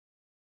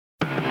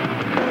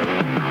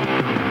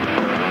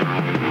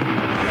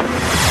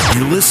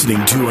You're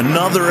listening to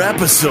another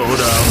episode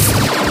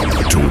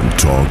of Total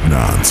Talk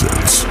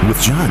Nonsense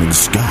with John and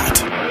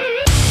Scott.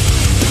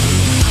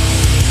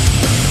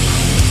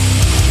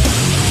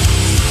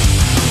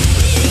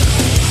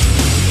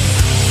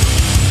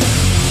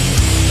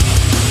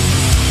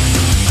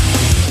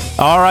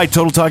 All right,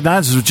 Total Talk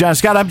Nonsense with John and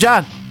Scott. I'm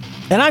John.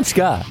 And I'm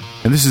Scott.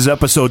 And this is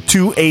episode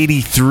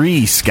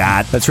 283,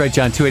 Scott. That's right,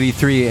 John,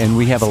 283, and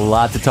we have a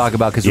lot to talk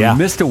about because we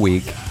missed a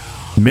week.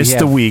 Missed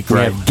a week,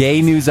 right? We have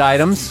gay news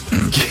items.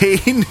 Gay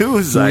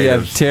news items. We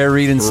have Tara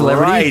Reid and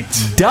Celebrity.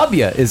 Right.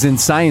 W is in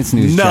Science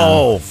News,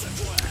 No. John.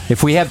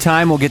 If we have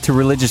time, we'll get to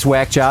religious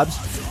whack jobs.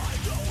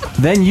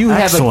 Then you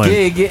Excellent. have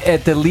a gig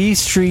at the Lee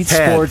Street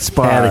Sports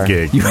Bar. Had a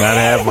gig. You not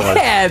have one.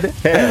 had.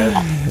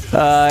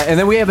 And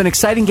then we have an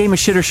exciting game of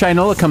Shit or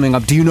Shinola coming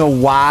up. Do you know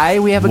why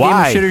we have a game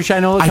of Shit or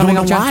Shinola coming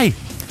up, John? I don't know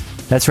why.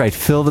 That's right.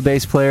 Phil, the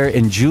bass player,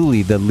 and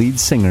Julie, the lead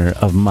singer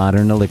of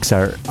Modern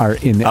Elixir, are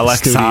in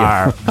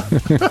studio.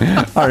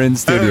 Are in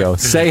studio.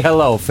 Say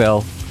hello,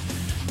 Phil.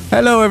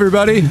 Hello,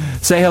 everybody.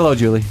 Say hello,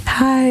 Julie.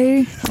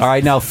 Hi. All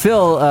right, now,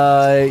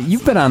 Phil,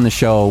 you've been on the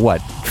show,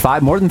 what,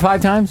 more than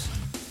 5 times?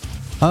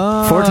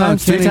 4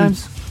 times? 3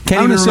 times?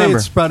 Can't even remember.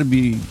 It's about to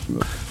be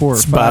 4 or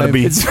 5.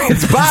 It's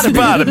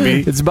about to be.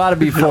 It's about to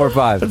be 4 or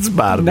 5. It's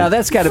about to be. Now,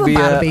 that's got to be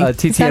a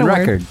TTN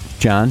record,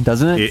 John,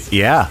 doesn't it?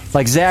 Yeah.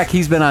 Like Zach,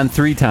 he's been on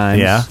 3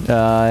 times.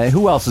 Yeah.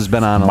 Who else has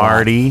been on a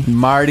Marty. lot?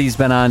 Marty's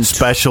been on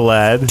Special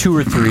Ed. 2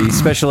 or 3.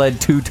 Special Ed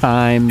 2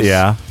 times.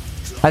 Yeah.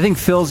 I think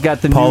Phil's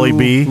got the Pauly new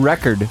B.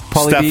 record.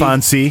 Pauly Stefan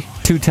B, C.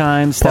 2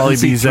 times. Pauly Stefan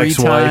C B's 3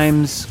 ex-wife.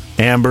 times.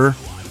 Amber.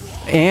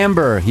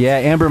 Yeah,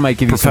 Amber might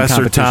give you Professor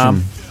some competition.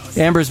 Tom.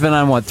 Amber's been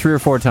on, what, 3 or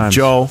 4 times?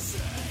 Joe.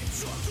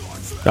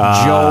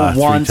 Joe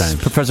 3 once. times.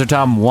 Professor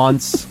Tom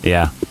once.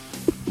 Yeah.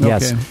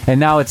 Yes. Okay. And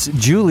now it's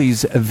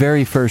Julie's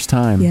very first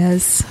time.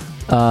 Yes.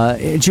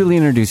 Julie,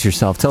 introduce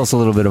yourself. Tell us a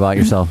little bit about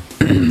yourself.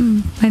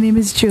 My name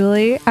is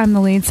Julie. I'm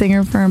the lead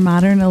singer for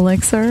Modern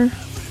Elixir.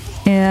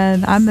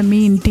 And I'm the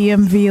mean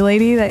DMV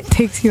lady that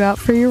takes you out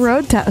for your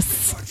road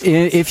tests.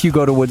 If you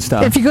go to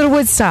Woodstock. If you go to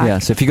Woodstock.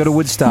 Yes, if you go to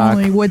Woodstock.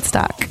 Only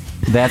Woodstock.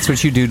 That's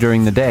what you do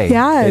during the day.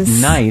 Yes.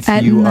 At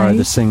night, you are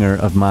the singer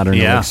of Modern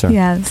Elixir.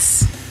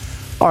 Yes.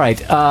 All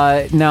right.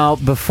 Now,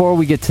 before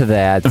we get to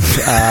that,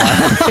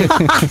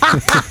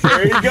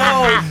 There you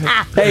go.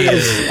 hey,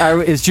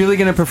 is Julie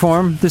going to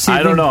perform this evening?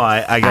 I don't know.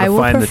 I got I to will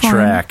find perform. the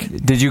track.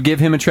 Did you give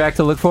him a track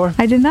to look for?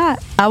 I did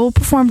not. I will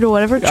perform to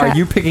whatever track. Are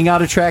you picking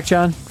out a track,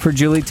 John, for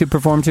Julie to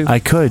perform to? I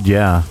could,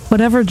 yeah.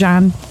 Whatever,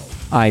 John.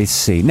 I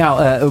see. Now,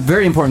 a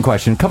very important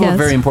question. A couple of Yes.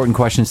 very important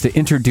questions to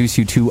introduce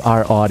you to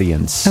our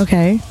audience.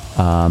 Okay.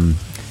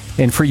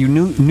 And for you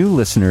new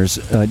listeners,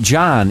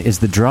 John is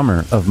the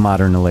drummer of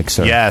Modern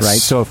Elixir. Yes. Right?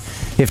 So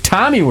if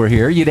Tommy were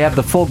here, you'd have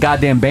the full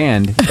goddamn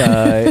band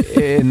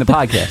in the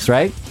podcast,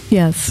 right?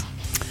 Yes.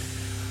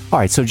 All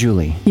right, so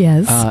Julie.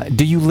 Yes.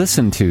 Do you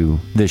listen to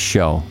this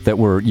show that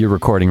you're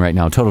recording right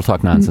now, Total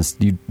Talk Nonsense?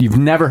 You've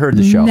never heard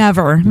the show?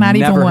 Never. Not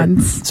even Never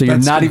once. Heard, so you're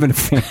not even a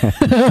fan.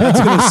 That's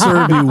going to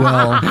serve you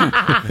well.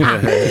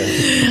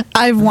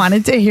 I've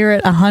wanted to hear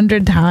it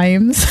 100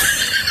 times.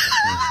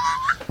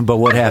 But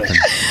what happened?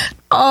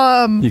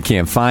 You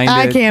can't find it.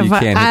 I can't You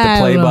find. can't hit the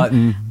play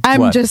button.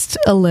 I'm What? just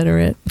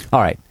illiterate. All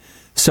right.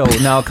 So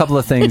now a couple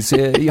of things.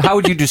 How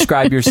would you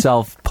describe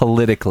yourself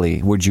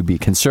politically? Would you be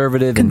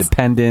conservative,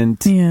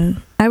 independent? Yeah,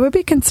 I would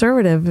be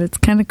conservative. It's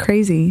kind of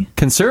crazy.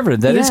 Conservative.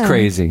 That is Yeah.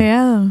 crazy.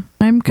 Yeah,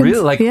 I'm Really?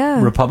 Like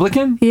yeah.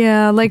 Republican?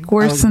 Yeah, like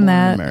worse than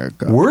that.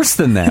 America. Worse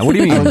than that? What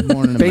do you I was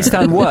born mean? in Based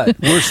on what?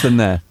 Worse than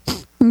that?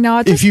 No,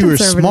 it's If just you were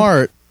conservative.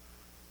 smart,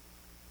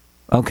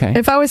 Okay.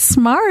 If I was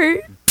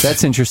smart,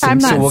 That's interesting. I'm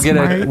not So we're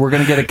smart.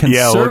 going to get a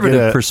Yeah, we'll conservative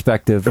get a-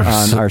 perspective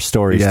on our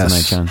stories Yes.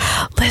 tonight,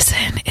 John.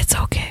 listen, it's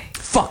okay.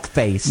 Fuck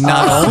face.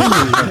 not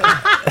only.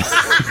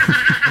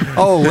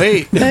 Oh,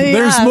 wait.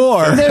 There's Yeah,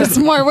 more. There's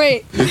more.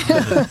 Wait.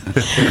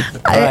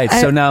 All right.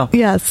 So now,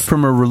 yes.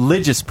 from a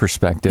religious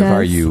perspective, Yes.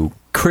 are you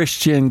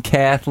Christian,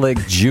 Catholic,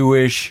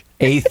 Jewish,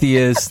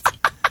 atheist,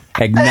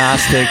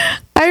 agnostic?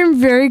 I'm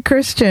very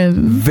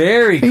Christian.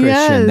 Very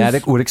Christian. Yes.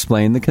 That would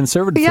explain the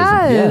conservatism.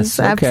 Yes,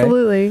 okay.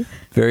 absolutely.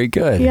 Very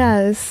good.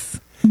 Yes.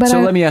 But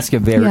So let me ask you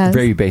a very, Yes.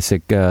 very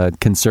basic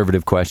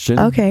conservative question.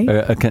 Okay.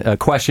 A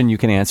question you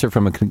can answer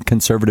from a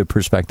conservative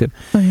perspective.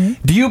 Okay.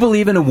 Do you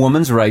believe in a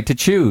woman's right to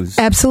choose?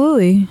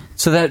 Absolutely.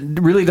 So that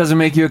really doesn't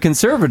make you a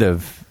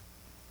conservative.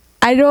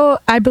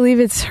 I believe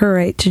it's her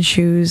right to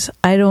choose.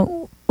 I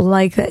don't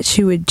like that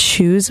she would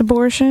choose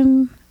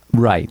abortion.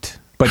 Right.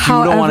 But you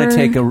don't want to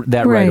take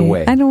that right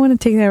away. I don't want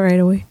to take that right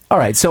away. All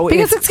right. So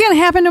Because it's going to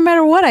happen no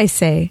matter what I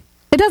say.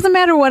 It doesn't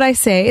matter what I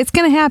say. It's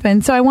going to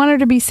happen. So I want her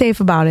to be safe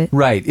about it.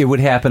 right, it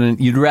would happen.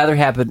 You'd rather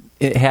have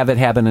it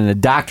happen in a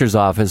doctor's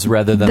office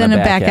rather than a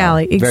back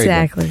alley. Very good.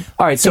 Exactly.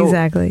 All right. So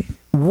exactly.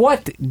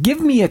 give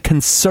me a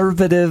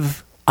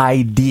conservative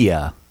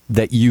idea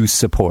that you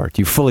support,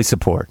 you fully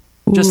support,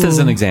 just as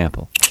an Ooh.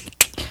 example.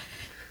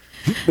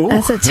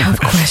 That's a tough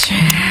question.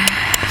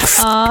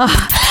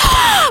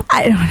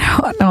 I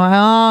don't know.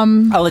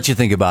 No. I'll let you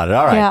think about it.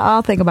 All right. Yeah,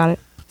 I'll think about it.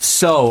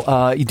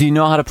 So, do you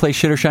know how to play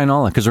Shit or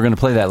Shinola? Because we're going to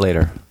play that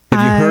later.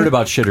 Have you heard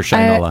about shit or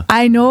Shinola?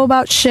 I know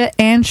about shit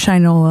and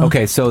Shinola.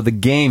 Okay, so the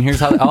game, here's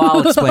how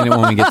I'll explain it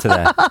when we get to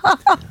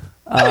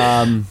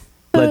that.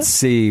 Let's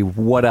see,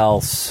 what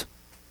else?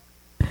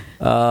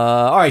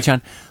 All right,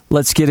 John,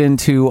 let's get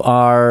into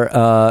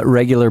our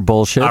regular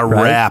bullshit. Our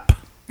right? rap.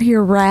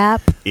 Your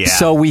rap. Yeah.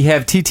 So we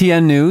have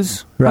TTN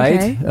News, right?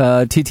 Okay.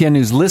 TTN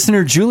News.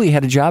 Listener Julie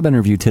had a job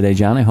interview today,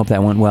 John. I hope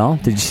that went well.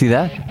 Did you see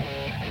that?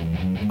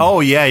 Oh,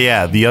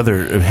 yeah. The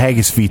other,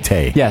 Haggis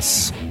Vitae.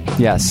 Yes.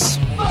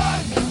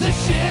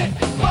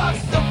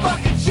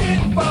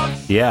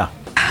 Yeah.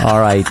 All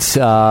right.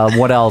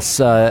 What else?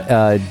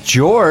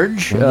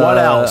 George. What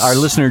else? Our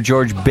listener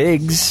George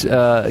Biggs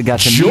got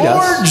to meet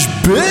us.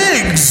 George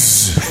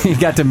Biggs! He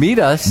got to meet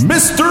us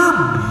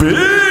Mr.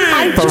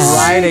 Biggs!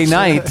 Friday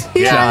night,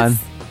 Yes. John.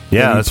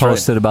 Yeah, And he that's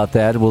posted about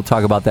that. We'll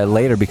talk about that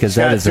later because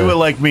that is Do it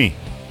like me.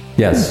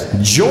 yes.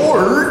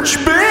 George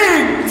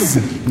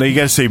Biggs! Now you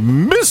gotta say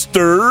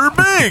Mr.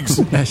 Biggs!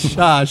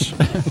 Shush.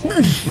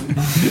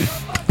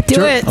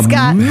 Do it,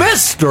 Scott.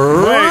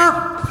 Mr.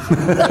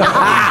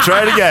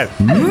 Try it again.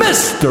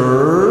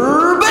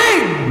 Mr.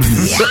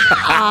 Biggs.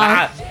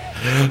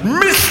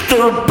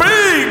 Mr.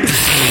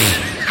 Biggs!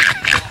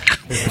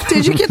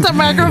 Did you get the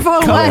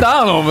microphone? Calm wet?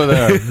 down over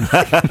there.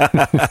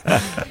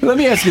 Let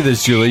me ask you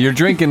this, Julie. You're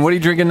drinking, what are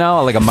you drinking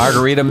now? Like a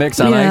margarita mix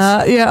on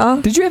ice? Yeah.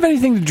 Did you have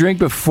anything to drink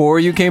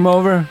before you came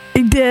over?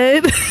 I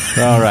did.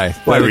 All right.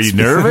 Why, were you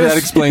nervous? That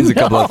explains a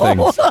couple of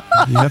things.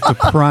 You have to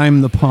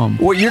prime the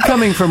pump. Well, you're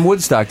coming from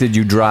Woodstock. Did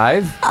you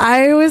drive?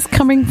 I was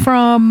coming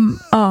from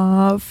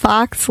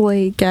Fox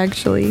Lake,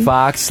 actually.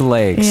 Fox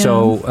Lake. Yeah.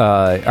 So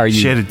are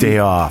She had you a day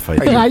off. I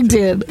think. I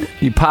did.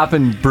 you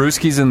popping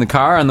brewskis in the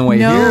car on the way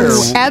No, here?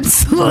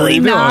 absolutely What are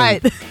you doing?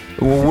 not.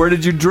 Well, where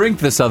did you drink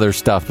this other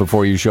stuff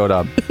before you showed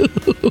up?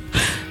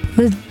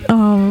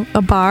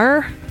 A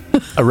bar?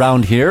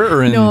 Around here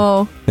or in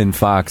No. in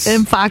Fox?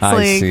 In Fox I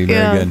Lake, see. Very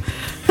yeah. good.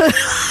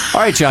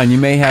 All right, John, you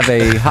may have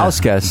a house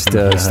guest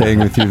staying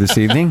with you this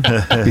evening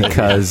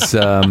because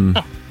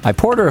I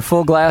poured her a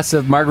full glass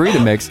of margarita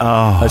mix,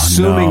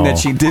 assuming no. that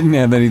she didn't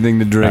have anything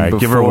to drink All right, before.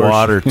 give her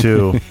water,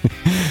 too.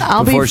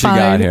 I'll Before be she fine.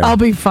 got here. I'll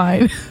be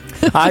fine.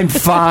 I'm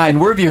fine.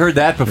 Where have you heard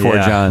that before,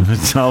 Yeah. John?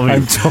 Tell me.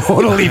 I'm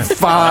totally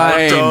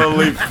fine.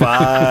 Totally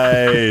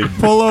fine.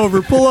 Pull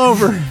over. Pull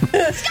over,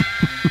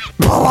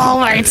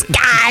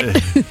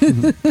 Scott.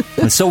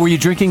 So were you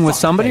drinking with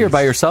somebody or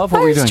by yourself? What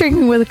I were you was doing?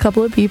 drinking with a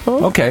couple of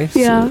people. Okay.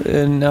 Yeah. So,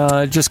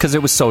 and just because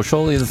it was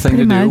social, the thing Pretty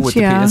to do much, with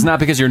the yeah. people. It's not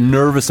because you're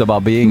nervous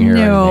about being here.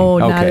 No, or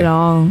anything. not Okay. at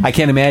all. I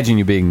can't imagine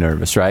you being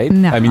nervous, right?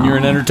 No. I mean, you're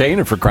an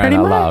entertainer for crying Pretty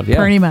out much. loud. Yeah.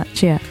 Pretty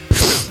much, yeah.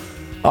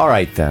 All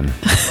right then.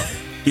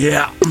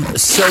 Yeah.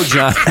 So,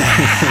 John,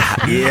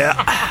 Yeah.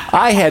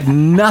 I had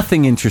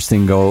nothing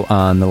interesting go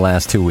on the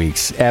last 2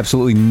 weeks.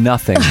 Absolutely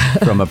nothing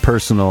from a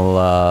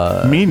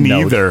personal. Me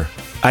note. neither.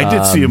 I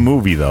did see a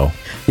movie, though.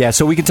 Yeah,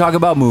 so we can talk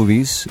about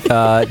movies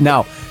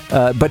now,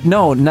 but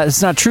no,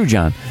 it's not true,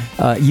 John.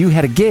 You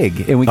had a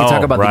gig, and we can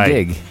talk about right.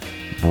 the gig.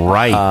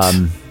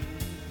 Right.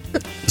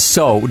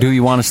 So, do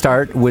you want to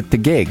start with the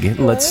gig?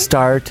 Let's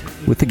start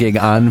with the gig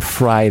on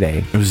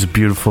Friday. It was a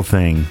beautiful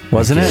thing.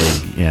 Wasn't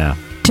it? Yeah.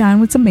 John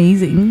was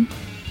amazing.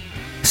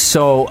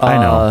 So, I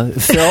know.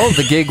 Phil,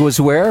 the gig was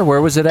where?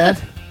 Where was it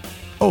at?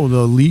 Oh,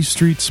 the Lee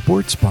Street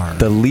Sports Bar.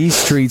 The Lee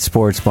Street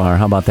Sports Bar.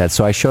 How about that?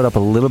 So I showed up a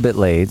little bit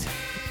late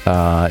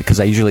because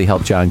I usually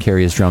help John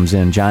carry his drums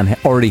in. John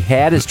already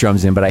had his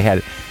drums in, but I had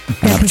an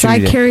Because I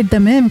opportunity to- carried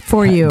them in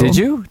for you. Did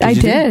you? I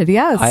you do? did,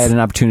 yes. I had an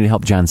opportunity to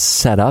help John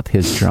set up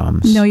his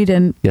drums. No, you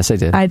didn't. Yes, I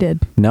did. I did.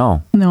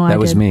 No. No, I That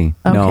was did. me.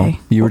 No. Okay.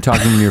 You were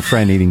talking to your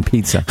friend eating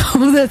pizza.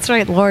 Oh, that's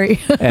right, Lori.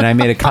 And I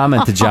made a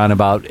comment to John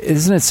about,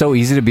 isn't it so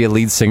easy to be a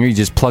lead singer? You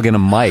just plug in a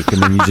mic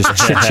and then you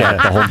just chit-chat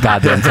the whole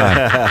goddamn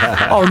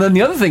time. Oh, and then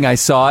the other thing I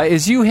saw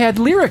is you had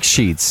lyric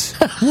sheets.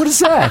 What is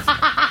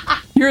that?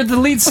 You're the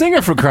lead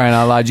singer, for crying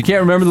out loud. You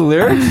can't remember the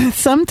lyrics?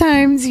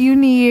 Sometimes you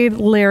need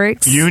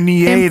lyrics You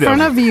need in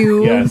front of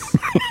you Yes. so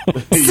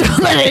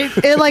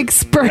that it like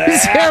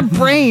spurs your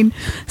brain,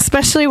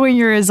 especially when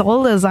you're as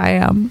old as I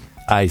am.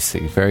 I see.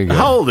 Very good.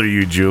 How old are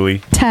you, Julie?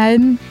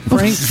 10.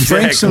 Frank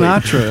Exactly.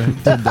 Sinatra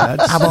did that.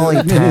 I'm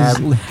only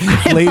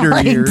 10. Later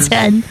Like years.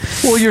 10.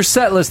 Well, your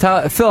set list,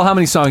 Phil, how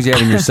many songs do you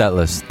have in your set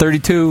list?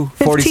 32,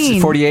 40,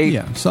 15. 48?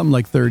 Yeah, something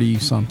like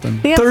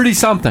 30-something. Yeah,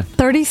 30-something.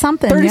 30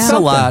 something. 30 yeah. It's a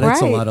lot. Right.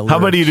 It's a lot of How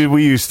lyrics. many did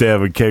we used to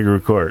have in Kangaroo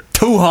Court?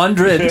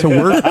 200. to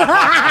work?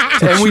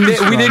 And we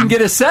didn't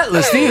get a set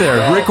list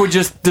either. Rick would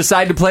just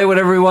decide to play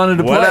whatever he wanted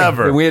to play.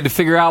 Whatever. And we had to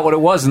figure out what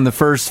it was in the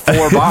first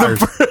 4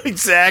 bars.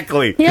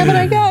 Exactly. Yeah,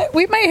 but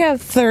we might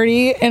have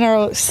 30 in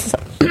our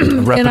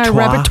in our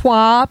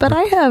repertoire, but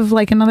I have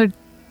like another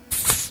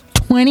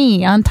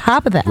 20 on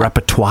top of that.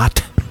 Repertoire.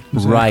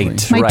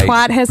 Right, My right.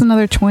 twat has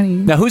another 20.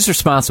 Now, who's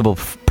responsible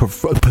for...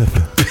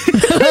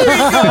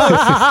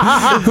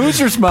 who's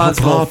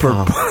responsible for...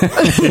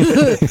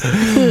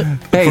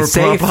 Hey,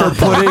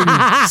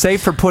 say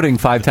for pudding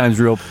 5 times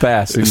real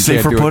fast. You Say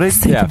can't for do it. pudding?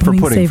 Say Yeah, for for pudding,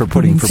 pudding, say for for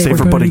pudding, pudding, for say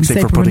pudding.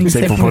 Say for pudding.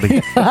 Say for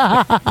pudding. Say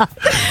for pudding.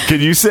 Can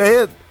you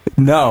say it?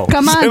 No.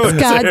 Come on,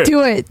 Scott,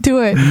 do it.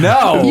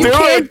 No. You Do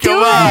can't it, do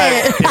come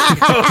it.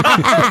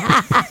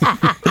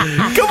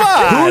 Come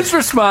on. Who's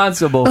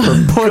responsible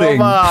for putting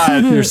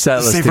your set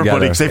list Say for together?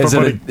 pudding, say for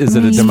pudding. Is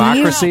it a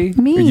democracy?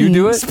 Me. You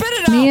do it?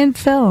 Me and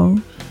Phil.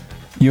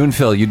 You and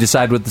Phil, you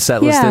decide what the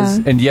set list Yeah. is?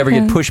 And do you ever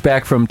get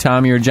pushback from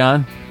Tommy or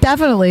John?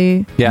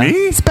 Definitely. Yeah.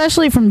 Me?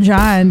 Especially from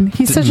John.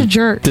 He's such a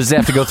jerk. Does it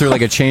have to go through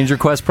like a change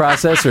request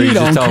process, or He you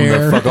just don't tell them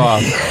care. to fuck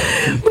off?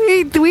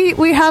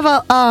 We have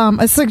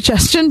a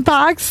suggestion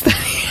box that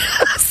he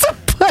has to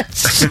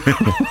push.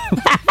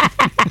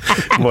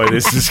 Boy,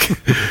 this is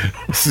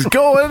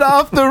going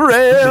off the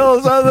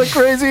rails on the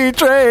crazy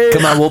train.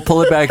 Come on, we'll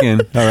pull it back in.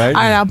 All right. All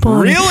right, I'll pull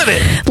Reel it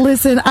in.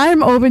 Listen,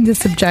 I'm open to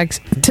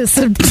Subjection. to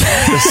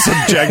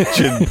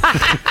suggestions.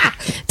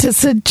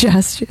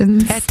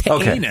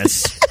 Okay.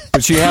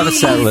 But you have a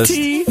set list.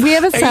 We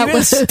have a set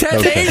list.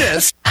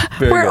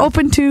 Very We're good.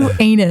 open to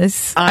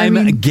anus.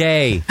 I'm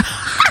gay.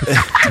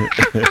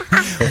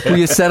 Will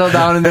you settle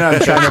down in there? I'm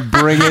trying to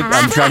bring it.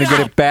 I'm trying to get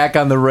it back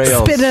on the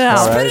rails. Spit it out.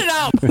 All right?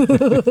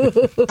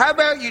 How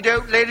about you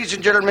do, ladies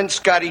and gentlemen,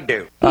 Scotty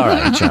do. All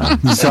right, John.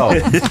 So,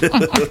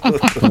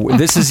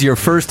 this is your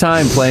first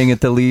time playing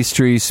at the Lee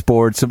Street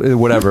Sports,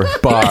 whatever,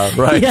 bar,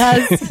 right?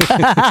 Yes.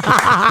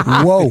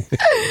 Whoa.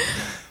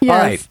 Yes. All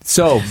right.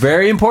 So,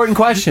 very important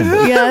question.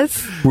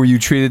 Yes. Were you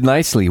treated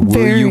nicely? Will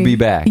you Very. be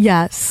back?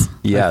 Yes.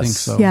 Yes. I think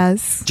so.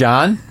 Yes.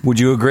 John, would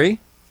you agree?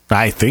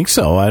 I think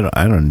so. I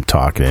don't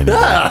talk to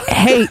anybody.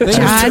 Hey,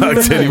 John.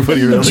 Talk to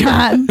anybody really.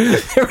 John.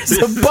 There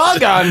was a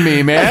bug on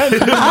me, man.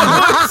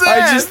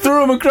 I just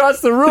threw him across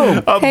the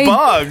room. A Hey,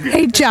 bug.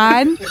 Hey,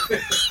 John.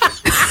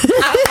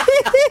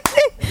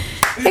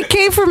 It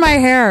came from my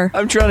hair.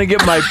 I'm trying to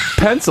get my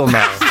pencil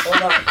now.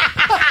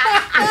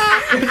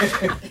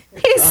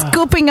 He's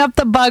scooping up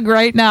the bug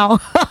right now.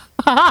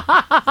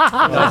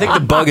 I think the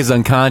bug is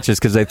unconscious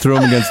because I threw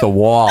him against the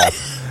wall.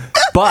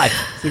 But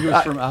I think it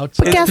was from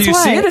outside. Guess do you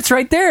what? see it? It's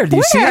right there. Do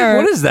you see it? Where?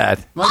 What is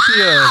that? Might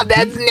be a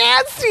That's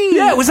nasty.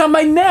 Yeah, it was on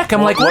my neck.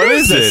 I'm like, what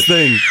is this it?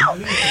 thing?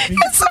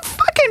 It's a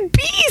fucking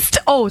beast.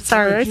 Oh,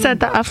 sorry. I said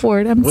the F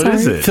word. I'm What sorry.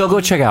 is it? Phil, go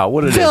check out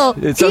what it is. Phil,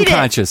 It's eat it.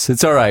 unconscious.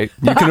 It's all right.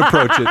 You can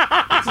approach it.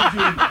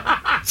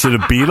 Is it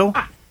a beetle?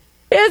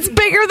 It's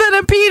bigger than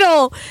a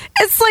beetle.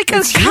 It's like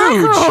a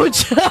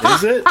cockroach.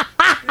 Is it?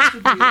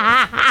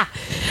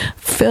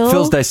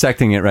 Phil's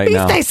dissecting it right He's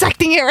now.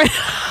 dissecting it right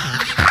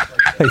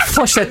Hey,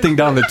 flush that thing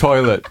down the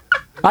toilet.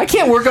 I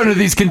can't work under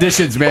these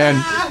conditions, man.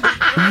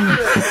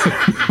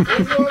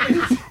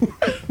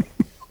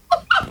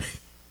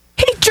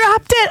 He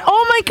dropped it.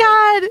 Oh my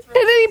god. And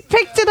then he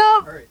picked it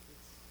up.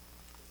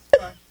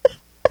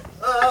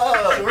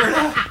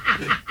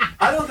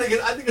 I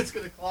think it's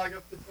going to clog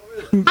up the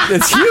toilet.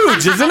 It's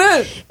huge, isn't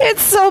it?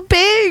 It's so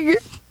big.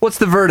 What's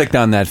the verdict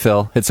on that,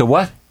 Phil? It's a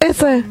what?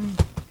 It's a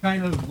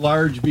Kind of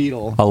large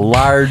beetle. A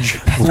large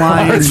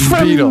it's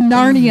from beetle.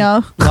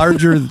 Narnia.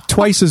 Larger,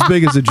 twice as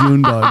big as a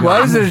June bug.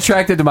 Why is it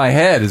attracted to my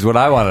head? Is what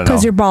I want to know.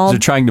 'Cause you're bald. Is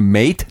it trying to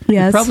mate?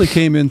 Yes. Probably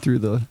came in through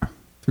the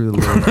little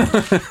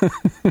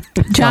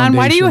John,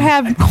 why do you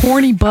foundation. have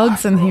horny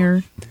bugs in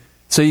here?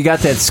 So you got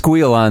that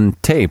squeal on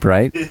tape,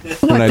 right?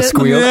 When I the-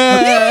 squeal.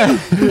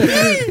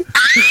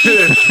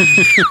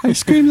 I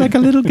screamed like a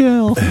little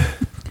girl.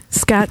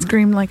 Scott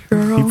screamed like a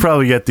girl. You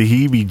probably got the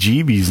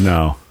heebie-jeebies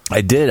now. I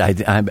did.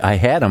 I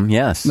had them.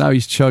 Yes. Now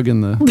he's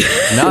chugging the.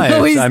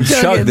 No, he's I'm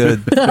chugging.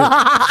 chugged.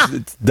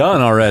 It's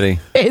done already.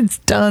 It's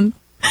done.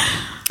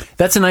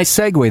 That's a nice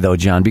segue, though,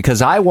 John,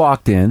 because I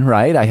walked in,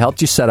 right? I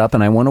helped you set up,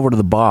 and I went over to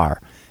the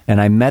bar,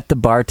 and I met the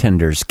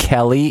bartenders,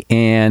 Kelly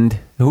and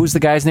who was the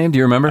guy's name? Do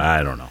you remember?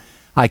 I don't know.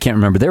 I can't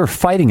remember. They were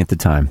fighting at the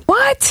time.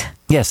 What?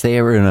 Yes,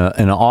 they were in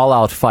an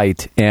all-out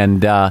fight,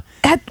 and At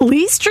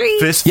Lee Street?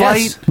 Fist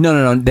yes, fight?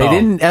 no, they Oh.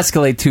 didn't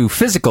escalate to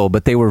physical,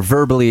 but they were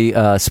verbally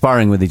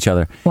sparring with each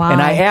other. Wow.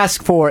 And I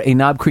asked for a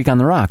Knob Creek on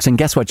the rocks, and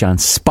guess what, John?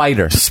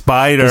 Spider.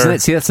 Spider. Isn't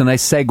it? See, that's a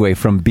nice segue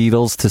from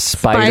Beatles to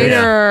Spider.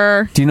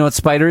 Spider. Do you know what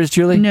Spider is,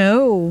 Julie?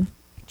 No.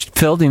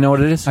 Phil, do you know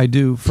what it is? I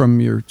do from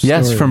your story.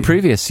 Yes, from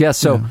previous. Yes,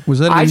 so Yeah. Was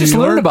that I in just New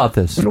learned York? about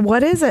this.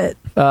 What is it?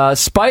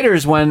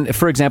 Spiders, when,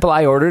 for example,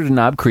 I ordered a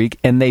Knob Creek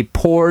and they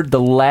poured the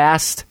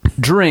last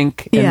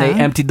drink and Yeah. they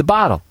emptied the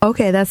bottle.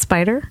 Okay, that's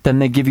Spider. Then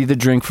they give you the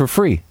drink for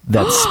free.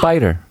 That's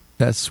Spider.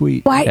 That's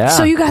sweet. Why? Yeah.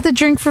 So you got the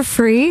drink for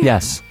free?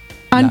 Yes.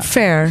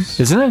 Unfair.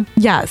 Isn't it?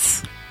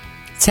 Yes.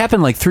 It's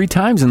happened like 3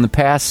 times in the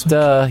past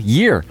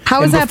year. How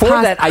and is that before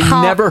pos- that, I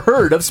how- never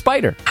heard of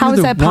Spider. How You're is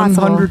the that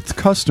possible? 100th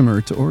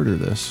customer to order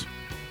this.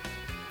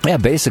 Yeah,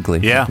 basically.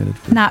 Yeah.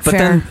 Not But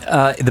fair.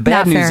 then the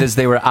bad Not news fair. is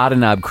they were out of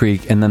Knob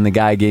Creek, and then the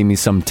guy gave me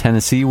some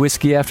Tennessee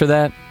whiskey after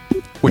that,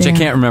 which I Yeah.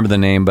 can't remember the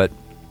name, but It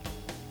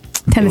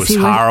was Tennessee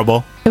whiskey.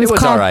 horrible. it was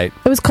called, all right.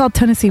 It was called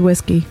Tennessee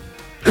whiskey.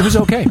 It was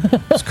okay.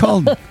 It's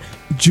called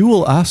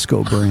Jewel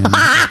Osco brand.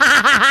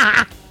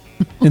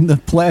 In the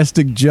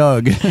plastic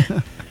jug.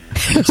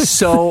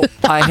 So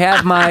I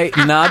have my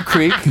Knob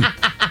Creek.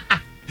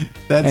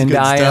 That's And good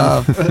I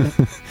am-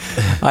 stuff.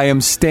 I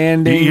am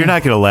standing. You're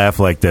not going to laugh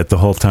like that the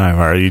whole time,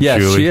 are you, Yes,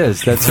 Julie? she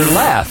is. That's her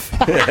laugh.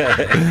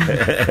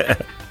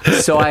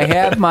 So I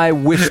have my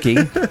whiskey,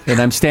 and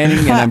I'm standing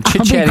and I'm I'll be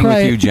chit-chatting with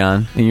quiet. you,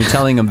 John, and you're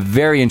telling a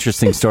very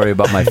interesting story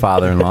about my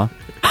father-in-law.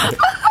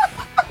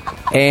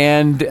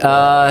 And,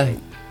 I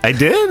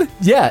did?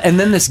 yeah, and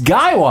then this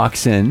guy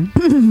walks in,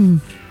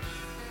 and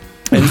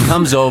he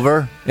comes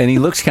over, and he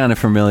looks kind of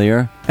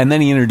familiar, and then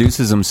he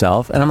introduces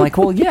himself, and I'm like,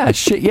 well, yeah,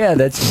 shit, yeah,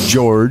 that's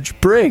George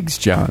Briggs,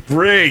 John.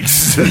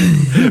 Briggs.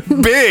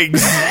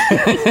 Biggs.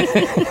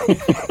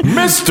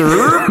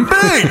 Mr.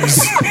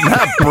 Biggs.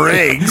 Not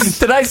Briggs.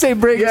 Did I say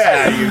Briggs?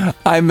 Yeah.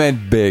 I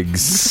meant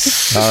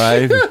Biggs. All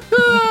right?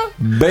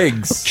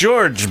 Biggs.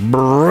 George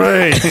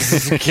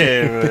Briggs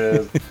came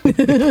in.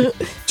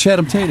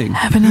 Chatham Tating.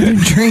 Have another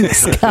drink,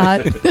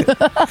 Scott.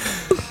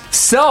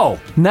 So,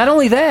 not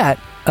only that,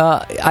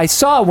 I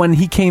saw when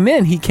he came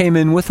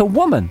in with a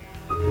woman.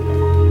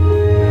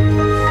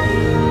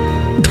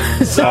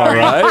 All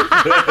right.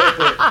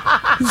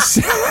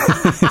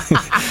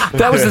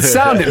 That was the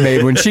sound it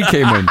made when she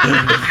came in.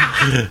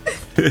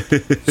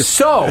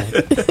 So,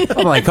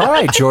 I'm like, all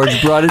right,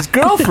 George brought his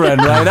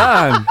girlfriend right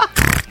on.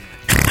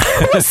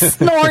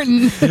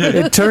 Snorting.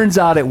 It turns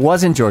out it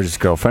wasn't George's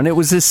girlfriend. It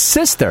was his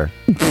sister.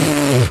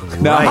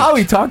 Now, how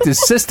he talked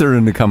his sister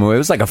into coming away, it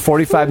was like a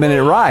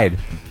 45-minute ride.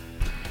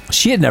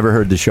 She had never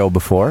heard the show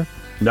before.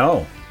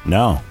 No.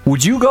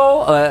 Would you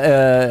go?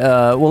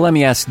 Well, let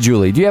me ask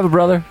Julie. Do you have a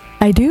brother?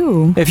 I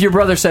do. If your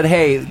brother said,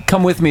 hey,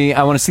 come with me,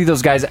 I want to see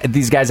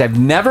these guys I've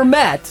never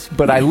met,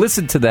 but I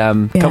listened to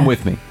them, Yeah. come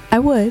with me. I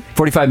would.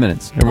 45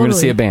 minutes, and we're going to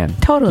see a band.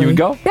 Totally. You would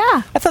go?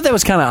 Yeah. I thought that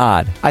was kind of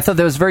odd. I thought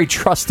that was very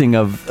trusting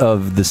of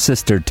the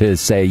sister to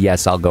say,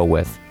 yes, I'll go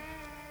with.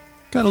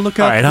 Got to look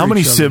out. All right, for how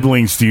many each other.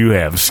 siblings do you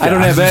have, Scott? I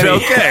don't have any.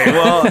 Okay,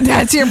 well.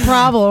 That's your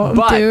problem,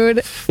 But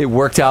dude. it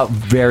worked out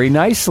very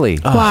nicely.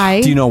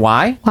 Why? Do you know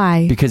why?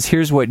 Why? Because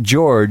here's what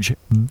George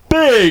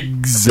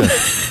Biggs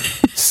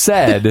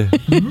said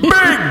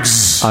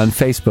Biggs! on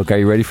Facebook. Are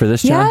you ready for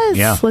this, John? Yes.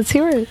 Yeah. Let's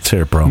hear it. Let's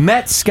hear it, bro.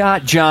 Met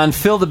Scott, John,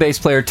 Phil, the bass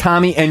player,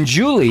 Tommy, and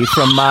Julie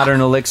from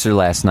Modern Elixir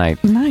last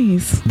night.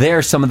 Nice. They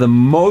are some of the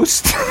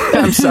most...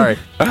 I'm sorry.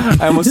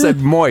 I almost said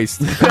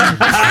moist.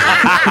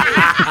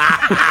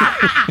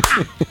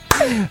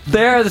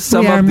 They're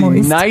some We are of the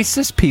moist.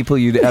 nicest people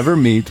you'd ever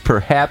meet.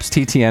 Perhaps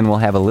TTN will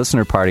have a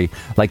listener party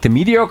like the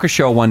Mediocre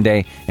Show one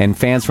day, and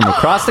fans from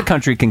across the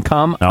country can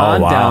come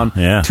on wow. down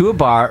Yeah. to a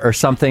bar or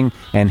something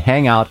and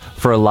hang out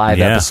for a live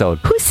Yeah. episode.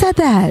 Who said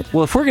that?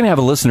 Well, if we're going to have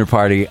a listener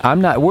party, we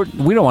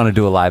don't want to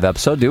do a live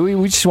episode, do we?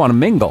 We just want to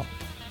mingle.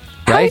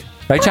 Right?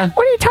 Right, John?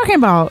 What are you talking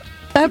about?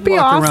 That'd be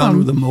Walk around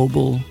with a awesome.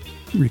 mobile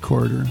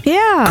recorder.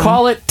 Yeah.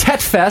 Call it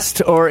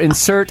Tetfest or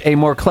insert a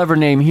more clever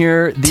name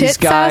here. These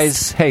Titfest?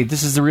 guys, hey,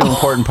 this is the real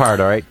important part,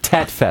 all right?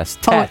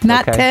 Tetfest. Tet,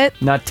 not okay? tit?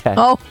 Not Tet.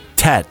 Oh,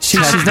 Tet.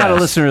 She's not a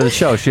listener of the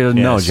show. She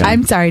doesn't know, Yes. John.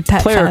 I'm sorry.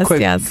 Play her a Tetfest,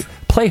 quick, yes.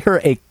 Play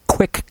her a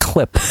quick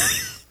clip.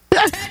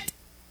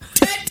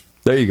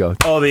 There you go.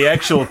 Oh, the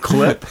actual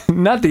clip?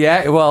 Not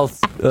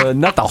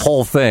the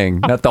whole thing.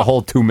 Not the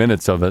whole 2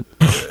 minutes of it.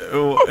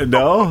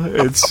 No?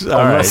 It's all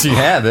Unless right. you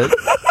have it.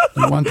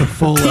 You want the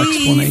full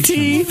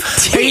explanation.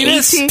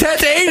 Anus,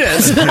 tet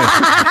anus.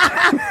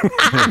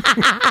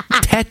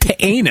 Tet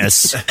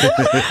anus.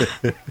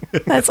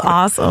 That's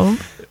awesome.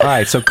 All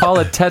right, so call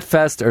it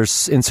Tetfest or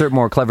insert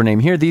more clever name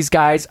here. These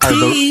guys are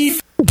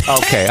the...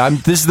 Okay,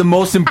 this is the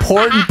most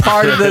important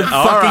part of the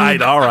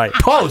fucking All right.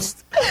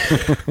 post.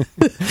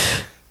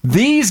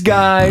 These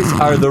guys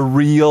are the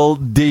real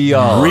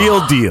deal.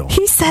 Real deal.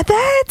 He said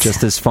that?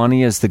 Just as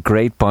funny as the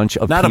great bunch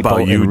of Not people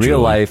about you, in real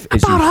Julie. life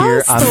as you About hear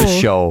us, on the though.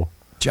 show.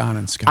 John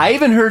and Scott. I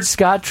even heard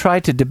Scott try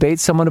to debate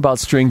someone about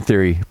string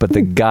theory, but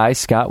the guy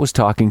Scott was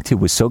talking to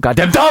was so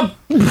goddamn dumb.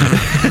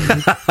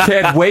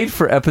 Can't wait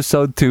for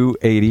episode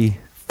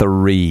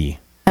 283.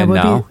 That And would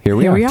now, be- here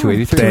we are,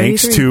 283.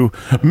 Thanks to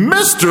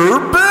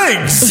Mr.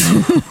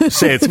 Biggs.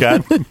 Say it,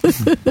 Scott.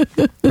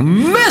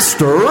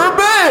 Mr.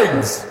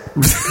 Biggs!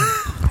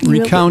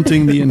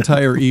 Recounting the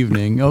entire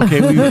evening.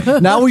 Okay,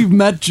 now we've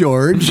met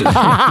George.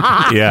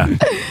 Yeah.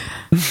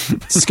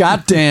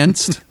 Scott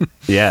danced.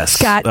 Yes.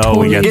 Scott we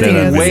totally got that Getting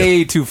on video.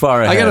 way too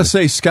far ahead. I gotta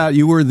say, Scott,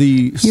 you were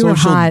the You were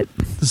hot.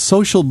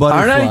 social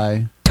Aren't I?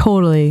 butterfly.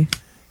 Totally.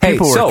 Hey,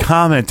 People so were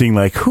commenting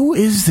like, "Who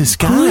is this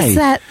guy? Who is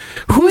that?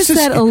 Who is this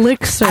that guy?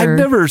 elixir? I've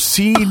never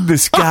seen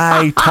this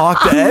guy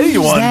talk to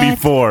anyone that?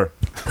 before."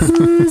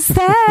 Who's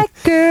that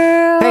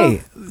girl?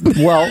 Hey,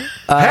 well,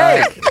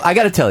 I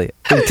got to tell you,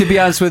 to be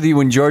honest with you,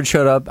 when George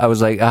showed up, I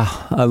was like,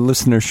 a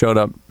listener showed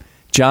up.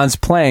 John's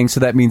playing, so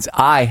that means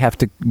I have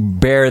to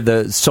bear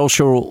the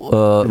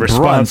social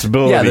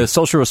Responsibility. brunt. Yeah, the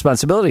social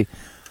responsibility.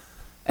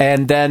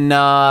 And then,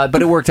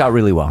 but it worked out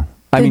really well.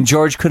 I mean,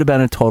 George could have been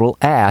a total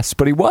ass,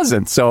 but he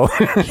wasn't. So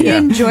He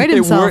enjoyed It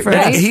himself, worked-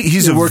 right?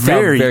 He's It a worked out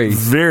very,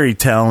 very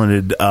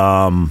talented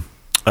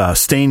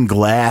stained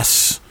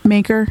glass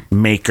Maker.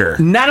 maker.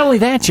 Not only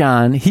that,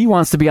 John, he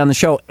wants to be on the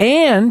show,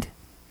 and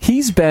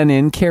he's been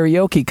in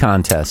karaoke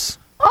contests.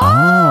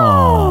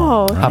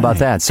 Oh. How about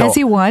that? So Has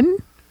he won?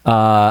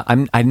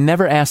 I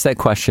never asked that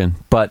question,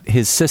 but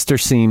his sister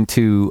seemed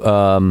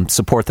to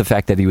support the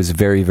fact that he was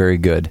very, very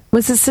good.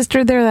 Was his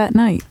sister there that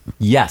night?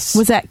 Yes.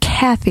 Was that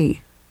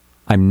Kathy?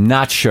 I'm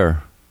not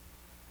sure.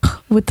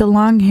 With the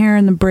long hair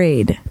and the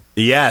braid.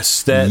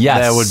 Yes, that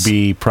would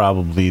be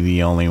probably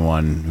the only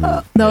one.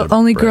 The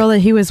only girl that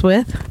he was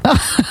with?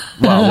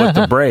 Well, with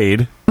the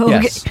braid.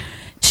 Yes.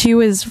 She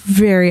was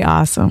very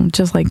awesome,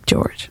 just like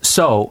George.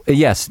 So,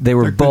 yes, they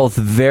were both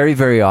very,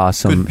 very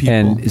awesome. Good people.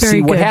 And Very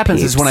see, what good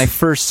happens is peeps. when I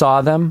first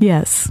saw them,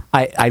 Yes.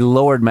 I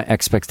lowered my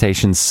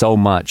expectations so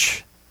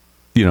much,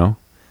 Why?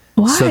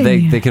 so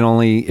they can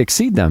only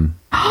exceed them.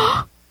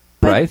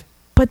 Right?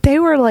 But they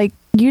were like,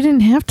 you didn't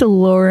have to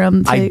lower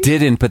them. I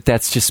didn't, but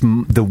that's just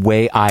the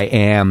way I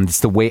am. It's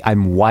the way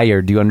I'm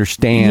wired. Do you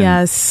understand?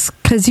 Yes,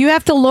 because you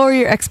have to lower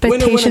your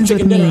expectations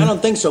chicken with dinner. me. I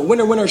don't think so.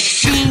 Winner,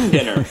 Sheen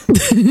dinner.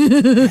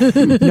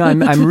 No,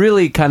 I'm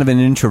really kind of an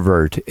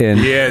introvert. And,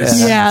 Yes.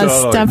 Yes,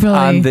 Totally. definitely.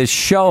 on this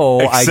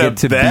show, I get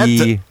to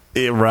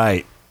be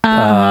right.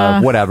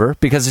 whatever,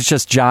 because it's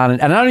just John.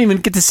 And I don't even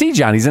get to see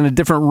John. He's in a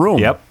different room.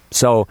 Yep.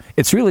 So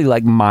it's really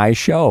like my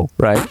show,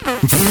 right?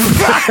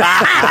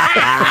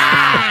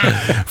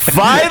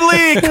 Finally,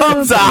 it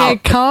comes out.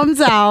 It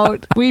comes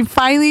out. We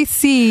finally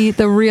see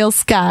the real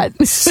Scott.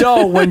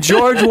 So when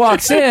George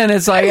walks in,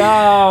 it's like,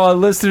 oh, a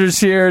listener's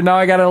here. Now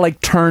I got to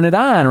like turn it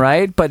on,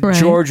 right? But Right.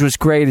 George was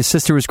great. His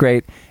sister was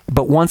great.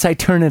 But once I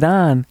turn it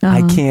on,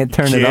 I can't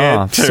turn it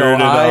Can't off. turn so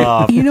it I,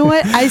 off. You know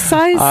what? I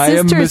saw his I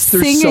am sister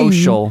Mr. singing.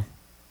 Social.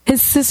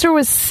 His sister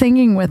was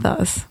singing with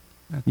us.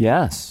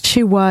 Yes.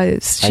 She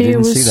was. I She didn't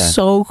was see that.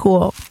 so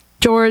cool.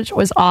 George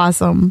was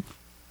awesome.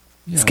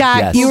 Scott,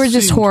 Yes. you were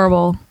just Seemed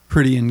horrible.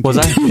 Pretty engaged. Was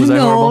I? Was I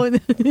horrible?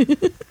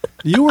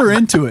 You were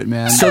into it,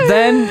 man. So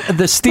then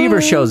the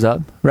Stever shows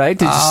up, right?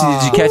 Did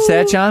you catch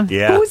that, John?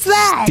 Yeah. Who's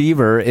that?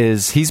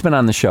 Stever he's been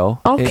on the show.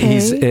 Okay.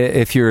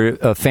 If you're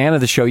a fan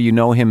of the show, you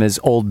know him as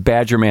Old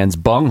Badger Man's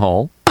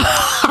bunghole.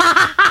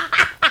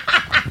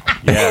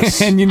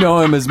 Yes. And you know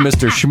him as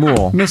Mr.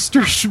 Shmuel.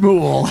 Mr.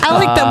 Shmuel. I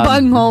like the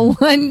bunghole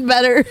one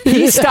better.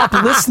 He stopped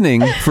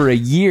listening for a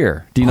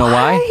year. Do you know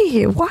why?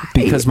 Why?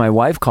 Because my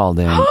wife called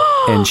in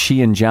and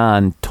she and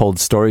John told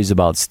stories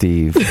about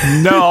Steve.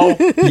 No.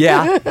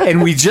 Yeah.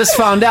 And we just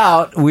found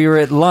out, we were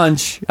at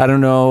lunch, I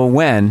don't know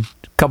when,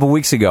 a couple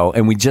weeks ago,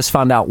 and we just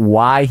found out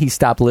why he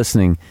stopped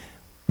listening.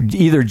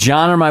 Either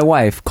John or my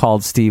wife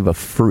called Steve a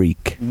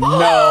freak.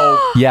 No.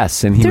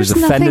 Yes, and he was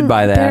offended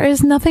by that. There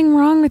is nothing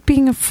wrong with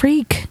being a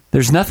freak.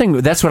 There's nothing.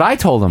 That's what I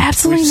told him.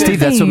 Absolutely Steve,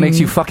 that's what nothing. makes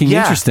you fucking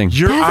Yeah, interesting.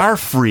 You're our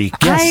freak.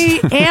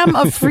 I am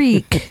a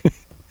freak.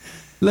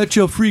 Let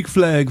your freak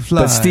flag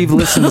fly. But Steve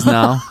listens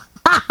now.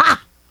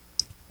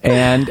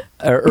 And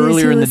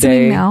earlier in the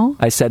listening day, now?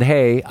 I said,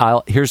 "Hey,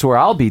 here's where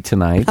I'll be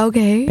tonight."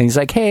 Okay. And he's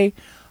like, "Hey,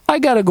 I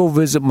gotta go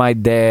visit my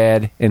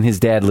dad," and his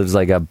dad lives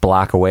like a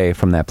block away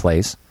from that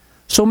place.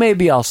 So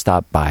maybe I'll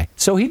stop by.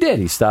 So he did.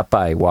 He stopped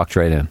by, walked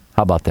right in.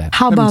 How about that?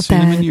 How Haven't about seen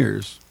him in that?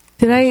 years.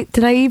 Did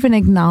I even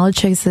acknowledge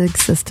his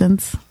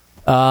existence?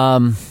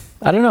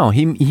 I don't know.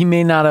 He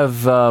may not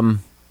have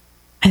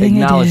I think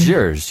acknowledged I did.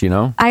 yours. You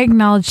know, I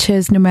acknowledged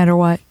his no matter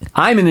what.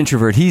 I'm an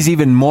introvert. He's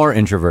even more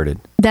introverted.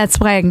 That's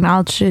why I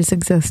acknowledged his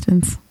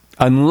existence.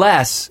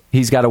 Unless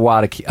he's got a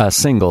wad of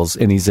singles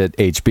and he's at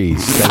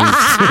HB's.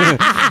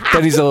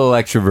 Then he's a little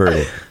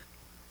extroverted.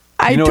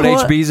 You know what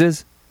HB's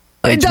is?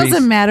 It HB's?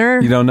 doesn't matter.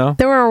 You don't know?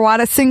 There were a lot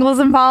of singles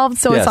involved,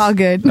 so Yes. it's all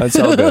good. That's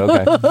all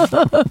good.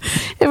 Okay.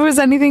 If it was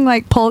anything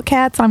like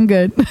polecats, I'm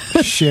good.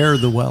 Share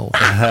the wealth.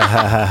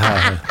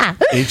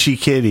 Itchy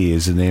Kitty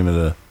is the name of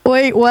the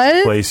Wait,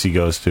 what? place he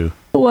goes to.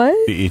 What?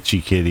 The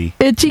Itchy Kitty.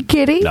 Itchy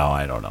Kitty? No,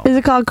 I don't know. Is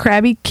it called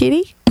Krabby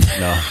Kitty?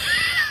 No.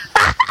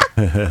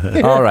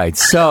 All right.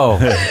 So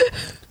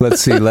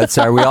let's see.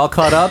 Are we all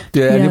caught up?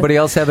 Did anybody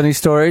else have any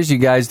stories? You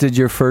guys did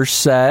your first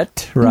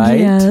set, right?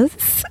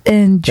 Yes.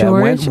 And That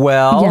George. went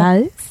well.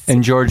 Yes.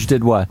 And George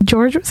did what?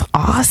 George was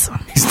awesome.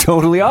 He's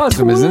totally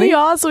awesome, isn't Totally he?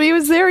 awesome. He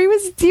was there. He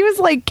was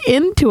like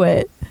into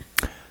it.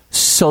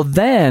 So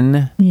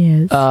then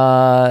Yes.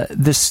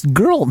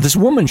 this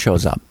woman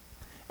shows up.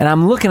 And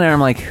I'm looking at her,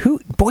 I'm like,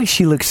 boy,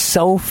 she looks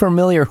so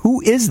familiar.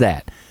 Who is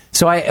that?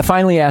 So I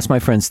finally asked my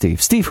friend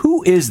Steve,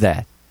 who is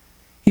that?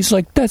 He's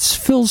like, that's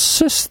Phil's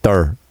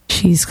sister.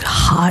 She's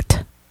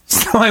hot.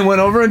 So I went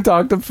over and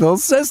talked to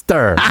Phil's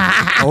sister.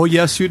 Oh,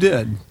 yes, you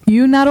did.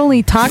 You not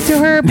only talked to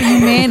her, but you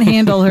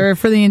manhandled her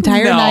for the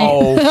entire night.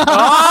 Hold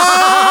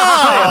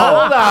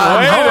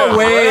on.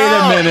 Wait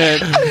a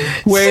minute.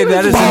 Wait,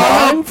 that is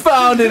an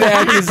unfounded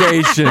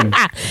accusation.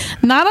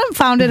 Not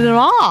unfounded at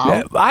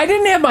all. I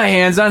didn't have my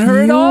hands on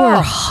her at You all.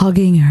 were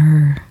hugging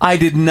her. I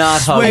did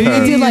not hug And you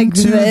her. did like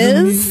To the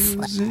this.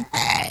 music.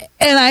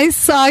 And I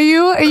saw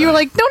you, and you were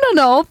like,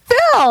 no,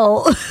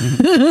 Phil.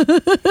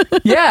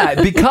 Yeah,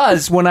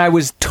 because when I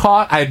was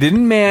taught, I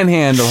didn't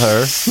manhandle her.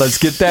 Let's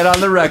get that on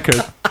the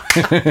record.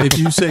 If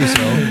you say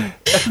so.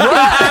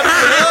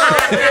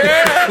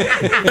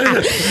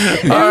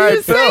 All right,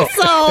 You say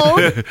so.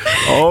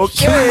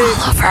 Okay.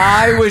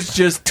 I was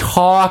just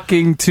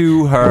talking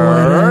to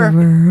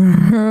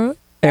her.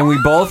 And we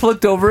both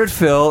looked over at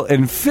Phil,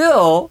 and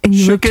Phil And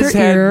you shook licked his her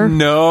head. ear.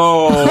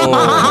 No.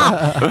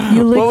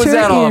 You licked What was her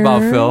that all ear.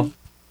 about, Phil?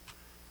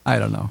 I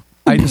don't know.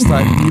 I just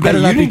thought you better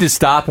You not need be. to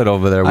stop it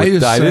over there. I I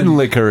just said- didn't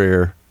lick her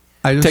ear.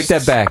 Take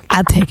that back.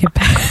 I'll take it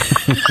back.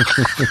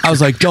 I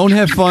was like, don't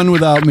have fun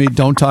without me.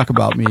 Don't talk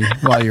about me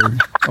while you're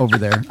over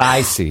there.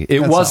 I see.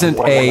 It That's wasn't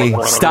a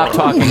stop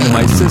talking to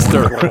my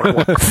sister.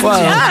 Well,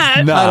 I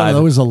don't know.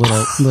 There was a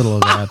little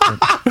of that.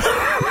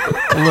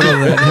 But a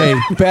little of that.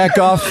 Hey, back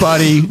off,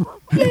 buddy.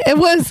 It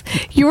was,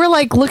 you were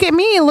like, look at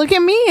me.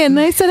 And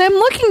I said, I'm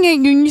looking at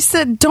you. And you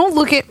said, don't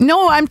look at,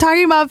 no, I'm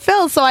talking about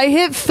Phil. So I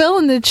hit Phil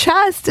in the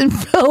chest and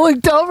Phil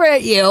looked over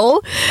at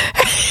you.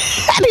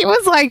 And he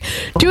was like,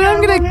 dude,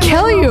 I'm going to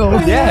kill you.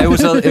 Yeah, it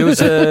was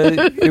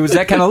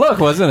that kind of look,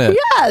 wasn't it?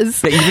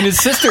 Yes. Yeah, even his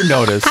sister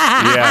noticed.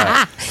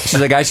 Yeah. She's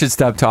like, I should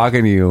stop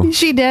talking to you.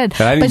 She did.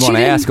 And I didn't want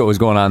to ask what was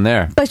going on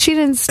there. But she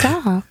didn't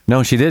stop.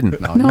 No, she didn't.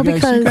 No,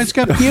 because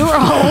you were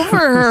all over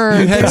her.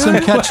 You had some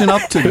catching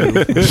up to do. You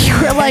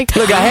were like,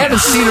 look, I haven't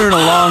seen her in a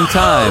long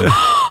time.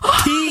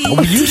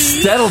 Will you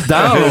settle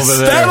down over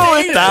there? Settle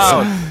it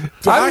down.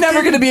 I'm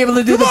never going to be able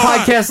to do the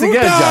podcast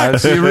again, John.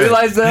 So you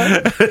realize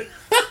that?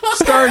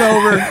 Start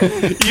over.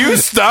 You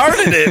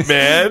started it,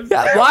 man.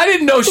 Well, I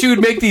didn't know she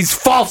would make these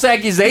false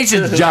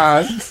accusations,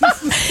 John.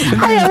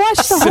 hey, I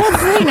watched the whole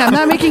thing. I'm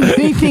not making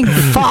anything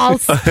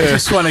false. I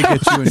just want to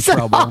get you in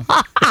trouble.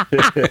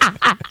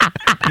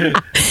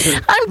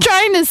 I'm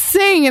trying to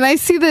sing and I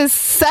see this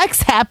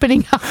sex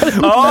happening out of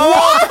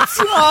What?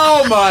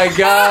 Oh, my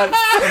God.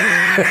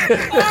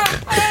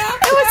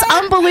 It was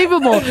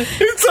unbelievable.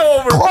 It's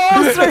over.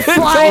 Clothes were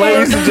flying.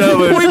 Ladies and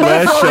gentlemen, We both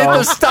last hit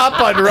the show. stop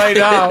button right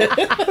now.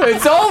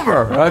 It's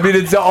over. I mean,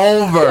 it's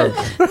over.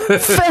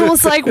 Phil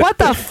was like, what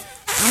the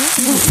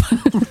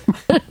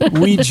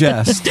We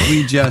jest.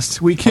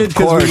 We kid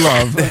because we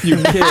love. You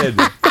kid.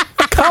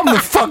 Calm the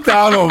fuck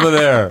down over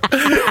there. Okay,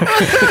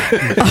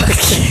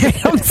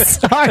 I'm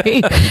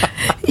sorry.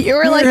 You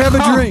were like, have a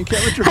oh. drink.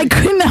 Have a drink. I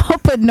couldn't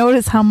help but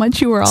notice how much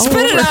you were all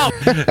Spit it out.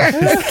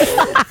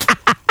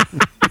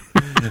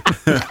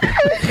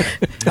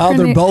 Oh,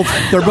 they're both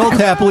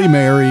happily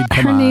married.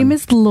 Come Her on. name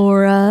is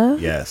Laura.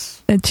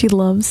 Yes. And she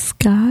loves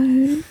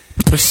Scott.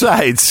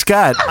 Besides,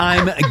 Scott.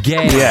 I'm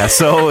gay. Yeah,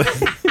 so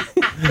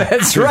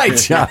That's right,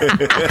 John.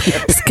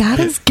 Scott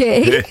is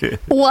gay.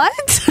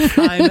 What?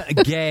 I'm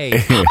gay.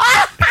 He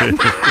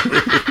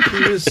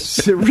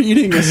was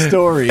reading a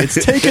story.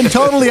 It's taken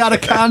totally out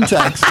of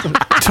context.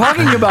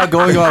 Talking about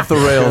going off the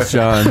rails,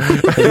 John.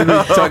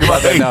 Talk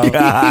about that now.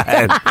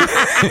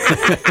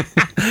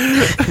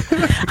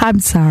 I'm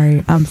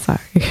sorry. All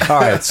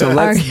right, so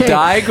let's Okay.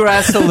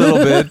 digress a little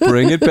bit.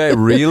 Bring it back.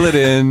 Reel it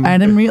in.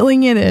 And I'm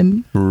reeling it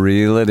in.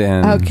 Reel it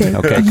in. Okay.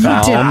 Okay, You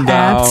calm did down.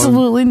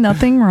 absolutely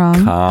nothing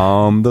wrong.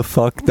 Calm the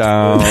fuck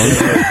down.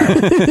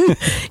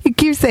 You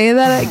keep saying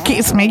that. It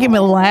keeps making me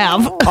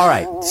laugh. All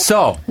right,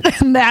 so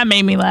That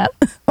made me laugh.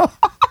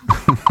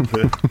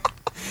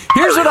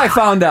 here's what I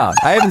found out.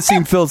 I haven't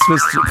seen Phil's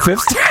fist. You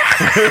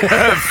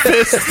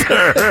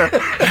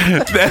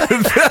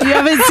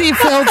haven't seen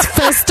Phil's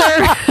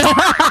fister?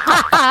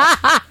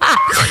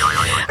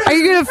 Are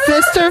you going to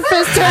fister?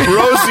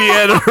 Rosie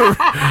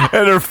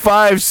and her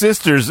 5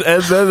 sisters,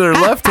 and then her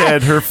left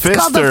hand, her It's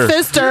called the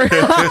fister. fister.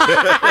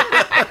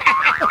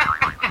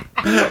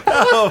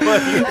 Oh,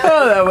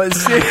 that was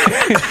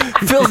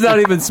Phil's not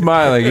even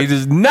smiling. He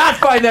does not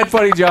find that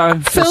funny,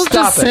 John. So Phil's stop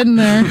just it. sitting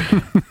there.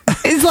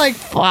 He's like,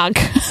 fuck.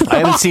 I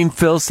haven't seen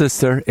Phil's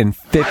sister in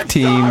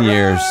 15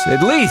 years,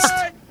 at least.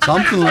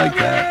 Something like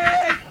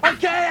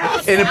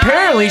that. And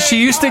apparently,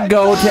 she used to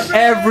go to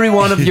every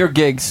one of your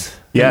gigs.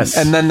 Yes.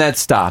 And then that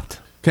stopped.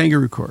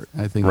 Kangaroo Court,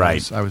 I think.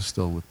 Right. I was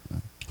still with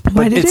them.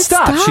 Why did it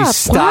stopped. She stop?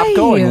 stopped Why?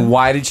 going.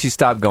 Why did she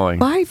stop going?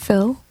 Why,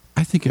 Phil?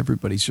 I think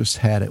everybody's just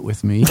had it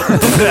with me.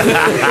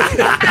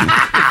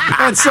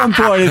 At some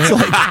point, it's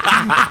like,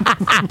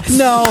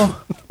 no,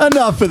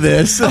 enough of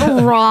this.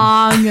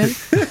 Wrong.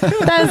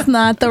 That's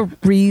not the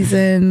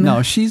reason.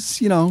 No, she's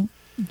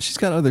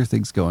got other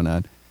things going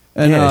on.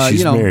 And, Yeah,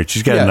 she's married.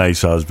 She's got a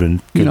nice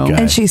husband. Good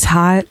guy. And she's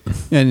hot.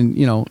 And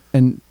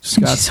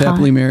Scott's she's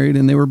happily hot. married,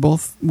 and they were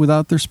both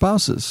without their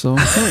spouses. So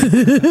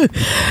hey.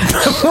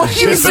 What are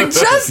you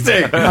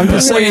suggesting? I'm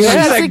just We saying,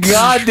 had a Listen-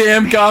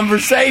 goddamn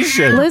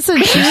conversation. Listen,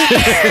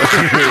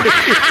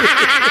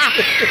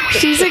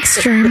 she's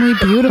extremely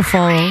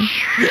beautiful. I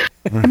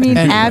mean,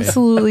 Anyway.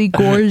 absolutely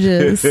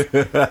gorgeous. If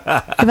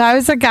I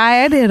was a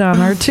guy, I'd hit on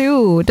her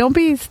too. Don't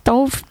be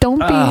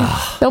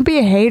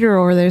a hater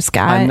over there,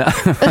 Scott. I'm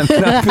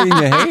not being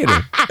a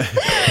hater.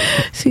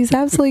 She's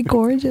absolutely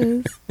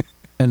gorgeous.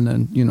 And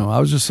then, I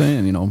was just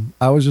saying,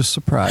 I was just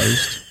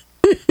surprised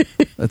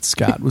that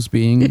Scott was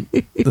being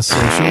the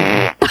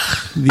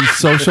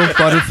social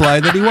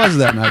butterfly that he was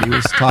that night. He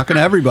was talking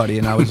to everybody,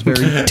 and I was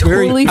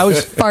Totally I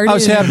was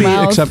farted in happy, his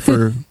mouth. except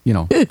for,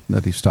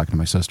 that he was talking to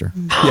my sister.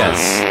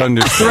 Yes, The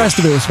understood. rest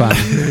of it was fine.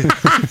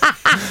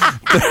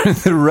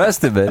 The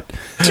rest of it,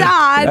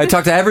 John. I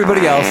talked to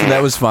everybody else, and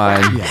that was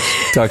fine.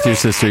 Talked to your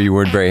sister. You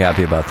weren't very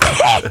happy about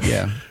that.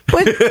 Yeah.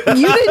 But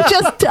you didn't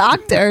just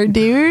talk to her,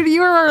 dude.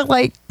 You were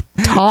like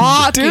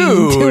talking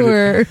to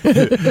her.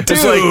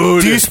 It's like,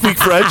 do you speak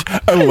French?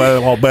 A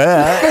little bit.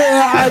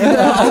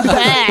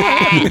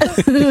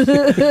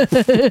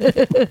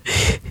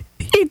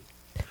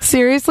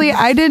 Seriously,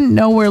 I didn't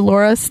know where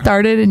Laura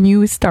started and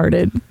you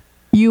started.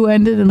 You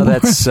ended and Laura.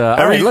 That's all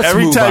right, let's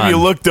every move time on. you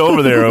looked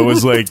over there, it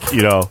was like,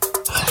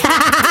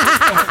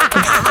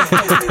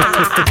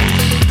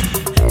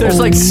 There's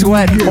like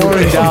sweat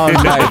pouring down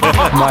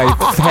my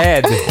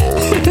head.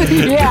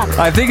 Yeah.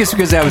 I think it's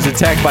because I was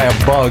attacked by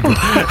a bug.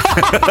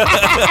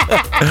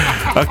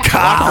 a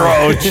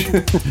cockroach.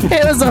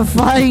 It was a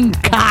flying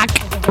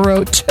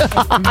cockroach.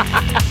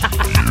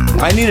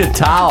 I need a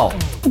towel.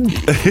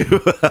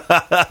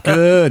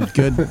 Good.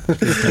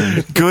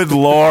 Good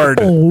Lord.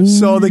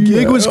 So the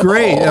gig was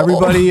great.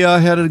 Everybody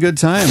had a good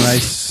time.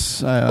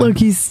 Look,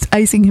 he's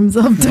icing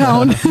himself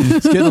down.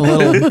 It's getting a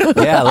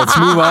little, Yeah, let's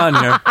move on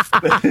here.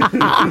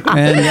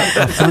 and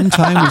a fun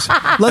time was.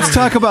 Let's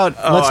talk about.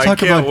 Let's I talk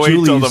can't about wait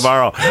till Julie's.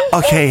 tomorrow.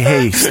 Okay,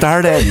 hey,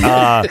 start at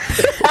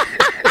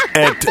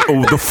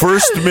the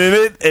first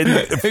minute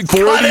and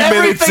 40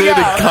 minutes in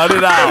and cut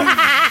it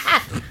out.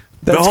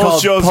 That's whole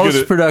called show's gonna-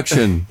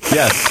 post-production.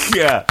 Yes.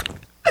 Yeah.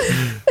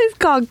 It's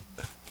called.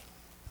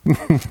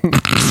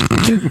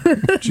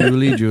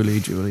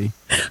 Julie.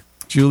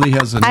 Julie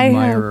has an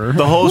admirer.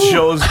 The whole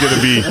show's going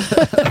to be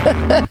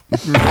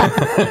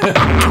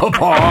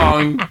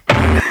Kabong.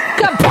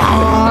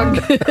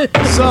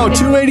 So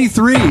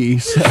 283.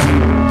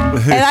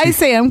 And I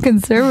say I'm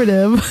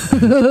conservative.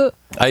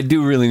 I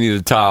do really need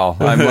a towel.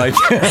 I'm like,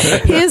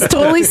 He is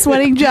totally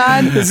sweating,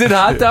 John. is it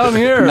hot down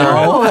here?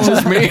 No. Or it's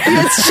just me.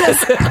 It's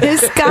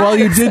just Scott. Well,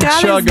 you did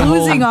Scott chug is a whole-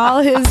 losing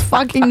all his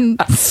fucking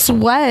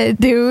sweat,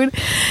 dude.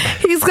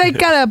 He's like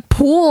got a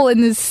pool in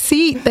his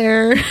seat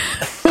there.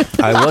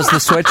 I was the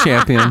sweat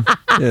champion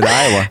in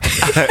Iowa.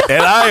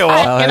 in Iowa.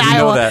 I'll have you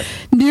know that.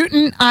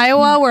 Newton,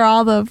 Iowa, where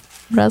all the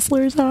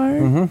wrestlers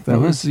are. That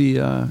was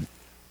the.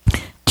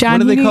 John, What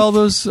do you they need- call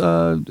those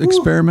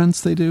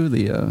experiments they do?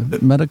 The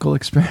medical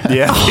experiment.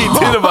 Yeah, he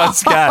did about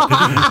Scott.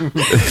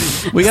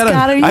 We Scott,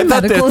 got are to you I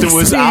thought that medical it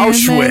was experiment?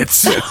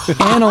 Auschwitz.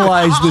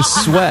 analyze this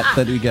sweat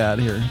that we got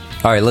here.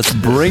 All right, let's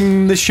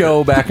bring the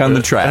show back on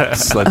the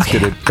tracks. Let's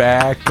get it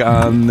back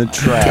on the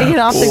tracks. Take it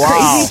off the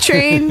Wow. crazy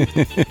train.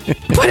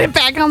 Put it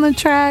back on the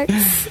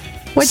tracks.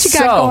 What you got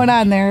So- going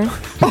on there?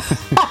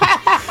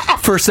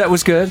 First set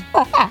was good.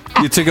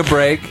 You took a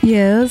break.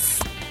 Yes.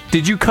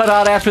 Did you cut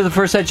out after the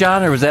first set,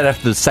 John, or was that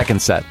after the second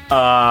set?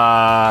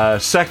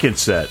 Second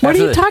set. What are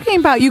After you the- talking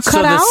about? You cut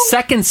so out? the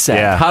second set,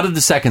 Yeah. how did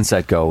the second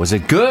set go? Was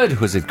it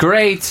good? Was it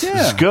great?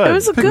 It's good. It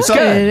was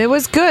good. It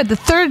was good. The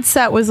third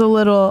set was a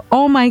little,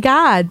 oh my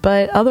God.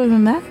 But other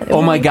than that. it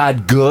Oh my was-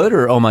 God, good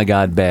or oh my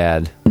God,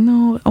 bad?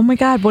 No. Oh my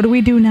God. What do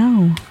we do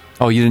now?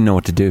 Oh, you didn't know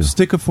what to do.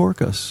 Stick a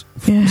fork us.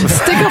 Yeah.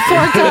 Stick a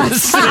fork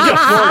us.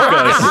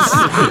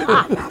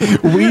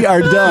 We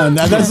are done.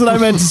 That's what I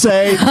meant to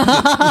say.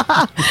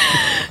 I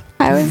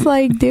was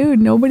like, dude,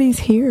 nobody's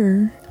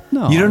here.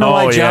 No. You don't know Oh,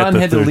 why yeah, John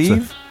the had to third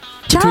leave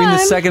John. between the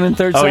second and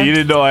third Oh, set? you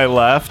didn't know I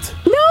left?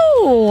 No.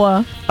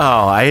 Oh,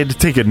 I had to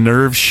take a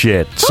nerve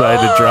shit, so I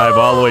had to drive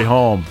all the way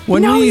home.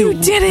 When No, you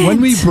didn't.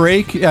 When we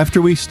break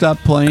after we stop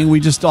playing,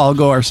 we just all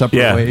go our separate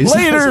Yeah. ways.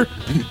 Later.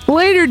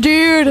 Later,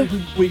 dude.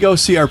 We go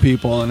see our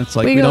people, and it's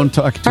like We we go- don't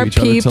talk to our each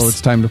other peeps. until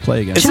it's time to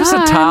play again. Is this a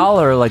John.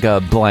 towel or like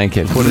a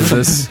blanket? What is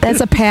this?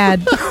 That's a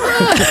pad. For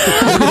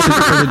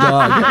the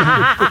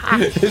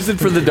dog. Is it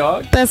for the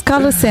dog? That's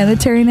called a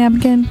sanitary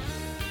napkin.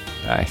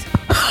 All right.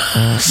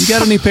 You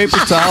got any paper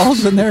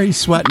towels in there? He's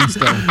sweating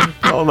still.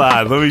 Hold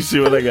on. Let me see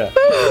what I got.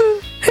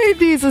 He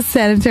needs a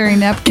sanitary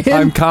napkin.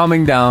 I'm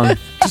calming down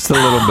just a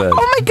little bit.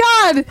 Oh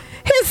my God.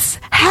 His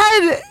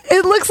head,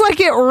 it looks like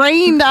it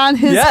rained on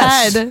his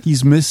Yes. head.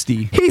 He's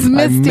misty. He's I'm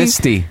misty.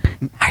 misty.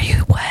 Are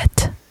you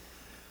wet?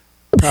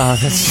 Oh,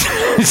 that's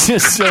it's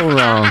just so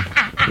wrong.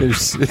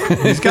 There's,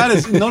 He's got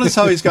his. Notice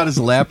how he's got his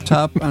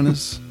laptop on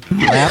his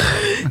lap.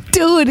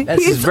 Dude, this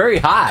is he's very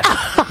hot.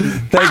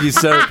 Thank you,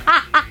 sir.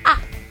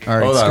 All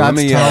right, Hold on, Scott's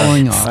let me,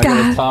 toweling off. I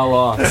got a towel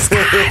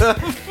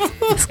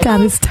off.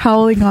 Scott is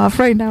toweling off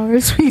right now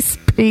as we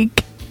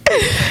speak.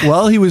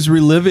 Well, he was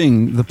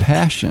reliving the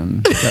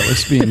passion that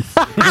was being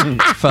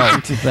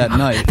felt that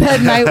night.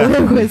 That night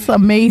was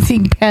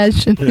amazing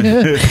passion,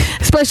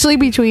 especially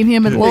between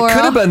him and Laura. It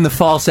could have been the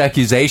false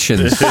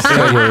accusations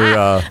that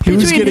were. He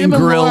was Between getting him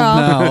and grilled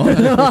Laura.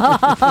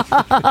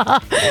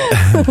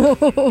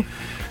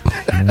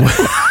 now.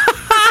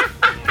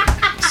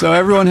 So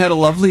everyone had a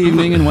lovely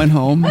evening and went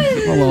home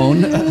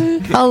alone.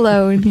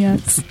 Alone,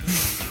 yes.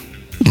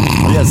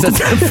 Yes, that's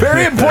a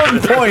very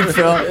important point,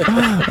 Phil.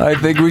 I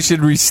think we should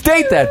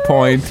restate that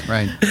point.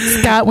 Right.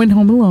 Scott went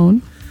home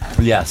alone.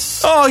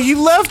 Yes. Oh, he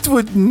left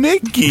with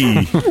Nikki.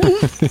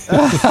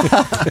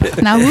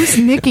 Now who's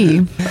Nikki?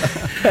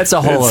 That's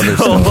a whole other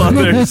Whole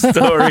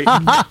story.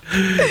 other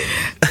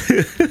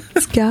story.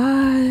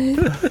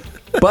 Scott.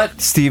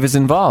 But Steve is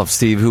involved.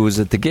 Steve, who was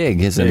at the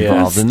gig, is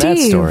involved in that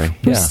Steve. story.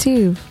 Who's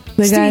Steve?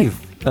 The guy.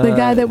 Steve. The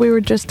guy that we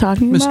were just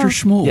talking Mr. about?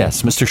 Shmuel.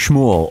 Yes, Mr.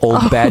 Shmuel,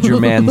 old Badger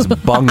Man's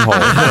bunghole.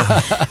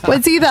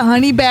 Was he the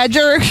honey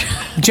badger?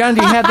 John,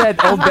 do you have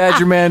that old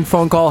Badger Man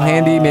phone call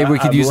handy? Maybe we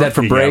could use that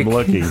for break. I'm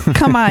looking.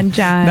 Come on,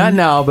 John. Not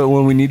now, but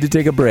when we need to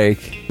take a break,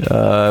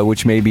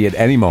 which may be at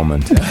any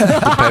moment,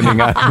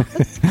 depending on.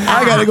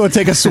 I got to go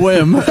take a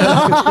swim.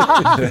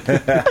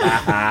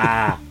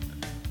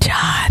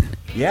 John.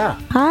 Yeah.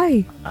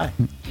 Hi.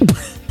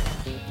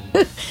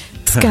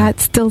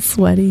 Scott's still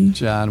sweaty.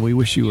 John, we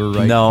wish you were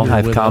right No, here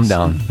I've with calmed us.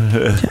 down.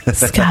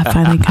 Scott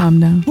finally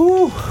calmed down.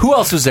 Who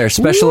else was there?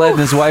 Special Ed and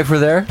his wife were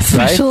there,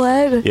 Special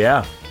right? Ed.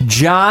 Yeah.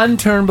 John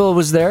Turnbull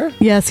was there.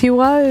 Yes, he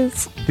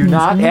was. Do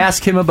not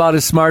ask him about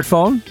his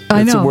smartphone.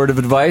 I That's know. a word of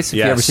advice. If you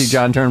Yes. ever see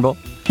John Turnbull.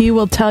 He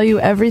will tell you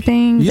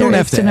everything You there don't is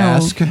have to know.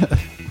 ask.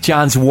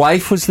 John's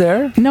wife was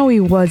there. No,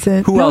 he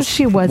wasn't. Who no, else?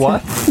 she wasn't.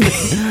 What?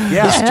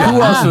 Yeah.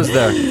 Who else was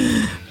there?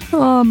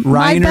 My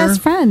Reiner?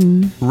 best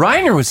friend.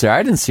 Reiner was there.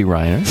 I didn't see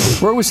Reiner.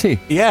 Where was he?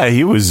 Yeah,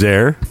 he was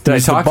there. Did I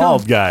He's talk the to him?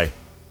 bald guy.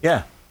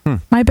 Yeah.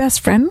 My best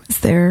friend was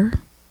there.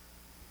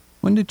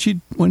 When did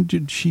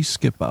she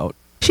skip out?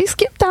 She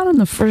skipped out in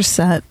the first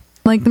set,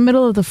 like the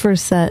middle of the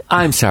first set.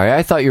 I'm sorry.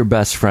 I thought your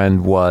best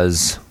friend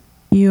was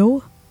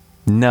You?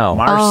 no.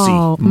 Marcy.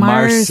 Oh,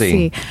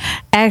 Marcy.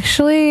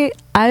 Actually,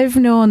 I've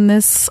known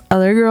this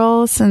other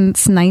girl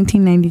since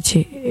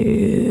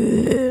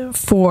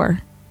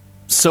 1994.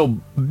 So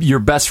your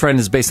best friend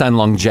is based on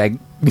longevity?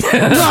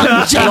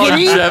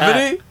 Longevity?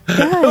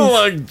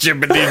 Longevity?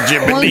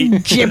 Jibbity,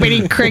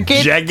 Jibbity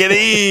cricket.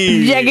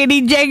 Jaggedy.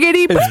 Jaggedy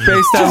jaggedy. It's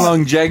based on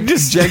longevity.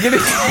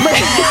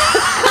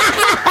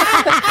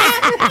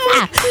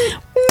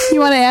 You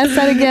want to ask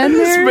that again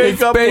there?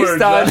 It's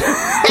based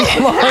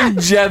on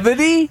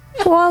longevity?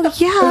 Well,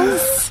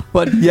 yes.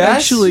 But Yes?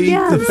 actually,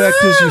 Yes. the fact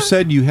is, you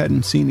said you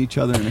hadn't seen each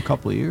other in a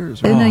couple of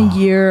years. Right? In a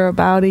year,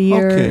 about a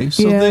year. Okay,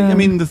 so yeah.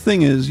 the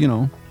thing is,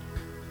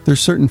 there's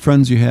certain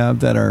friends you have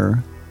that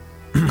are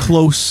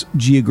close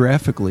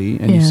geographically,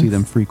 and you Yes. see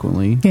them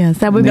frequently. Yes,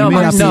 that would No, be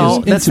Maybe Marcy. not no,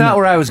 as that's not intimate.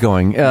 where I was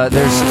going.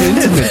 There's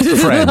intimate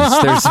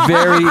friends. There's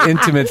very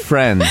intimate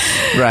friends,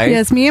 right?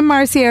 Yes, me and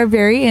Marcy are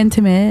very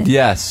intimate.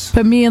 Yes.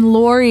 But me and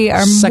Lori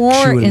are more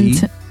Sexually.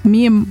 intimate.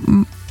 Me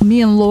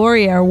and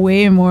Lori are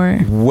way more.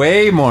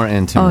 Way more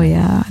intimate Oh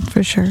yeah,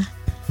 for sure.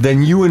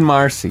 than you and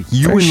Marcy.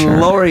 You For and sure.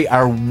 Lori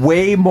are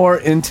way more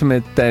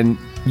intimate than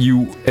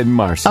you and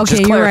Marcy. Okay,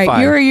 Just you're right.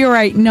 clarifying. You're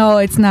right. No,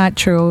 it's not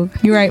true.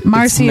 You're right.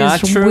 Marcy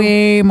not is true?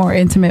 way more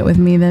intimate with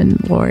me than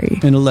Lori.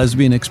 In a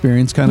lesbian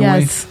experience kind of way.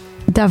 Yes,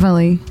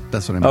 definitely.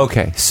 That's what I mean.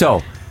 Okay,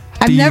 so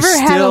I've do you never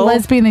had a still-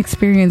 lesbian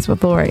experience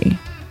with Lori.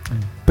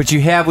 but you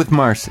have with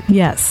Marcy.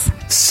 Yes.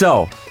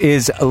 So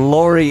is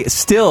Lori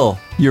still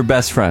your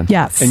best friend?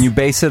 Yes. And you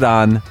base it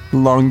on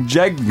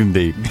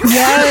longevity.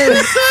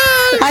 Yes.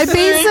 I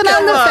base it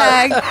on the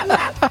fact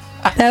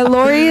that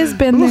Lori has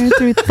been there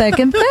through thick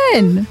and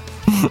thin.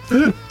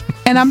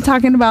 And I'm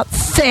talking about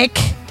thick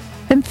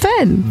and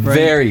thin.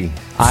 Very.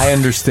 I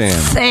understand.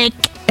 Thick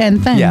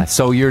and thin. Yeah,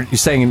 so you're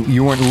saying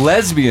you weren't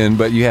lesbian,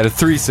 but you had a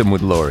threesome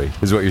with Lori,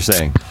 is what you're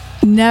saying.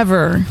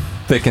 Never.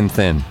 Thick and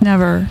thin.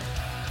 Never.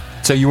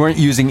 So you weren't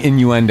using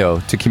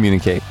innuendo to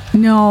communicate.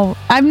 No.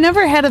 I've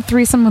never had a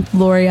threesome with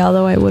Lori,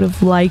 although I would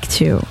have liked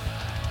to.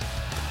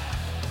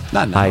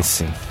 Not now. I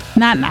see.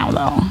 Not now,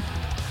 though.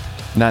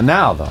 Not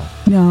now, though.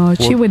 No,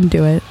 she wouldn't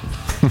do it.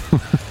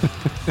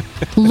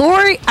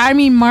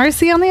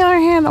 Marcy, on the other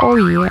hand, oh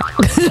yeah.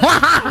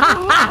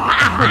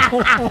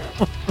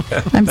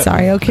 I'm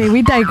sorry. Okay,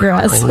 we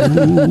digress.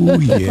 Oh,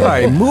 yeah. All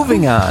right,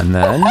 moving on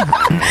then.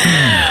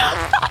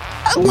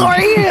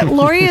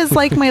 Lori is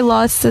like my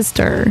lost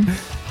sister.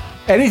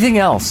 Anything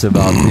else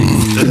about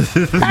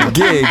the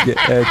gig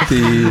at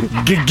the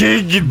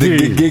gig?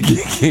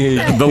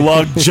 The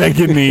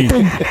longevity.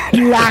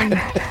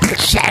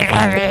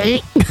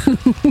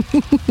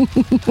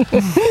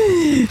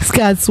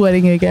 Scott's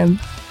sweating again.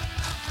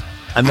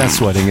 I'm not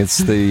sweating. It's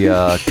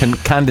the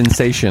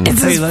condensation.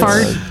 It's his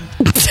fart.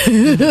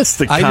 It's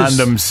the I just-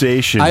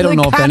 condensation. I don't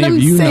The know if any of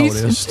you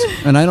condensation. noticed,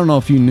 and I don't know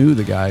if you knew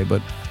the guy,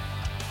 but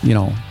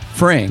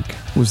Frank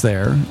was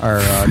there.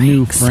 Our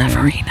new Frank.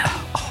 Severino.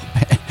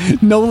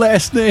 No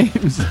last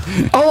names.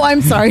 Oh,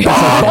 I'm sorry.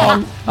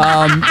 No,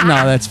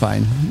 that's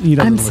fine. He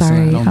doesn't I'm listen,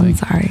 sorry. I don't I'm think.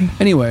 sorry.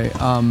 Anyway,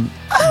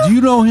 do you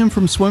know him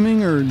from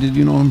swimming, or did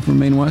you know him from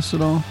Maine West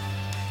at all?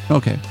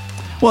 Okay.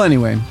 Well,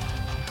 anyway,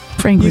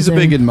 Frank he's was a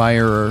big there.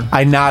 admirer.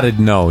 I nodded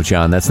no,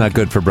 John. That's not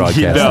good for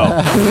broadcasting.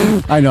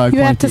 No. I know. I You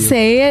point have to you.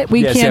 say it.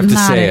 We Yes, you can't have to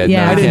nod say it. it.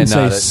 Yeah. I No, didn't can't say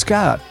nod it.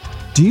 Scott.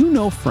 Do you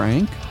know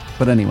Frank?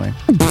 But anyway,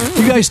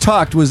 you guys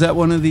talked. Was that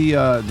one of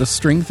the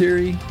string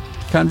theory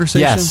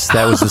conversation? Yes,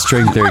 that was the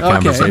string theory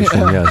conversation.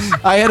 Yes,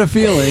 I had a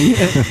feeling.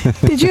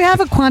 Did you have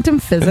a quantum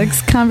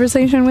physics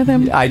conversation with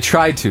him? I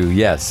tried to.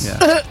 Yes,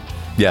 Yeah.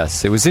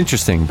 yes, it was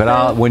interesting.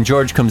 But when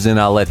George comes in,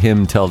 I'll let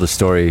him tell the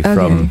story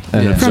from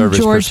an Yeah. observer's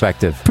From George-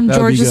 perspective, From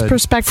That would be George's good.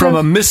 perspective? from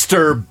a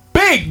Mr.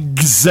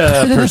 Biggs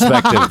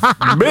perspective.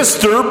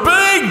 Mr.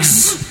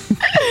 Biggs.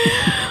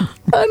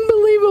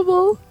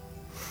 Unbelievable.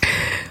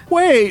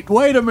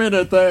 Wait a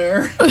minute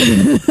there.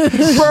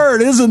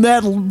 Bert, isn't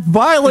that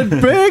Violent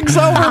Biggs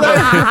over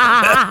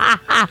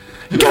there?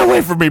 Get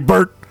away from me,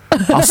 Bert.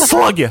 I'll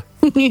slug you.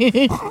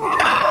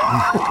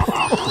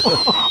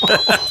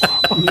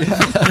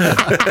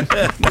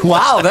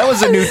 Wow, that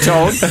was a new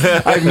tone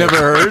I've never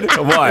heard.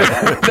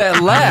 What?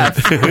 That laugh.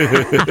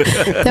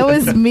 That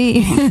was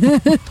me.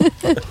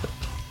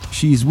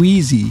 She's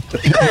wheezy.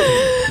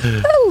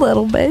 A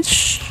little bit.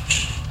 Shh.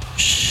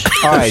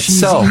 All right, She's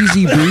so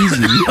easy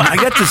breezy. I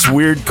got this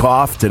weird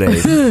cough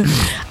today.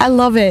 I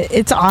love it.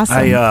 It's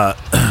awesome.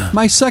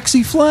 My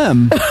sexy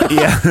phlegm.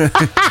 Yeah,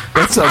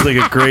 that sounds like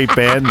a great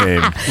band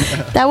name.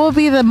 That will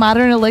be the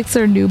Modern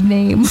Elixir noob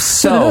name.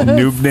 so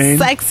Noob name?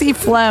 Sexy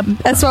Phlegm.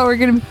 That's what we're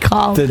going to be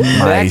called. the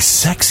My next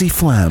sexy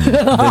phlegm.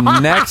 the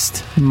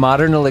next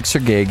Modern Elixir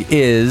gig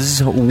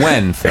is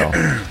when, Phil?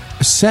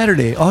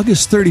 Saturday,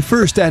 August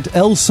 31st at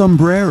El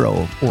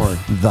Sombrero, or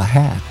The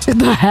Hat.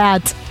 The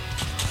Hat.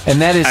 And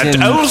that is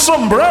in El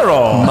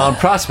Sombrero. Mount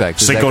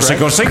Prospect. Is that Seco, correct?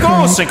 seco,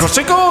 seco, seco,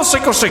 seco,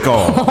 seco,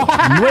 seco.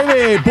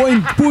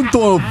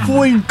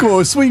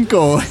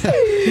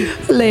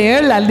 9.5.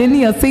 Leer la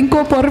línea 5,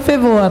 por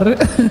favor.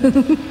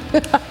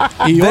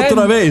 Y Then-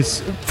 otra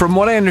vez. From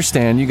what I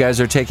understand, you guys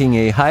are taking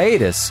a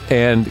hiatus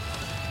and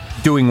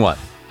doing what?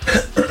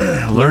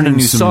 Learning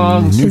new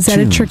songs, Is that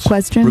a trick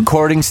question?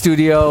 recording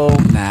studio,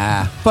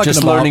 Nah. Fucking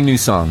just about. learning new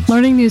songs.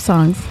 Learning new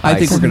songs. I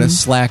think I we're going to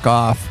slack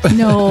off.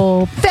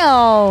 No.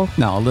 Phil.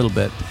 No, a little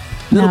bit.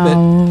 Little bit.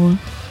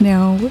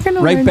 No. We're going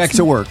to Right back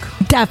to work.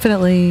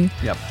 Definitely.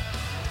 Yep.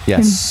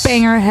 Yes.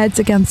 Bang our heads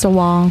against a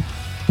wall.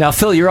 Now,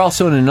 Phil, you're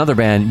also in another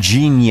band,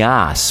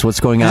 Genius. What's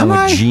going on Am with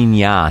I?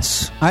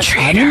 Genius?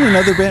 I'm in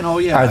another band. Oh,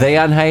 yeah. Are they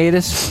on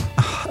hiatus?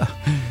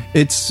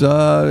 It's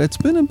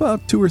been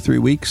about 2 or 3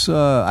 weeks.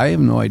 I have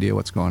no idea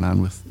what's going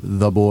on with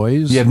the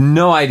boys. You have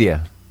no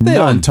idea. They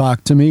None. don't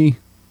talk to me.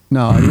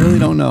 No, I really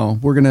don't know.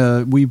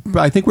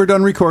 I think we're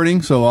done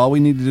recording, so all we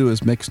need to do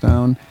is mix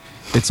down.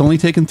 It's only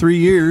taken 3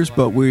 years,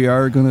 but we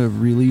are going to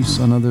release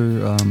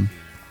another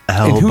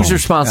And who's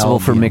responsible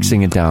for Album.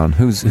 mixing it down?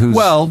 Who's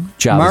Well,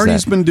 job Marty's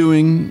is that? been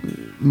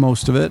doing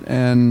most of it,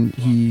 and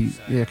he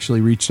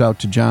actually reached out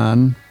to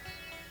John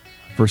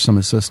for some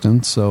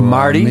assistance. So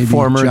Marty, maybe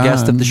former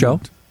guest of the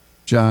show.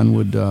 John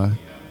would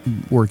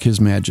work his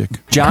magic.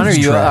 John, His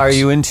are tracks.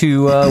 you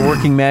into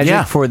working magic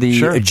Yeah, for the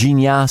sure.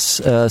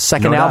 Genius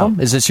second No album?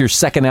 doubt. Is this your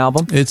second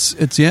album? It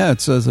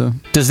says a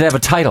Does it have a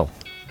title?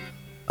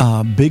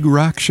 big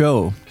rock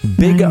show.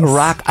 Big Nice.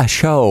 Rock a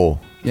Show.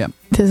 Yeah,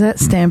 Does that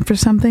stand for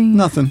something?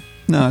 nothing.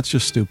 No, it's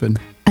just stupid.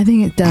 I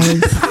think it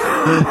does.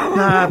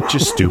 Nah,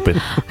 just stupid.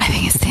 I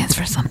think it stands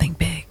for something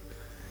big.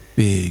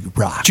 Big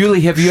rock.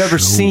 Julie, have you ever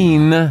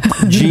seen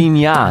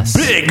Genius?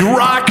 Big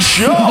rock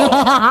show.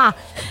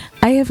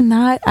 I have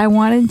not. I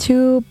wanted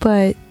to,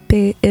 but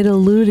it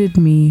eluded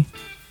me.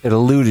 It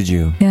eluded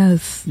you.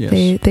 Yes. Yes.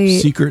 They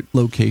Secret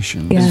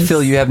location. Yes.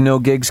 Phil, you have no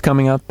gigs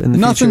coming up in the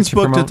Nothing's future to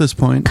booked promote? at this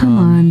point. Come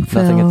on,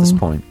 Phil. Nothing at this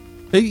point.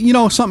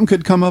 Something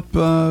could come up.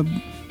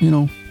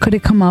 Could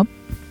it come up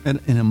In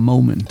a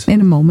moment.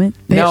 in a moment?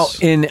 Now,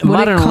 in Would it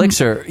Modern come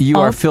Elixir, you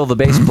are up? Phil the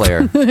bass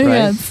player,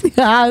 right?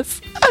 Yes.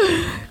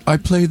 I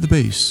played the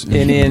bass.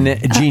 And in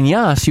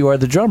Genius, you are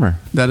the drummer.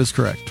 That is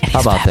correct.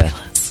 How about that?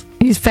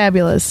 He's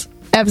fabulous.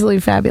 Absolutely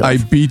fabulous. I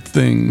beat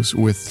things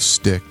with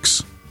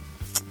sticks.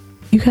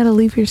 You gotta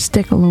leave your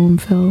stick alone,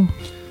 Phil.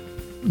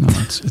 No,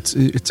 it's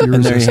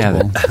And there you have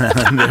irresistible.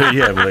 There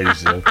you have,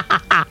 ladies and gentlemen.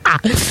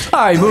 All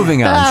right,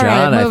 moving on, All right,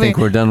 John. I moving. think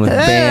we're done with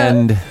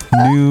band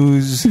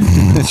news.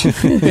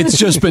 It's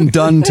just been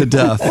done to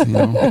death.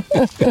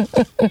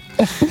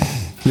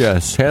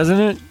 Yes, hasn't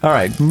it? All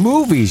right,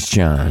 movies,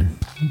 John.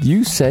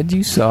 You said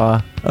you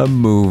saw a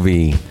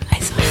movie.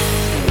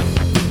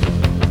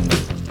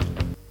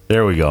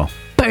 There we go.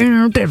 Or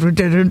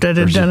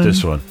is it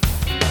this one?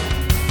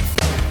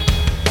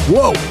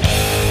 Whoa!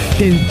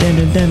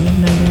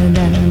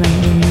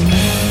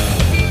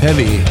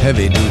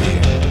 Heavy duty.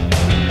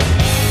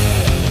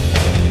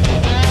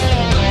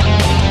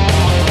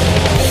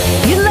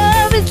 Your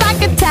love is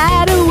like a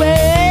tidal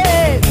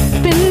wave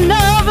spinning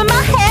over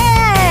my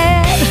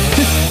head.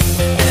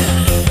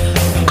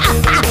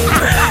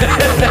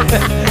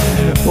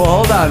 Well,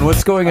 hold on.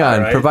 What's going on? All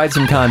right. Provide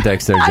some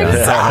context there, John.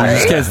 sorry. You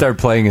just can't start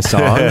playing a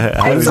song. What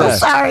I'm is so that?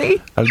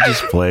 sorry. I'm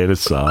just playing a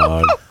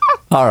song.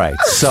 All right,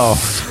 so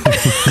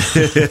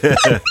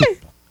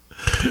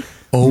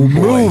Oh, boy.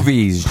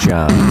 movies,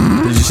 John.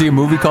 Did you see a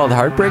movie called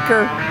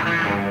Heartbreaker?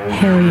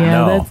 Hell yeah,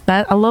 No. that's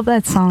that. I love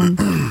that song.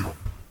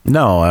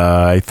 No,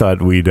 I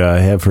thought we'd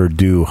have her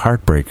do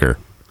Heartbreaker.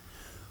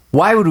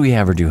 Why would we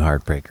have her do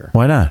Heartbreaker?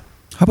 Why not?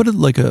 How about it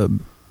like a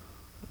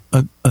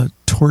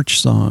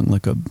torch song,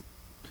 like a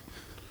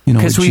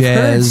 'Cause we've heard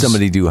jazz,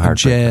 somebody do a Heartbreaker.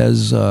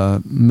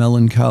 jazz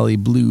melancholy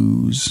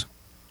blues.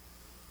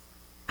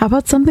 How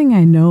about something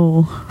I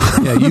know?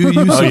 Yeah, you Oh, you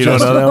don't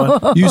suggest, know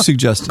that one? you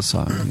suggest a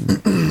song.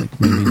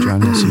 Like maybe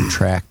John has some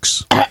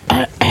tracks.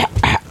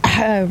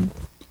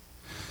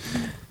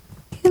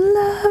 Your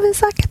love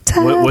is like a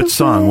tidal What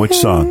song? Which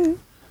song?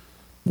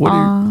 What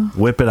are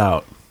you, Whip it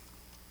out.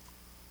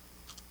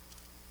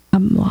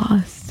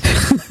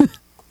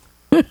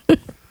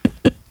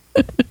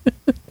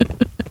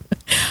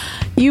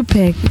 You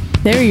pick.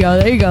 There you go.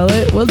 There you go.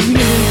 We'll do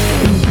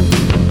this.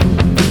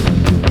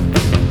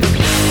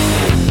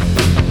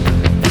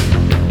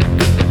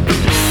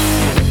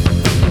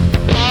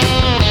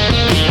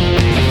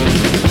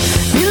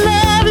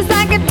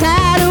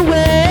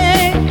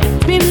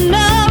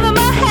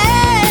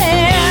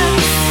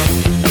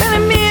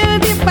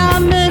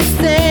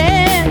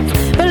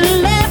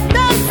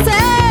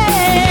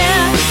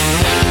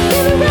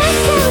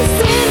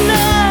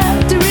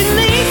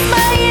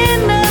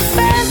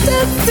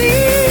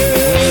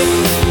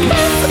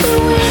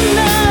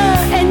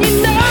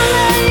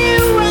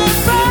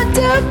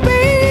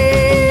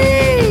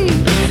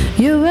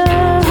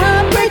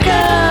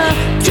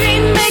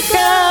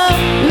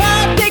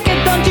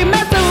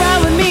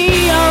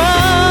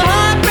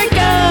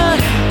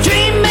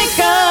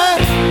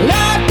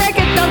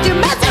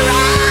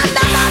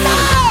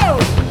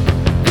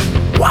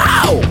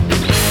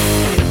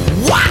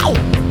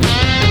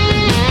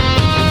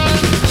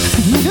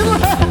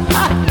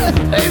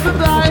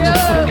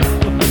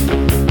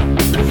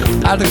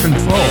 Out of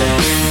control.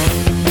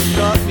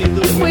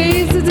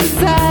 Ways of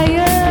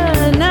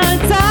desire, now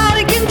it's out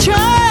of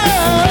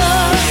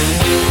control.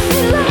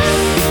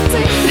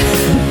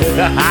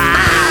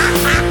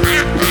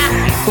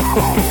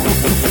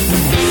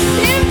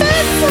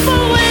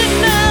 Invincible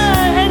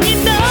winner, and you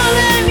know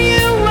that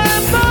you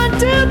were born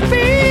to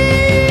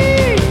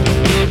be.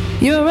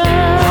 You're a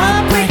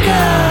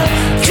heartbreaker,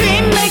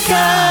 dream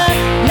maker.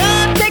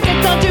 Love taker,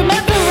 don't you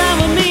mess around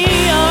with me.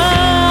 You're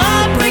a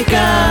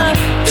heartbreaker,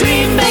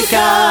 dream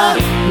maker.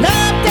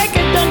 Love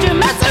taker, don't you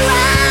mess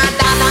around.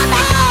 No, no,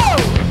 no.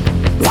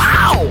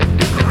 Wow.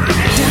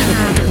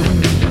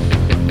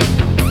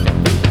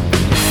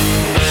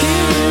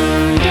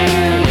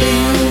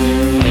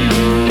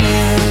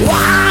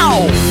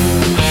 Wow.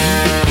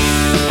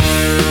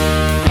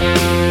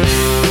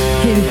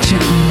 Hit it,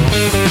 John.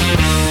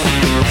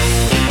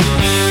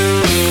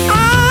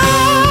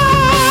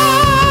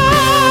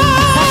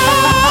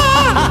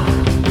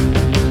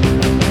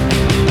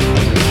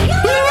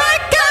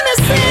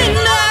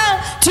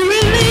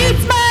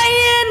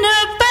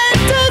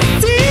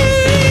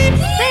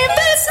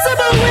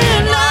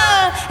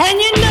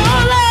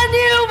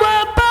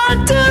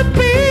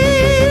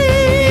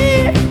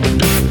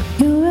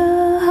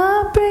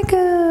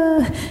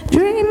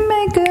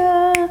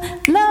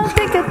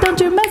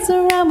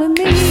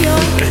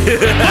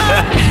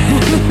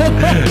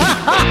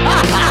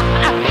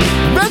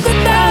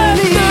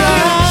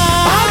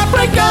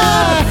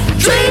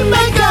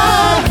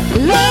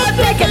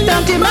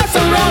 Don't you mess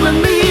around with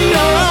me, you're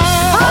a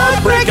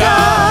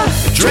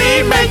heartbreaker,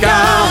 dream maker.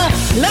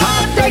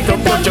 Love taker,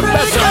 don't you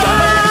mess around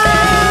with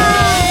me.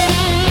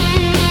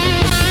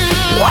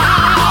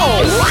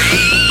 Wow!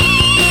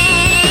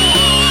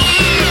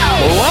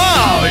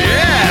 Wow,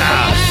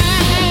 yeah!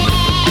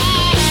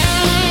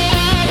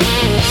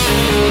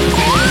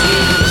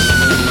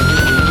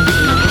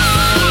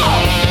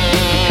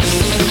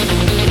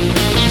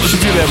 You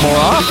should do that more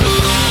often.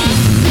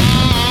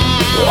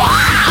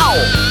 Wow!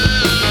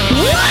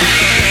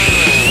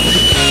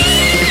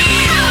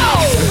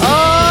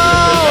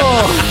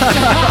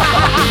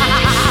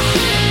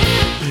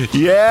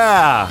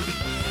 Yeah.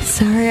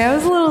 Sorry, I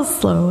was a little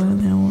slow on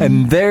that one.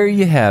 And there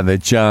you have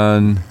it,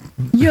 John.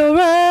 You're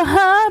a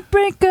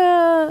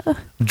heartbreaker.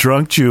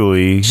 Drunk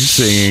Julie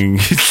singing.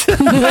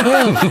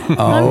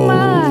 Oh,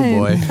 Mine.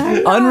 boy.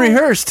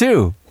 Unrehearsed,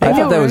 too. I know,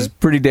 thought that was right?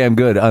 pretty damn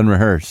good,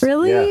 unrehearsed.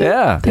 Really?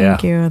 Yeah.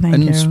 Thank you. Thank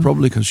And you. it's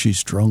probably because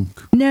she's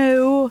drunk.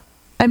 No,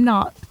 I'm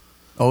not.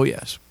 Oh,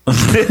 yes.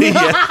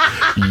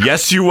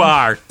 Yes, you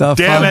are. The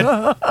Damn it.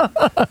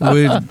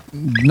 We're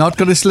not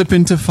going to slip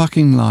into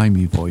fucking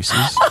limey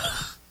voices.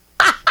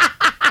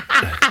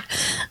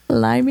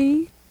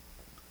 Limey.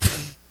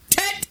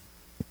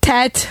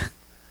 Tet.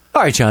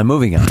 All right, John,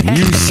 moving on.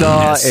 You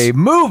saw a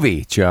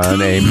movie,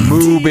 John, a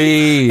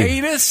movie.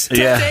 Anus?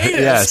 Yeah.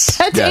 Yes.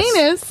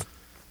 Tetanus.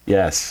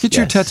 Yes. Get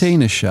your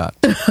tetanus shot.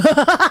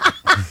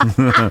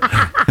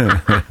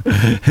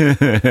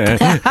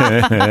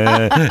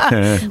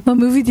 What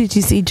movie did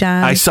you see,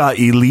 John? I saw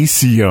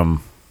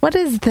Elysium. What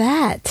is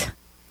that?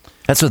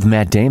 That's with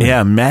Matt Damon.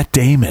 Yeah, Matt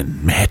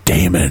Damon. Matt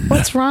Damon.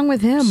 What's wrong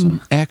with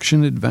him?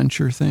 Action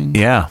adventure thing.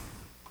 Yeah.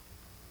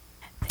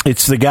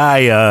 It's the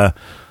guy,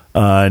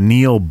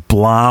 Neil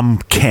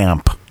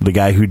Blomkamp, the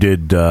guy who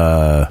did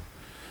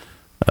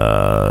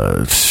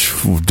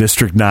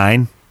District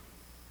 9.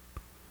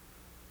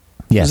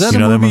 Yes. Is that You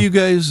a know that movie movie? you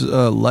guys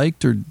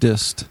liked or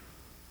dissed?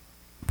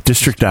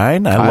 District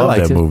 9? I love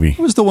liked that it. movie.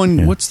 What was the one?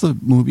 Yeah. What's the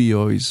movie you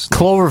always?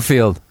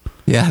 Cloverfield.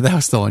 Yeah, that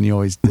was the one you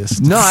always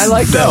dissed. No, I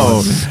like that No,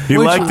 one. he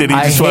liked it. He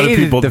I just wanted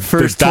hated people the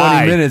first to 20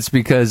 die. minutes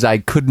because I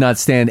could not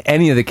stand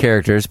any of the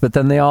characters, but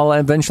then they all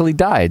eventually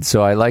died,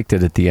 so I liked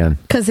it at the end.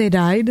 Because they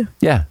died?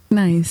 Yeah,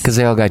 Nice. because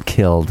they all got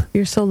killed.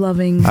 You're so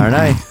loving. Aren't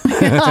I?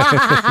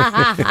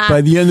 By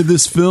the end of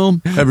this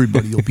film,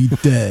 everybody will be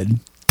dead.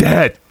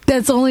 Dead.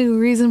 That's the only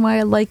reason why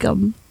I like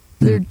them.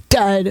 They're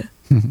dead.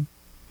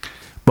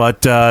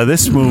 But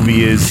this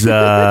movie is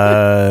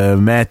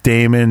Matt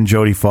Damon,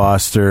 Jodie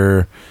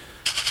Foster,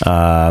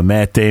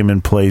 Matt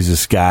Damon plays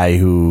this guy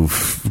who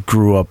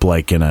grew up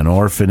like in an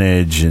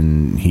orphanage,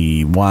 and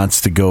he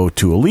wants to go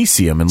to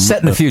Elysium. And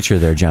Set in the future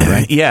there, John,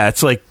 right? Yeah,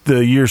 it's like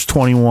the year's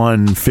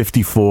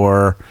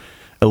 2154.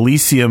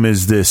 Elysium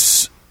is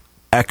this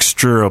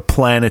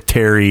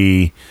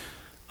extra-planetary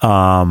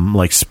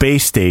like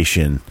space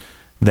station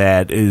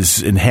that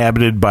is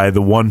inhabited by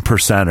the one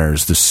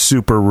percenters, the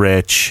super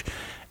rich,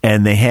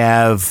 and they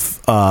have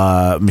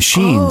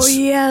machines. Oh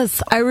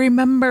yes, I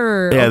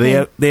remember. Yeah,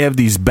 Okay. they have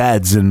these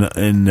beds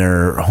in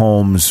their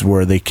homes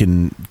where they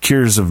can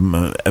cures of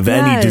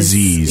any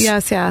disease.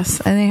 Yes,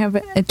 and they have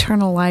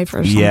eternal life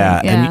or something. Yeah,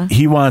 and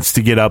he wants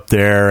to get up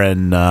there,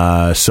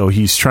 and so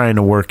he's trying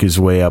to work his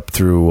way up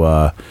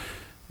through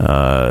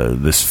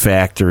this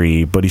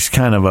factory, but he's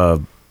kind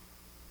of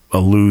a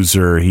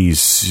loser.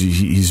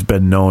 He's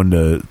been known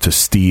to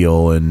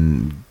steal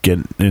and get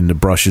into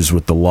brushes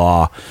with the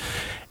law.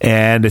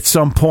 And at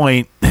some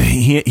point,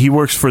 he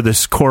works for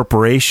this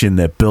corporation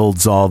that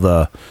builds all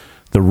the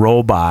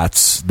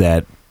robots,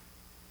 the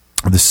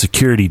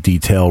security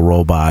detail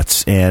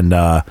robots, and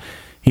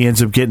he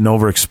ends up getting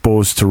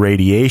overexposed to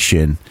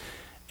radiation,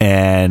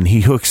 and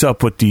he hooks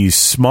up with these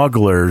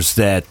smugglers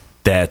that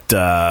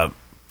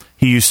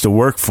he used to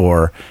work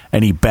for,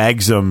 and he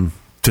begs them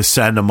to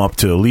send him up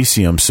to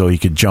Elysium so he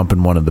could jump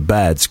in one of the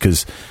beds,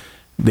 because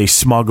they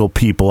smuggle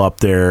people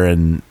up there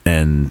and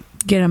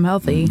get them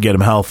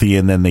healthy,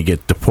 and then they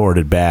get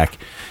deported back.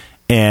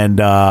 And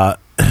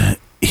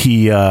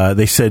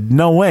they said,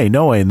 no way.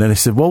 And then they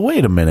said, well,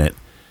 wait a minute.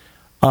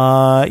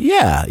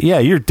 Yeah,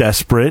 you're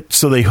desperate.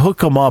 So they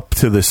hook him up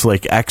to this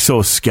like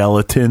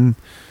exoskeleton,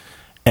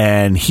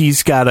 and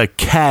he's got to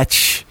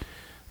catch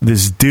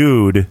this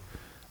dude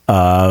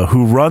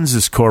who runs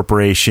this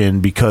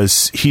corporation,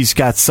 because he's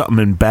got something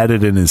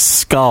embedded in his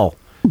skull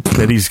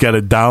that he's got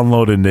to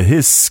download into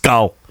his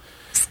skull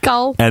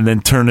and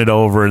then turn it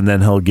over, and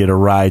then he'll get a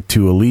ride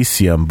to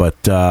Elysium. But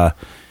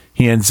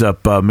he ends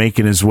up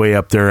making his way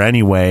up there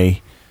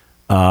anyway,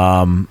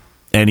 and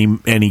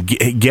he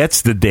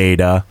gets the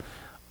data,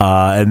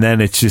 and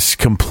then it's just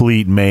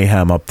complete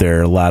mayhem up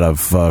there. A lot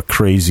of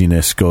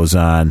craziness goes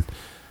on.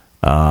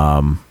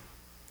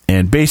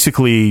 And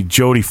basically,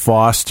 Jodie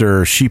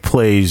Foster, she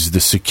plays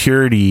the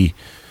security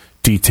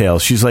detail.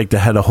 She's like the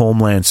head of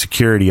Homeland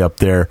Security up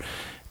there.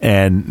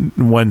 And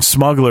when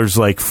smugglers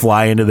like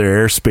fly into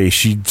their airspace,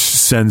 she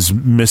sends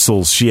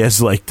missiles. She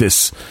has like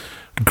this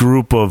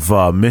group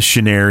of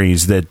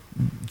missionaries that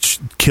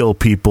kill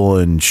people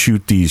and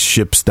shoot these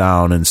ships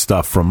down and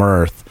stuff from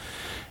Earth.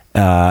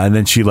 And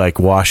then she like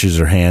washes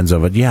her hands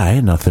of it. Yeah, I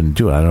had nothing to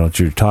do with it. I don't know what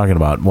you're talking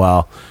about.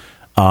 Well,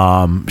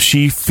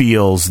 she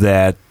feels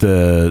that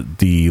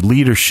the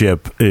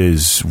leadership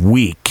is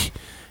weak,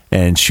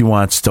 and she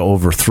wants to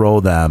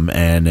overthrow them.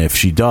 And if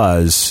she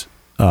does,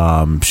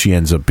 she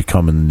ends up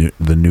becoming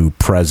the new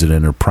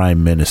president or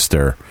prime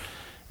minister,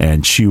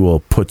 and she will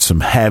put some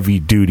heavy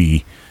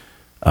duty,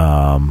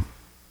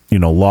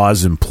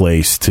 laws in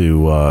place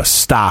to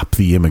stop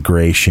the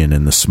immigration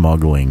and the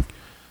smuggling.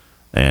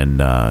 And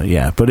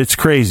but it's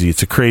crazy.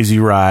 It's a crazy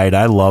ride.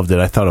 I loved it.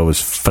 I thought it was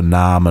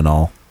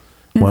phenomenal.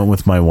 Went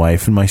with my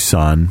wife and my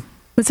son.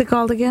 What's it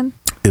called again?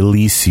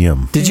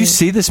 Elysium. Did you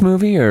see this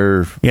movie,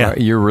 or yeah?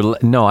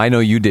 No, I know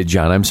you did,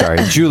 John. I'm sorry,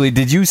 Julie.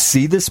 Did you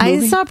see this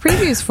movie? I saw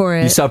previews for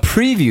it. You saw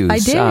previews. I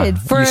did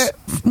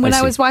when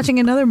I was watching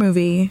another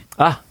movie.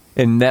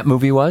 And that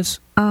movie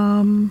was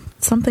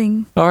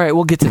something. All right,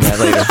 we'll get to that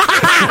later.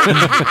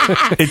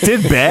 It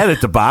did bad at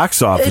the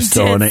box office,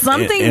 though. And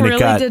something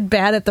really did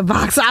bad at the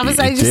box office.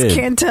 I just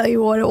can't tell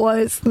you what it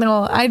was.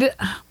 No, I did.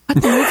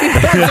 What movie was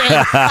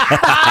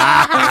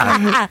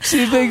it?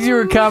 She thinks you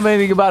were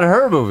commenting about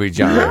her movie,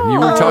 John. No, you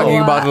were talking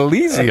about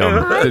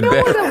Elysium. And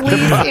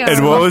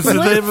what was the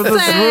name of this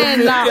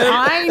movie?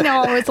 I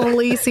know it was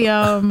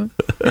Elysium.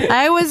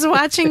 I was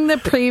watching the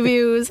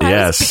previews.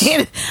 Yes.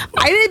 I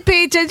didn't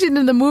pay attention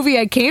to the movie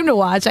I came to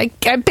watch. I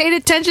paid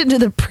attention to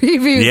the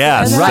previews.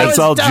 Yes, that's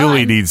all done.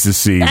 Julie needs to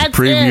see. That's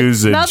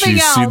previews, and Nothing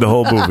she's seen the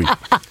whole movie.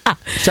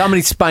 So how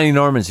many Spiny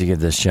Normans you get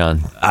this,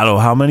 John? I don't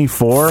know. How many?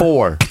 4?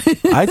 4.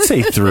 I'd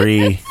say 3.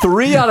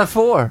 3 out of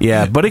 4.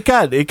 Yeah, but it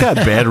got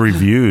bad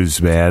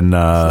reviews, man.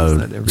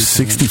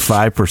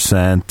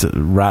 65%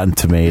 Rotten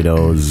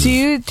Tomatoes. Do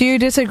you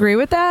disagree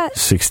with that?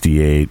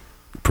 68%.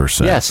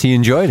 Yes, he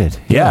enjoyed it.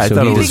 Yeah, I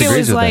thought it was.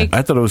 I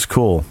thought it was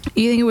cool.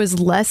 You think it was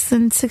less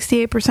than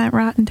 68%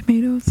 Rotten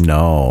Tomatoes?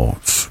 No,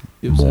 it's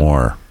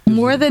more.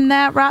 More than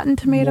that, Rotten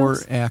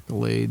Tomatoes? More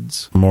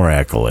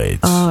accolades.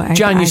 Oh,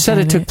 John, you said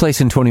it took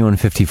place in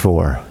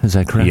 2154. Is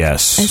that correct?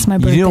 Yes. It's my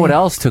birthday. You know what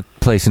else took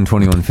place in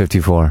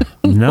 2154?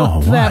 No.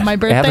 What's that, my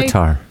birthday?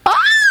 Avatar.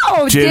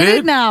 Oh, did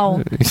it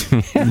now?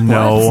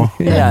 No.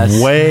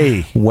 Yes.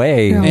 Way.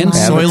 And Avatar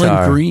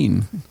Soylent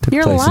Green. took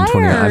You're a place in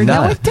 20. liar. I'm No,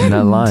 not. it didn't.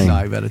 I'm not lying. No,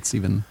 I bet it's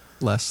even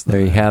less than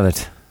There you that. have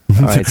it.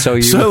 All right, so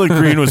you. Soylent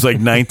Green was like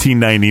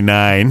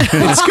 1999.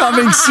 It's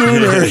coming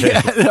sooner.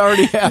 Yeah, it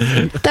already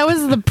happened. That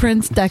was the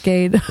Prince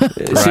decade.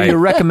 So you're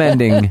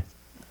recommending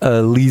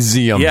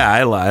Elysium? Yeah,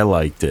 I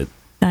liked it.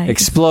 Nice.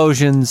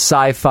 Explosions,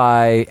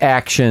 sci-fi,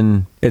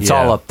 action. It's Yeah.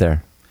 all up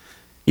there.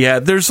 Yeah,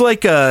 there's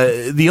like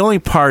the only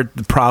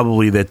part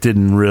probably that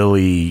didn't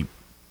really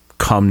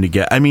come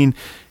together. I mean,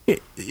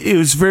 it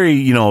was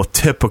very,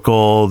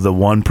 typical, the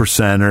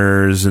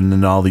 1%ers and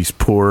then all these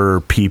poor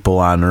people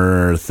on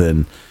Earth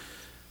and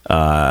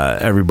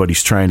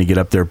everybody's trying to get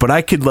up there. But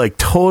I could like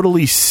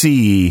totally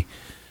see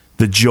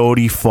the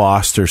Jodie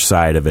Foster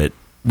side of it.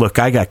 Look,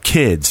 I got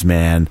kids,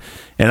 man,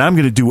 and I'm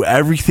going to do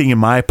everything in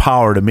my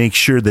power to make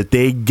sure that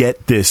they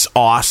get this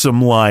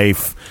awesome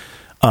life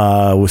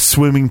with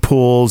swimming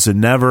pools and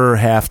never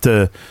have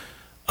to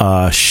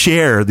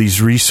share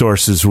these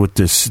resources with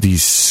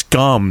these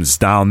scums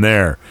down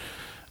there.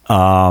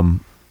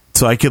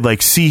 So I could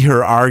like see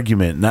her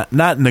argument,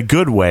 not in a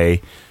good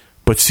way,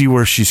 but see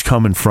where she's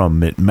coming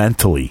from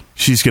mentally.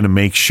 She's going to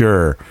make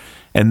sure.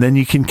 And then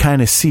you can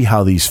kind of see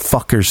how these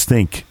fuckers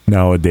think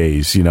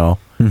nowadays,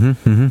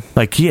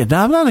 Like, yeah,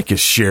 now I'm not going to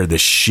share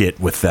this shit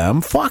with them.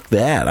 Fuck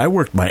that. I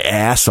worked my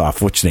ass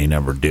off, which they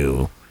never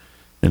do.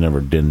 They never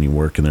did any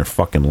work in their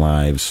fucking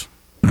lives.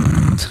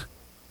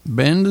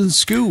 Bend and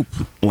scoop.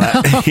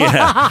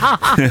 Yeah.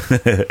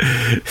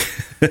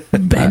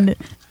 Ben,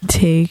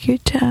 take your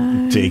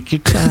time. Take your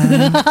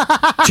time.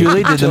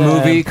 Julie, did the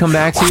movie come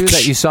back to you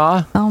that you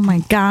saw? Oh my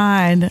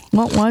God.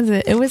 What was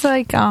it? It was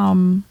like, How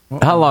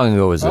long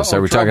ago was this?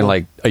 Are we talking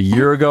like a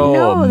year ago,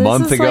 no, a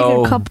month this is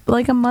ago?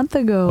 like a month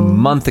ago. A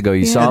month ago,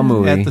 you saw a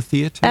movie. At the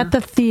theater? At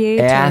the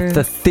theater. At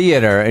the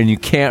theater, and you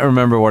can't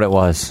remember what it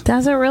was.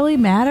 Does it really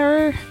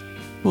matter?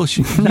 Well,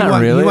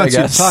 Not really, he wants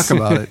I you to guess. talk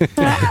about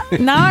it.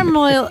 Now I'm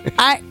really.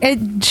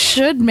 It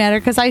should matter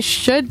because I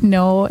should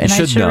know and I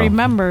should should know.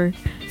 remember.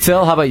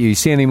 Phil, how about you? You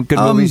see any good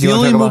movies you The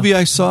want to only talk movie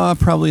I saw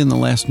probably in the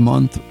last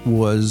month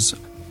was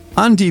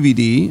on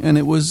DVD, and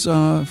it was,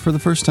 for the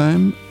first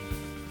time,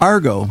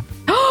 Argo.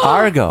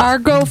 Argo.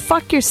 Argo,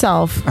 fuck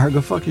yourself.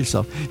 Argo, fuck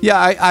yourself. Yeah,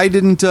 I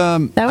didn't.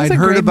 was I'd a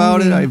heard great about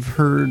movie.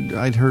 it.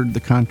 I'd heard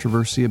the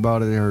controversy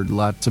about it. I heard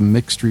lots of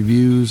mixed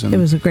reviews. And It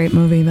was a great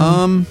movie,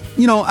 though.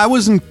 I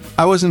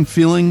wasn't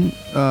feeling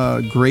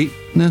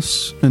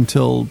greatness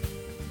until,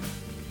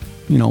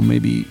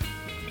 maybe,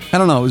 I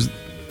don't know. It was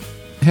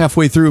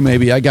halfway through.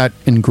 Maybe I got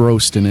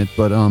engrossed in it,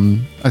 but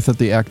I thought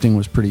the acting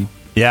was pretty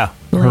Yeah.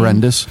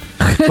 horrendous.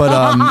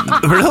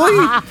 But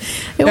Really?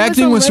 It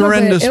acting a was little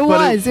horrendous, Bit.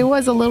 but It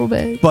was a little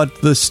bit.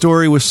 But the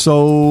story was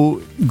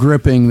so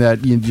gripping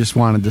that you just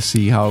wanted to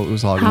see how it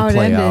was all How going it to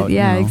play ended, out.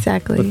 yeah,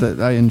 exactly. But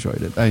I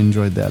enjoyed it. I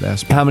enjoyed that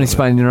aspect. How many of it.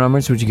 spiny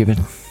numbers would you give it?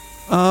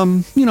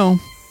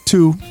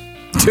 2.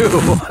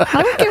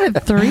 I would give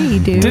it 3,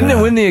 dude. Didn't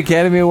it win the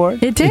Academy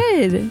Award? It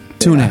did.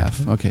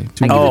 2.5. Okay.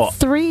 2. I give Oh. it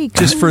 3.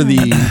 Just for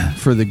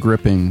the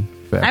gripping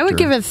factor. I would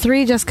give it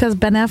 3 just because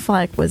Ben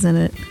Affleck was in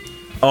it.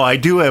 Oh, I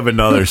do have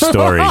another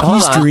story.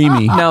 He's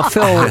dreamy. Now,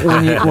 Phil,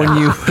 when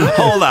you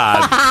Hold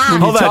on.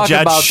 Hold on, talk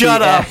John. about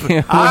Shut the up.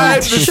 when I'm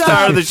you- the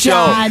star of the show.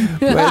 John.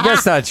 Well,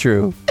 that's not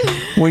true.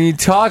 When you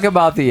talk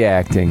about the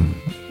acting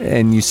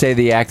and you say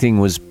the acting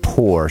was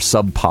poor,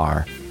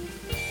 subpar,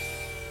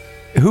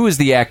 who is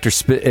the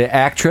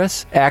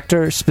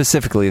actor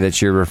specifically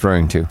that you're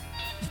referring to?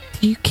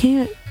 You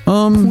can't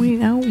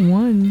point out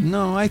one.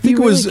 No, I think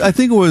You it was. really- I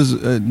think it was.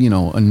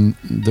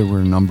 There were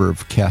a number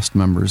of cast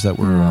members that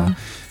were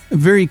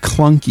very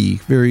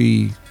clunky.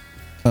 Very.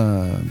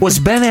 Was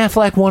Ben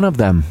Affleck one of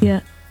them?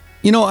 Yeah.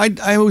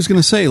 I was going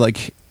to say,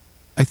 like,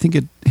 I think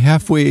it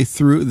halfway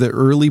through the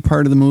early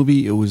part of the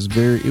movie, it was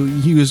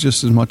he was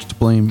just as much to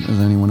blame as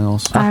anyone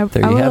else. there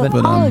you have it.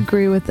 But, I'll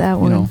agree with that You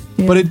one. know,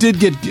 Yeah. but it did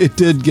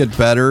get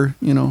better.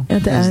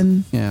 At the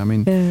end. Yeah, I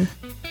mean, Yeah.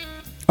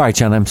 All right,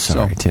 John, I'm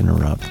sorry So, to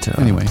interrupt.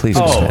 anyway. Please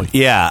Oh, explain.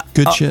 yeah.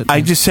 Good shit. I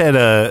just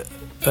had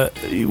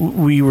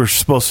we were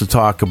supposed to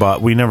talk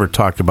about, we never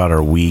talked about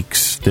our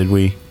weeks, did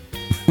we?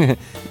 Or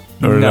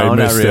did No, I not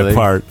miss really. that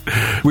part?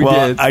 We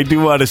well, did. I do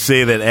want to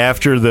say that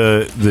after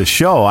the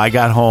show, I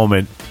got home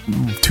at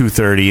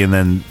 2:30, and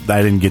then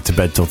I didn't get to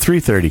bed till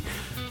 3:30.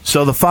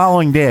 So the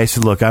following day, I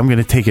said, "Look, I'm going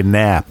to take a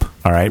nap."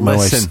 All right, my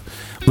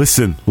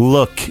Listen.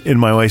 look, and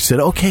my wife said,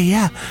 "Okay,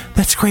 yeah,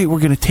 that's great. We're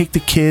going to take the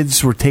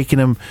kids. We're taking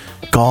them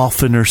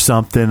golfing or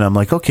something." I'm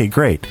like, "Okay,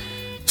 great."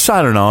 So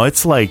I don't know.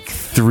 It's like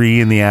 3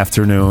 in the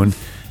afternoon,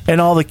 and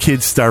all the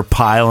kids start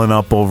piling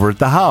up over at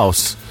the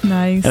house.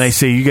 Nice. And I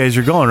say, "You guys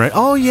are going, right?"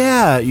 "Oh,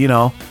 yeah,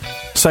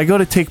 So I go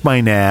to take my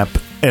nap,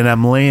 and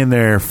I'm laying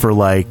there for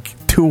like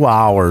 2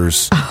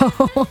 hours,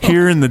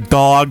 hearing the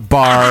dog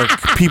bark,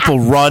 people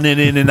running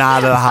in and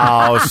out of the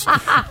house,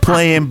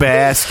 playing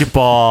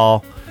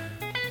basketball.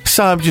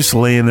 So I'm just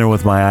laying there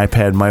with my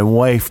iPad. My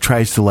wife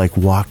tries to like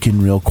walk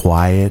in real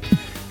quiet,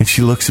 and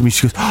she looks at me.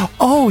 She goes,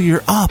 "Oh,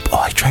 you're up.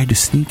 Oh, I tried to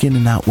sneak in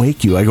and not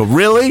wake you." I go,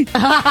 "Really?"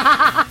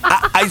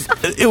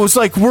 It was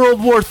like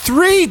World War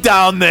III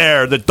down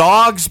there. The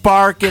dog's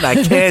barking.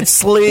 I can't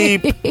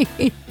sleep.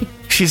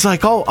 She's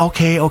like, "Oh,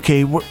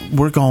 okay,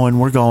 we're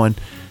going."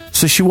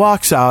 So she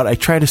walks out. I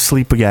try to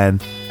sleep again.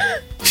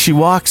 She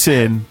walks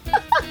in.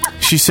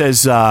 She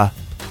says,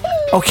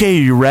 "Okay,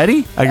 are you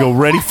ready?" I go,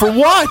 "Ready for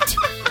what?"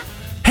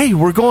 hey,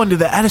 we're going to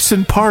the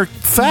Edison Park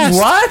Fest.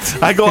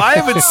 What? I go, I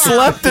haven't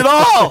slept at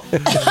all.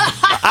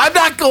 I'm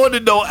not going to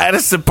no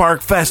Edison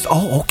Park Fest.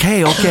 Oh,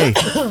 okay.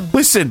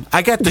 Listen,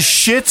 I got the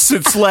shit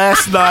since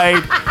last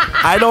night.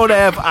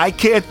 I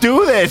can't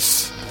do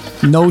this.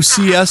 No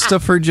siesta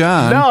for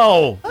John.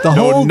 No. The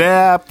no whole-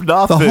 nap,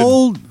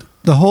 nothing.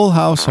 The whole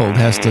household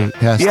has to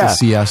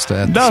siesta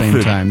at the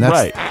same time.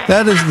 That's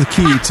That is the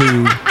key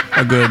to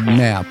a good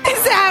nap.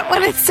 Is that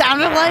what it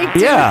sounded like?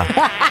 Yeah.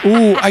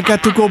 Ooh, I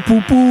got to go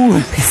poo poo.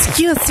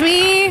 Excuse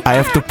me. I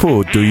have to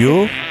poo. Do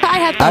you? I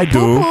had to I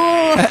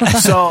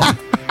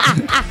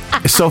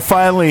do. So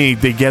finally,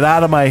 they get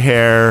out of my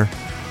hair.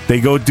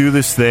 They go do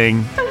this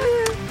thing.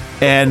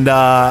 And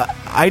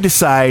I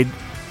decide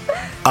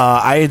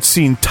I had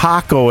seen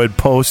Taco had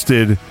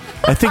posted,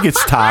 I think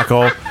it's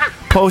Taco,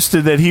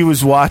 posted that he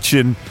was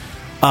watching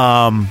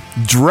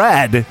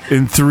Dread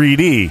in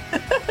 3D.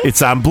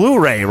 It's on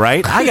Blu-ray,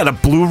 right? I got a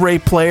Blu-ray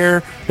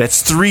player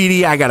that's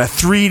 3D. I got a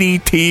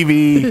 3D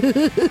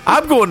TV.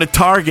 I'm going to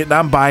Target and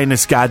I'm buying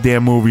this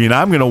goddamn movie, and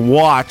I'm going to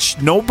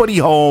watch nobody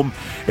home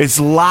as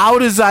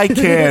loud as I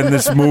can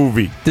this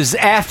movie. This is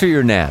after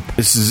your nap.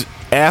 This is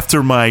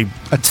after my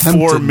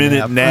Attempted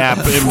 4-minute nap.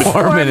 in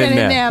 4-minute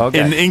nap. Okay.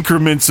 in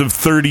increments of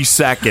 30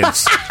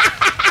 seconds.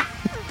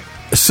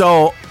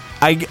 So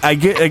I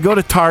go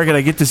to Target,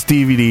 I get this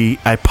DVD,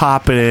 I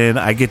pop it in,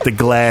 I get the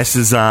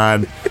glasses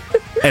on,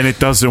 and it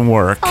doesn't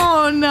work.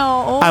 Oh,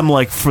 no. I'm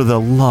like, for the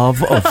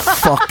love of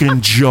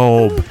fucking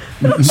Job.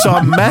 So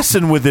I'm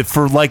messing with it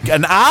for like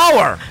an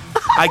hour.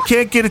 I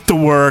can't get it to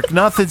work.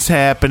 Nothing's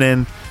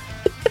happening.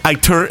 I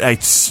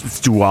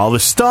do all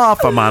this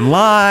stuff. I'm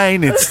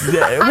online. It's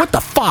what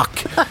the fuck?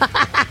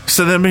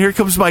 So then here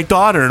comes my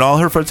daughter and all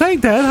her friends. Hey,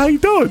 Dad, how you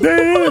doing?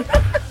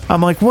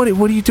 I'm like, what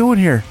are you doing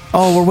here?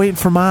 Oh, we're waiting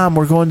for Mom.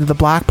 We're going to the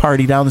block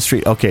party down the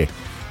street. Okay.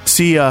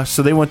 See ya.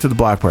 So they went to the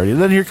block party. And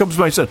then here comes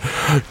my son.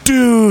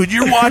 Dude,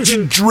 you're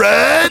watching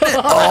Dread?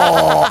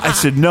 Oh, I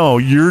said, no,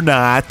 you're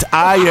not.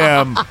 I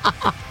am.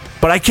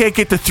 But I can't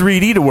get the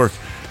 3D to work.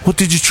 Well,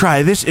 did you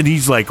try this? And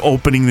he's like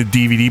opening the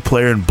DVD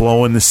player and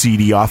blowing the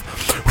CD off.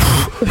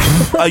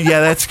 Yeah,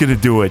 that's going to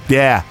do it.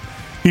 Yeah.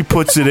 He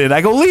puts it in.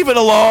 I go, leave it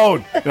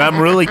alone. And I'm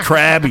really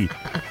crabby.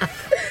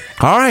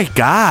 All right,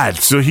 God.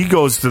 So he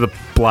goes to the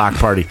block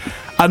party.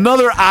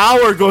 Another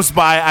hour goes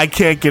by. I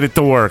can't get it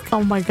to work.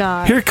 Oh, my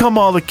God. Here come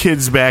all the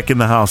kids back in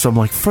the house. I'm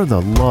like, for the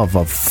love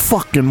of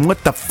fucking,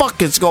 what the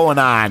fuck is going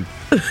on?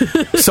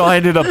 So I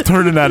ended up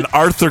turning on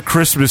Arthur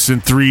Christmas in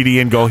 3D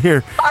and go,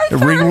 here,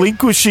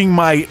 relinquishing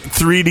my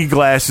 3D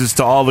glasses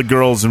to all the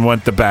girls and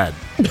went to bed.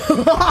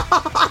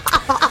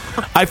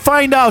 I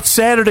find out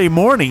Saturday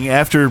morning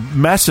after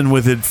messing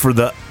with it for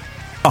the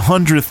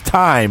 100th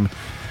time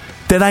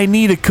that I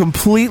need a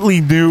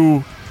completely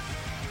new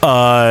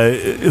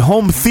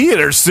home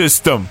theater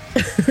system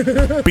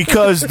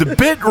because the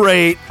bit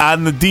rate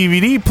on the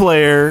DVD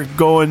player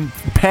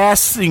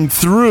passing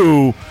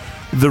through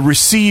the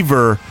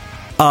receiver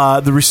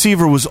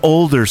was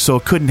older, so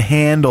it couldn't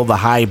handle the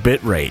high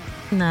bit rate.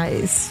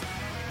 Nice.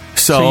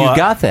 So you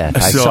got that.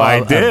 I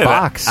did. A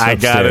box I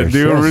got a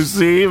new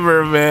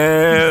receiver,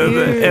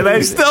 man. And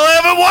I still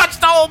haven't watched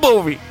the whole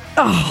movie.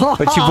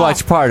 But you've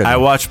watched part of it. I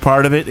watched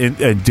part of it,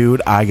 and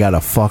dude, I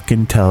gotta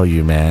fucking tell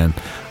you, man.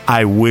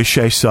 I wish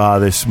I saw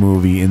this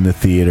movie in the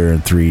theater in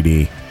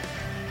 3D.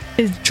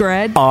 Is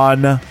Dread?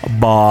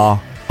 Unbelievable.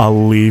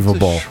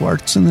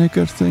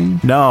 Schwarzenegger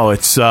thing? No,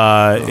 it's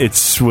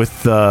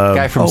with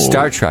guy from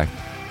Star Trek.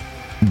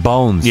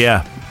 Bones.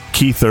 Yeah,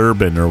 Keith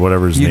Urban or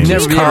whatever his name You'd is.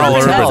 never be Carl able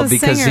to Urban. tell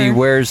because he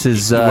wears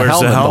his He wears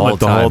the helmet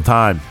the whole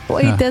time.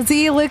 Wait, does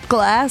he look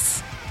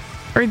glass?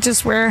 Or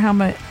just wear a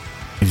helmet?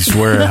 He just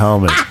wear a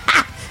helmet.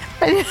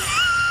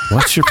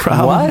 What's your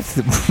problem? What?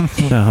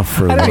 No,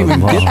 for I don't even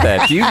love. get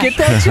that. Do you get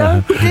that,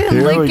 John?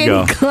 Here we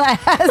go. Glass.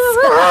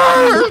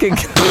 Looking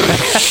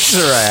glass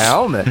or a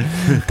helmet.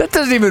 That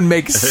doesn't even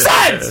make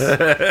sense.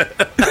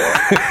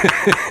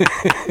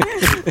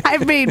 I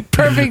made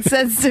perfect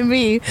sense to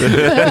me.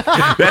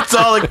 That's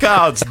all that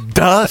counts.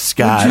 Duh,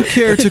 Scott. Would you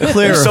care to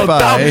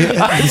clarify?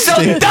 I'm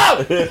so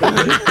dumb.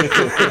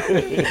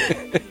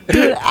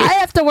 Dude, I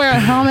have to wear a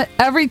helmet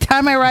every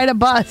time I ride a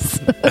bus.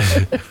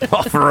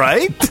 All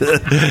right.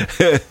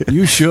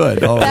 You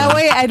should. Oh. That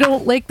way I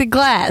don't lick the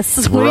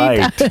glass.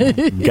 Right.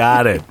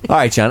 Got it. All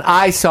right, John.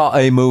 I saw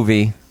a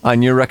movie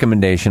on your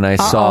recommendation. I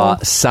saw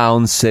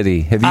Sound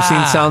City. Have you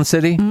seen Sound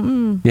City?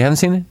 Mm-mm. You haven't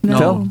seen it? No.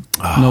 Phil?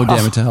 No,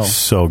 damn it to hell.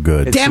 So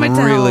good. It's Damn it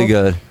to really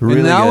hell. good. Really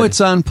And now good. it's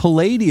on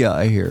Palladia,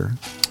 I hear.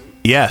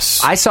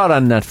 Yes. I saw it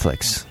on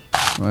Netflix.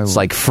 It's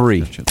like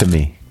free to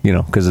me,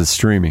 because it's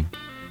streaming.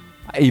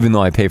 Even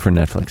though I pay for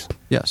Netflix.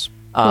 Yes.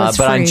 Well, it's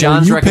But on free.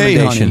 John's You pay,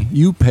 recommendation. honey.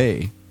 You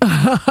pay.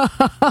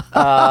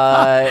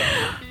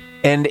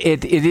 And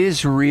it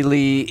is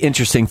really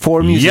interesting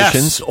for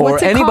musicians Yes. or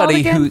What's it called anybody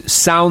again? who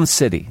Sound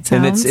City.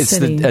 Sound and it's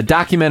City. a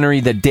documentary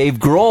that Dave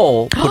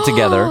Grohl put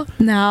together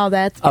No,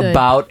 that's good.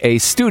 about a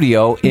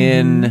studio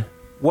in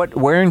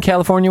where in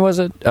California was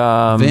it?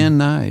 Van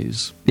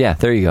Nuys. Yeah,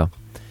 there you go.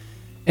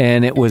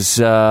 And it was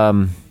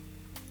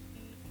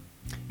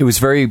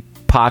very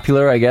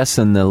popular, I guess,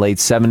 in the late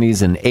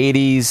 70s and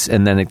 80s,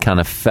 and then it kind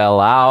of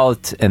fell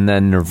out, and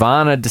then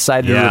Nirvana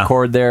decided to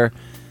record there,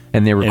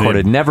 and they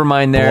recorded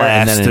Nevermind there,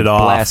 and then it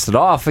blasted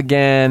off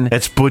again.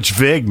 That's Butch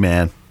Vig,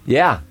 man.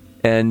 Yeah.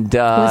 And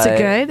was it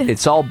good?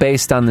 It's all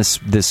based on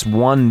this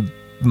one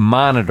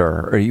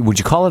monitor, or would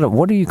you call it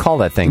what do you call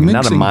that thing?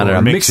 Not a monitor,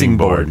 a mixing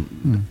board.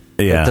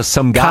 Yeah, that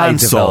some guy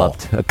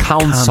developed a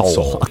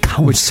console,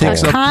 which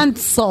takes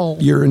up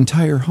your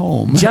entire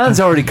home. John's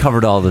already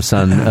covered all this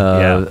on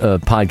a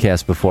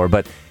podcast before,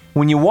 but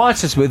when you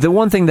watch this, the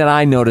one thing that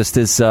I noticed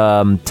is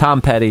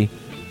Tom Petty.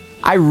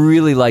 I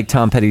really like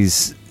Tom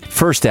Petty's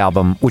first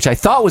album, which I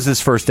thought was his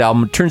first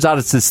album. It turns out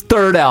it's his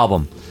third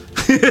album,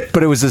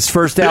 but it was his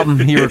first album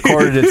he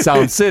recorded at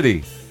Sound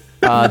City.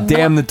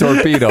 Damn the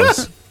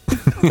Torpedoes.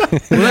 Well,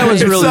 that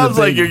was really. It sounds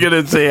like you're going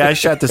to say, I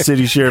shot the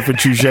city sheriff in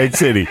Shoeshine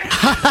City.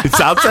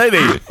 It's outside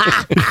 8.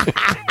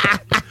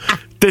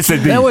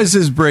 That was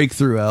his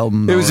breakthrough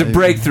album. It was a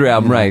breakthrough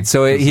album, right.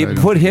 So he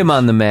put him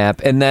on the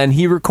map, and then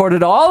he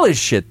recorded all his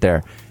shit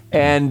there.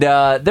 And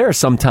there are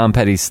some Tom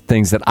Petty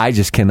things that I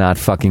just cannot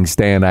fucking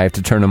stand. I have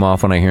to turn them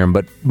off when I hear them.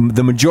 But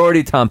the majority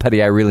of Tom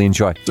Petty I really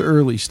enjoy. The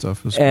early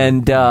stuff was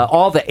and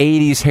all the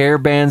 80s hair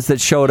bands that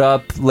showed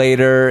up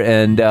later.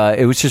 And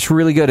it was just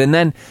really good. And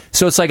then,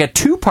 so it's like a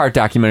 2-part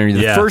documentary.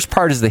 The first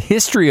part is the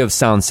history of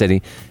Sound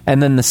City.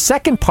 And then the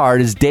second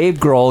part is Dave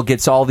Grohl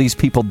gets all these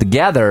people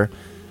together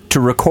to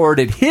record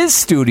at his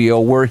studio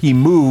where he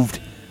moved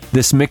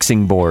this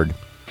mixing board.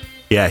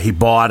 Yeah, he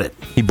bought it.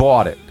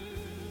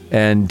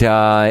 And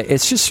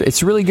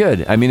it's really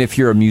good. I mean, if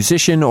you're a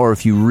musician, or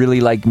if you really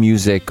like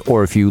music,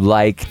 or if you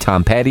like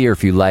Tom Petty, or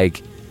if you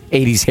like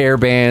 80s hair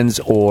bands,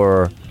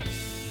 or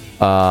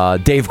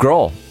Dave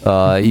Grohl,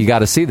 you got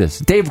to see this.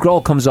 Dave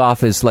Grohl comes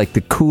off as like the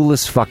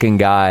coolest fucking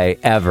guy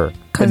ever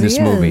in this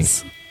movie.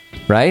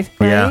 Right?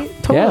 Yeah.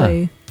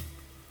 Totally.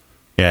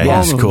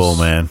 Yeah, he's cool,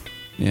 man.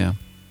 Yeah.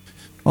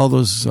 All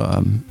those,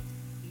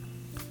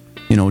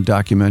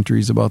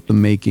 documentaries about the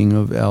making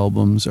of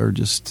albums are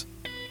just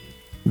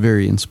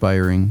very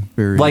inspiring.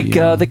 Very like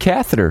the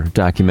Catheter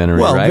documentary,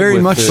 well, right? very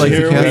much like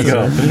the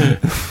Catheter.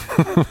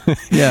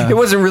 Yeah, it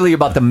wasn't really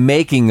about the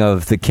making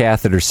of the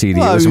Catheter CD.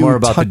 Well, it was more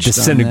about the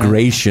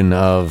disintegration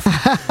of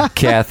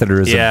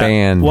Catheter as a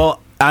band. Well,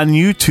 on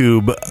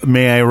YouTube,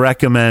 may I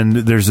recommend?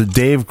 There's a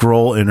Dave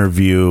Grohl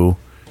interview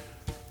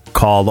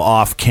called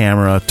 "Off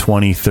Camera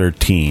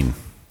 2013."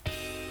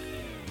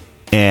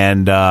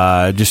 And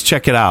just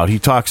check it out. He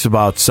talks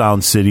about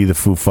Sound City, the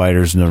Foo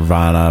Fighters,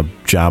 Nirvana,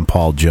 John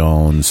Paul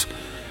Jones.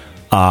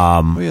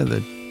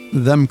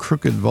 Them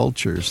Crooked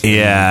Vultures.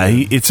 Yeah,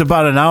 it's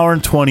about an hour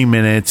and 20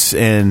 minutes,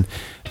 and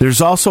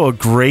there's also a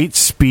great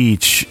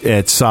speech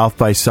at South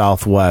by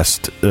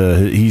Southwest.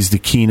 He's the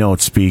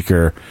keynote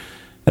speaker.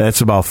 That's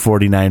about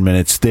 49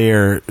 minutes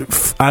there.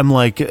 I'm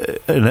like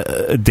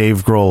a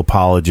Dave Grohl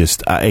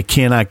apologist. I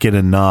cannot get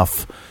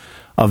enough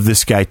of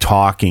this guy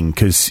talking,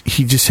 because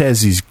he just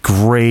has these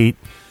great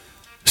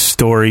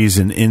stories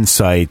and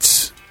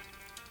insights,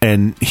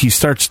 and he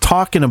starts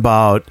talking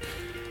about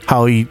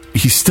how he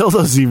still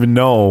doesn't even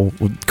know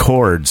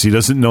chords. He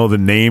doesn't know the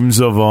names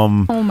of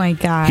them. Oh my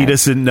God. He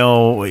doesn't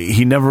know.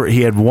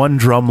 He had one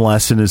drum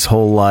lesson his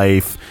whole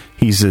life.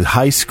 He's a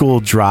high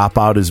school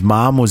dropout. His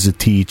mom was a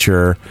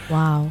teacher.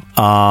 Wow.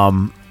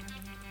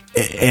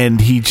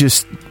 And he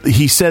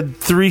said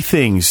 3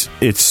 things.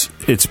 It's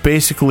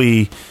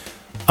basically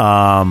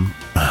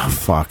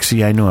fuck.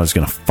 See, I knew I was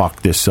going to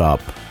fuck this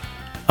up.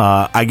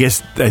 I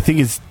think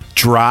it's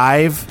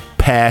drive,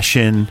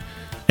 passion,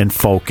 and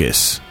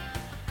focus.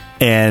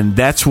 And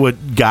that's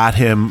what got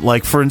him.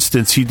 Like, for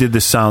instance, he did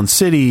the Sound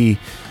City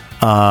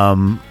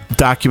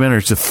documentary.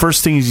 It's the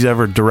first thing he's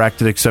ever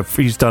directed, except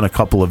for he's done a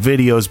couple of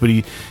videos, but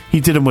he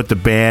did them with the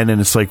band, and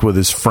it's like with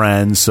his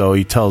friends. So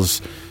he tells,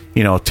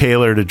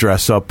 Taylor to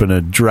dress up in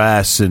a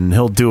dress, and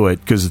he'll do it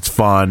because it's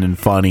fun and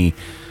funny.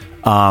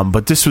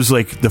 But this was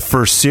like the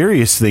first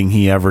serious thing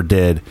he ever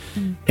did,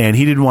 and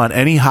he didn't want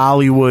any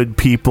Hollywood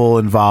people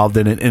involved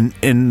in it.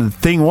 And the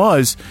thing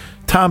was,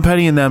 Tom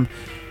Petty and them,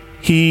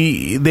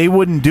 they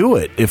wouldn't do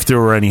it if there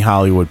were any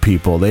Hollywood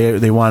people.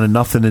 They wanted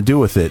nothing to do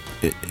with it.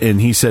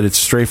 And he said it's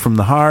straight from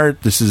the heart.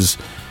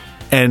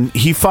 And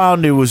he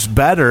found it was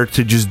better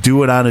to just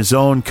do it on his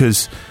own,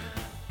 because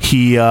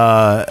they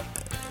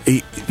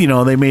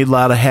made a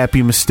lot of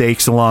happy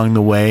mistakes along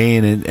the way,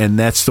 and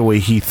that's the way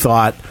he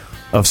thought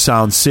of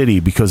Sound City,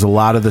 because a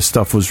lot of the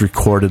stuff was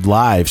recorded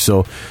live.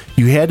 So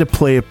you had to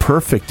play it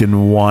perfect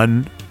in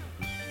one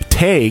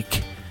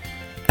take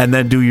and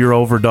then do your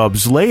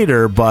overdubs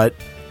later. But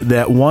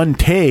that one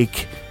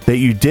take that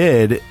you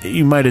did,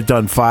 you might have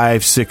done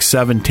 5, 6,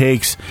 7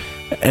 takes,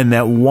 and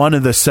that one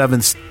of the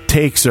 7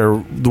 takes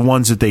are the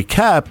ones that they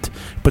kept,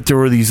 but there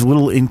were these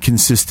little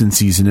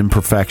inconsistencies and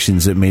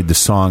imperfections that made the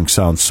song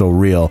sound so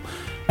real.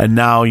 And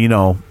now,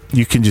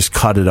 you can just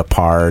cut it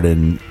apart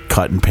and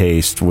cut and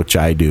paste, which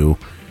I do,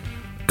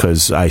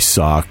 because I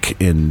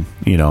suck in,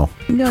 No,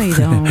 you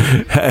don't.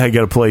 I got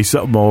to play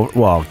something,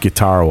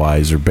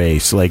 guitar-wise or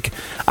bass. Like,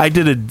 I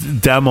did a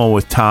demo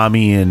with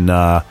Tommy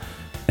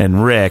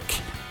and Rick,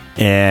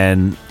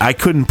 and I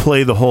couldn't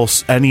play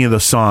any of the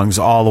songs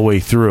all the way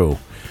through.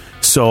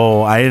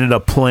 So I ended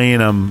up playing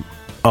them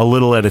a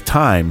little at a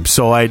time.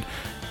 So I'd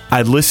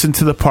listen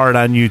to the part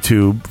on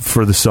YouTube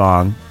for the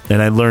song,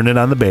 and I'd learn it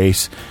on the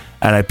bass,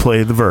 and I'd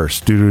play the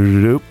verse,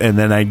 and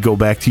then I'd go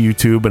back to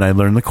YouTube and I'd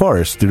learn the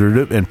chorus,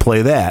 and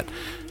play that.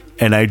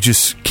 And I'd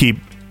just keep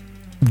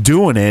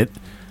doing it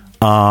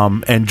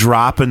and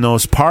dropping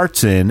those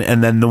parts in,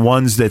 and then the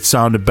ones that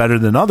sounded better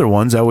than other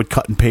ones, I would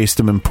cut and paste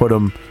them and put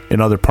them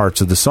in other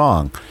parts of the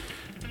song.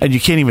 And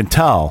you can't even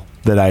tell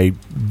that I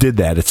did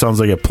that. It sounds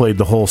like I played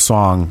the whole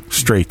song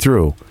straight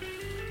through.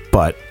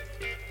 But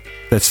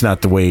that's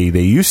not the way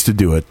they used to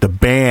do it.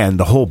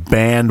 The whole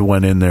band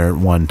went in there at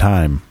one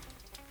time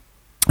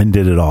and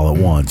did it all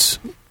at once.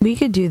 We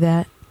could do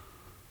that.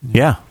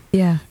 Yeah.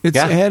 Yeah. It's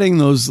adding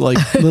those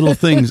like little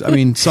things. I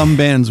mean, some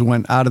bands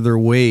went out of their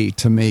way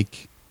to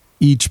make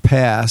each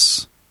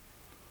pass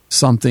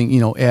something,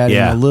 adding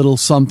a little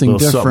something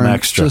different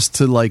extra. Just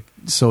to like,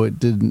 so it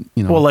didn't,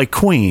 Well, like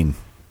Queen.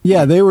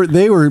 Yeah, they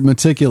were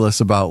meticulous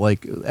about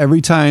like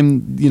every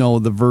time,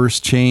 the verse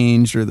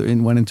changed or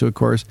went into a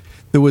chorus,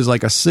 there was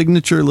like a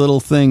signature little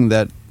thing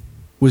that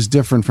was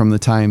different from the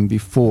time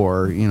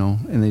before,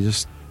 and they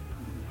just,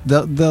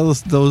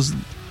 those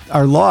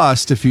are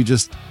lost if you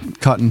just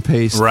cut and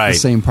paste the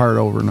same part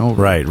over and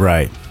over.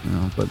 Right.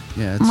 But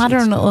yeah,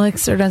 Modern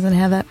Elixir doesn't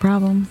have that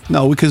problem.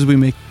 No, because we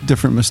make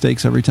different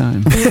mistakes every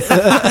time.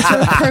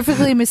 We're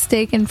perfectly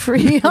mistaken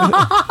free.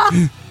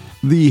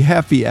 The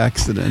happy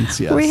accidents,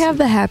 yes. We have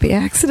the happy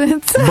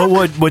accidents. But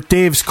what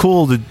Dave's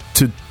cool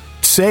to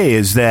say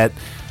is that,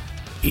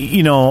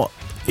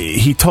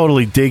 he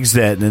totally digs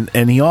that,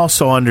 and he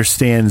also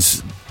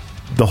understands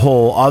the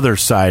whole other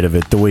side of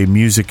it, the way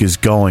music is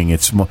going.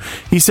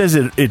 He says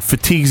it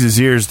fatigues his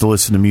ears to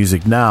listen to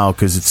music now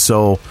because it's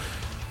so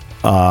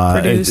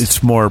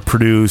it's more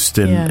produced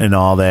and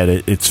all that.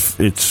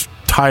 It's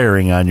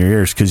tiring on your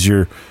ears because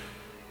you're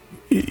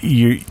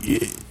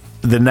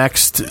the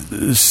next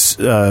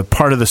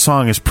part of the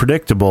song is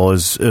predictable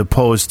as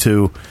opposed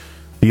to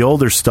the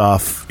older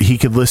stuff. He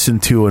could listen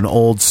to an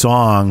old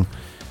song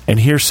and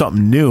hear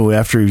something new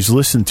after he's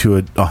listened to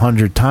it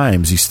 100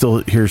 times. He still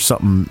hears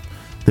something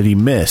that he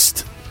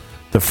missed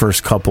the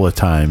first couple of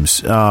times.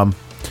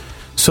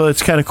 So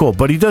it's kind of cool.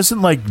 But he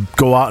doesn't like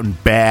go out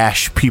and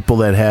bash people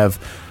that have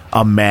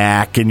a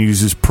Mac and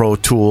uses Pro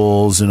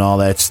Tools and all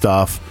that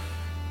stuff.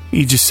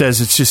 He just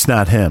says it's just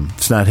not him.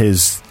 It's not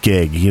his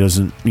gig. He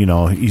doesn't,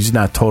 he's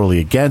not totally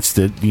against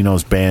it. He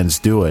knows bands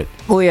do it.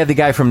 Well, he had the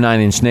guy from Nine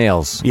Inch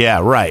Nails.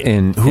 Yeah, right.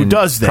 Who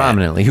does that?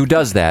 Prominently. Who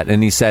does that.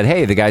 And he said,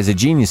 hey, the guy's a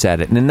genius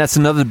at it. And that's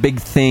another big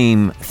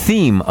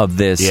theme of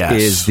this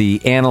is the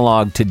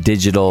analog to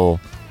digital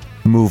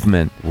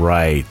movement.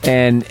 Right.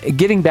 And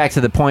getting back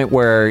to the point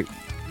where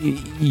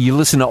you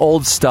listen to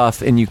old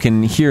stuff and you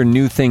can hear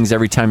new things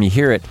every time you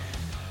hear it.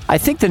 I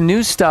think the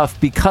new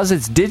stuff, because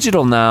it's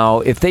digital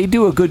now, if they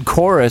do a good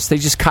chorus, they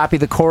just copy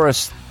the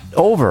chorus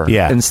over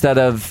instead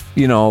of,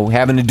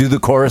 having to do the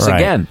chorus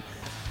again.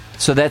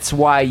 So that's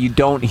why you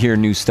don't hear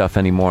new stuff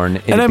anymore. And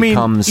I mean,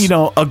 becomes,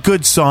 a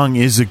good song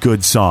is a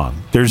good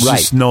song. There's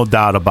just no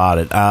doubt about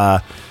it.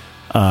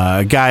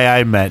 A guy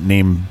I met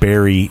named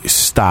Barry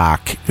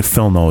Stock,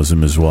 Phil knows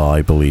him as well,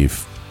 I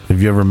believe.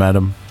 Have you ever met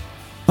him?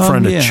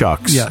 Friend of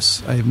Chuck's.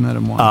 Yes, I've met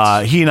him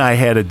once. He and I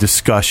had a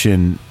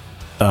discussion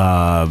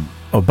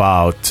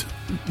about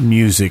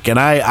music, and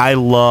I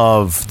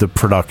love the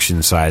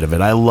production side of it.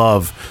 I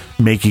love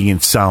making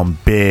it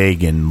sound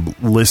big and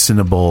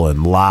listenable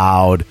and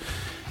loud,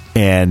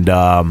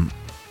 and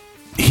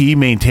he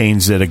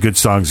maintains that a good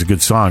song's a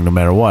good song no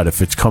matter what.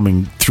 If it's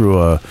coming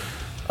through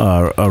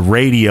a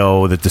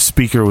radio that the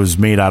speaker was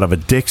made out of a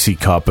Dixie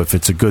cup, if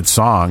it's a good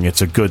song,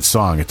 it's a good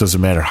song. It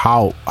doesn't matter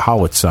how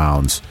it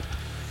sounds.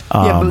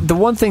 But the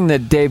one thing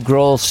that Dave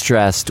Grohl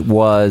stressed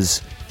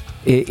was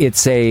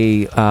it's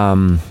a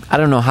I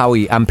don't know how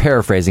I'm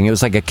paraphrasing. It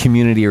was like a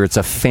community or it's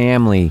a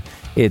family.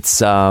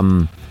 It's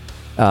you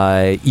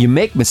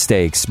make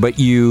mistakes, but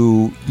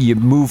you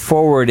move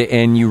forward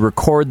and you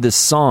record this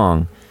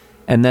song,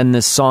 and then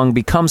this song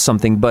becomes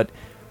something. But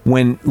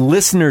when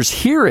listeners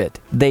hear it,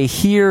 they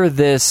hear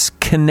this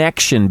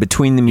connection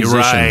between the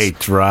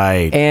musicians.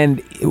 Right. And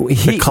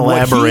the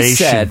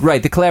collaboration.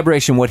 The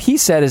collaboration. What he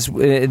said is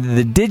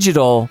the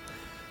digital.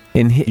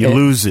 You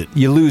lose it.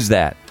 You lose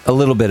that. A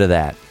little bit of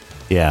that.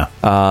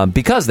 Yeah.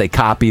 Because they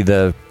copy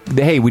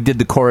hey, we did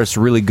the chorus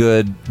really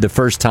good the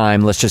first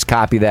time. Let's just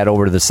copy that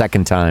over to the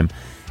second time.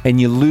 And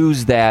you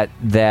lose that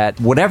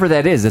whatever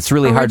that is. It's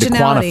really hard to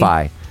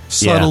quantify.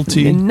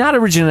 Subtlety. Yeah. Not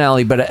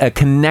originality, but a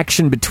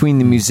connection between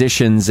the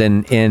musicians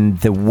and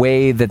the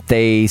way that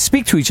they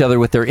speak to each other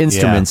with their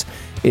instruments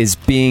is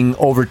being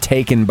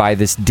overtaken by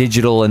this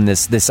digital and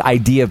this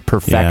idea of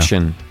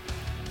perfection. Yeah.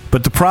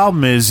 But the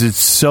problem is it's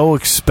so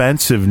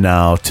expensive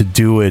now to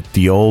do it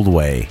the old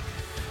way.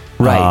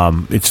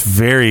 Right. It's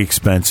very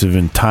expensive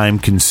and time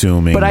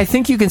consuming. But I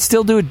think you can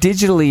still do it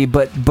digitally,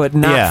 but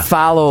not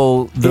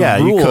follow the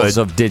rules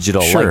of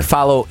digital. Sure. Like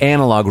follow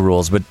analog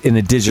rules, but in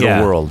a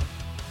digital world.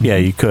 Yeah,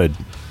 you could.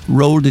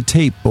 Roll the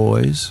tape,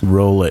 boys.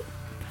 Roll it.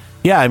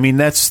 Yeah, I mean,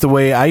 that's the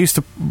way I used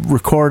to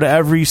record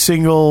every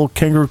single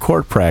Kangaroo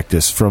Court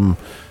practice from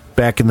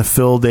back in the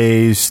Phil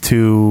days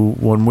to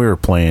when we were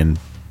playing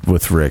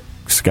with Rick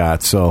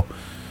Scott. So,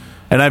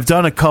 and I've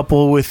done a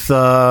couple with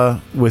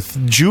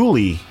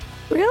Julie.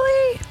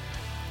 Really?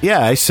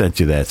 Yeah, I sent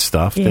you that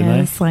stuff, didn't I?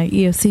 It's like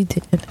EOC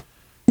did.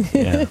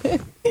 Yeah.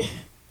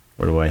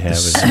 Where do I have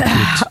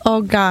it?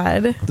 Oh,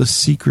 God. The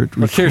secret.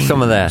 Let's hear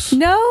some of that.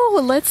 No,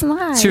 let's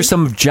not. Let's hear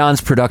some of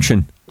John's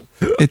production.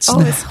 It's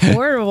it's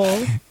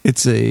horrible.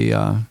 It's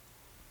a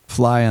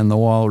fly on the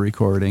wall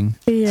recording.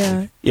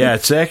 Yeah. Yeah,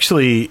 it's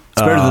actually It's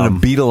better than a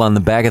beetle on the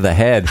back of the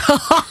head.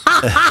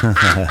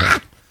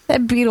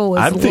 That beetle was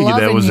I'm thinking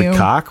that was you. a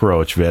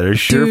cockroach, man. Are you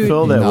sure, Dude,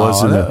 Phil? That No,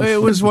 wasn't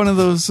it was one of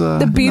those.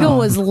 The beetle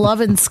was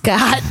loving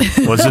Scott.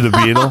 Was it a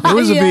beetle? It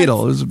was a Yes.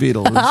 beetle. It was a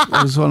beetle. It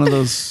was one of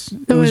those.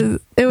 It was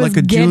it was like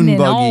a getting June it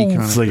buggy on.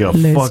 kind It's of. like a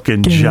Let's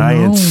fucking get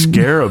giant on.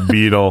 scarab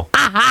beetle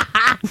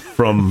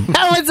from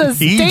That was a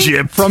stink.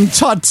 Egypt. From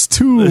Tut's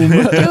tomb,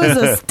 It was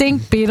a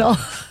stink beetle.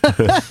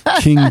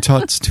 King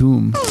Tut's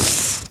tomb.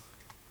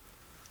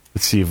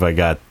 Let's see if I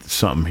got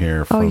something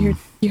here Oh, from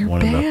you're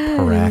one bad. of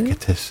the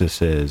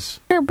Paracatuses.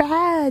 You're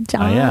bad,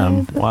 John. I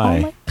am. Why?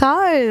 Oh my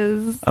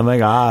God. Oh my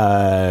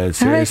god!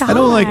 Seriously? I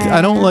don't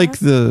like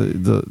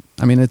the.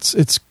 I mean,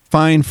 it's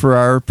fine for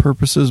our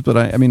purposes, but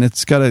I mean,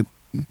 it's got a.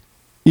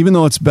 Even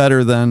though it's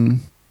better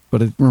than,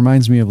 but it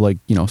reminds me of like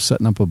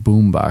setting up a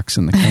boom box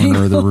in the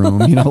corner of the room.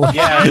 Like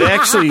Yeah, it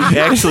actually, it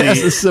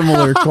has a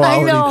similar know.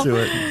 quality to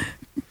it.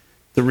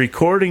 the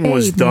recording Hey,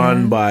 was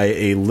done man. by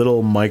a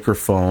little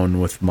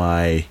microphone with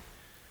my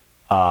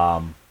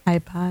iPod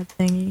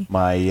thingy.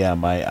 my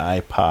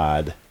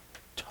iPod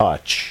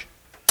Touch.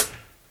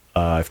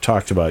 I've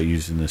talked about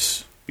using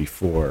this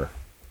before,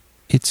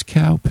 It's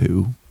cow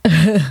poo.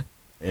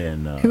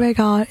 and Oh my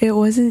God. It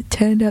wasn't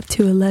turned up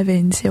to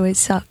 11, so it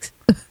sucks.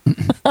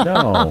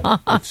 no,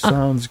 it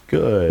sounds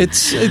good.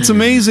 It's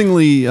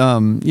amazingly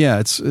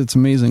it's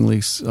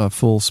amazingly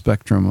full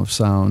spectrum of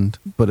sound,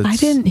 but it's I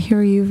didn't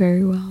hear you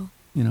very well.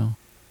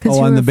 'Cause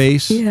you on were- the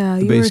bass. Yeah,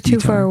 the you bass were too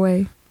guitar. far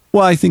away.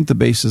 Well, I think the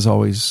bass is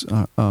always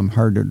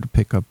harder to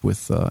pick up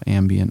with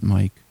ambient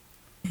mic.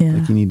 Yeah.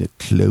 Like you need a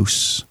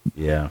close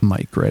yeah,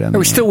 mic right on. Are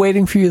we still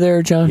waiting for you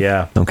there, John?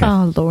 yeah. Okay.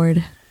 Oh,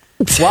 Lord.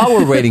 While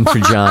we're waiting for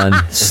John,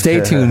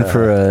 stay tuned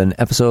for an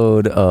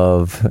episode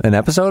of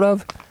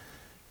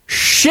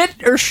Shit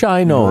or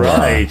Shinola.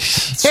 Right.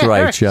 That's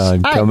right,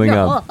 John. Coming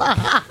up.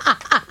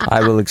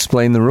 I will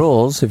explain the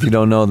rules if you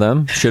don't know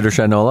them. Shit or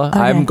Shinola. Okay.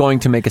 I'm going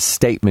to make a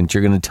statement.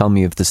 You're going to tell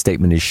me if the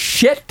statement is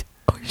shit,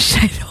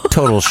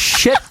 total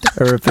shit,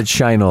 or if it's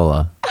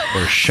Shinola.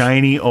 Or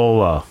Shiny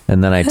Ola.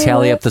 And then I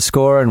tally up the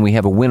score, and we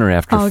have a winner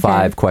after Okay.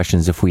 5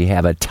 questions. If we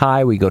have a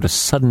tie, we go to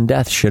sudden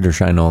death, shit or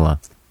Shinola.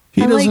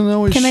 He I doesn't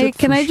know his Can I shit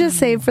can for I just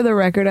say for the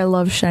record, I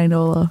love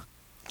Shinola.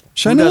 Who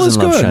Shinola's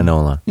doesn't love good.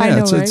 Shinola? Yeah, I know,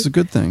 it's right? a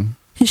good thing.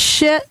 His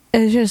shit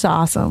is just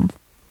awesome.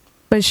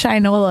 But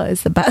Shinola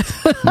is the best.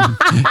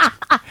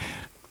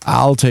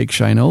 I'll take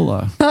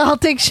Shinola. I'll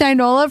take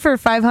Shinola for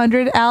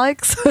 500,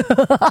 Alex.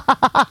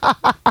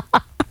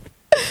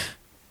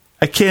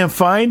 I can't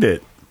find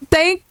it.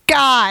 Thank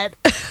God.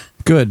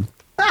 Good.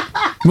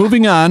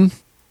 Moving on.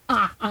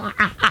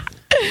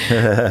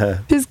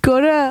 Just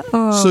go to.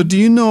 So, do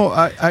you know?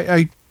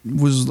 I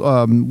was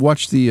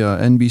watched the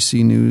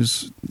NBC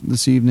News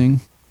this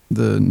evening,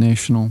 the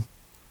national.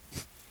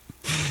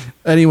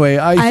 Anyway,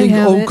 I think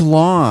have Oak it.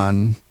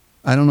 Lawn.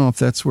 I don't know if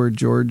that's where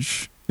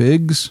George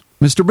Biggs,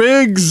 Mr.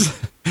 Biggs,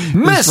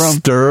 is from.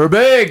 Mr.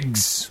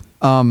 Biggs!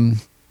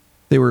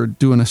 They were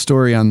doing a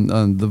story on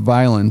the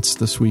violence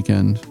this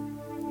weekend.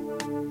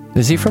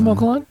 Is he from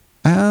Oakland?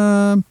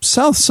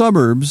 South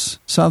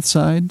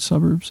side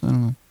suburbs. I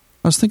don't know.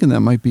 I was thinking that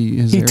might be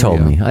his He area.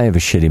 told me. I have a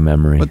shitty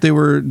memory. But they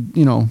were,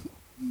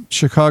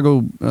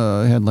 Chicago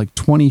had like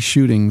 20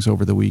 shootings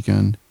over the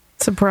weekend.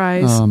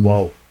 Surprise.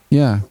 Whoa.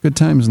 Yeah, good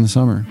times in the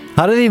summer.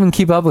 How do they even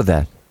keep up with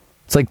that?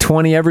 It's like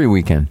 20 every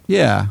weekend.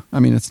 Yeah,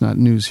 I mean, it's not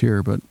news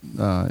here, but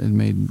it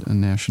made a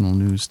national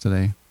news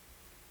today.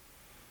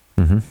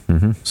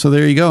 So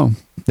there you go.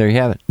 There you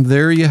have it.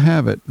 There you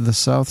have it, the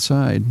South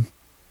Side.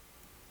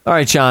 All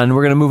right, John,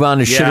 we're going to move on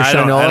to shit or Yeah, I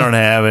Shinola. don't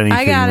have anything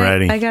I got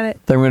ready. it. I got it.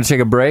 Then we're going to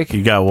take a break.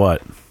 You got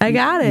what? I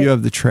got it. You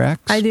have the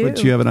tracks, I do.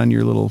 but you have it on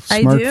your little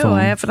I smartphone. do.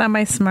 I have it on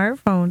my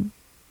smartphone.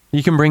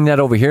 You can bring that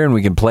over here and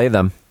we can play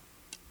them.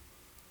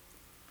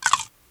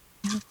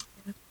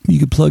 You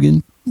could plug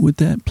in with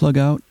that, plug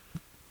out.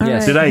 All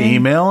Yes. right, Did I hang-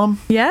 email him?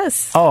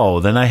 Yes.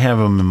 Oh, then I have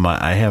him in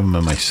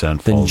my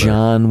send Then folder.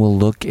 John will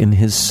look in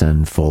his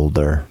send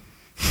folder.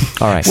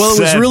 All right. Well, it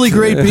was Send. really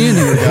great being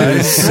here,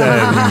 guys.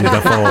 Send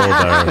the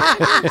folder.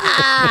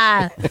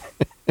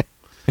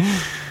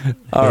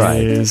 all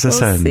right. Here's the We'll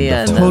send see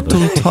the you. folder.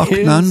 Total talk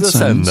Here's the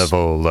send nonsense.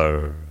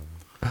 folder.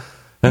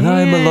 And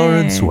I'm a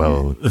Lawrence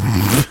Wells.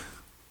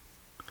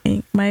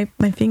 My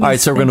fingers. All right,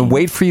 so we're going to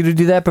wait for you to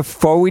do that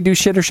before we do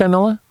shit or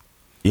Shinola?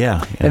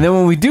 Yeah. And then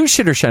when we do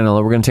shit or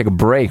Shinola, we're going to take a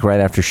break right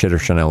after shit or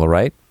Shinola,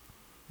 right?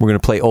 We're going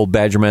to play Old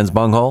Badger Man's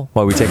Bunghole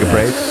while we take a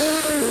break.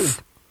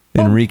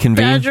 and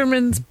reconvene.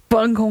 Badgerman's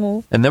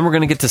bunghole. And then we're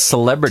going to get to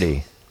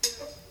celebrity.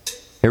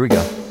 Here we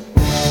go.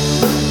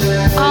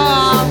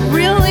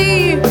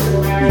 Really?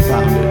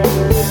 Found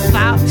it.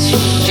 Wow.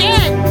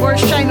 Shit!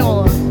 Where's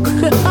Shinola?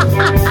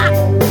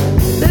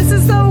 This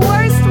is the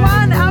worst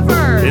one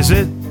ever. Is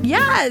it?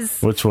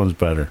 Yes. Which one's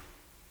better?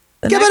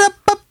 Give it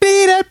up,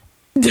 beat it.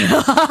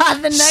 The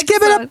next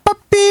Give it one. up,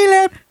 beat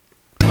it.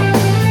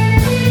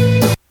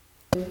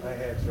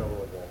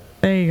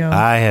 There you go.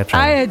 I had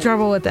trouble. I had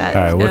trouble with that.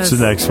 All right, what's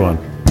the next one?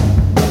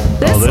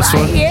 This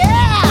one?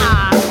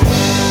 Yeah.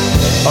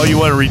 Oh, you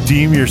want to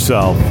redeem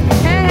yourself.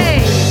 Hey.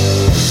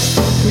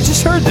 We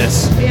just heard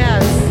this.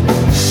 Yes.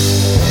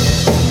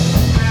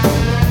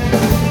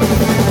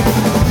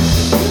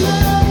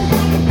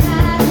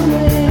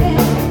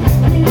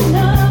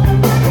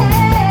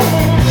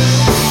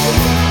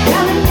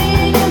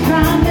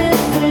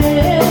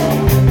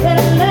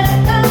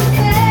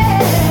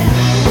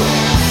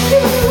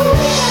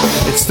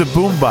 It's the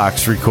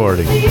boombox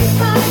recording.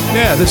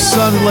 Yeah, this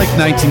sounded like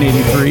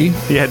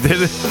 1983. Yeah,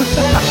 did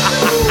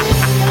it?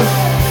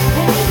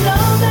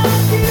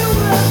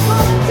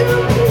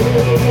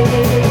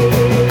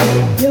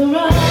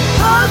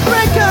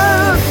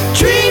 Heartbreaker,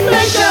 dream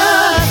maker,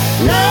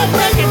 love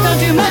breaker,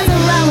 don't you mess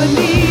around with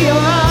me. You're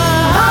a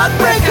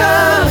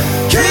heartbreaker,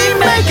 dream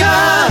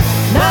maker,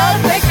 love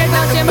breaker,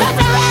 don't you mess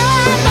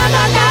around.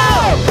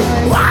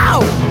 No.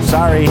 Wow.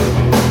 Sorry.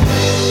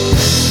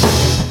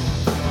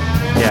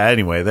 Yeah,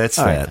 anyway, that's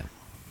All that. right.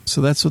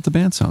 So that's what the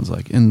band sounds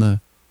like in the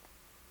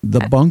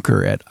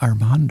bunker at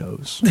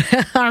Armando's.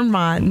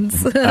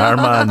 Armand's.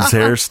 Armand's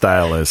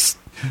hairstylist.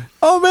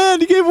 Oh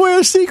man, you gave away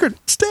our secret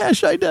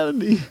stash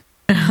identity.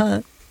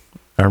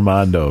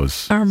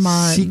 Armando's.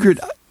 Armand. Secret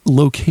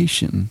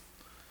location.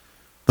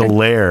 The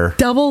lair.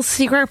 Double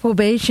secret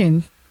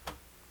probation.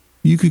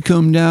 You could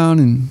come down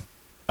and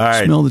All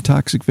right. smell the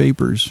toxic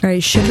vapors. All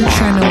right, sugar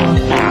Shinola.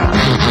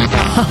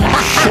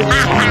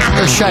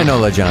 Or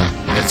Shinola, John.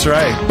 That's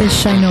right.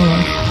 It's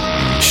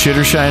Shinola. Shit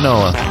or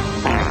Shinola.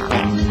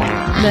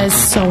 That is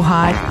so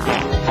hot.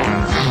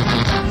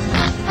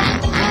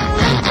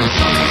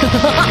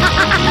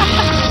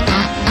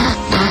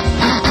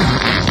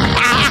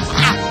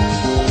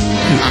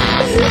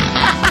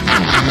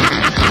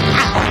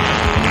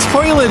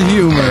 Toilet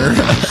humor.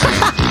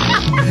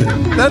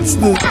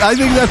 I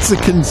think that's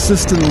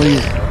consistently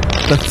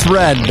the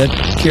thread that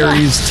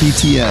carries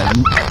TTN.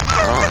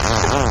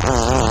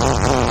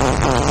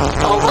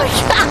 Oh my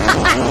god.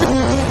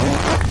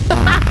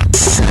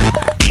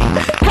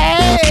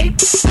 Hey.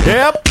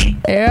 Yep.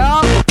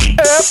 Yeah.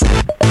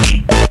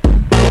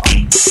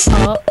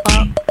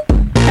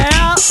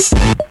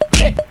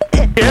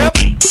 Yep.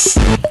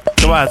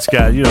 Come on,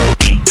 Scott. You know.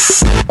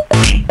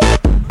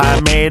 I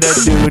made a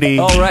duty.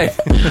 All right.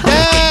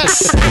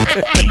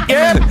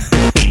 Yep.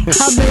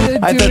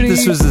 I thought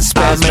this was the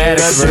spasmodic I made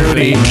a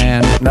duty. version.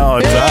 Man, No,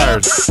 it's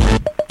ours.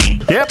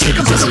 Yep. Take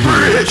it to the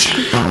bridge.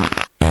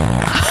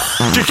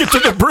 Take it to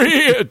the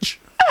bridge.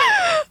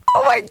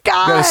 Oh my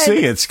god. Gotta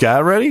sing it,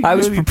 Scott. Ready? I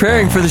was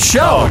preparing for the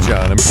show,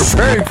 John. I'm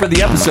preparing for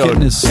the episode.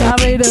 getting his I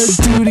made a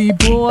duty,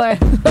 boy.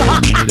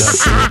 made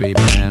up,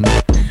 baby man.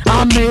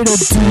 I made a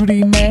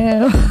duty,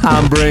 man.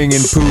 I'm bringing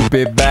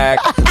Poopy back.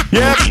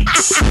 Yep.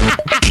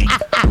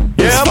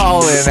 It's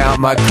falling out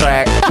my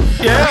crack.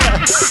 Yep.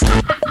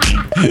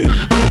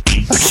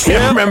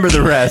 Can't remember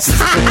the rest.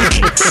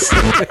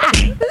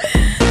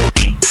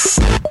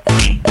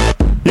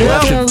 We'll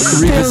have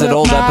to revisit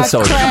old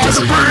episodes.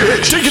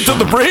 Take it to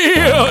the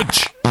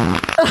bridge.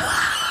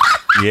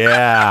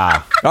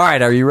 Yeah. All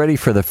right, are you ready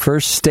for the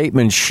first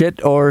statement?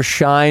 Shit or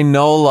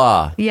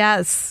Shinola?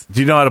 Yes. Do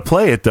you know how to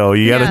play it, though?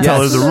 You got to Yes.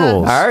 tell her the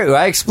rules. All right,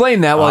 I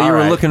explained that while All you were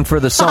right. looking for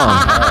the song.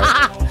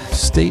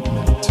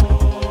 Statement.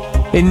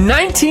 In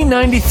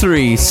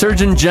 1993,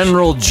 Surgeon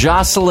General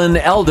Jocelyn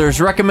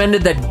Elders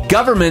recommended that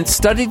government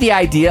study the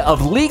idea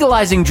of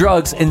legalizing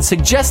drugs and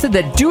suggested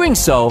that doing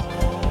so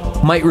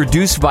might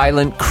reduce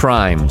violent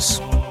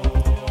crimes.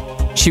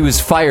 She was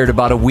fired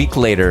about a week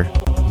later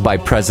by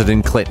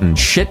President Clinton.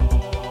 Shit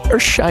or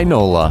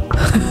Shinola?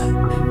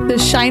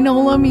 Does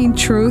Shinola mean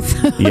truth?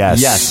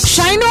 Yes. Yes.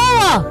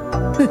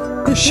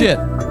 Shinola! Shit.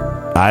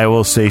 I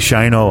will say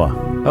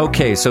Shinola.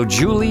 Okay, so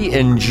Julie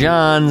and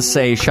John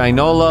say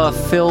Shinola.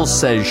 Phil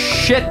says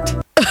shit.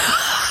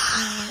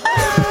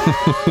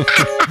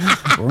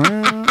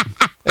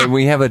 And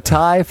we have a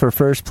tie for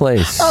first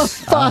place. Oh,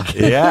 fuck.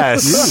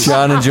 Yes.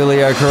 John and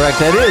Julie are correct.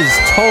 That is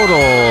total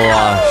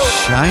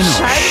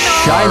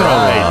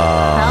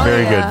Shinola.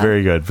 Very good.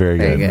 Very good. Very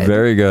good. good.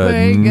 Very good.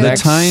 Very good.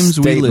 Next The times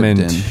we lived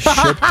statement. in.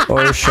 Shit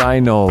or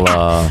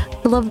Shinola?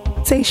 I love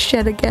say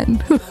shit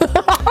again.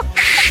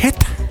 Shit.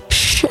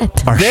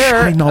 Shit. Or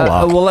There.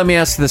 Shinola. Well, let me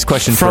ask this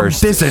question From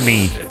first.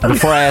 Disney.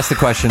 Before I ask the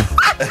question,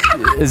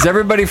 is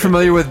everybody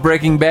familiar with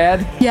Breaking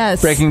Bad?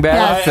 Yes. Breaking Bad?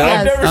 Yes, Phil?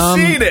 yes.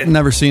 Seen it.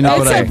 Never seen it,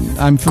 It's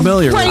but I'm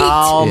familiar with great- it.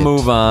 I'll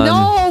move on.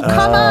 No, come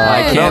on.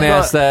 I can't No,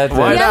 ask that.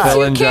 why not? Phil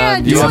Yes, and you John.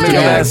 can. Do you Do want me it. to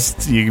ask?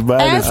 Yes. You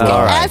might as Ask, well.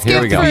 All right, ask here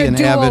him we go. for Be a an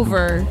avid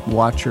do-over.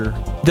 watcher.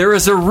 There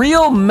is a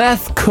real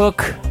meth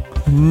cook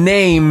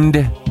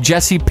named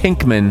Jesse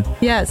Pinkman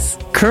Yes.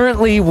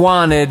 currently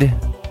wanted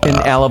in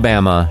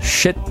Alabama?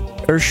 Shit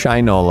or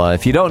shinola?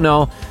 If you don't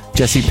know,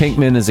 Jesse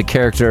Pinkman is a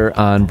character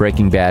on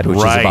Breaking Bad, which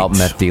is about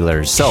meth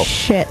dealers. So,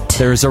 Shit.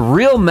 there's a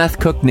real meth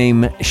cook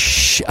named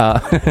Shit.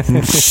 Jesse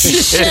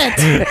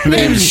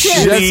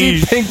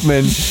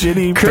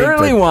Pinkman,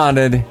 currently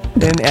wanted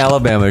in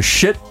Alabama.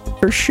 Shit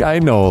or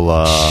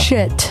shinola?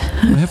 Shit.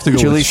 I have to go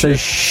Julie with says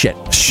shit.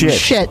 Shit.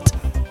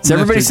 Is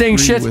everybody have to saying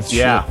agree shit? with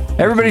Yeah.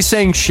 Everybody's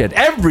saying shit.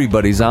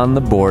 Everybody's on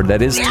the board.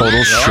 That is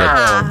total shit.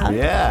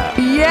 Yeah.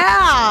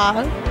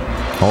 Yeah.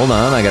 Hold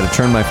on, I got to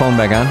turn my phone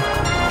back on.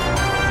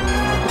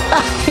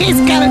 He's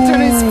got to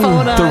turn his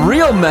phone on. The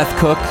real meth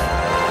cook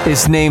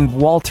is named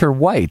Walter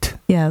White,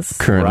 Yes.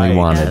 currently Right.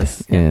 wanted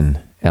Yes. in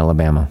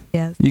Alabama.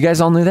 Yes. You guys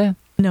all knew that?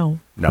 No.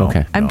 No.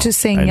 Okay. I'm no, just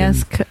saying I yes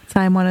didn't. because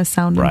I want to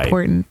sound Right.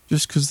 important.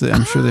 Just because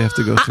I'm sure they have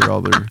to go through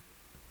all their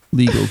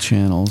legal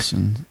channels,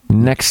 and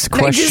Next I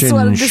just wanted question, to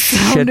sound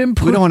shit we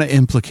important. don't want to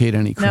implicate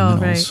any No,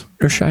 criminals.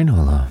 or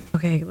shinola?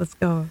 Okay, let's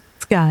go.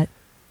 Scott.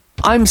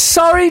 I'm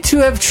sorry to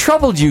have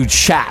troubled you,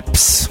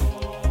 chaps.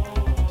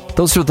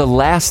 Those are the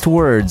last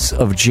words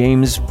of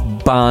James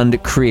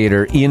Bond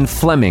creator Ian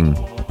Fleming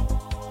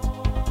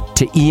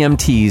to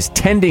EMTs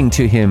tending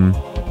to him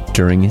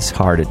during his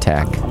heart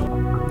attack.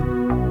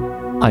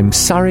 I'm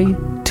sorry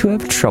to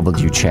have troubled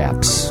you,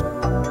 chaps.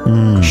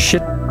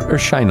 Shit or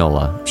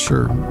shinola?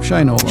 Sure,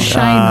 shinola.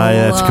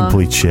 That's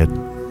complete shit.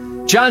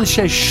 John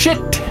says shit.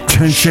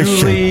 John says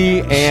Julie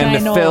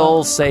and Shinola.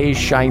 Phil say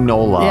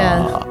shinola.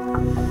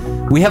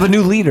 Yeah. We have a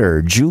new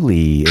leader.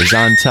 Julie is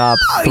on top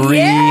 3.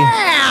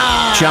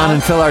 Yeah. John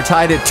and Phil are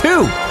tied at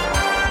 2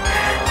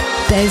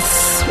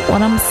 That's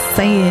what I'm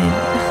saying.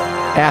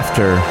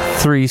 after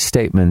 3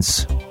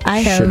 statements. I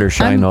have. Shit or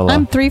shinola?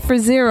 I'm 3 for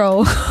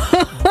 0.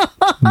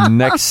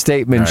 Next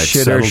statement, All right,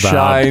 shit or settle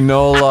down.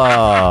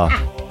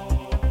 shinola.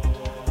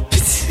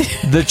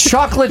 The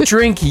chocolate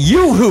drink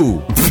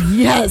Yoo-Hoo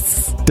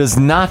Yes. does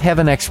not have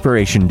an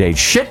expiration date.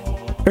 Shit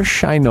or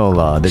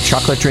shinola? The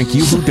chocolate drink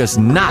Yoo-Hoo does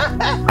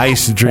not I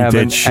used to drink have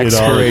an that shit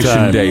all the expiration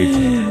time. date.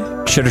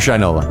 Shit or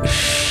shinola?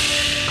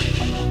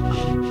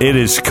 It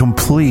is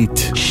complete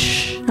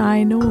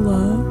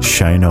Shinola.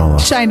 shinola.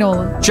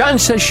 Shinola. John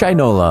says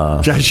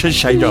shinola.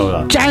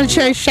 Shinola. John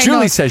says Shinola.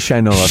 Julie says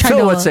shinola. Phil,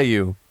 Shinola. what say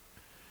you?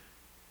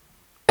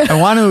 I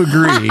want to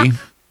agree,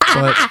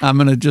 but I'm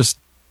gonna just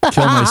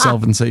kill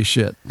myself and say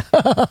shit.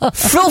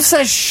 Phil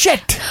says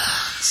shit.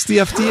 It's the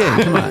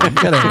FDA. Come on, you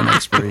gotta have an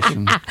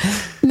expiration.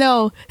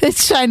 No,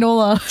 it's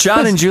Shinola.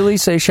 John and Julie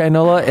say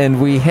shinola,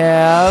 and we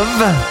have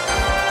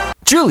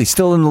Julie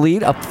still in the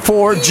lead, up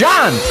 4.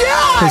 John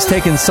has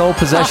taken sole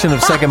possession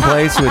of second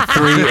place with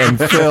 3, and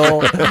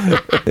Phil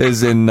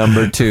is in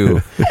number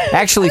 2.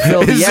 Actually,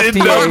 Phil, the Is FDA. it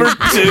number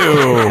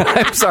 2?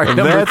 I'm sorry,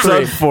 number That's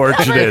 3.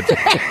 unfortunate.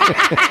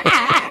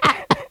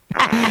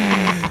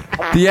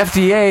 The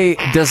FDA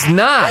does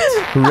not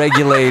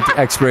regulate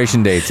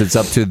expiration dates. It's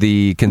up to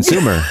the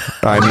consumer.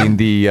 I mean,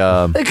 the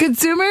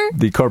consumer?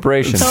 the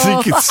corporation.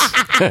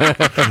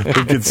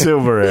 The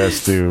consumer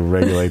has to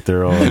regulate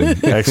their own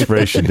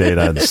expiration date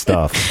on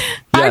stuff.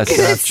 I'm Yes, going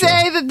to that's true.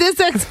 say that this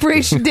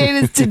expiration date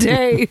is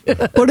today.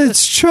 But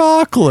it's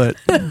chocolate.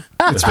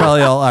 It's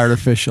probably all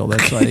artificial.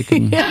 That's why you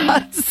can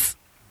Yes.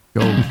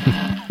 go.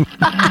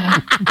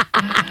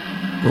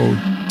 go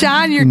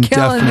John, you're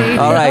killing me. Definitely.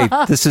 All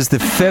right, this is the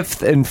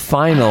 5th and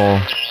final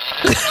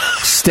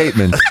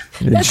statement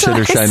in That's Shit or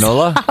what I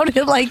Shinola.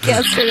 sounded like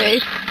yesterday.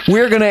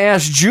 We're going to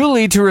ask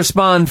Julie to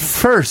respond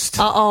first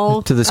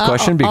Uh-oh. to this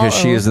question because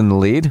she is in the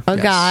lead. Oh,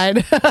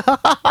 God.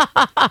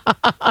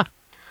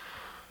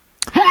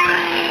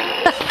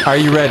 Are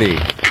you ready?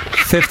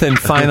 5th and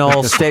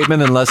final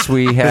statement unless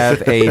we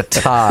have a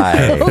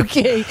tie.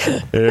 Okay.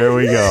 Here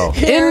we go.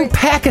 In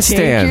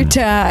Pakistan. Take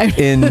your time.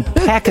 In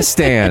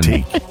Pakistan.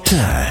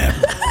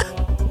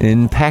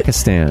 In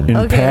Pakistan. In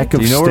Okay. pack of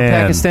Do you know where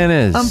Stan. Pakistan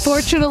is?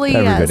 Unfortunately,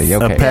 Everybody,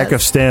 yes. okay. A pack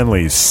of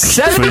Stanleys.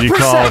 That's what you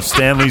call 70%.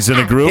 Stanleys in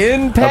a group.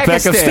 In A pack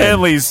of Pakistan.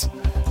 Stanleys.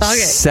 Okay.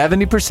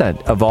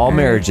 70% of all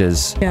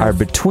marriages Yes. are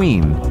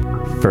between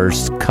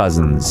first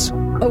cousins.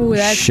 Oh,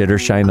 that's, Shit or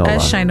Shinola?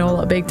 that's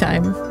Shinola, big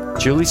time.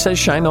 Julie says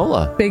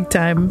Shinola. Big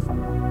time.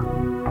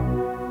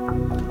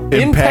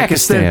 In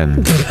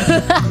Pakistan,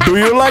 Do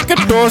you like it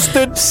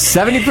toasted?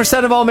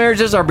 70% of all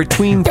marriages are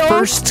between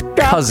first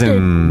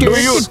cousins. Do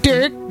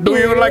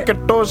you like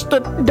it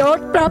toasted?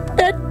 Don't drop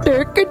that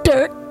dirk,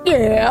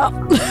 yeah.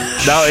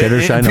 Now, Shit or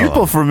Shinola?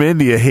 people from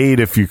India hate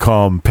if you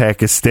call them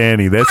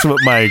Pakistani. That's what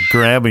my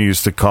grandma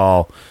used to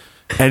call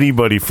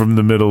anybody from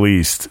the Middle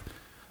East.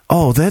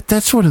 Oh,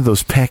 that's one of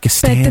those That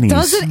Pakistanis.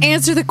 doesn't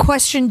answer the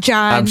question,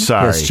 John. I'm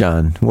sorry. Yes,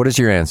 John. What is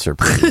your answer,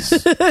 please?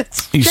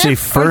 You say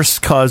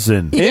first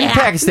cousin. In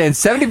Pakistan,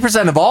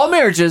 70% of all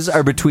marriages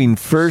are between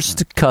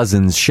first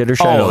cousins. Shit or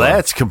Shinola? Oh,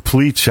 that's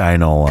complete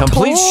Shinola.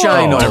 complete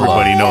Shinola.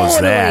 Everybody knows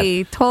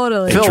that.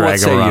 Totally. Phil, what Drag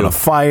say her on you? a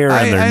fire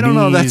on their I don't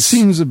know. That knees.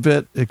 seems a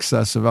bit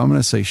excessive. I'm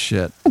going to say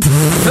shit.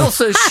 Phil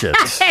says shit.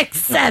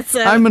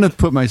 Excessive. I'm going to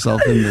put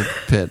myself in the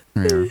pit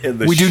here.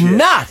 We do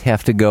not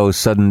have to go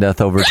sudden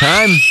death over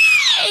time.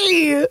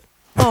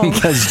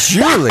 Because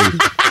Julie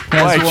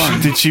Why?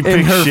 Did she in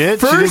pick her shit?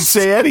 She didn't first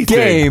say anything.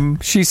 game,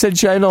 she said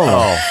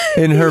Shinola.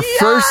 In her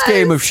first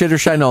game of Shit or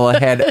Shinola,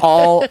 had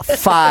all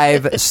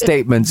 5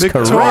 statements correct.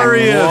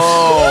 Victorious.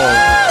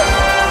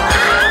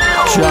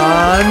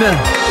 John.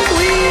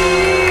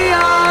 We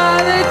are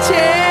the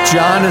champions.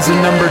 John is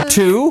in number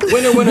 2.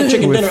 Winner, winner,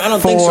 chicken with dinner. I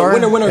don't think so. 4,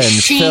 Winner, winner, and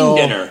sheen Phil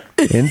dinner.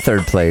 in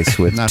third place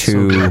with Not so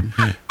 2.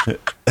 good.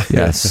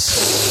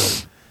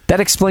 Yes. That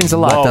explains a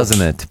lot, Whoa.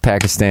 doesn't it?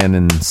 Pakistan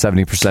and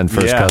 70%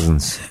 first Yeah.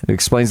 cousins. It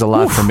explains a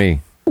lot for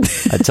me.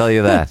 I tell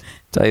you that.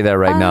 Tell you that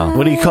right now.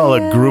 What do you call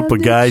a group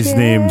of guys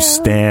named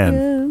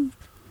Stan?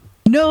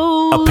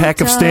 No. A pack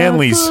of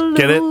Stanleys.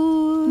 Get it?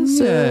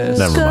 Yes.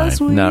 Never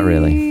mind. Not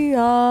really.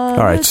 All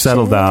right,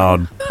 settle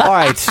down. All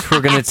right,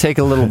 we're going to take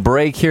a little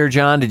break here,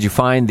 John. Did you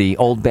find the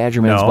old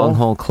Badgerman's No.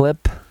 bunghole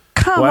clip?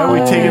 Come Why are we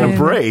on. taking a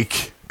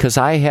break? Because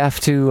I have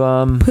to...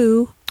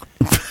 Poo.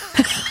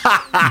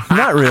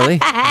 not really.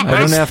 I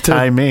don't have to...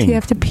 Timing. Do you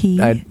have to pee?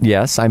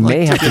 Yes, I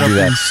may have to Get up do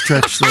that. and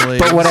stretch the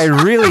legs. But what I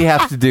really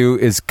have to do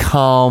is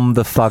calm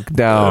the fuck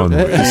down.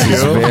 This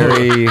is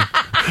very...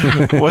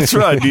 What's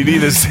wrong? Do you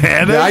need a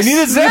Xanax? I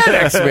need a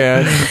Xanax,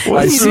 man.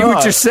 I see wrong?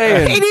 what you're he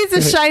saying. needs a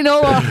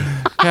Shinola.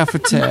 half a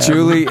tab.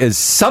 Julie is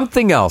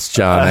something else,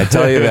 John. I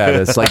tell you that.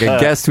 It's like a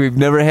guest we've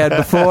never had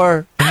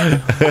before.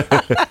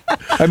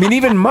 I mean,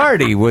 even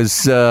Marty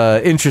was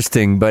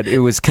interesting, but it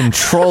was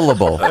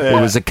controllable. It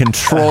was a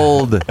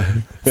controlled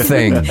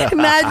thing.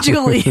 Not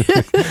Julie.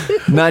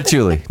 Not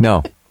Julie,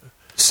 no.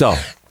 So,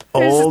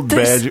 Old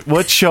Badger.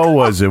 What show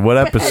was it? What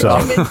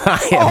episode?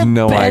 I have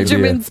no idea.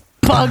 Benjamin's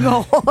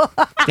bunghole.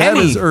 That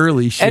is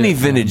early shit. Any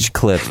vintage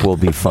clip will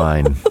be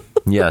fine.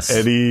 Yes.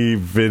 Any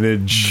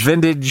vintage.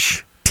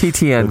 Vintage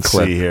TTN Let's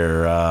clip. see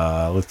here.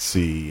 Let's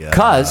see.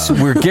 Because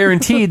we're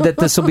guaranteed that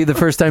this will be the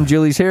first time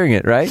Julie's hearing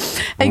it, right?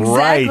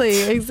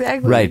 Exactly.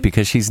 Exactly. Right,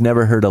 because she's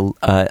never heard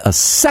a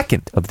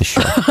second of the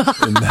show.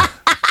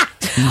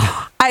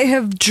 I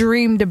have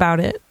dreamed about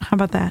it. How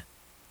about that?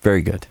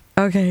 Very good.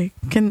 Okay.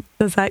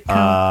 Does that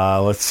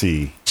count? Let's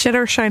see. Shit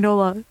or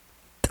Shinola?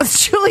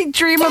 Does Julie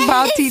dream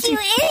about TT?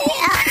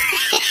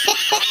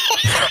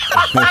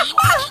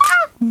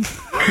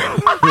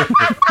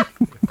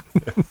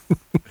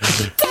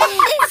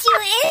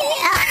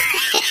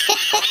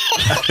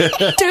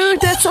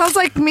 Dude, that sounds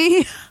like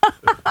me.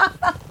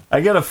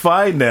 I gotta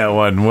find that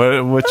one.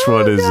 Which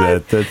one is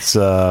that? That's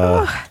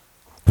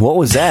What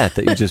was that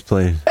you just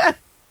played?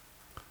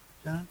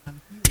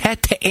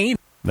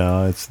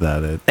 no, it's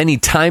not it. Any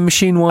Time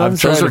Machine I'm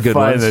ones? trying Those are to good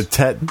find ones.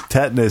 the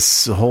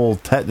tetanus Time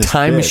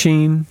bit.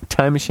 Machine.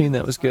 Time Machine,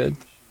 that was good.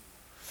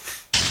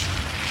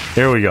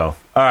 Here we go.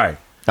 All right.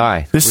 All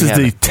right. This we is have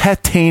the it.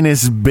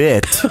 tetanus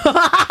bit. You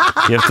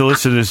have to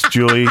listen to this,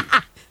 Julie. All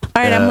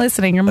right, I'm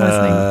listening. I'm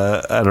listening.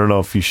 I don't know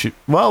if you should.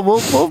 Well,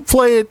 we'll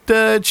play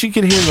it. She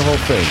can hear the whole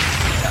thing.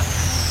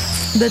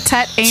 The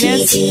tet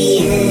anus.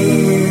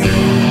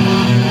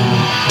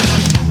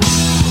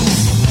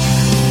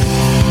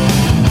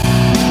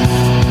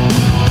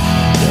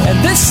 And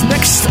this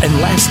next and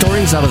last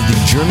story is out of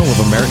the Journal of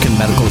American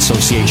Medical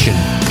Association,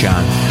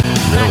 John.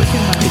 Not too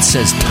much. It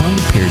says tongue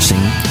piercing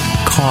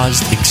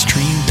caused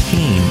extreme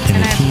pain in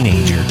a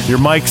teenager. Your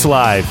mic's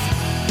live.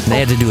 They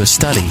had to do a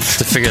study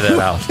to figure that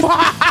out.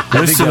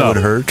 I think that would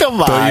hurt. Come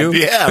Don't on. you?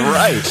 Yeah,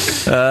 right.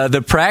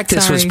 The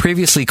practice was Sorry.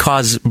 previously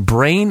caused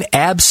brain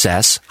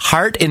abscess,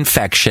 heart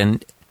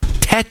infection,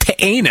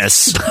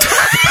 tetanus.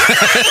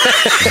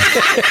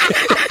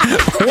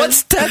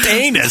 What's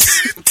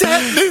tetanus?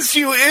 Tetanus,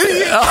 you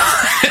idiot.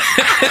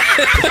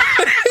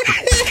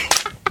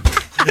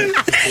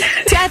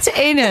 Tet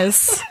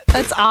anus.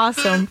 That's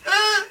awesome.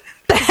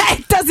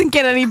 It doesn't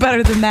get any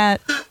better than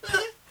that.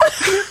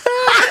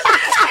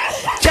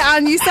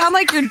 John, you sound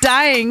like you're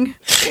dying.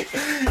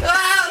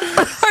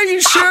 Are you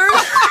sure?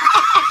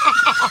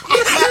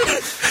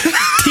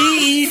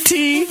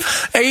 T-E-T,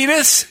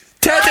 anus,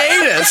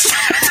 tetanus.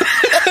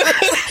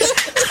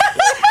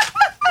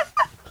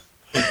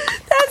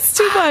 That's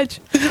too much.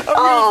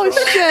 Oh,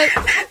 shit.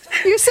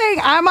 You're saying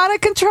I'm out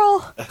of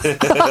control?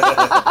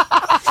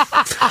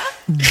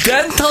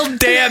 Dental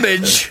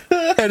damage,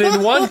 and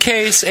in one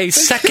case, a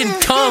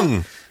second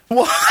tongue.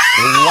 Second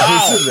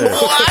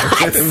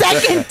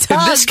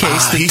tongue. In this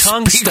case, the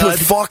tongue stud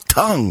forked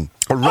tongue.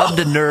 rubbed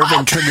a nerve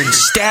and triggered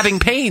stabbing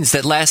pains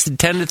that lasted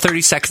 10 to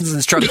 30 seconds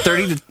and struck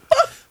 30 to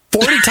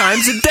 40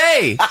 times a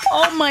day.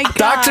 Oh, my God.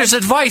 Doctor's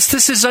advice,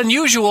 this is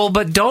unusual,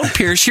 but don't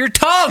pierce your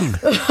tongue.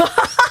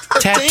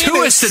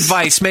 Tattooist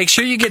advice, make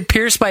sure you get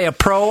pierced by a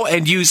pro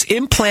and use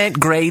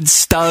implant-grade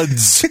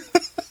studs.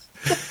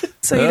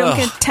 So you don't Ugh.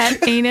 get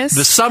tet anus?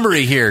 The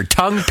summary here,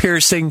 tongue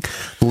piercing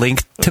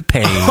linked to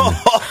pain.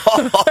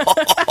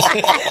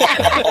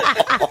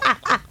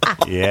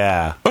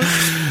 Yeah.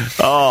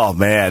 Oh,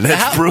 man.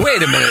 That's brutal.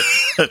 Wait a minute.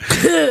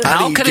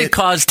 How could it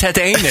cause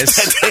tetanus?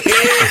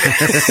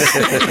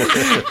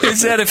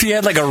 Is that if you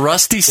had like a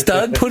rusty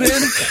stud put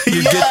in?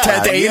 You get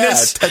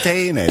tetanus? Yeah,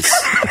 tetanus.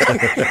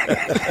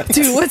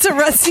 Dude, what's a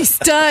rusty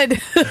stud?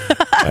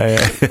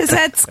 Is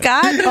that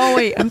Scott? Oh,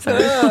 wait. I'm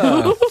sorry.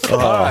 All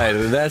right.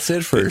 That's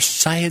it for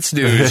Science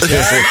News.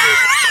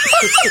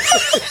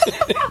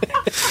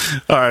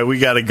 All right, we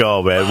got to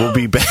go, man. We'll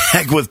be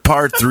back with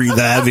part 3 of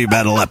the heavy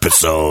metal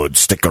episode.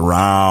 Stick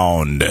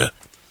around.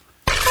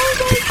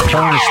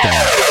 Cornerstone.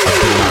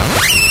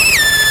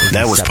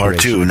 That was part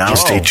 2. Now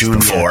stay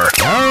tuned for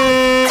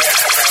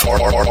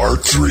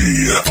part 3.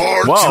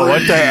 Whoa,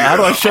 what the hell? How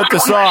do I shut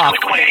this off?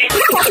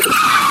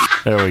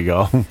 There we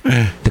go.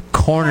 The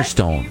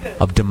cornerstone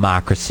of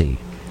democracy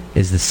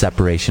is the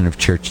separation of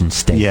church and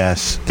state.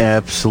 Yes,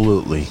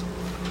 absolutely.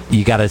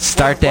 You got to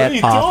start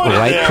that off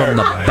right from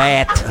the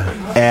bat.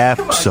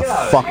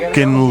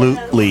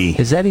 Abso-fucking-lutely.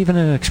 Is that even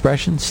an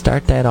expression?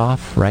 Start that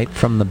off right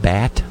from the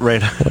bat?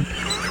 Right.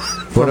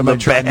 What am I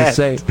trying to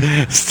say?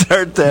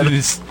 Start that.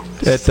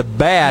 At the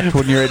bat,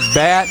 when you're at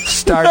bat,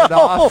 start it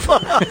off.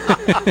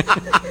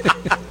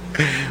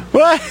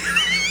 What?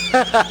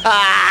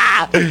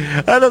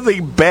 I don't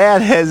think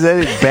bat has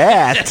any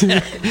bat.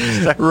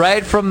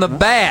 Right from the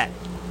bat.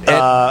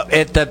 At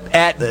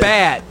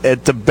bat.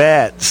 At the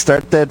bat.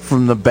 Start that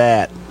from the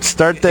bat.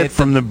 Start that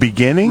from the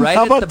beginning? Right.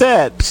 How about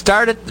that?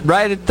 Start it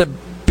right at the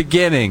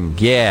beginning.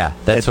 Yeah,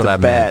 that's what I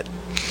meant.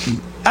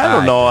 I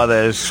don't know how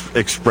that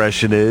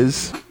expression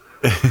is.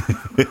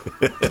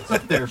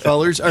 There,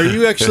 fellers. Are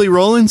you actually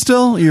rolling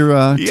still? You're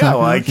Yeah,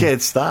 well, I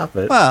can't stop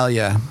it. Well,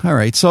 yeah. All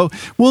right. So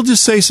we'll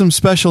just say some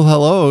special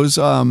hellos.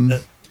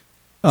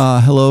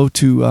 Hello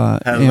to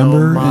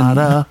Amber.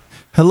 Mata.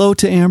 Hello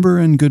to Amber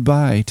and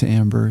goodbye to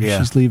Amber. Yeah.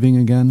 She's leaving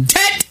again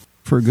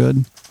for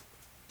good.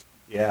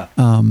 Yeah.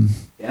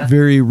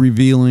 Very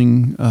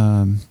revealing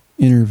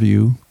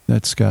interview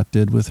that Scott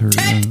did with her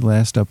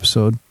last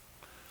episode.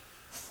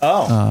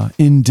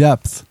 In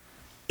depth.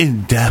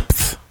 In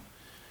depth.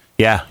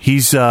 Yeah,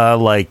 he's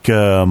like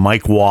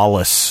Mike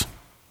Wallace.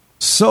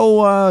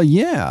 So,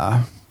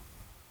 yeah.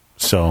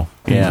 So,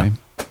 yeah.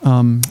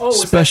 Anyway,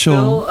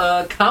 special.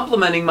 Phil,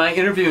 complimenting my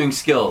interviewing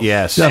skills.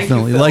 Yes.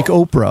 Definitely. Like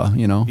Oprah,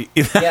 you know.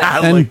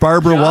 Yeah. And like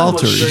Barbara John was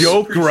Walters. very-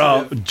 Joke,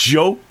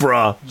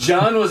 bruh.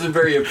 John wasn't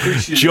very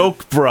appreciative.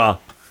 Joke, bruh.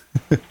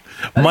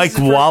 Mike This is the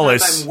first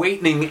Wallace. time I'm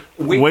waiting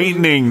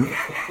Waiting.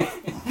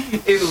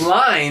 in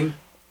line.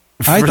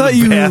 I for thought the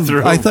you.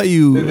 bathroom. I thought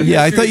you.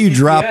 Yeah, I thought you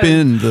drop ESPN.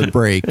 in the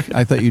break.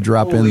 I thought you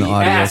drop in the Holy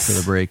audio ass. for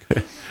the break.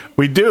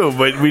 We do,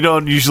 but we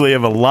don't usually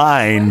have a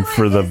line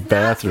for the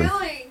bathroom.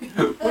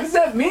 What does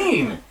that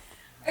mean?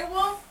 It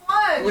won't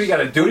flush. We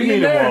got a duty in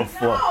It there. won't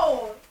flush.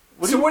 No.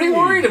 So what are you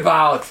worried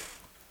about?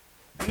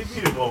 What do you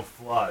mean it won't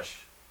flush?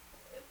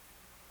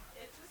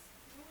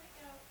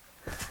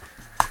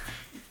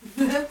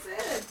 That's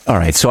it. All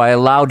right, so I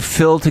allowed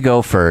Phil to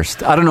go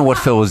first. I don't know what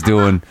Phil was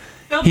doing.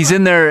 He's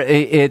in there.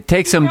 It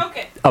takes him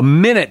a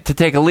minute to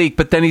take a leak,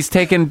 but then he's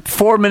taking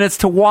 4 minutes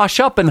to wash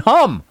up and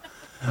hum.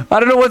 I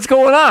don't know what's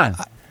going on.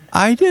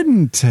 I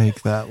didn't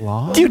take that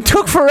long. You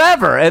took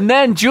forever, and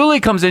then Julie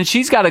comes in.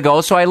 She's got to go,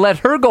 so I let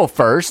her go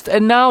first,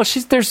 and now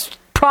there's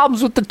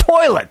problems with the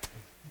toilet.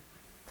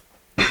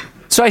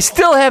 So I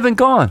still haven't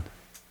gone.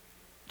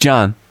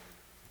 John,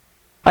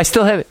 I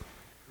still haven't.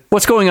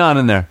 What's going on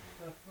in there?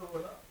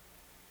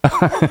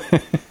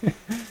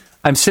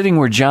 I'm sitting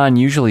where John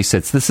usually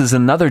sits. This is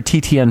another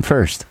TTN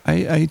first.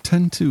 I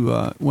tend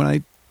to when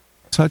I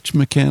touch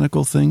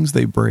mechanical things,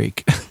 they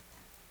break.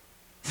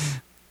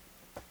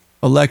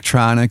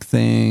 Electronic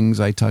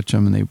things, I touch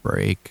them and they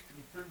break.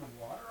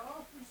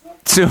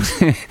 So,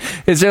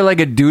 is there like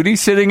a duty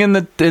sitting in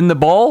the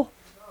bowl?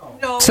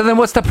 No. So then,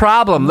 what's the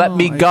problem? Let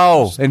me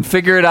go and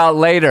figure it out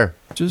later.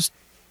 Just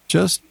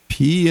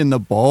pee in the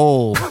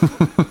bowl.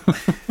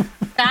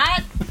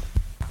 That.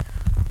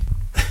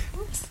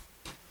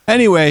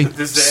 Anyway,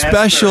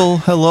 special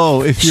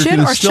hello. If you're Shit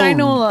gonna or still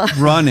Shinola?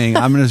 running,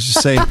 I'm going to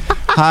just say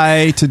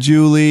hi to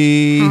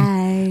Julie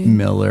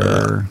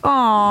Miller.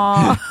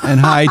 Aw. And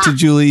hi to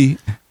Julie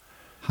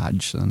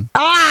Hodgson.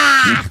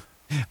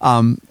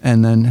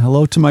 And then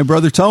hello to my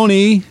brother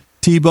Tony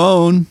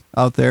T-Bone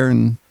out there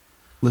in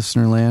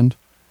listener land.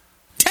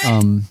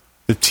 The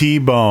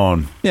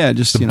T-bone. Yeah,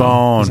 just The you know,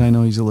 bone. 'cause I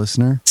know he's a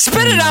listener.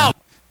 Spit it out!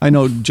 I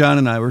know John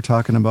and I were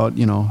talking about,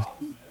 you know,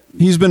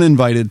 he's been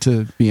invited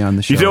to be on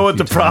the show. You know a what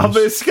few the problem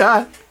times. is,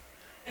 Scott?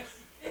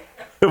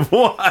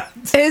 What?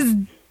 His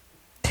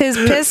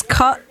piss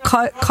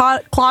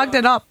clogged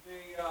it up.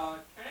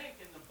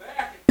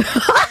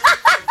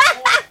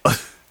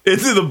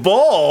 Into the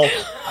bowl?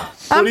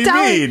 What do you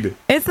mean?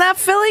 It's not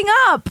filling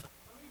up.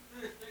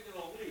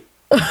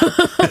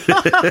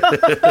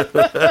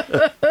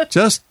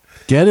 Just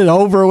get it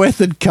over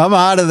with and come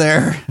out of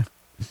there.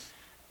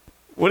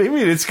 What do you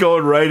mean it's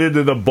going right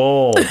into the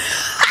bowl?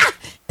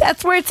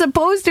 That's where it's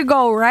supposed to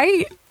go,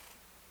 right?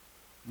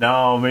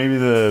 No, maybe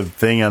the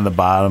thing on the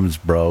bottom's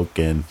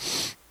broken.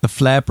 The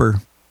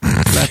flapper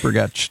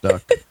got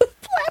stuck.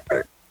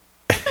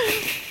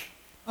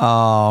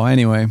 Oh,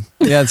 anyway.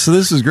 Yeah, so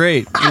this is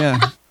great. Yeah.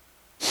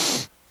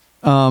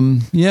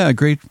 Yeah,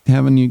 great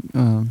having you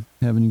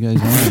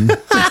guys on.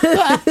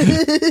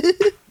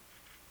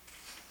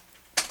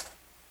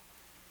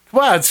 Come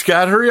on,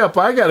 Scott, hurry up.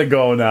 I got to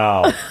go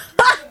now.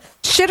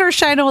 Shit or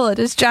shinola?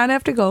 Does John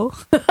have to go?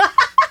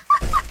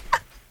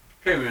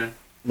 Okay, man.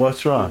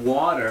 What's wrong?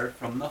 Water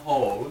from the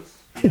hose.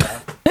 Yeah.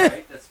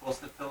 Right? That's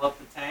supposed to fill up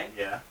the tank.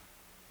 Yeah.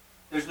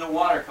 There's no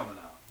water coming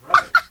out.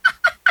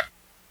 Right.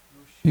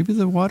 Maybe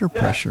the water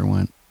pressure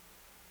went.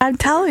 I'm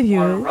telling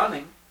Water you.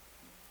 running.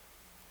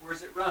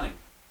 Where's it running?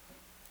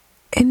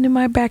 Into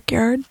my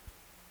backyard.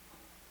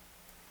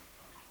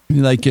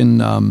 Like in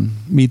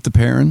Meet the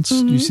Parents.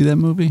 Do you see that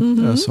movie?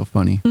 That was so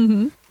funny.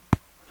 Mm-hmm.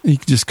 He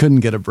just couldn't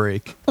get a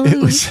break.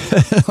 It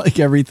was like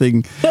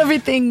everything.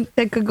 Everything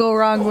that could go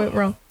wrong went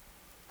wrong.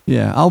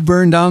 Yeah, I'll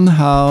burn down the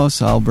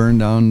house. I'll burn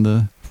down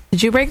the...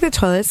 Did you break the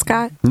toilet,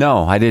 Scott?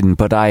 No, I didn't,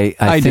 but I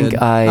think did.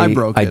 I I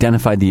broke it.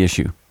 identified the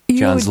issue. You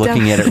John's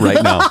looking at it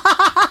right now.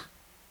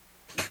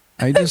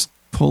 I just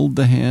pulled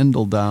the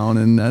handle down,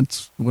 and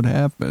that's what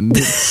happened.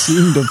 It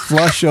seemed to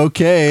flush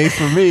okay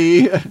for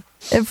me.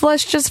 It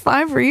flushed just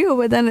fine for you,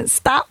 but then it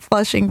stopped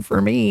flushing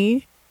for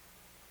me.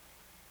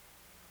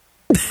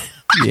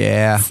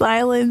 Yeah,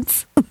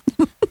 Silence.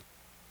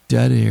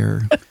 dead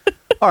air.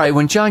 All right,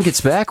 when John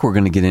gets back, we're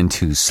going to get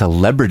into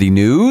celebrity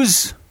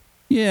news.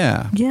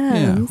 Yeah. Yes.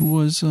 Yeah. Who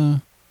was...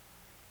 And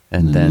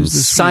The then news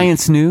this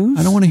science news.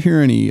 I don't want to hear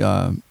any,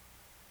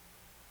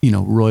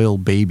 royal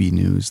baby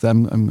news.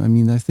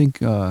 I think...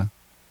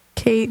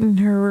 Kate and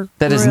her...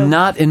 That is royal-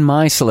 not in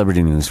my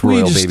celebrity news, we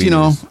royal just, baby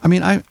news.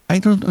 I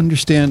don't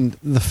understand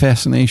the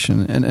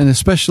fascination, and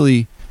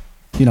especially,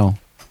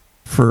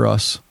 for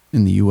us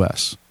in the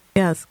U.S.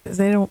 Yes, because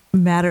they don't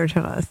matter to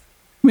us.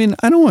 I mean,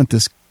 I don't want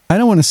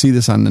to see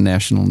this on the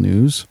national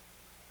news.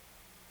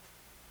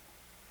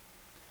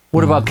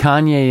 What about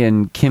Kanye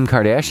and Kim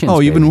Kardashian?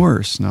 Oh, even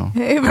worse. No.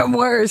 Even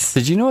worse.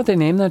 Did you know what they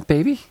named that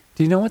baby?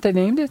 Do you know what they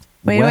named it?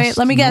 Wait,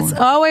 let me guess. North.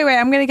 Oh, wait,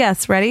 I'm going to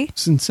guess. Ready?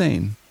 It's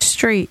insane.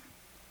 Street.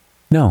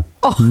 No.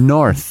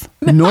 North.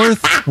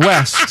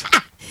 Northwest.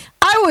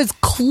 I was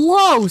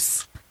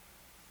close.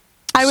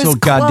 I was so close.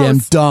 goddamn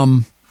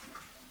dumb.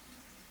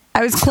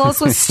 I was close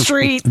with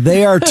street.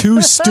 They are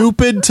too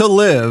stupid to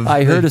live.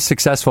 I heard a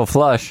successful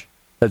flush.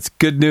 That's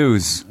good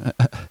news.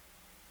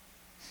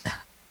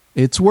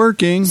 It's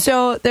working.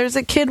 So there's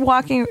a kid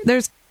walking.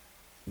 There's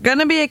going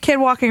to be a kid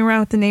walking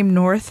around with the name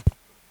North.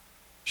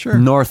 Sure.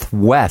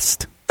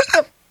 Northwest.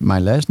 My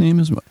last name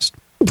is West.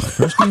 My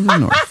first name is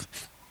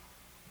North.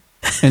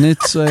 And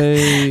it's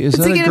a... Is Is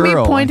that he a going to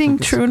girl? be I pointing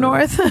think it's a true girl.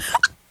 north?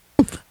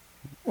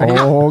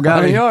 Oh,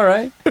 got Are it. you all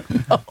right?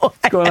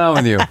 What's going on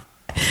with you?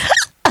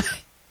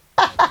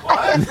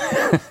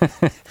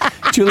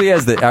 Julie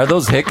has are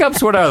those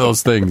hiccups? What are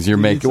those things you're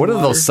making? What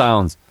are those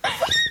sounds?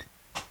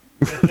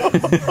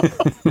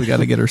 We got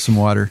to get her some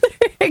water.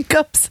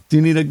 Hiccups. Do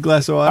you need a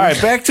glass of water? All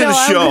right, back to the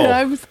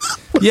show.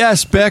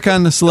 Yes, back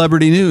on the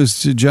celebrity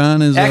news.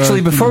 John is...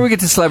 Actually, before we get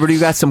to celebrity,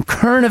 we've got some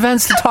current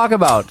events to talk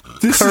about.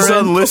 This is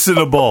Current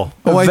unlistenable.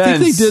 Oh, I think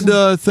events. they did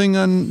a thing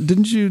on...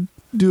 Didn't you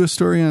do a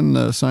story on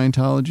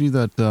Scientology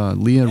that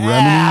Leah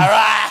Remini?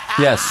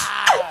 Yes.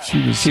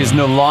 She is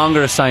no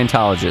longer a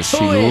Scientologist. She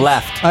Who is?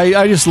 left.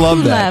 I just love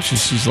Who that. left?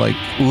 She's like...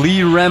 Lee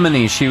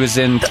Remini. She was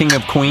in King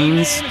of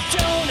Queens.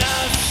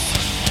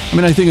 I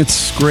mean, I think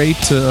it's great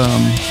to...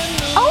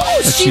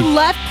 Oh, she she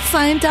left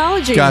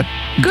Scientology. got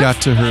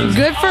Good- to her.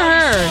 Good for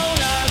her.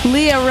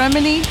 Leah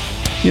Remini.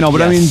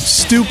 But I Yes. mean,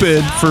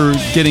 stupid for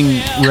getting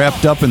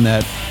wrapped up in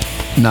that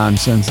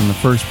nonsense in the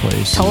first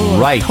place. Total,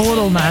 Right.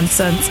 Total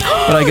nonsense.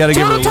 But I got to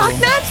give her a Total talk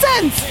little...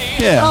 nonsense.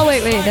 Yeah. Oh,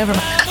 wait, never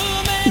mind.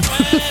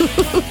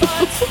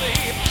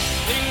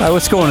 All right,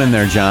 what's going in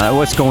there, John?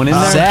 What's going in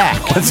there?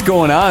 Zach. What's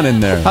going on in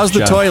there? How's the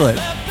John? toilet?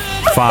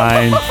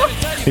 Fine.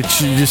 It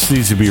just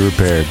needs to be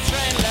repaired.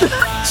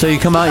 So you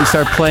come out, you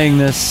start playing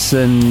this,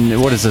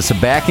 and what is this, a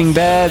backing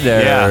bed?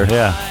 Or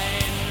Yeah.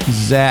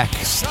 Zach.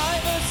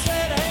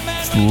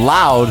 It's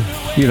loud,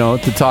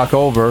 to talk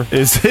over.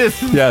 Is it?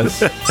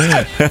 Yes.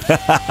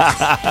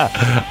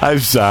 I'm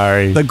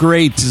sorry. The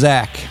great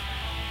Zach.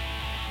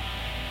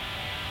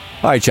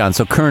 All right, John,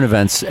 so current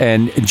events.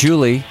 And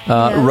Julie,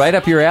 right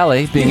up your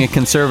alley, being a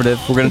conservative,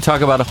 we're going to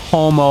talk about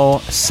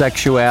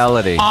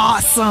homosexuality.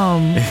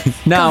 Awesome.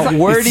 Now,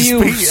 where do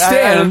you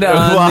stand on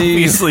well, the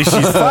obviously,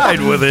 she's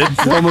fine with it.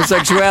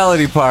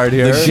 homosexuality part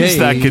here? She's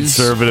not gays.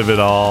 conservative at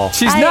all.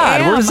 She's not.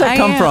 Where does that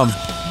come from?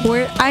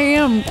 Where I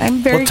am.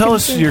 I'm very Well, tell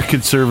us your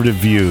conservative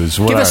views.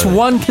 What Give us are they?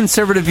 one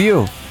conservative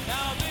view.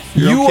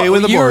 You're okay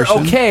with abortion.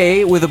 You're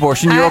okay with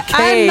abortion. You're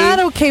okay. I'm not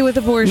okay with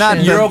abortion.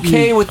 Not- You're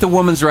okay with the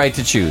woman's right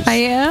to choose. I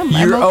am.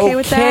 You're I'm okay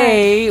with that.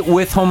 okay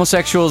with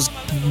homosexuals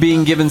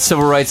being given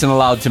civil rights and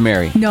allowed to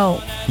marry.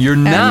 No. You're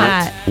I'm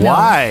not. No.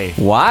 Why?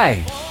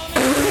 Why?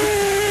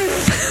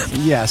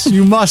 Yes,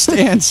 you must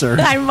answer.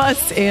 I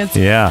must answer.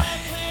 Yeah.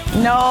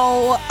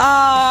 No.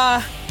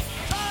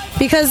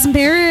 Because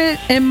marriage,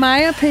 in my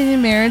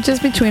opinion, marriage is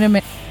between a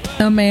man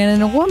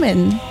and a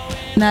woman,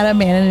 not a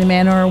man and a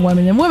man or a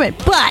woman and woman.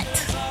 But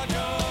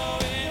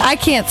I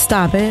can't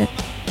stop it.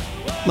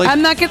 Like,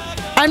 I'm not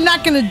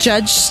gonna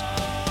judge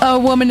a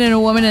woman and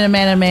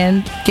a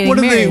man getting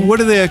married. What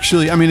do they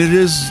actually? I mean, it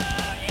is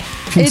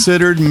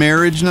considered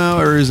marriage now,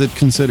 or is it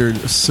considered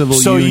a civil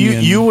union? So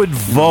you would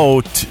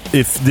vote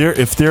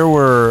if there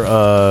were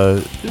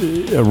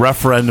a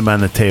referendum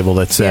on the table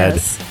that said,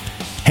 Yes.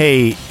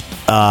 "Hey,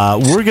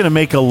 we're going to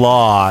make a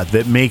law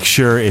that makes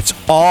sure it's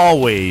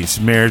always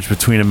marriage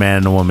between a man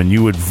and a woman."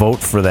 You would vote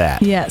for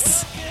that.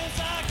 Yes.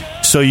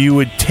 So you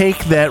would take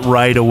that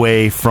right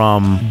away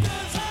from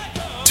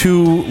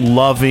two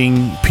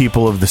loving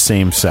people of the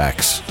same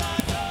sex.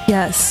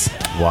 Yes.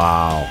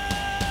 Wow.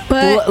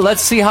 But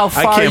Let's see how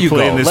far can't you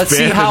play go. in this Let's see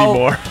band how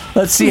anymore.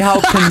 let's see how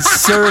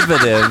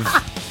conservative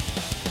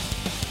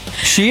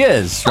she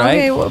is, right?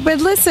 okay, well, but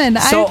listen.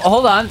 So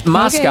hold on,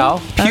 Moscow,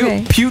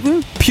 Okay.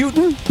 Putin.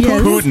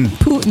 Yes.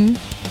 Putin.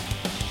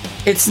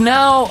 It's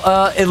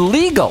now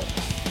illegal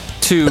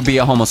to be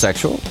a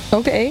homosexual,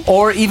 Okay.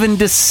 or even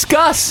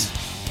discuss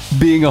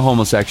being a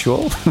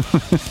homosexual.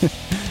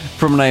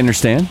 From what I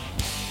understand.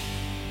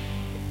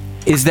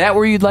 Is that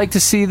where you'd like to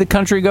see the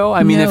country go?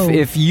 I mean, No.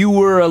 if you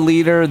were a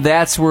leader,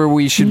 that's where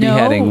we should be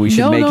heading. We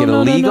should make it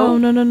illegal.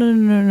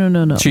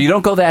 No. So you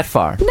don't go that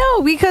far.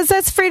 No, because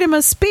that's freedom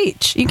of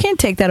speech. You can't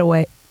take that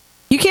away.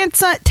 You can't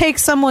take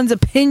someone's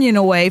opinion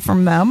away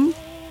from them.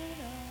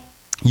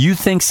 You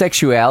think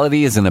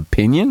sexuality is an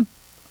opinion?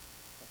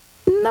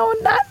 No,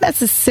 not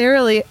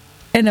necessarily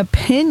an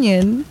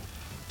opinion.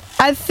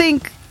 I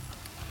think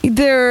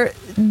they're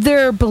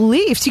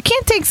beliefs. You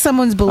can't take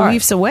someone's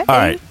beliefs away. All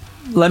right.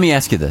 Let me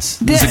ask you this.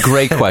 This is a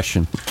great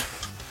question.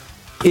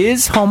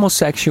 Is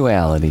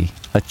homosexuality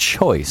a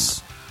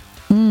choice?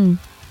 I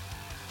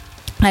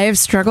have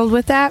struggled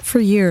with that for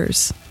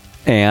years.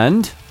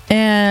 And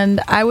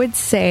I would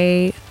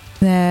say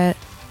that,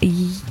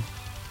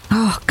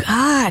 oh,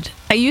 God.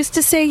 I used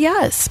to say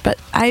yes, but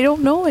I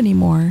don't know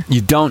anymore.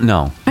 you don't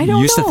know. I don't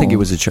You used to know. think it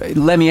was a choice.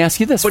 Let me ask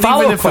you this. But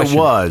Follow-up even if question.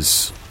 it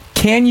was,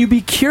 Can you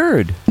be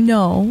cured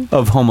No.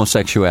 of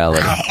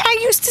homosexuality? I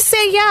used to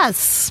say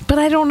yes, but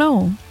I don't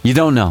know. You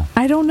don't know.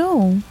 I don't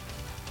know.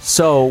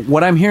 So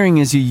what I'm hearing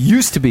is you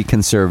used to be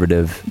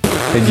conservative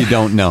and you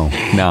don't know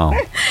now.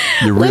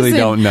 You really Listen,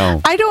 don't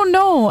know. I don't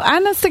know.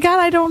 Honest to God,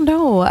 I don't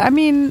know. I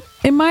mean,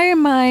 in my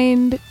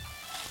mind,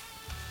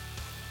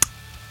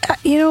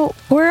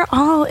 we're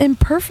all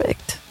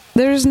imperfect.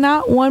 There's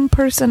not one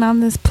person on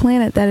this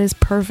planet that is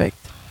perfect.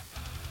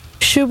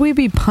 Should we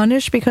be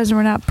punished because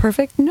we're not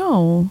perfect?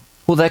 No.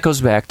 Well, that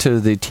goes back to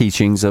the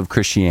teachings of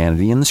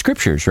Christianity and the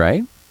scriptures,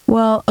 right?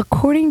 Well,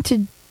 according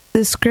to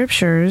the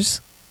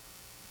scriptures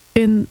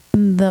in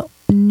the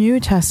New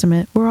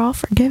Testament, we're all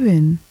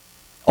forgiven.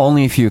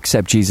 Only if you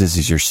accept Jesus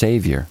as your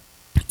Savior.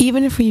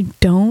 Even if you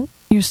don't,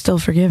 you're still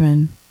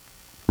forgiven.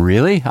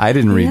 Really? I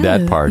didn't read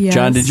that Yeah, part. yes.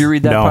 John, did you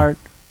read that No. part?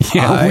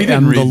 Yeah, I we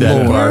didn't am read the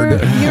that Lord.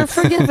 part. You're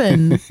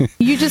forgiven.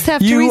 You just have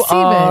to You receive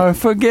are it.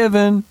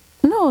 forgiven.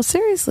 No,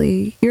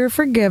 seriously. You're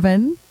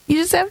forgiven. You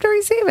just have to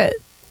receive it.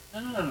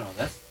 No.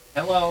 That's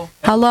hello.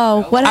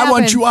 Hello. What happened? I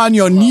want you on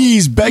your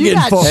knees begging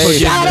got for shut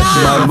forgiveness.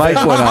 up. My mic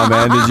went on,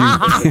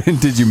 man.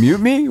 Did you mute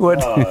me? What?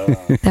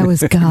 That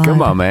was God.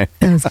 Come on, man.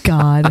 That was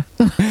God.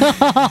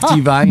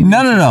 Divine.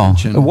 No.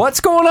 intervention. What's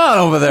going on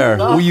over there?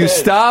 Will you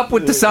stop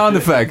with the sound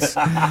effects?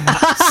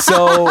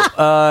 So,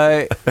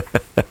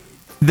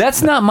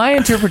 that's not my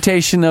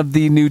interpretation of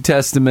the New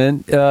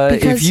Testament. If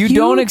Because you you-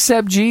 don't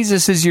accept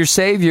Jesus as your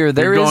Savior,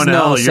 there You're is going to no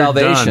hell. You're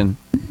salvation.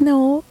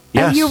 No.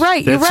 Yes, You're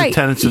right. You're that's the right.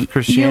 tenets of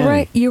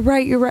Christianity. You're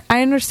right.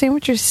 I understand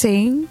what you're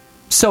saying.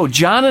 So,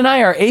 John and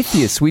I are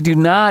atheists.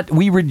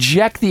 We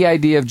reject the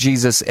idea of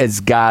Jesus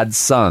as God's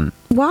Son.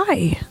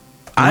 Why?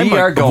 We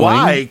are going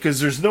Why? Because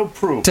there's no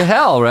proof. to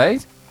hell,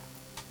 right?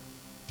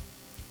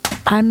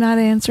 I'm not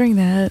answering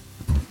that.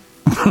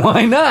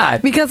 Why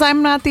not? Because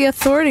I'm not the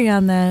authority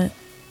on that.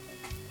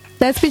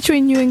 That's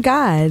between you and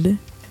God.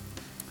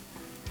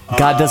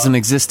 God doesn't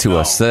exist to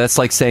us. So that's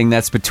like saying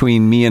that's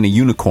between me and a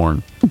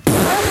unicorn.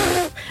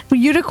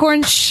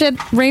 Unicorns shit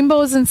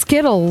rainbows and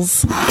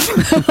Skittles.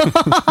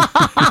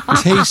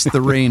 Taste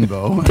the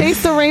rainbow.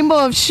 Taste the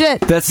rainbow of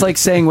shit. That's like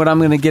saying what I'm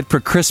going to get for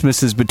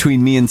Christmas is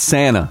between me and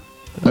Santa.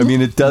 I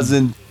mean, it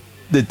doesn't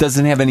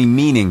have any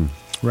meaning.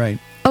 Right.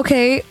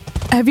 Okay,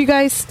 have you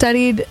guys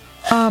studied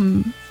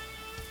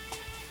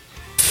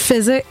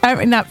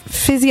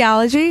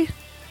physiology?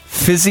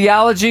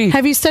 Physiology?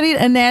 Have you studied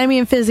anatomy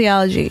and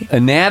physiology?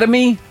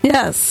 Anatomy?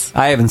 Yes.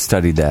 I haven't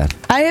studied that.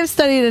 I have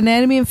studied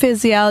anatomy and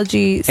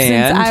physiology since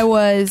And? I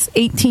was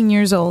 18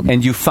 years old.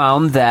 And you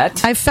found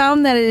that? I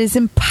found that it is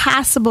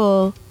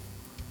impossible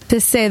to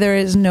say there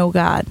is no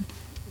God.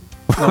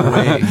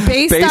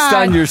 Based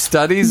on your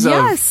studies of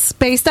Yes,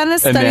 based on the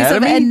studies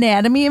anatomy? of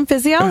anatomy and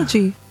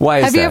physiology. Why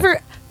is have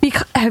that?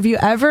 Have you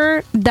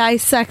ever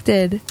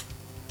dissected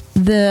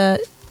the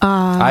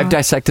I've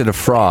dissected a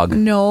frog.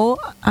 No,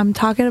 I'm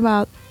talking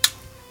about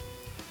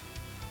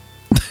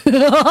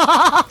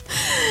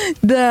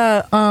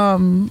the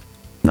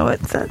no,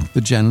 it's a The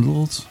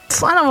genitals.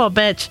 son of a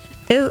bitch.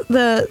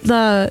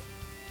 The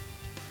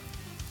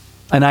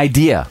An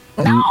idea.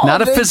 No,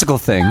 Not a the- physical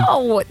thing.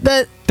 no,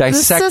 the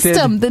Dissected. The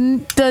system,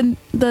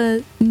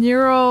 the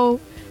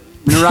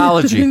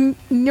Neurology.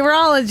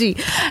 neurology.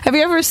 Have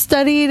you ever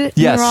studied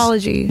Yes.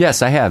 neurology?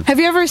 Yes, I have. Have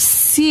you ever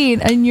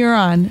seen a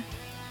neuron?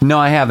 No,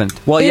 I haven't.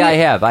 Well, yeah,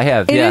 I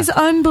have. It is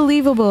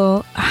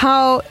unbelievable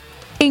how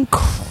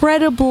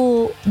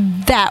incredible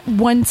that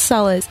one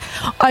cell is.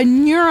 A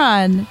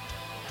neuron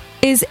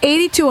is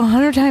 80 to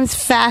 100 times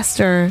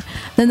faster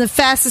than the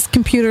fastest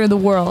computer in the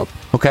world.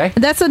 Okay.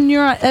 That's a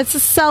neuron. That's a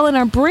cell in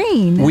our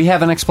brain. We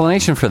have an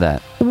explanation for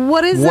that.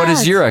 What is that? What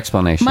is your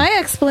explanation? My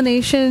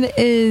explanation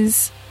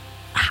is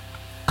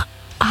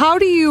how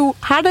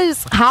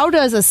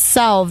does a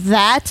cell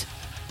that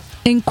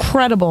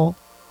incredible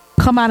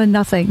come out of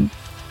nothing?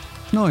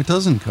 No, it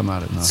doesn't come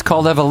out of It's nothing.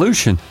 called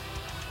evolution.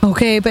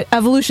 Okay, but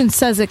evolution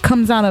says it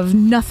comes out of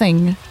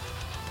nothing.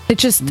 It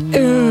just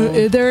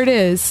there it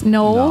is.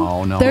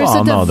 No, No. There's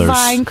Oh, a no, there's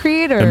divine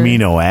creator.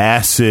 Amino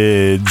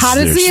acids. How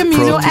does the there's amino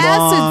protein.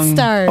 acid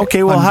start?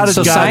 Okay, well, how does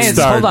So God science,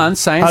 start? hold on, How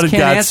science did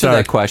can't God answer start?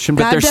 that question,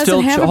 but God there's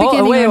still doesn't have a hold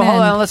beginning or an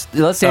on. end.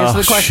 Let's answer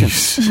the question.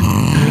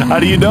 How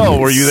do you know?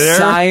 Were you there?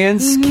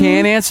 Science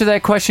can't answer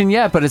that question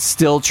yet, but it's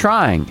still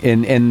trying.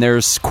 And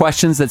there's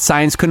questions that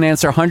science couldn't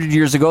answer 100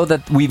 years ago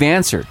that we've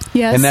answered.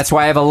 Yes. And that's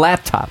why I have a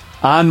laptop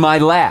on my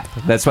lap.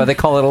 That's why they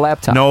call it a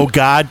laptop. No,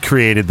 God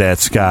created that,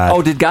 Scott.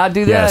 Oh, did God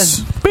do that? Yes.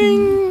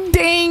 Bing,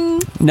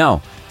 ding.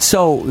 No.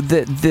 So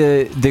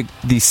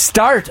the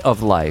start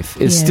of life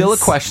is Yes. still a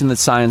question that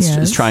science Yes.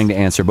 is trying to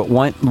answer. But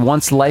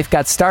once life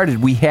got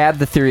started, we had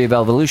the theory of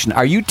evolution.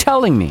 Are you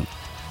telling me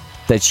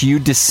that you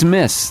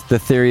dismiss the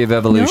theory of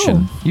evolution?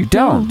 No. You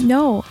don't.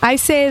 No. I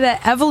say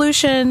that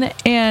evolution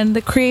and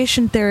the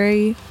creation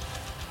theory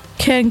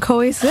can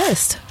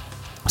coexist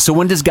So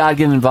when does God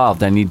get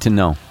involved? I need to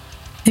know.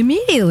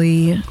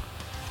 immediately.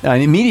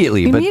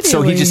 Immediately. But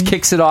so he Immediately. just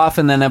kicks it off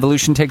and then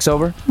evolution takes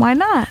over? Why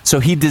not? So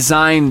he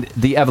designed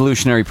the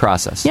evolutionary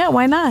process. Yeah,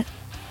 why not?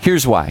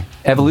 Here's why.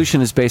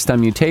 Evolution is based on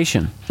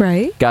mutation.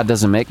 Right? God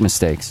doesn't make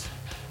mistakes.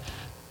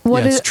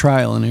 What Yeah, is it's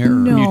trial and error.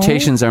 No.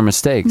 Mutations are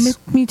mistakes.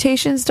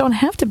 Mutations don't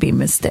have to be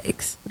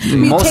mistakes.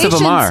 Most of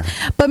them are.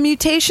 But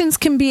mutations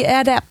can be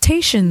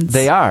adaptations.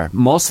 They are.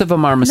 Most of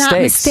them are mistakes.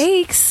 Not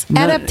mistakes.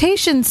 No.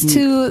 Adaptations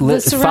to the Follow me.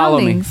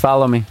 surroundings.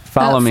 Follow me.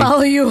 Follow me.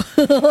 Follow you.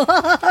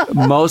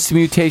 Most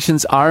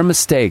mutations are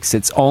mistakes.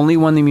 It's only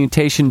when the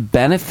mutation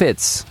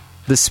benefits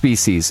the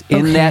species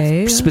in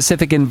Okay. that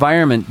specific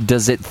environment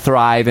does it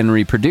thrive and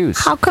reproduce.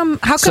 How come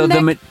So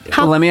that,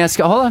 let me ask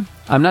you. Hold on.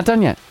 I'm not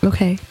done yet.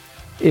 Okay.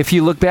 If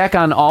you look back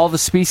on all the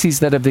species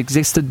that have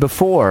existed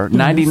before,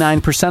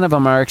 99% of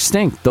them are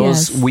extinct.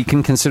 Those Yes. we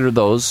can consider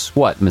those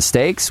what?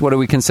 Mistakes? What do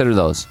we consider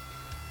those?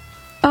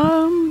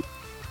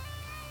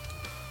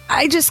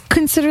 I just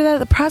consider that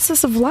the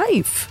process of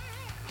life.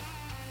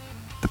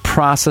 The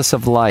process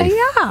of life.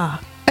 Yeah.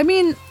 I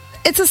mean,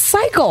 it's a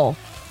cycle.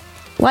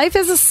 Life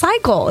is a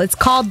cycle. It's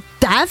called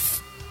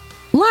death,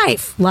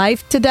 life.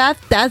 Life to death,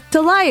 death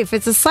to life.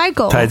 It's a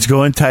cycle. Tides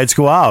go in, tides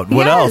go out.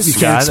 What Yes. else, You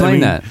Scott? can't explain I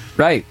mean, that.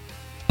 Right.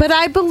 But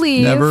I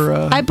believe, okay,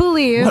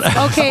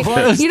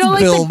 you know, like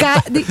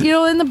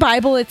Bill? in the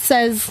Bible it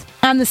says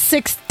on the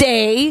 6th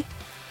day,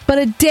 but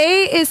a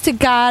day is to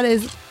God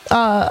as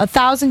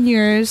 1,000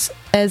 years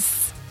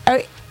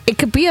it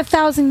could be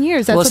 1,000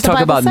 years. That's Let's what the talk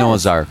Bible about says.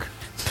 Noah's Ark.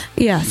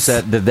 Yes.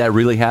 Did that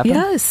really happen?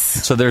 Yes.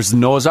 So there's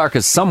Noah's Ark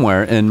is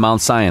somewhere in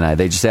Mount Sinai.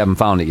 They just haven't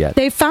found it yet.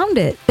 They found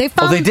it. They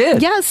found. they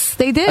did? Yes,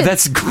 they did.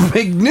 That's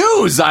big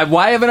news.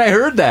 Why haven't I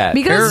heard that?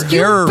 because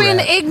Error you've been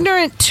rat.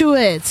 ignorant to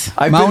it.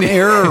 I've Mount been-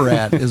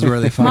 Ararat is where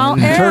they found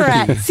Mount it. In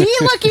Ararat. Turkey. See,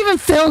 look, even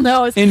Phil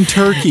knows. In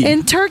Turkey.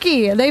 In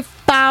Turkey, they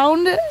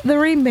found the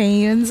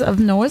remains of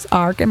Noah's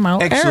Ark in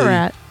Mount Actually,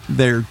 Ararat.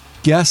 they're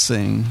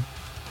guessing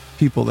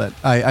people that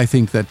I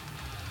think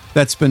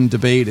that's been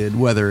debated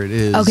whether it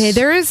is. Okay,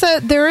 there is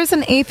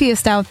an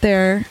atheist out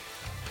there,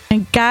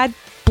 and God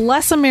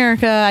bless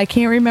America, I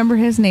can't remember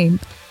his name.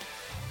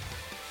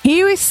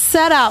 He was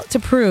set out to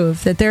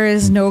prove that there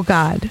is no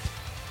God,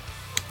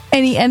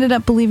 and he ended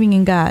up believing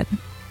in God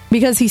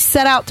because he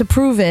set out to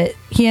prove it.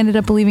 He ended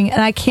up believing,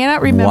 and I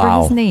cannot remember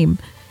Wow. his name,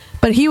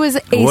 but he was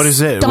a What is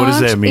it? What does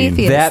staunch that mean?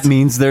 atheist. That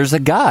means there's a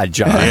God,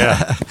 John.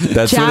 Yeah.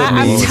 That's John, what it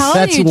I'm means. telling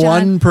That's you, John,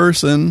 one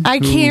person. I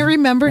who- can't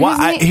remember his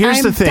Why, name. here's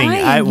I'm the thing.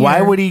 dying Why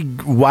here.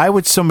 Why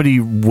would somebody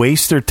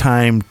waste their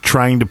time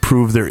trying to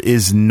prove there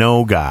is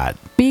no God?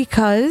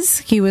 Because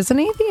he was an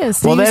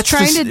atheist. Well, he was that's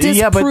trying just- to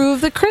yeah, but- disprove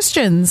the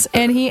Christians,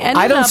 and he ended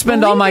up I don't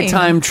spend all my believing.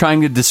 time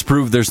trying to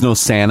disprove there's no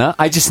Santa.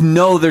 I just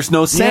know there's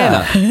no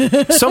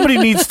Santa. Somebody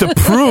needs to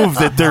prove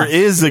that there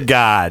is a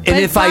God. And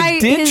But if I by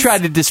did his- try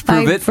to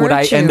disprove by it, would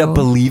I end up virtue.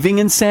 believing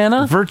in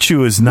Santa?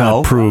 Virtue is not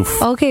No. proof.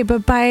 Okay,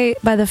 but by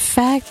the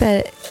fact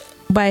that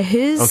by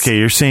his Okay,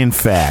 you're saying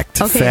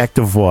fact. Okay. Fact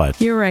of what?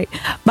 you're right.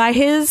 By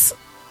his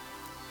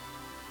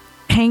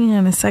hang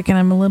on a second,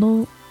 I'm a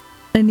little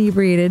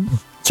inebriated.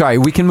 Sorry,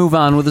 we can move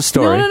on with the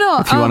story. No.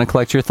 If you want to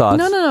collect your thoughts.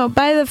 No.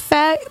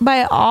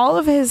 By all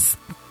of his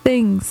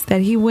things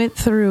that he went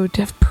through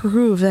to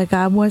prove that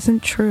God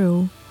wasn't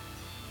true,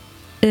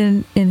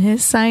 in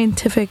his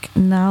scientific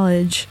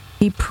knowledge,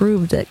 he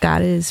proved that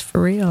God is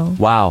for real.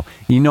 Wow.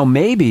 You know,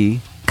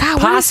 maybe God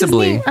God, what is his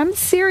possibly name? I'm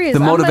serious. the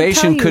I'm gonna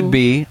motivation tell you. could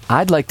be,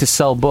 I'd like to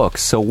sell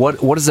books. So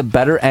what is a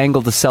better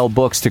angle to sell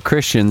books to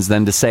Christians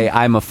than to say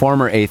I'm a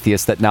former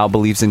atheist that now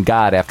believes in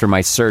God after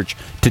my search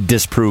to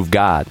disprove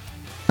God?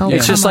 Oh,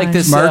 It's just come like on.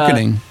 this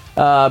Marketing.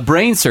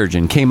 brain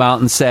surgeon came out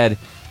and said,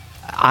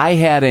 I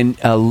had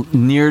a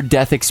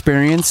near-death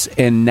experience,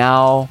 and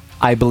now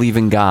I believe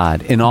in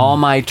God. In all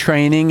my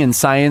training in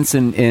science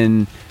and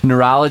in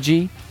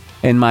neurology,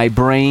 and my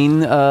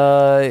brain...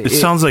 It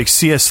sounds like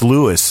C.S.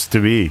 Lewis to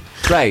me.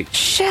 Right.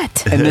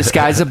 Shit. And this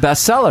guy's a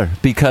bestseller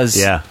because,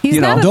 He's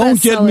you know... not a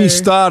Don't get me bestseller.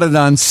 started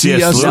on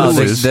C.S. No,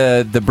 Lewis.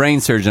 the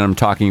brain surgeon I'm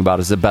talking about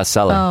is a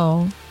bestseller.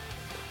 Oh.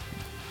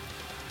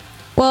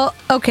 Well,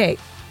 okay.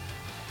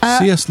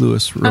 C.S.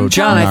 Lewis wrote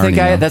John, I think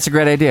Narnia. that's a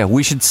great idea.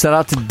 We should set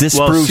out to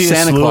disprove C.S.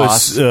 Santa Lewis,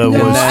 Claus. was No, and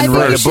I then think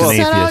write you a should book.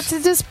 set out to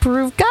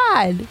disprove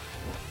God.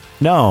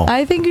 No.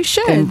 I think you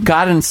should. And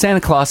God and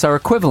Santa Claus are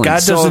equivalent. God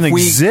So doesn't if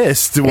we-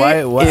 exist. Why?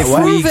 If why?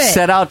 we Prove it.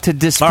 set out to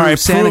disprove All right,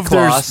 Santa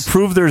Claus,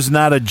 prove there's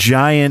not a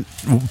giant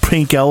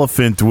pink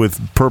elephant with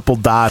purple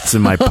dots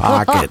in my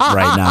pocket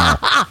right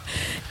now.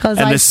 'Cause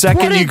And I the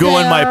second put you it go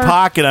in my there.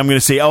 pocket, I'm going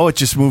to say, "Oh, it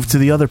just moved to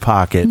the other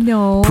pocket."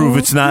 No. Prove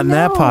it's not in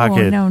that No,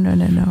 pocket.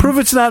 No. Prove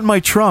it's not in my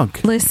trunk.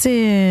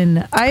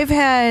 Listen, I've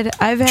had.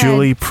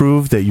 Julie,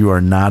 prove that you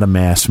are not a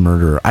mass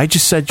murderer. I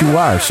just said you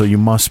are, so you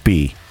must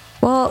be.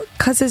 Well,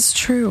 because it's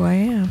true, I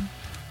am.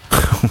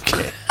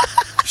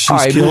 She's All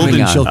right, killed moving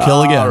and on. she'll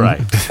kill again. All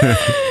right.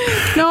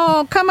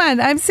 No, come on,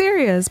 I'm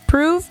serious.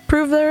 Prove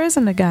there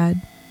isn't a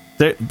God.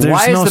 There's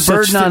why no is the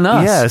burden such on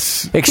us?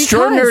 Yes.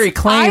 Extraordinary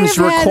Because claims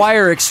I have had-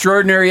 require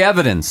extraordinary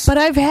evidence. But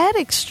I've had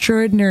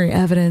extraordinary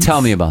evidence.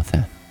 Tell me about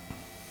that.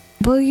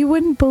 Well, you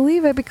wouldn't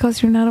believe it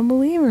because you're not a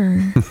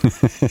believer.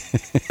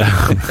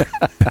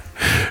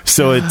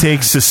 So it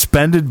takes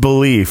suspended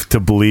belief to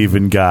believe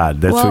in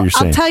God. That's well, what you're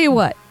saying. I'll tell you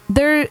what.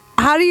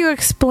 How do you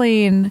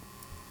explain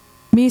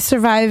me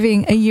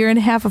surviving a year and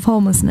a half of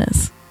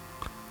homelessness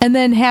and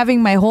then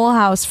having my whole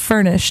house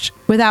furnished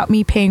without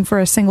me paying for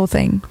a single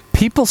thing?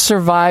 People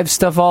survive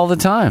stuff all the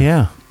time.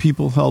 Yeah.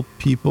 People help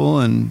people,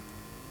 and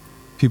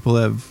people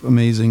have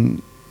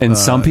amazing... And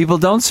some people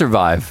don't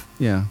survive.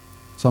 Yeah.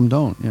 Some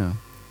don't, yeah.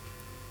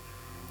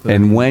 But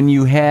And when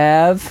you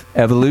have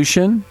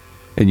evolution,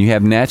 and you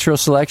have natural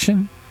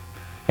selection,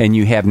 and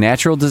you have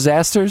natural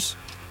disasters,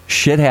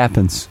 shit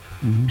happens.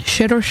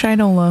 Shit or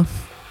shinola?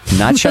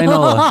 Not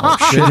Shinola.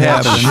 shit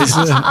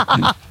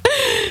happens.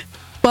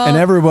 Well, And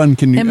everyone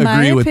can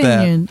agree with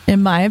that.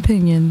 In my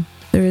opinion,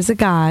 there is a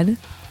God,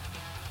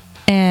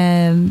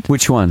 and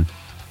Which one?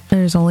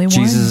 there's only one.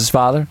 Jesus'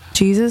 father?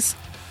 Jesus,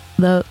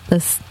 God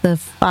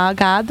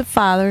the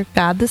Father,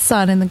 God the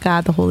Son, and the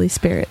God the Holy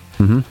Spirit.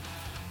 Mm-hmm.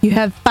 You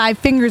have 5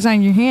 fingers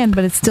on your hand,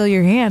 but it's still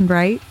your hand,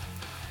 right?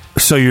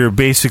 So you're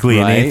basically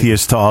Right. an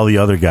atheist to all the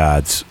other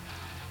gods.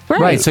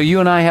 Right. So you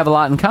and I have a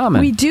lot in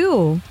common. We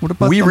do. What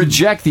about We them?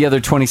 reject the other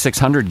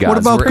 2,600 gods. What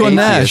about We're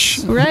Ganesh?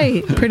 atheists.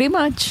 Right, pretty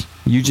much.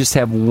 You just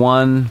have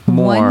one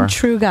more. One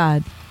true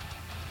God.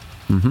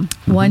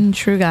 One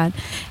true God.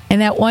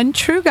 And that one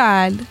true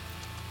God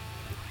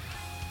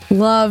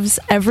loves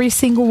every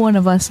single one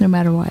of us no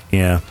matter what.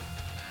 Yeah.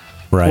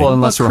 Right. Well,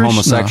 unless But we're Krishna-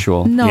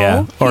 homosexual. No,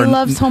 yeah. he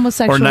loves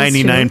homosexuals Or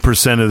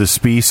 99% of the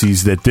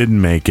species that didn't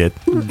make it.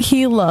 too.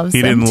 He loves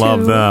He them didn't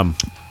love too. them.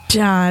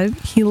 John,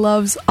 he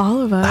loves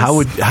all of us.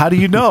 How do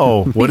you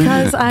know? What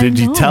Because I did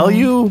you know. tell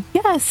you?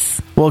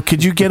 Yes. Well,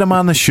 could you get him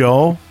on the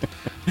show?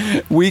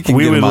 We can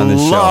We get would him on the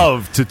show.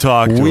 love to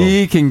talk to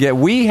him.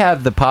 We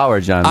have the power,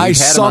 John. I We've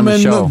had him on the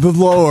summon show. the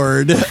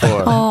Lord.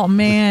 before. Oh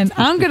man,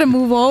 I'm gonna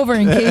move over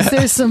in case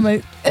there's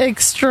some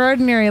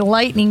extraordinary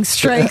lightning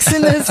strikes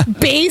in this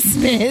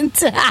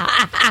basement.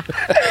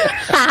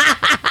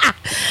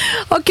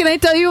 Oh, can I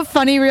tell you a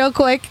funny real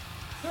quick?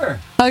 Sure.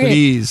 Okay.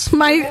 Please.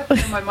 My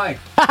My mic.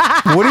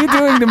 What are you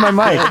doing to my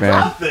mic,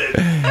 man?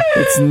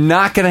 It's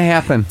not going to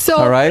happen.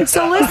 All right.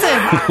 So listen.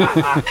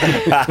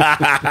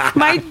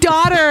 My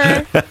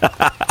daughter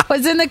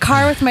was in the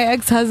car with my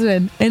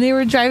ex-husband, and they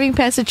were driving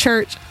past a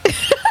church,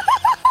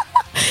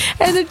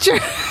 and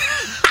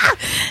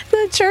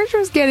the church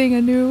was getting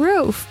a new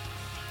roof.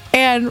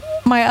 And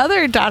my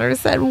other daughter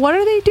said, "What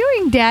are they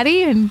doing,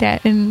 Daddy?" And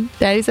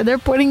Daddy said, "They're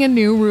putting a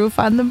new roof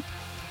on the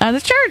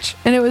church,"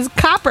 and it was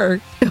copper.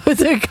 It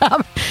was a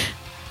copper.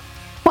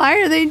 Why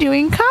are they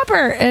doing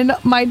copper? And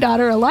my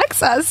daughter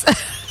Alexis,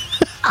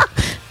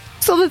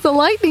 so that the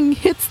lightning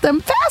hits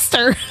them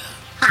faster.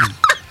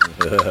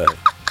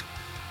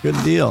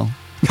 Good deal.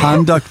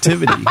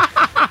 Conductivity.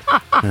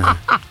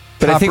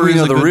 But I think Copper we is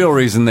know a the good- real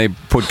reason they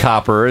put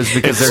copper is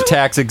because they're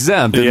tax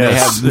exempt and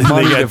Yes, they have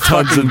money they to got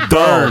tons fucking of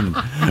dough.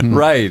 burn.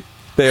 Right.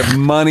 They have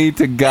money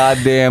to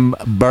goddamn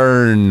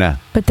burn.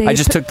 But they- I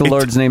just took the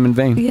Lord's name in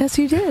vain. Yes,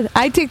 you did.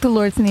 I take the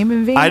Lord's name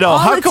in vain. I know. all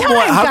How the come?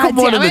 time, How come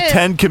one of the goddammit.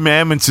 10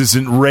 Commandments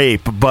isn't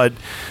rape, but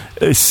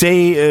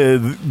say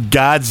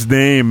God's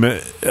name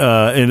with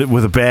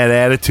a bad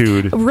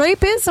attitude.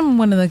 Rape is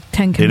one of the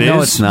 10 It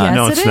commandments. is? No, it's not. Yes,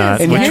 No, it's it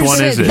not. is. Which Yes,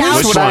 one is it? Thou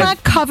Which shalt one?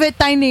 not covet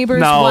thy neighbor's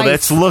No, wife.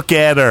 let's look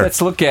at her.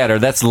 Let's look at her.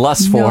 That's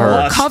lust for No,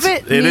 her.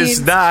 covet It means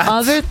is not.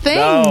 other things.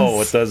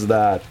 No, it does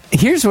not.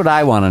 Here's what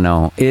I want to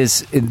know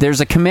is there's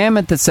a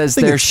commandment that says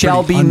think there it's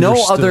shall be pretty no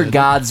understood. other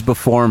gods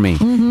before me.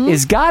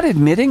 Is God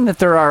admitting that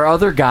there are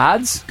other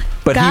gods,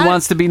 but God- he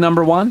wants to be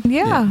number one?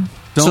 Yeah.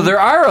 So Don't- there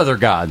are other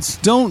gods.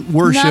 Don't Not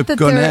worship that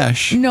they're-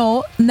 Ganesh.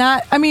 No,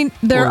 not. I mean,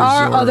 there Or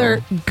are Zorro.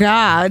 other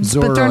gods,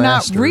 but they're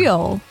not Zoroaster.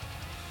 real.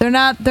 They're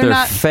not. They're, They're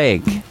not.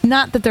 fake.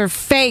 Not that they're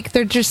fake.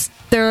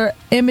 They're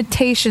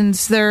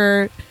imitations.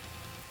 They're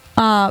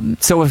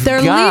So if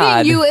they're God,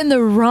 leading you in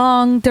the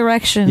wrong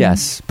direction.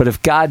 yes, but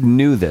if God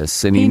knew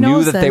this and he, He knew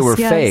knows that they this, were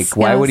yes, fake,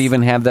 why yes. would he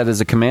even have that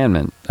as a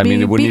commandment? I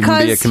mean, it wouldn't even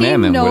be a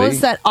commandment, Because he would knows he?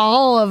 that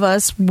all of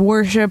us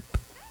worship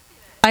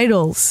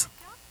idols.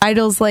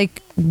 Idols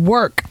like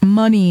work,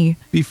 money.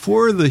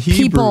 Before the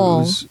People.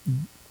 Hebrews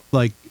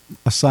like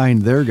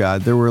assigned their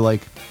God, there were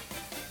like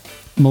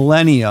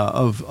millennia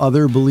of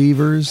other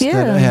believers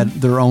Yeah. that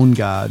had their own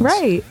gods.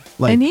 Right.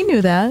 Like, And he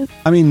knew that.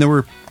 I mean, there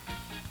were,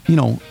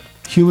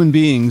 human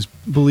beings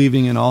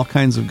believing in all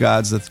kinds of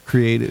gods that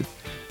created.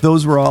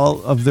 Those were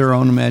all of their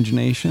own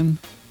imagination.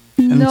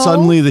 And No.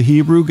 suddenly the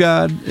Hebrew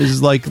God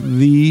is like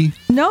the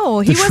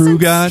No, he The wasn't. true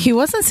God? He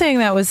wasn't saying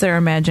that was their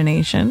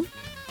imagination.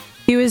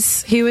 He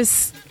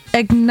was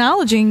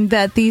acknowledging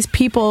that these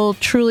people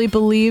truly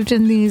believed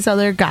in these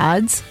other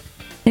gods,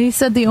 and he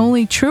said the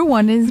only true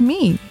one is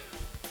me.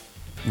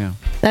 yeah.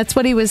 That's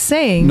what he was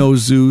saying. No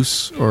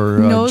Zeus or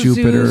no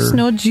Jupiter. Zeus,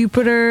 no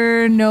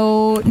Jupiter,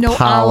 no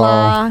Apollo.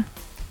 Allah,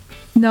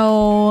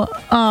 no.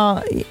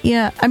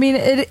 Yeah. I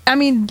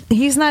mean,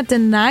 he's not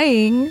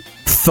denying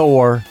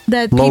Thor,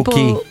 that Loki.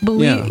 people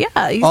believe.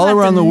 Yeah, he's all not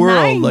around the world,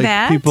 denying like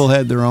that. people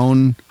had their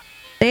own.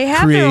 They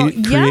have their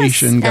own,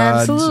 creation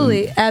yes,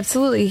 gods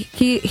absolutely.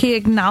 He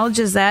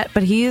acknowledges that,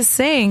 but he is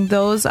saying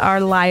those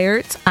are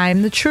liars.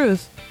 I'm the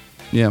truth.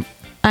 Yeah.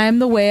 I am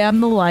the way. I'm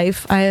the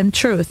life. I am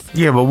truth.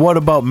 Yeah, but what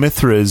about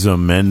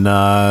Mithraism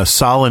and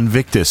Sol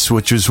Invictus,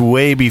 which was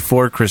way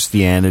before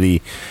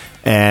Christianity,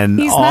 and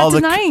He's all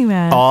not denying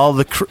that. all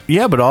the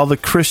but all the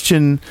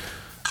Christian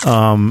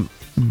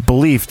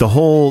belief, the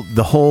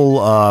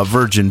whole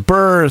virgin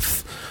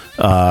birth,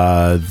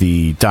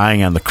 the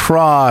dying on the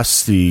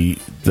cross, the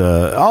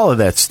all of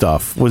that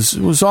stuff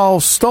was all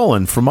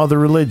stolen from other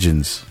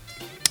religions.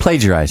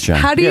 Plagiarized, John.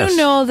 How do Yes. you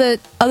know that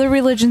other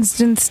religions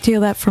didn't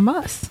steal that from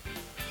us?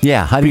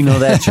 Yeah, how do you know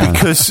that, John?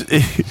 Because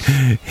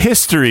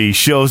history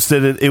shows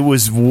that it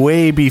was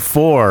way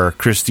before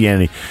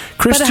Christianity.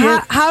 But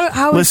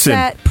how is Listen,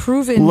 that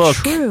proven look,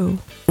 true?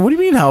 What do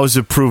you mean? How is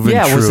it proven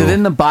Yeah, true? was it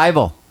in the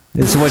Bible?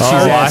 Is what she's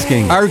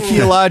asking.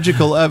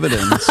 Archaeological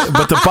evidence.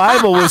 But the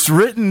Bible was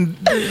written.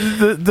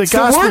 The the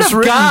gospel word was of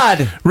written,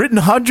 God. written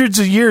hundred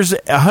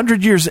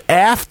years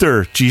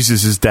after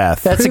Jesus'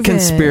 death. That's a Prove it.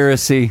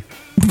 conspiracy.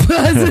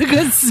 That's a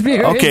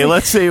conspiracy. Okay,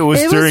 let's say it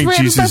was during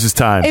written Jesus'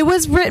 time. It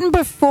was written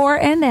before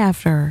and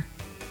after.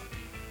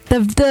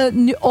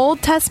 The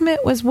Old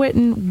Testament was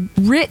written.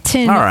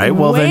 All right.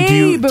 Well, then do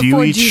you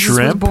before eat Jesus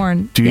shrimp? Was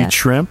born. Do you Yes. eat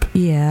shrimp?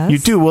 Yes. You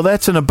do. Well,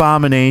 that's an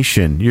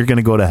abomination. You're going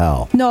to go to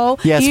hell. No.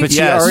 Yes, but she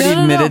Yes. already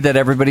No. admitted that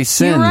everybody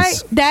sins. You're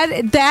right.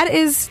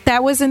 That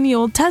was in the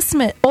Old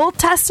Testament. Old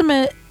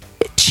Testament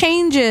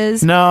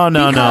changes. No.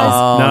 because-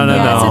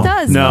 Yes, it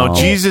does. No, No.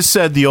 Jesus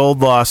said the old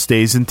law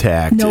stays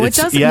intact. No, it It's-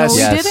 doesn't. Yes. No,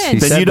 Yes, it he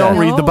didn't. said Then you don't that.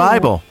 read the No.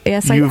 Bible.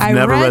 Yes, You've I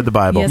never read- read the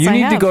Bible. Yes, You I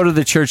need to have. go to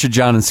the Church of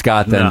John and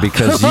Scott then, No.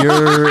 because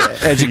your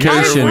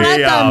education I read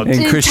way out. the in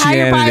entire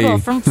Christianity. Bible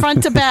from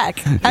front to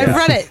back. I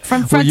read it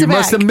from Well, front you to back.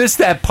 must have missed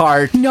that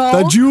part.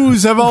 No, The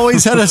Jews have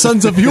always had a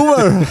sense of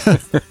humor.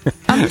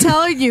 I'm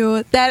telling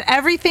you that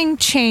everything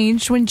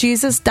changed when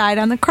Jesus died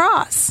on the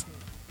cross.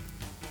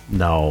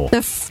 No.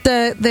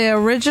 The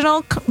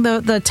original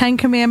the 10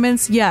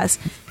 Commandments, yes,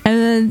 and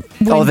then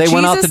when Oh, they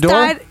went out Jesus the door?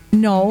 Died,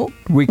 no,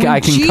 I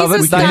can Jesus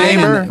covet thy died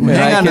neighbor. on-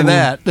 Hang I on to can-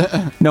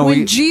 that. No, when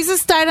we,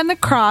 Jesus died on the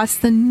cross,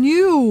 the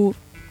new,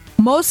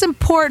 most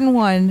important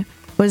one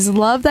was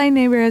love thy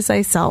neighbor as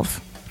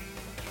thyself.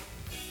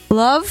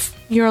 Love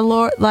your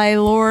Lord, thy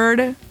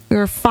Lord,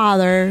 your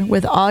Father,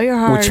 with all your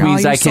heart, which and all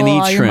means your I can soul,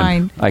 all eat your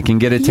mind. shrimp. I can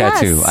get a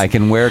tattoo. Yes. I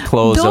can wear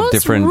clothes of Those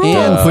different rules-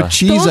 And put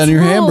cheese on your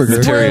rules hamburger. were-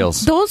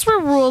 Materials. Those were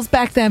rules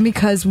back then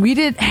because we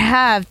didn't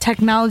have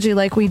technology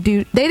like we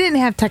do. They didn't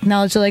have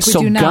technology like we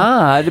so do now.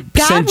 God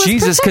sent was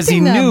Jesus because he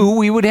protecting them. knew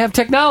we would have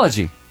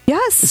technology.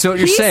 Yes. So what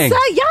you're He saying.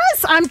 Said,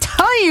 yes, I'm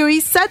telling you, he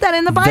said that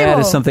in the Bible. That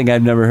is something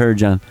I've never heard,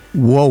 John.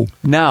 Whoa.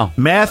 Now,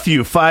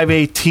 Matthew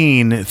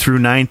 5:18 through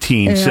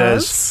 19 Yes.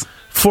 says,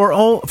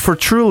 For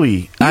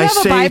truly I have a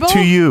say Bible? to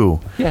you,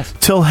 Yes.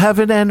 till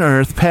heaven and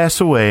earth pass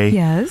away,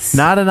 Yes.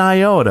 not an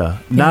iota,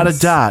 not a Yes.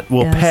 dot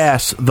will Yes.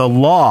 pass the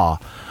law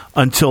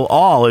until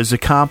all is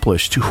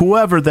accomplished.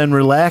 Whoever then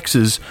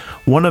relaxes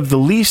one of the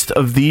least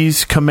of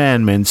these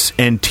commandments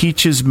and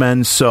teaches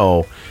men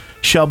so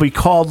shall be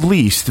called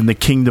least in the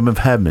kingdom of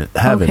heaven.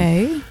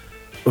 Okay.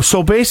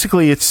 So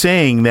basically it's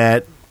saying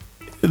that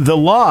the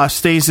law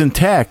stays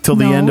intact till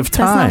the No, end of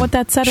time. that's not what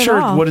that said at sure,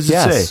 all. what does it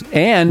Yes, say?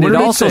 and What it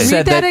did also say?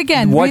 said Read that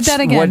again. What, Read that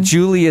again. what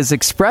Julie is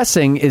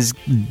expressing is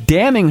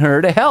damning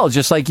her to hell,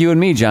 just like you and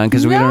me, John,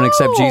 because we don't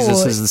accept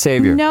Jesus as the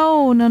Savior.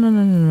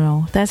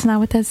 No. That's not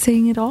what that's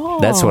saying at all.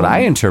 That's what I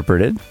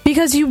interpreted.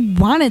 Because you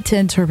wanted to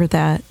interpret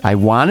that. I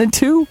wanted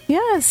to.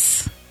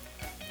 Yes.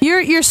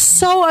 You're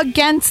so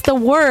against the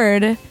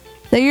word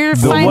that you're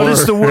finding... What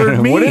does the word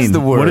mean? What is the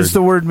word? What does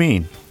the word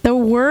mean? The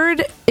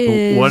word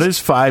is... What does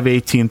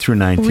 5:18 through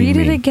 19 Read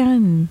mean? it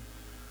again.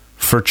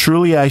 For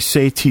truly I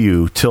say to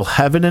you, till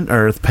heaven and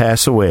earth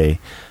pass away,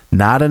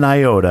 not an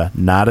iota,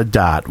 not a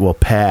dot will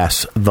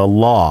pass the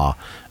law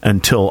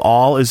until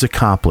all is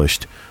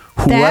accomplished.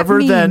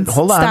 Whoever then, means-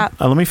 hold on, stop.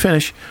 let me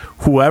finish.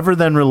 Whoever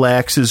then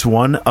relaxes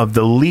one of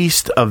the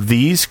least of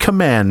these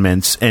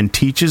commandments and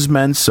teaches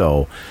men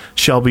so,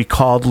 shall be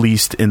called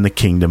least in the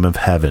kingdom of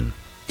heaven.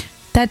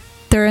 That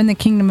they're in the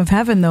kingdom of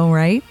heaven, though,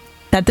 right?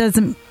 That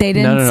doesn't... They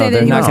didn't No, say that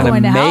they're he not was going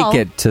going to to hell.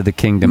 make it to the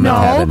kingdom of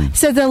heaven. No,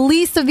 so the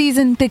least of these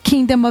in the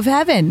kingdom of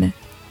heaven.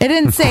 It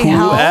didn't say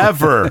hell.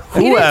 Whoever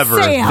He didn't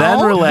say then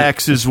hell.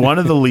 relaxes one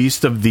of the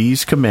least of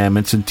these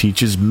commandments and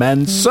teaches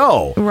men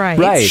so,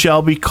 Right.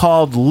 shall be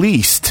called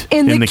least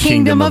In the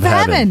kingdom of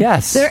heaven.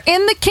 Yes. They're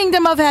in the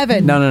kingdom of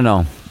heaven.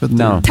 No.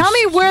 Tell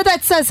me where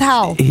that says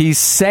hell. He's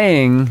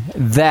saying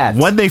that.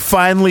 When they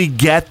finally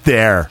get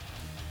there,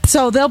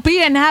 So they'll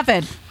be in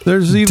heaven.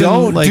 There's even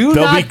do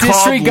they'll not be called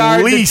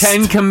disregard the least.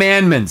 10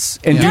 Commandments.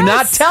 And do Yes.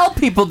 not tell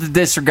people to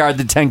disregard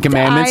the 10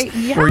 Commandments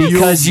yes.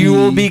 because you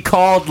will be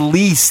called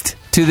least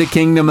to the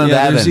kingdom of yeah,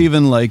 heaven. there's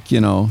even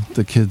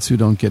the kids who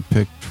don't get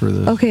picked for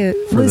the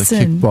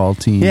Listen. the kickball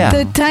team. Yeah.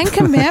 The 10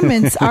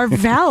 Commandments are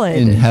valid.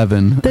 in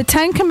heaven. The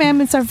 10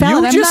 Commandments are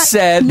valid. You I'm just not-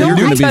 said no, the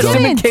New I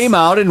Testament didn't. came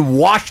out and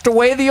washed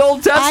away the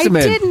Old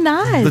Testament. I did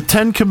not. the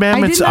 10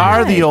 Commandments I did are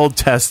not. the Old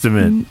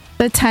Testament.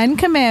 The 10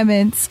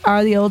 Commandments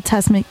are the Old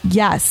Testament,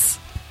 yes.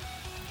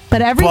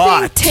 But everything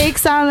But-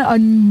 takes on a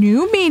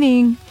new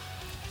meaning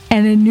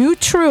and a new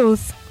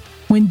truth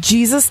when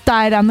Jesus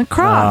died on the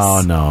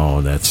cross. Oh,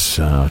 no, that's...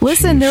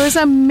 Listen, geez. there was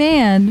a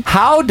man...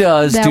 How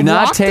does that do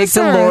not walked take this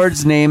the earth-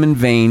 Lord's name in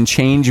vain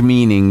change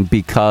meaning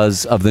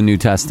because of the New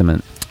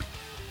Testament?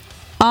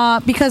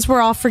 Because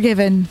we're all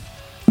forgiven.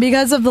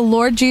 Because of the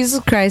Lord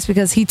Jesus Christ,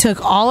 because he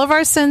took all of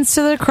our sins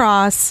to the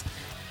cross.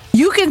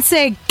 You can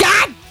say,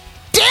 God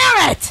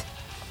damn it!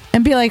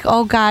 And be like,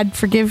 oh, God,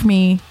 forgive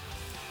me.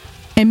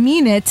 And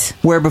mean it.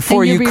 Where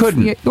before And you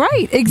couldn't.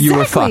 Right, exactly. You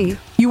were fucked.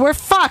 You were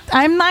fucked.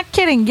 I'm not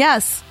kidding.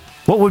 Yes.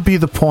 What would be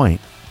the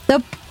point?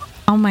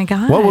 Oh, my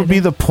God. What would be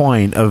the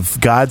point of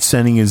God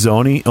sending his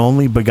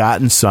only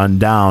begotten son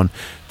down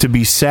to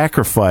be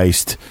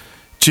sacrificed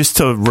just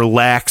to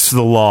relax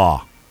the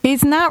law?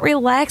 He's not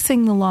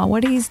relaxing the law.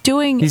 What he's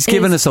doing He's is...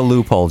 given us a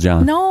loophole,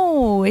 John.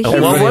 No.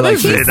 Well, what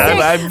is it?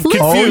 I'm confused.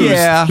 Oh,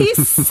 yeah.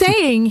 He's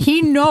saying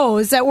he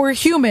knows that we're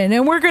human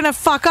and we're going to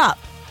fuck up.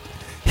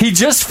 He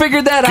just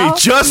figured that He out.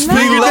 just No.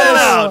 figured that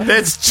out.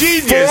 That's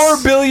genius.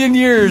 4 billion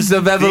years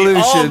of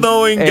evolution.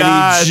 all-knowing and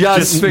God He just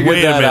just- figured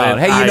wait a that minute. out.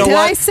 Hey, you know Did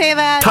what? I say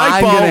that?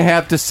 Typo. I'm going to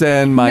have to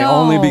send my No.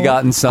 only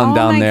begotten son Oh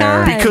down my there.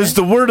 God. Because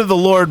the word of the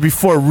Lord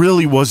before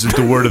really wasn't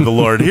the word of the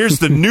Lord. Here's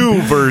the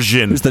new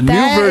version. There's the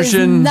That new is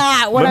version.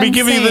 not what Let me I'm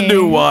give you the saying.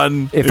 new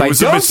one. If It I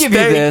was a don't give you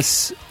mistake.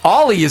 this,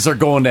 all of yous are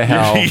going to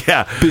hell.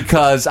 Yeah.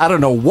 Because I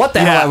don't know what the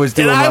hell I was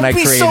doing and when I I'd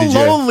be created so you.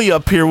 lonely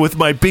up here with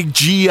my big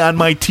G on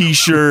my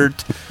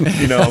T-shirt.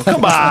 You know,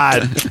 come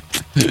on.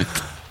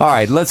 All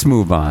right, let's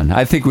move on.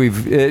 I think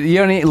we've. You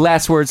have any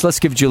last words? Let's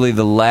give Julie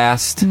the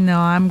last. No,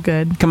 I'm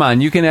good. Come on,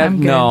 you can have. I'm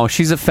good. No,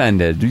 she's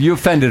offended. You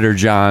offended her,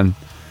 John. You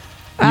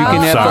Oh,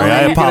 can have sorry, the,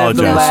 I you can have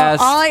the apologize. last.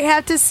 All I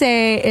have to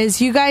say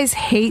is you guys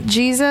hate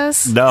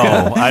Jesus. No,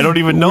 I don't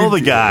even know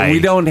the guy. We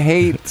don't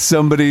hate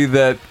somebody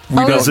that we Oh,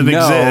 don't doesn't know.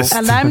 exist.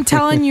 And I'm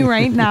telling you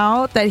right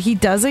now that he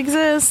does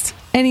exist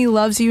and he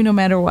loves you no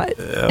matter what.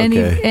 And,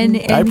 Okay. and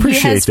I he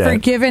appreciate has that.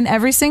 forgiven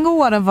every single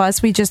one of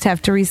us. We just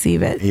have to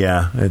receive it.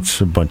 Yeah, it's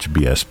a bunch of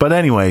BS. But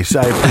anyways,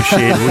 I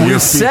appreciate what We you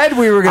said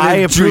we were going I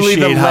to give Julie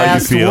the appreciate how you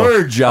last feel.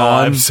 word, John.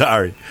 Oh, I'm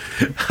sorry.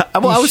 I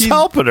was She-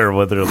 helping her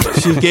with her.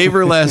 She gave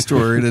her last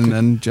word, and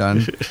then John.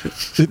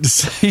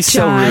 He's so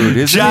John. rude,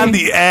 isn't John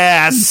he? the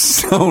ass.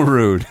 So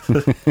rude.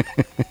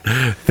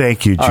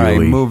 Thank you, Julie. All right,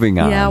 moving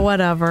on. Yeah,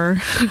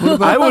 whatever.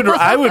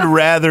 I would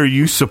rather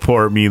you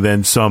support me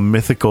than some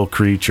mythical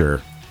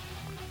creature.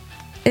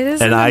 It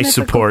is And a I mythical-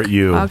 support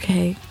you.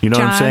 Okay. You know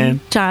what I'm John, saying?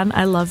 John,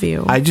 I love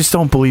you. I just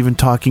don't believe in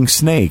talking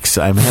snakes.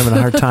 I'm having a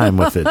hard time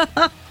with it.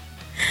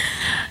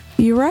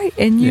 You're right.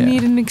 And you Yeah.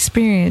 need an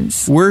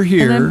experience. We're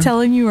here. And I'm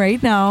telling you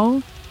right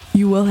now,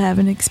 you will have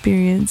an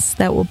experience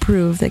that will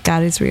prove that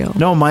God is real.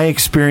 No, my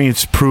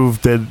experience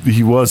proved that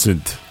he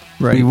wasn't.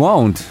 Right. We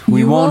won't.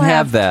 We You will won't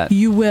have that.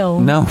 You will.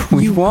 No,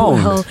 we You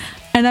won't. will.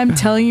 And I'm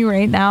telling you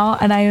right now,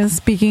 and I am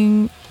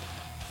speaking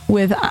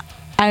with,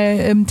 I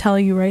am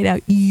telling you right now,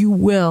 you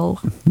will.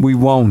 We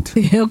won't.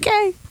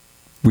 Okay.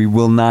 We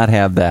will not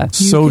have that.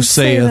 You So can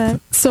say saith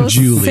that. So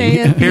Julie.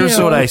 saith Here's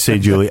you. what I say,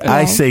 Julie. I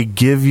Well. say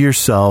give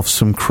yourself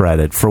some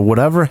credit for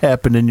whatever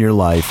happened in your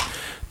life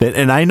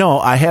And I know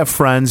I have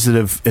friends that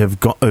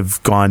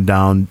have gone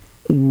down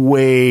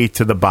way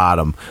to the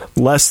bottom,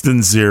 less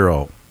than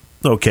zero.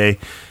 Okay,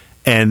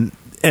 and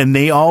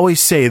they always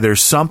say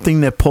there's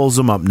something that pulls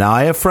them up. Now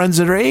I have friends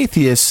that are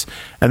atheists,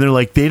 and they're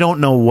like they don't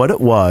know what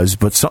it was,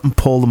 but something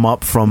pulled them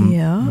up from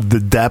the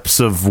depths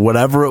of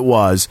whatever it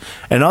was.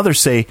 And others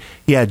say,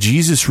 yeah,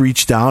 Jesus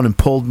reached down and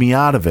pulled me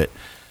out of it.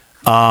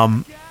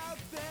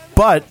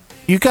 But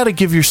you got to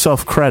give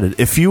yourself credit.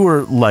 If you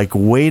were like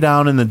way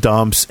down in the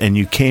dumps and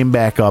you came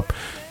back up,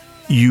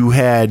 you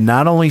had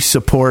not only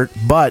support,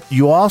 but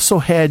you also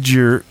had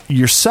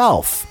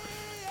yourself.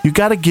 You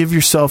got to give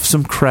yourself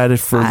some credit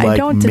for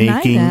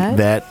making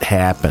that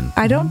happen.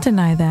 I don't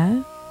deny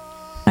that.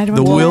 I don't.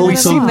 The will We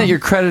seem that your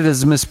credit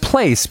is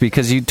misplaced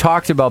because you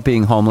talked about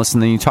being homeless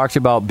and then you talked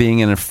about being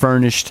in a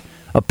furnished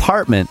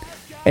apartment,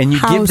 and you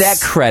give that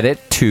credit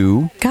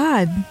to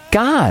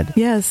God.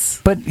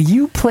 Yes. But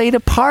you played a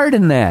part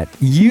in that.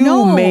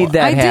 You made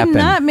that happen. I did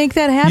not make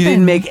that happen. You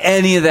didn't make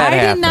any of that happen.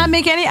 I did not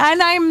make any.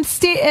 And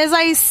as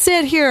I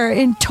sit here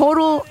in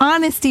total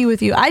honesty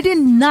with you, I did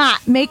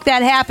not make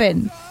that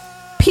happen.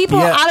 People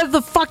out of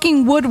the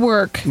fucking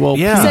woodwork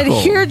said,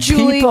 here,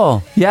 Julie.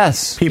 People.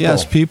 Yes. People.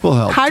 Yes, people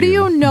help. How do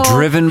you know?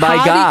 Driven by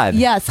God.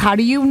 Yes. How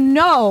do you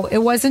know it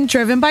wasn't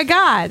driven by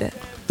God?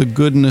 The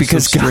goodness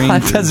because of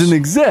strangers. God doesn't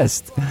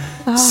exist.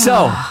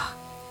 So,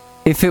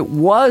 if it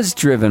was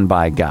driven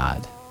by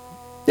God,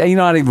 I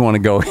don't even want to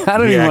go. I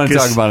don't even want to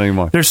talk about it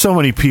anymore. There's so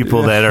many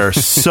people that are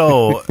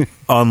so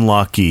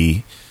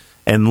unlucky,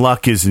 and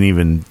luck isn't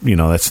even,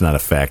 that's not a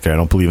factor. I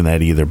don't believe in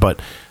that either. But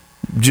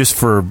just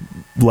for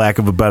lack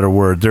of a better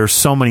word, there's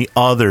so many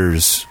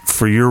others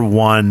for your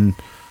one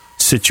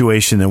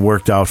situation that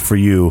worked out for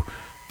you.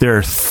 There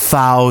are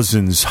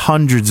thousands,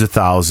 hundreds of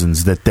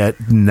thousands that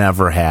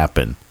never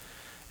happened.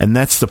 And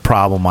that's the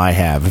problem I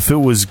have. If it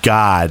was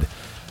God,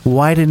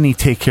 why didn't he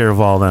take care of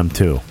all them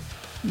too?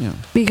 Yeah.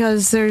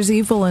 Because there's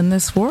evil in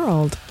this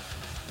world.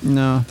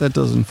 No, that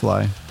doesn't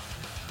fly.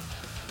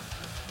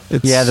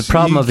 The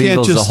problem of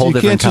evil is a whole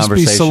different conversation.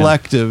 You can't just be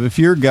selective. If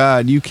you're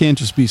God, you can't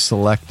just be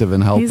selective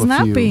and help a few. He's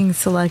not being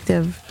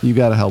selective. You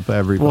got to help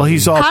everybody. Well,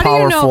 he's all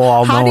powerful,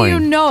 all knowing. How do you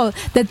know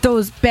that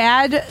those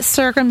bad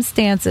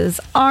circumstances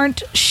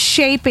aren't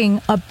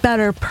shaping a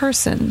better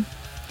person?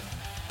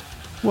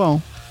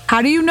 Well,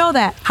 how do you know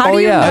that? How do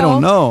you know? I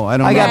don't know.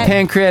 I got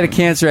pancreatic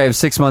cancer. I have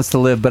 6 months to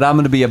live, but I'm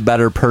going to be a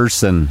better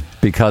person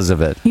because of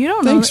it. You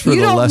don't know.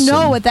 You don't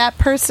know what that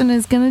person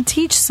is going to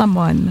teach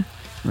someone.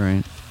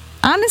 Right.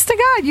 Honest to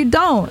God, you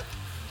don't.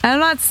 I'm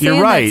not saying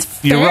you're right. That's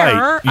fair. You're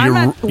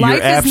right.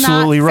 You're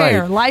absolutely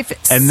right. Life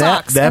and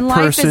sucks, that and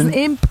person, life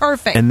is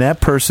imperfect. And that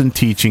person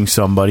teaching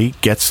somebody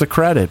gets the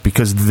credit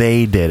because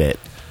they did it,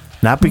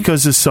 not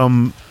because of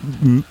some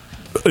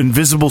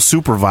invisible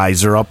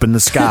supervisor up in the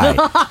sky.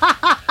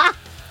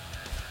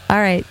 All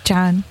right,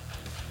 John.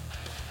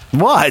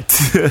 What?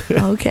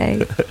 Okay.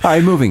 All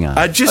right, moving on.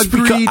 I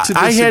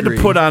had to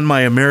put on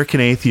my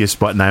American Atheist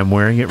button. I'm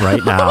wearing it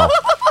right now.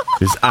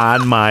 It's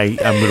on I'm going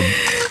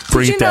to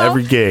bring it to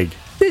every gig.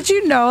 Did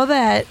you know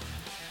that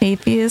being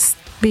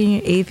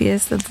an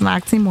atheist, that's an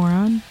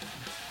oxymoron?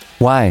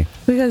 Why?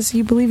 Because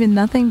you believe in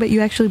nothing, but you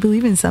actually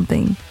believe in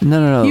something.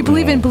 No. You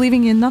believe in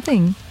believing in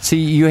nothing. See,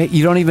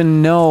 you don't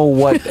even know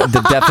what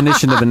the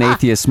definition of an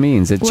atheist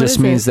means. It just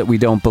means that we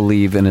don't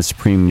believe in a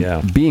supreme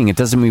being. It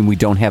doesn't mean we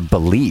don't have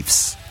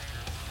beliefs.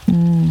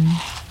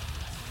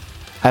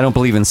 I don't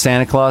believe in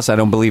Santa Claus. I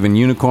don't believe in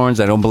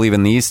unicorns. I don't believe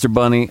in the Easter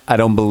Bunny. I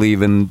don't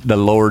believe in the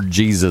Lord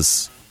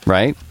Jesus,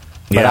 right?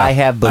 But I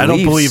have beliefs. I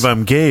don't believe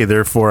I'm gay,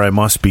 therefore I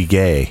must be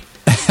gay.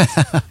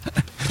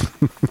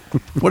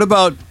 What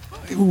about,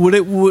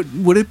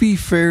 would it be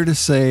fair to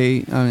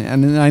say,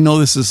 and I know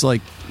this is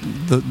like,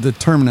 the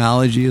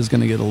terminology is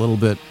going to get a little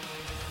bit,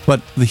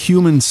 but the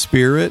human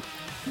spirit,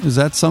 is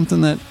that something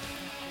that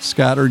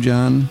Scott or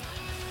John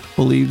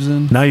believes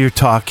in? Now you're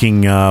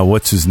talking,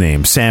 what's his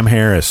name? Sam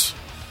Harris.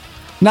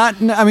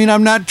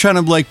 I'm not trying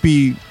to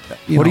be.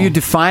 What are you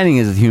defining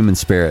as a human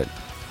spirit?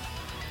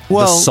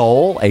 Well, the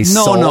soul,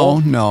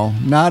 soul. No,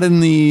 not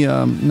in the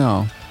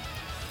no.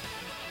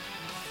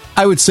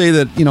 I would say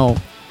that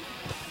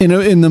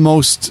in the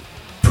most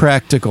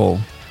practical,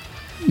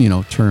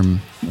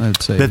 term,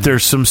 I'd say that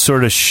there's some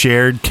sort of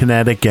shared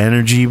kinetic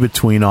energy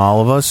between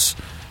all of us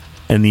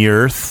and the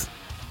earth.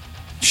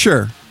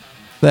 Sure,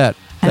 that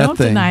I don't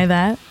thing. deny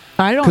that.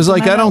 I don't because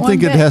I don't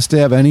think it bit. has to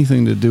have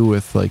anything to do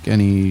with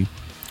any.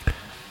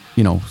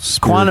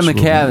 Quantum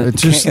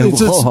mechanics. It's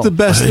the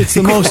best. It's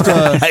the most.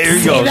 Here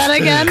you go. That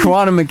again.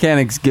 Quantum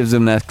mechanics gives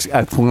them an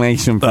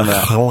explanation for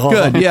that.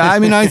 Good. Yeah.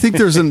 I think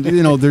there's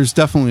there's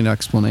definitely an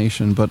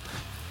explanation, but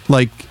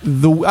I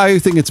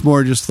think it's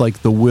more just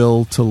the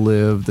will to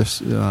live. This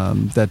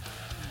that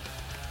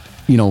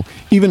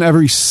even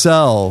every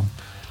cell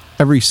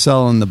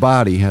in the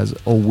body has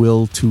a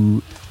will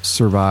to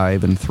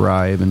survive and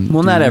thrive and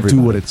not everybody.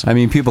 Do what it's.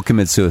 People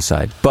commit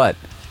suicide, but.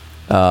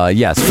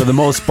 Yes, for the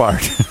most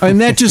part,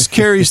 and that just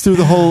carries through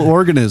the whole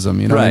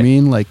organism. You know what I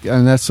mean?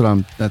 And that's all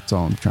I'm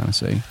trying to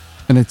say.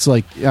 And it's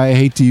I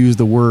hate to use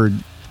the word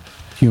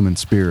human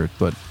spirit,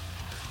 but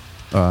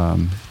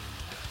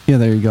Yeah,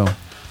 there you go.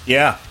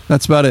 Yeah.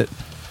 That's about it.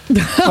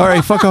 All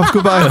right, fuck off.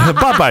 Goodbye.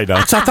 Bye-bye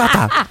now.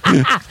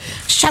 Ta-ta-ta.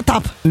 Shut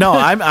up. No,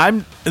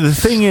 I'm the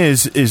thing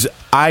is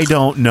I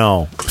don't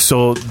know.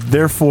 So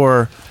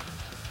therefore,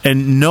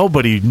 and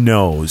nobody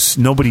knows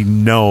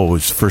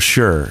for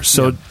sure.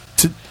 So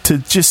to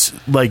just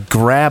like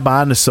grab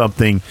onto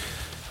something,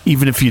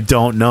 even if you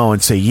don't know,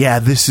 and say, yeah,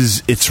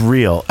 it's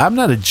real. I'm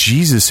not a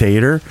Jesus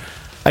hater.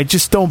 I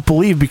just don't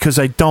believe because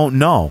I don't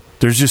know.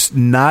 There's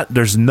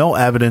no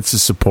evidence to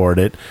support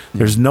it.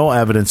 There's no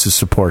evidence to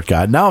support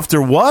God. Now, if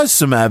there was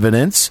some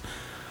evidence,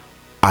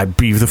 I'd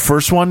be the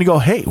first one to go,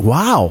 hey,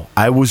 wow,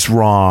 I was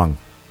wrong.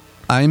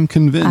 I'm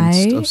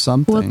convinced I of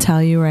something. will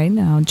tell you right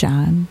now,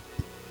 John,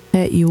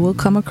 that you will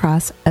come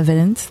across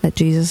evidence that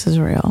Jesus is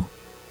real.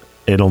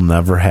 It'll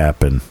never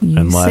happen.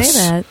 You say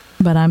that,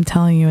 but I'm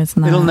telling you it's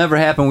not. It'll never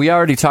happen. We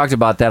already talked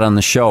about that on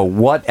the show.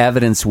 What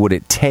evidence would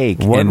it take?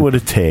 What would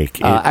it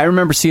take? I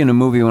remember seeing a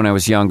movie when I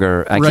was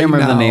younger. I Right can't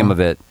remember the now, name of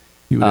it.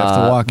 You would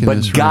have to walk in but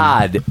this room.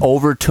 God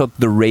overtook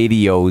the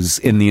radios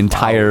in the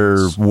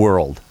entire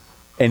world.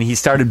 And he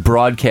started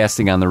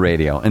broadcasting on the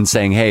radio and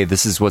saying, hey,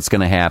 this is what's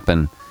going to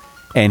happen.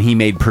 And he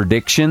made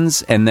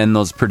predictions, and then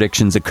those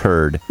predictions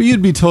occurred. But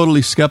you'd be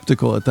totally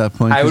skeptical at that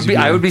point. I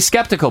would be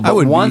skeptical,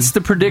 but once the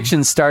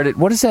predictions started,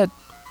 what is that?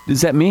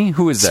 Is that me?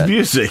 Who is that?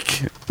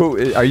 Music.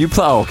 Are you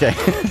okay.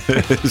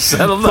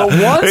 Settle But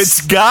down.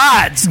 It's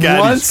God.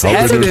 Once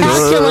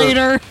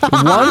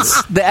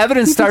the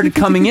evidence started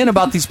coming in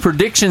about these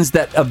predictions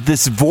of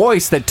this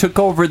voice that took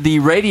over the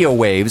radio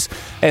waves,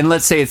 and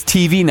let's say it's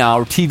TV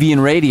now, TV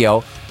and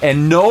radio,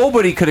 and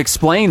nobody could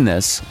explain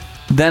this,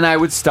 then I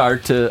would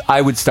start.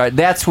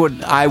 That's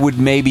what I would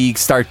maybe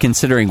start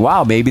considering.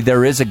 Wow, maybe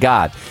there is a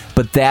God.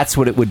 But that's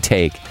what it would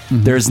take.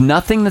 Mm-hmm. There's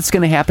nothing that's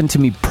going to happen to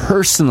me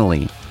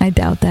personally. I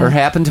doubt that. Or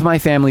happen to my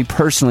family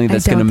personally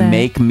that's going to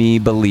make me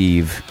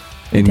believe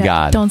in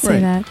God. Don't say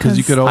that. Because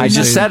you could always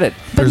I just said it.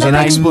 There's an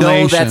I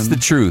explanation. know that's the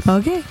truth.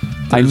 Okay.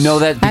 I know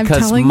that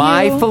because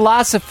my you.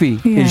 philosophy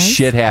is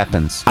shit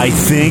happens. I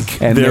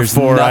think, and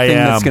therefore there's I nothing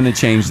am. that's going to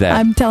change that.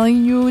 I'm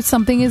telling you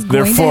something is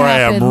going Therefore to I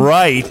happen. am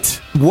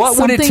right. What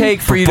would it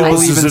take for you to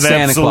believe in Proposes an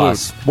Santa absolute.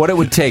 Claus? What it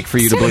would take for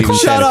you to believe in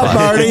Shut Santa up, Claus?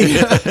 Marty.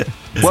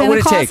 What Santa would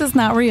it Claus take? is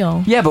not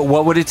real. Yeah, but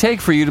what would it take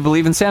for you to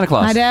believe in Santa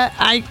Claus?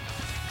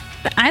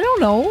 I don't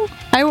know.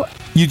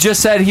 You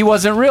just said he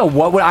wasn't real.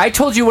 I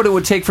told you what it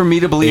would take for me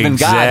to believe in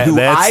God, who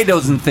I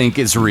doesn't think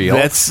is real.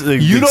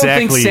 You don't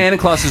think Santa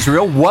Claus is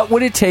real. What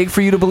would it take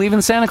for you to believe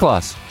in Santa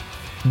Claus?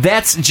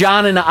 That's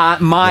John and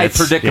my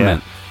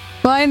predicament. Yeah.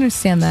 Well, I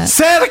understand that.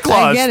 Santa Claus,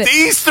 I get it. the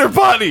Easter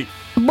Bunny.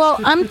 Well,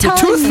 I'm telling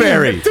Tooth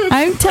Fairy.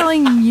 I'm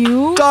telling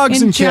you,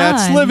 Dogs and John,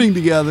 cats living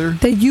together.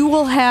 that you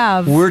will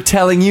have. We're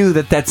telling you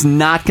that that's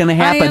not going to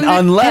happen and that's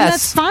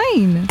unless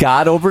fine.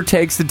 God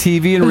overtakes the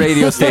TV and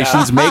radio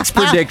stations, makes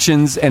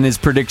predictions, and his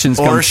predictions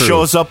come Or true.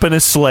 shows up in a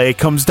sleigh,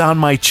 comes down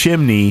my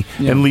chimney,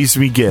 and leaves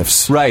me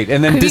gifts. Right,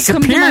 and then Could he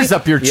come to disappears my-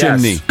 up your Yes.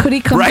 chimney. Could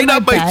he come Right to my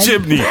up my bed?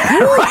 chimney.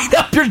 Right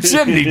up your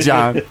chimney,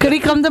 John. Could he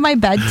come to my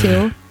bed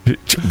too?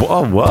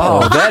 Whoa, whoa.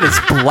 Oh, that is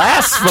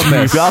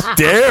blasphemous. How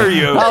dare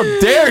you? How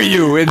dare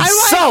you insult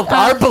I want-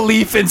 our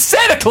belief in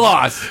Santa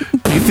Claus?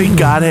 Do you think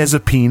God has a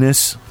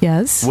penis?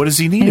 Yes. What does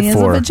he need and it he has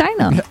for? a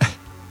vagina.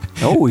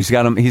 Oh, he's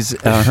got him. He's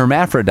a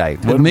hermaphrodite.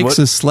 It makes what-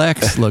 his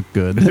slacks look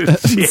good.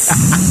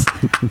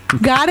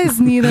 God is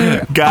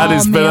neither. God all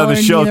has been male on the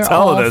or show neither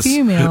telling all us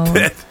female.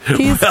 that-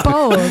 He's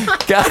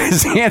both. God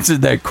has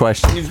answered that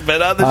question. He's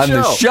been on the on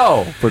show. the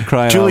show for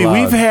crying Julie, out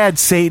loud. we've had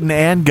Satan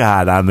and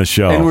God on the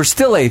show. and we're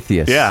still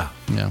atheists. yeah.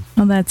 Yeah.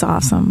 Oh, that's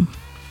awesome.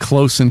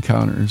 Close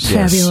encounters.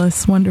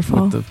 Fabulous.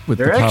 Wonderful. With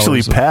They're the actually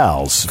powers of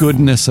pals,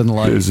 goodness and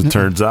light. as it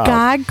turns out.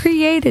 God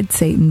created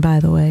Satan, by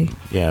the way.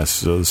 Yes,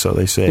 so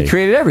they say. He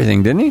created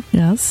everything, didn't he?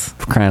 Yes.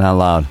 For crying out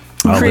loud.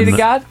 Who Oh, created then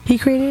God? He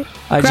created.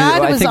 I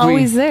God was think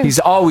always there. He's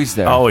always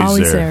there.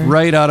 Always, there.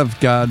 Right out of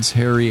God's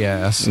hairy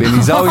ass. And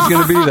he's always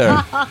going to be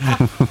there.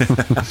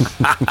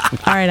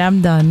 All right,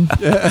 I'm done.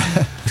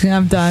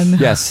 I'm done.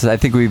 Yes, I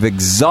think we've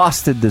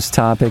exhausted this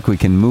topic. We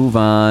can move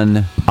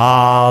on.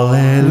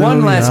 Hallelujah.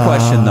 One last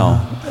question, though.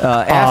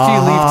 After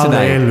you leave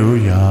tonight,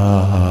 Hallelujah.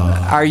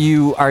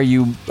 are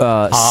you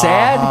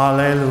sad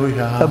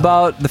Hallelujah.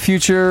 about the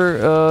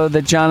future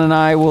that John and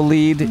I will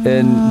lead,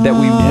 and that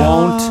we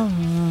won't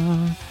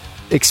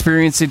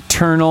experience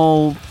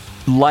eternal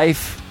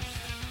life?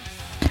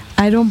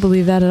 I don't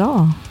believe that at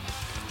all.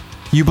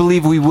 You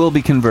believe we will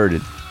be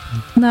converted?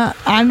 No,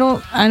 I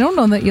don't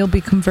know that you'll be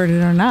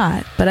converted or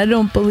not, but I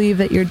don't believe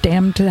that you're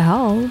damned to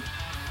hell.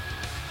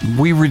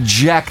 We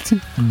reject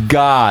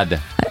God.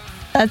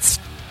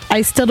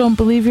 I still don't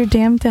believe you're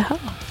damned to hell.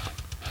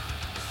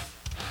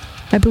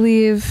 I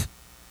believe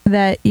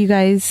that you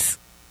guys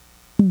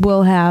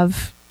will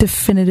have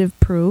definitive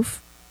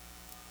proof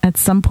at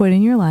some point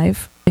in your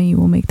life, and you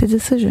will make the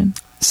decision.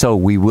 So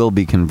we will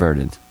be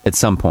converted at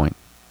some point.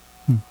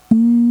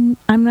 I'm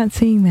not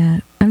saying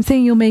that. I'm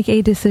saying you'll make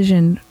a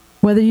decision.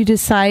 Whether you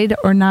decide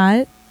or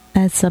not,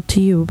 that's up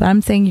to you. But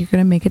I'm saying you're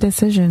going to make a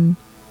decision.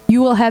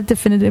 You will have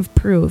definitive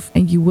proof,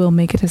 and you will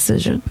make a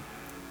decision.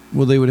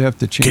 Well, they would have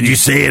to change. Can you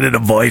say it in a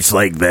voice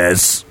like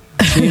this?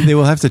 They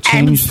will have to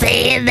change.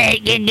 saying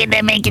that you're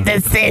gonna make a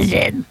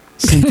decision.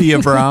 Cynthia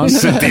Brown.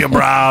 Cynthia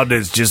Brown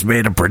has just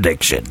made a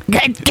prediction.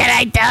 Can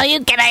I tell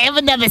you? Can I have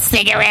another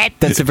cigarette?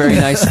 That's a very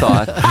nice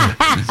thought.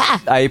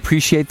 I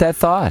appreciate that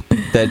thought.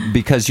 That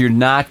because you're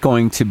not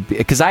going to...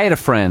 Because I had a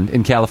friend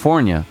in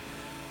California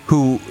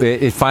who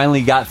it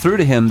finally got through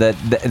to him that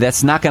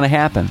that's not going to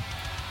happen.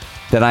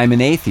 That I'm an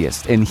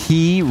atheist. And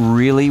he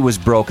really was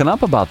broken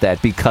up about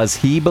that because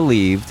he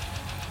believed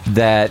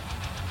that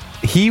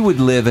he would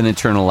live an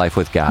eternal life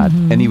with God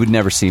and he would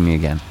never see me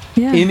again.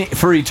 Yeah.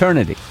 For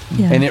eternity.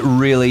 Yeah. And it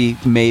really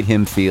made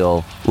him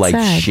feel like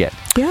Sad. shit.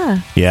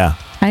 Yeah, Yeah.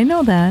 I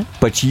know that.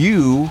 But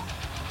you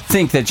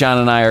think that John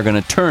and I are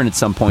going to turn at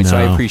some point, so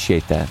I No.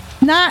 appreciate that.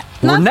 Not.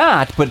 We're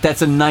not, but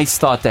that's a nice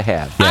thought to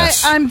have.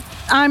 Yes.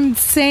 I'm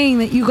saying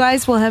that you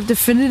guys will have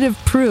definitive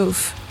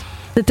proof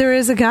that there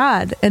is a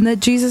God and that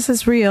Jesus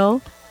is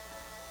real,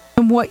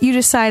 and what you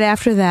decide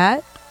after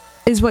that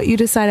is what you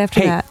decide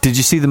after Hey, that. did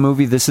you see the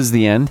movie This Is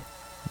the End?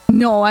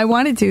 No, I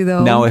wanted to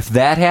though. Now, if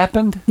that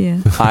happened, Yeah.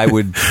 I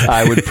would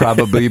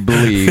probably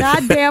believe.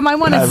 God damn, I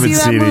want I to haven't see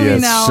that seen it movie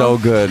yet. now. So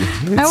good.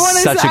 I want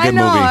to. Such a good I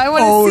know. movie. I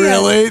want to Oh, see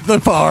really? The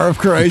power of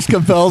Christ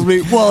compels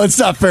me. Well, it's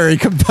not very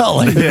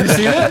compelling. Have you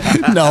seen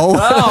it? No.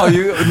 Oh,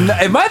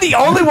 am I the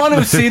only one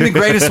who's seen the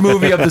greatest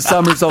movie of the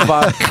summer so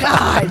far? it.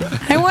 God,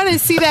 I want to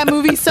see that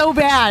movie so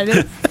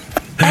bad.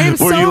 I am Were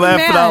so you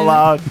laughing mad. out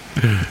loud?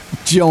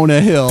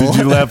 Jonah Hill. Did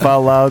you laugh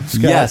out loud,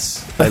 Scott?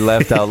 Yes, I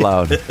laughed out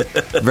loud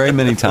very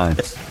many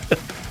times.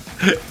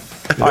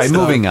 All right,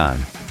 moving on.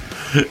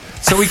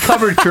 So we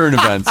covered current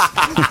events.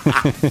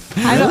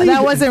 I don't,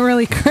 that wasn't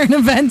really current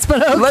events,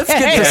 but okay. Let's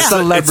get to It's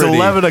celebrity.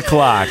 11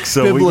 o'clock,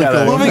 so we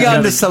gotta... Moving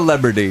on to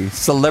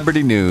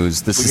celebrity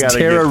news. This We is gotta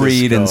Tara get this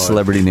Reid and going.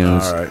 celebrity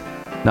news. All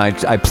right. Now,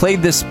 I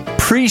played this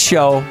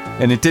pre-show,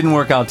 and it didn't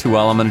work out too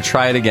well. I'm going to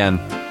try it again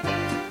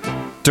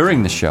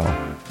during the show.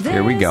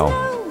 Here we go.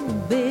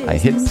 I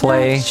hit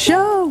play.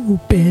 Show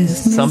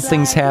business.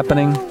 Something's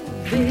happening.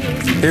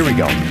 Here we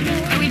go.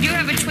 We do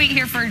have a tweet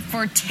here for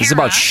Tara. This is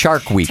about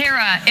Shark Week.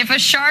 Tara, if a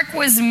shark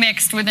was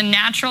mixed with a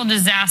natural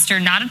disaster,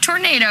 not a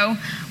tornado,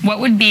 what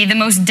would be the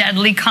most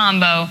deadly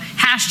combo?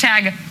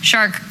 Hashtag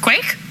shark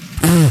quake?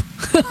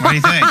 What do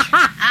you think?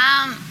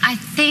 I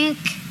think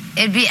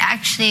it'd be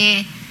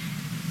actually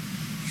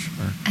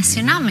a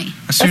tsunami.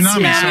 A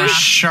tsunami. So a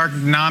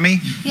sharknami?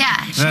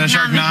 Yeah. Is that a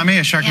sharknami?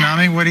 A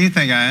sharknami? What do you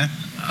think, Ian?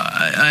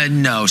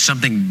 No,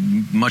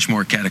 something much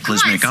more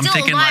cataclysmic. I'm Still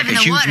thinking alive like a in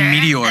the huge water.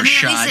 meteor I mean,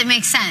 shot. At least it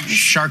makes sense.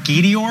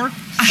 Sharketeor?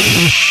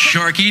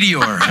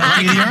 Sharketeor.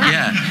 I like it. Sharketeor?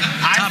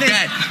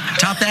 Yeah.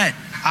 Top that.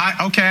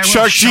 Okay. I will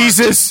Shark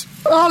Jesus.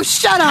 Oh,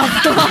 shut up.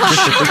 It's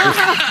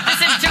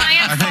a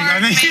giant I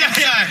think,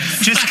 yeah.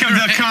 Just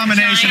the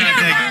combination, I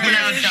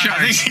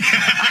think.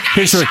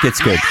 Here's where it gets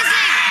good.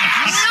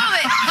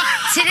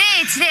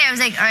 Today I was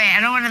like, all right, I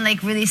don't want to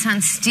like really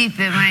sound stupid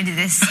when I do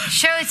this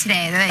show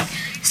today. They're like,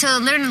 so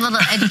learn a little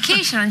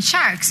education on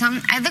sharks. So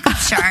I look up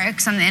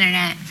sharks on the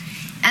internet,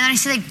 and then I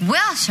see like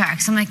whale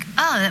sharks. I'm like,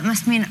 oh, that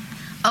must mean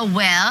a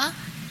whale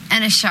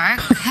and a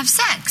shark have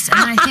sex. And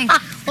then I think,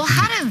 well,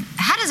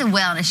 how does a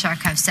whale and a shark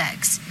have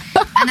sex?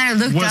 And then I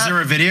looked up. Was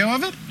there a video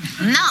of it?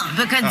 No,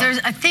 because there's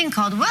a thing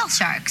called whale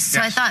sharks. So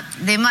I thought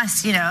they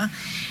must, And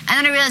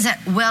then I realized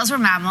that whales were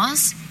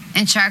mammals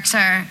and sharks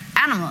are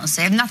animals.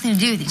 They have nothing to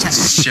do with each other.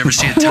 Did you ever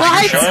see a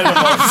tiger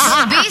shark?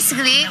 So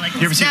basically,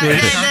 You ever see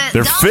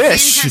They're dolphins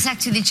fish. have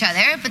sex with each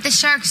other, but the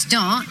sharks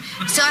don't.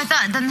 So I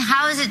thought, then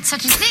how is it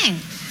such a thing?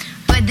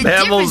 But the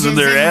Mammals difference and is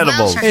they're there's a whale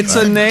animals. shark. It's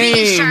He's a the biggest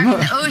name. shark in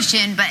the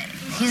ocean, but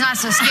he's not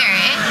so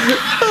scary.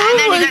 And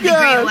then you got the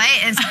great white,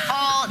 and it's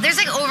all there's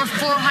like over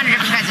 400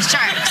 different kinds of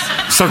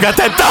sharks. So got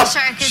that Whale dump.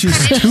 shark is She's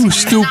kinda too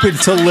interesting. stupid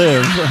to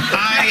live.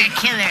 Like a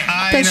killer.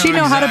 Does she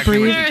know how to exactly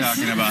breathe? What you're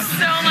talking about.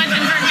 So much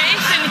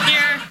information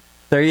here.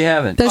 There you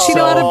have it. Does she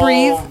know how to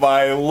breathe? Oh,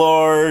 my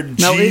Lord.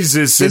 Now,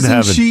 Jesus in isn't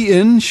heaven. she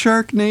in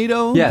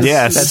Sharknado? Yes.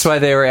 Yes. That's why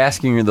they were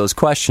asking her those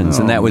questions.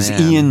 and Oh, that was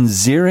man. Ian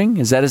Ziering.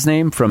 Is that his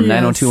name? From Yes,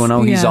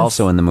 90210. He's yes.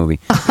 also in the movie.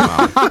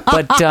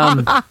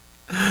 But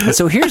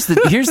so here's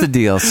the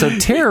deal. So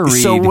Tara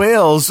Reid. So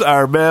whales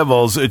are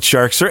mammals and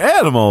sharks are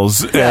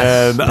animals. Yes.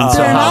 And And so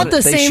They're how not the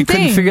they- same She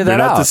couldn't thing. figure they're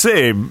that not out. the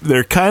same.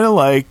 They're kind of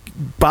like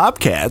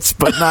bobcats,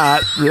 but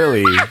not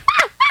really.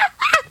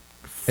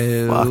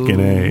 Fucking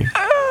A.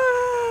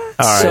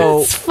 All right.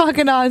 So It's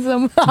fucking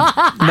awesome.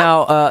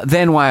 now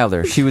Van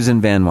Wilder. She was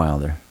in Van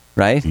Wilder,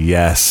 right?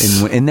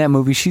 Yes. In that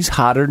movie, she's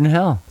hotter than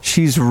hell.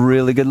 She's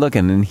really good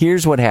looking. And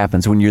here's what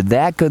happens when you're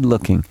that good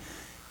looking.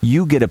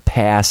 You get a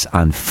pass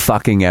on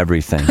fucking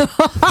everything,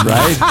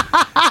 right?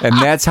 And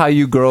that's how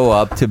you grow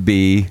up to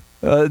be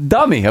a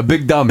dummy, a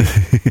big dummy.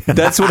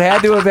 That's what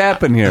had to have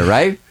happened here,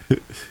 right?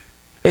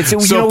 It's,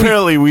 So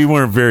apparently we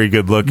weren't very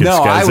good looking. No,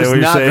 Scott. I Is that was what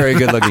you're not saying? very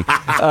good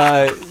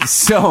looking.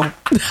 So,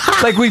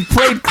 like, we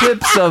played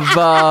clips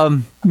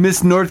of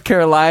Miss North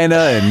Carolina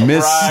and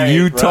Miss Right,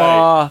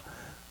 Utah.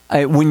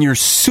 When you're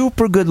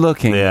super good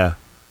looking, Yeah.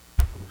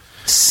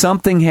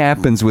 something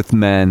happens with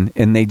men,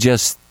 and they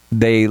just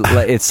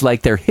it's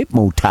like they're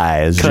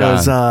hypnotized,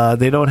 because John.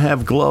 they don't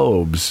have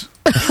globes.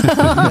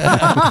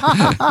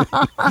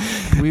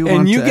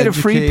 And you get a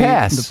free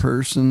pass. The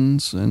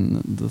persons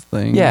and the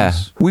things. Yeah,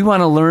 we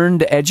want to learn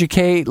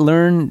to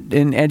learn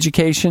in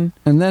education,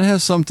 and that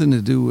has something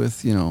to do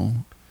with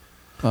men.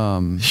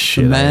 I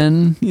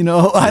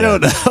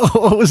don't know.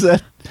 What was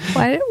that?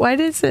 Why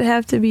does it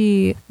have to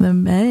be the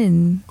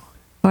men?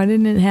 Why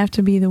didn't it have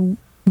to be the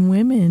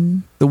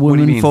women? The What do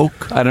you women mean?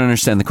 folk. I don't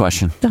understand the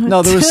question.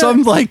 No, there was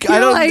some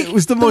it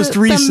was the most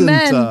recent.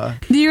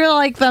 You're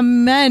like the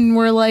men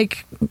were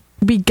like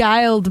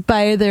beguiled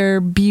by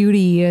their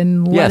beauty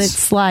and let it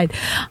slide.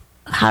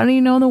 How do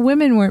you know the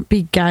women weren't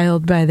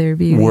beguiled by their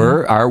beauty?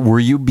 Were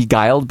you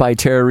beguiled by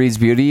Tara Reid's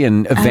beauty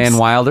and Van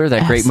Wilder,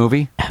 that great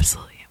movie?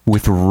 Absolutely.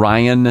 With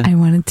Ryan I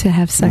wanted to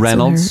have sex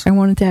Reynolds. with her. I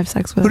wanted to have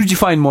sex with Who her. did you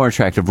find more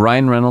attractive,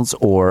 Ryan Reynolds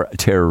or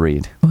Tara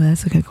Reid? Oh,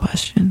 that's a good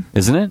question.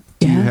 Isn't it?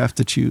 Do you have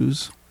to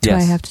choose? Do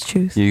I have to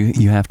choose?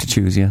 You have to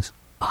choose, yes.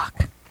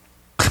 Fuck.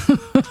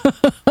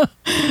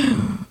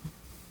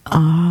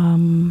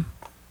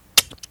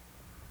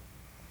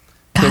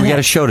 Okay, we got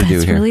a show to do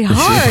That's here. really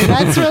hard.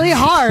 That's really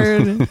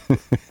hard.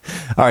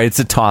 All right, it's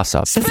a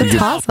toss-up. It's a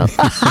toss-up.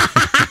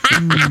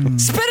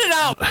 Spit it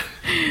out.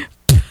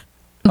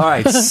 All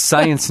right,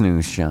 science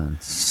news, John.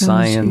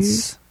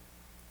 Science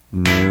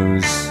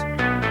news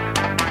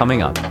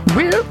coming up.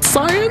 Weird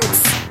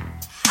science.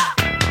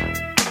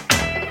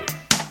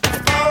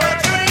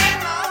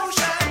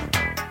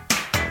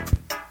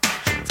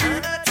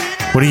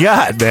 What do you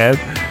got, man?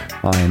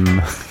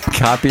 I'm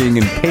copying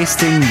and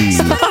pasting the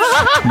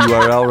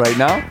URL right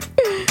now.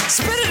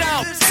 Spit it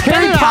out.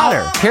 Harry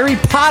Potter. Harry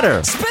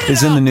Potter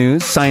is in the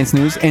news, science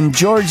news, and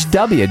George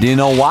W. Do you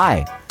know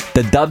why?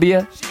 The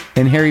W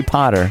and Harry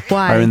Potter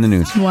are in the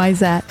news. Why is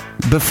that?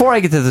 Before I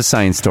get to the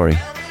science story,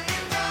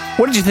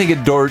 what did you think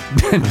of George?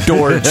 George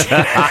W.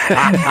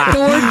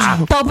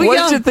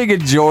 What did you think of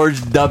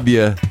George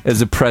W.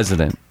 as a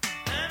president?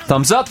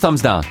 Thumbs up,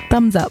 thumbs down?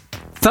 Thumbs up.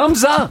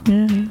 Thumbs up.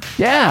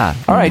 Yeah.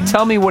 All right.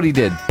 Tell me what he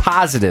did.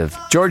 Positive.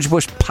 George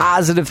Bush,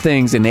 positive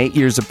things in 8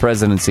 years of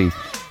presidency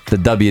the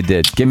W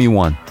did. Give me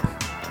one.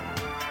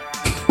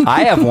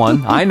 I have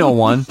one. I know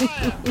one.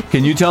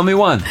 Can you tell me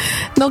one?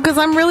 No, because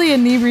I'm really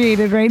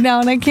inebriated right now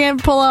and I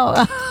can't pull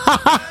out.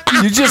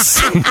 You just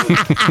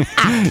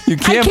you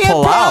can't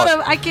pull out.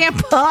 I can't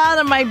pull out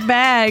of my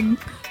bag.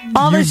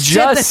 All You this shit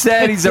just that-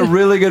 said he's a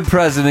really good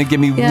president. Give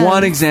me Yeah.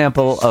 one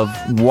example of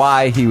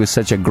why he was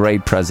such a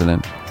great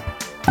president.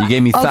 You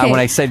gave me Okay. when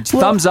I said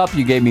thumbs up,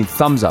 you gave me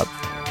thumbs up.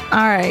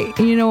 All right.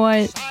 You know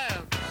what?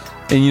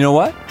 And you know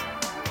what?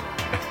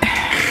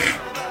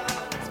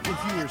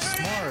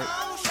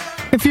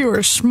 If you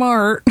were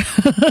smart.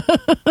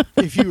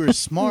 If you were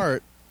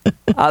smart.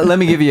 Let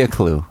me give you a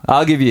clue.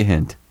 I'll give you a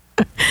hint.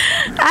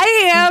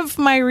 I have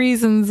my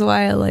reasons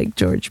why I like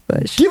George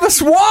Bush. Give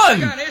us one.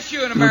 We got an issue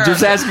in We're America.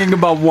 just asking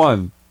about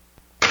one.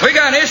 We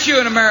got an issue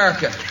in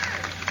America.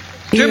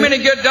 Too many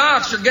good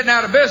docs are getting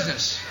out of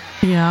business.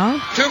 Yeah.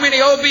 Too many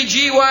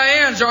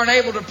OBGYNs aren't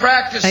able to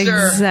practice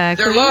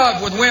Exactly. their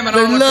love with women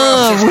Their all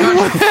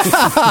across this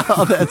country.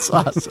 Oh, that's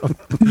awesome.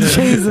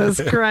 Jesus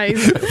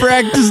Christ.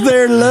 Practice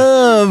their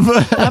love.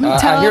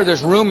 I hear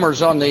there's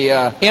rumors on the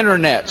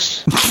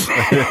internets.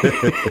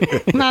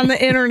 On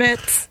the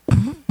internet.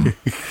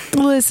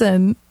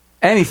 Listen.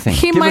 Anything.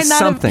 He Give might us not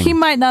something. have. He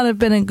might not have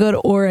been a good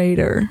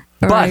orator.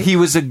 all But right? he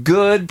was a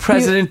good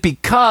president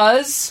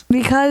because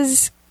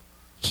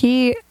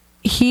he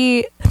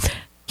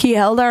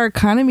held our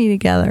economy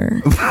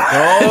together.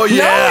 Oh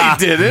yeah,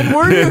 No, he didn't.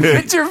 Where do you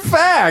get your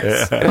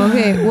facts?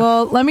 Okay,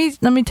 well, let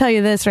me tell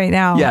you this right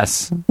now.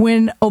 Yes.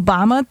 When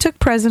Obama took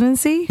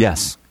presidency,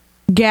 Yes.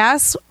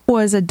 gas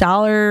was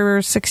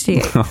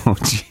 $1.68. Oh,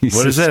 Jesus.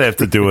 What does that have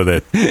to do with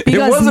it? It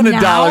Because wasn't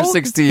now-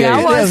 $1.68. Yeah,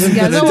 it was. It hasn't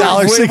Yeah, been it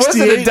was. It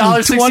wasn't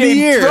 $1.68 in 20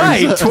 years.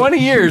 Right, 20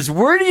 years.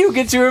 Where do you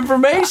get your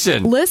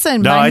information?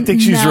 Listen, No, I think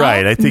she's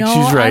right. I think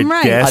she's right. I'm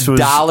right. Gas was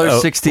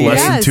 $1.68.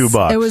 less than Yes,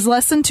 $2. It was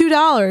less than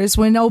 $2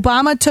 when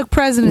Obama took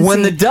presidency.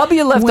 When the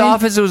W left When-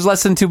 office, it was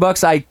less than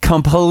 $2. I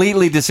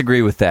completely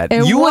disagree with that.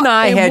 It You wa- and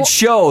I it had wa-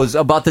 shows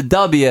about the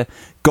W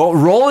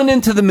rolling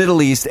into the Middle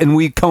East, and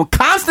we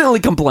constantly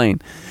complain.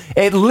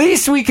 At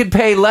least we could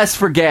pay less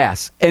for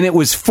gas, and it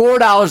was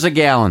 $4 a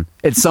gallon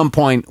at some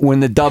point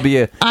when the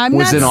W I'm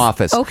was not in s-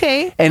 office.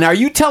 okay. And are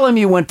you telling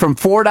me it went from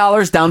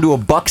 $4 down to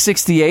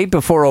 $1.68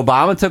 before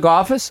Obama took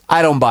office?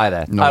 I don't buy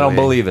that. No I don't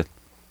way. believe it.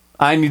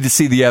 I need to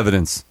see the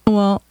evidence.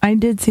 Well, I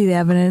did see the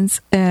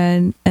evidence,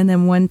 and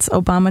then once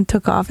Obama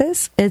took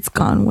office, it's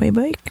gone way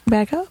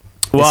back up.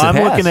 Well, Yes, it I'm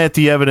has. looking at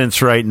the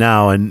evidence right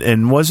now,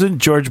 and wasn't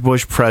George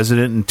Bush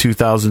president in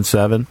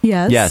 2007?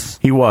 Yes. Yes.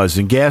 He was,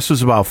 and gas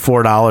was about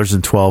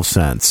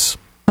 $4.12.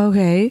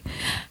 Okay.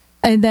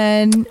 And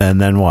then And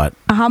then what?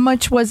 how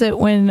much was it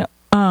when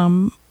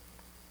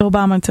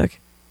Obama took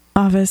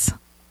office?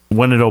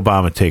 When did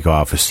Obama take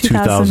office?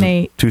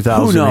 2008.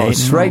 2008. Who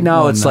knows? Right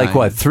now, Oh, it's like, nine.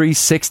 what,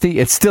 $3.60?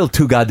 It's still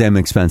too goddamn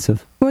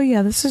expensive. Well,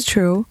 yeah, this is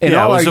true. And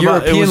Yeah, all it our was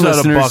European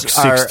about listeners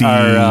are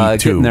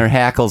getting their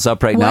hackles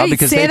up right now Wait,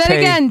 because say they that pay.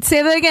 again.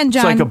 Say that again, It's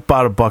John. like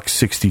about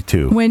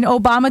 $1.62. When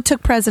Obama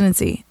took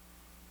presidency.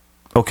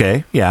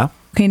 Okay, yeah.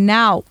 Okay,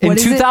 now In what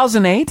is it?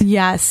 2008?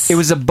 Yes. It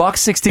was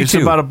 $1.62. It's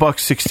about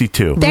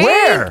 $1.62.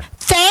 Where?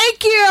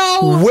 Thank you.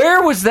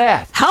 Where was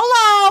that?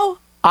 Hello.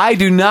 I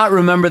do not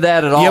remember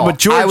that at all. Yeah, but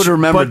George, I would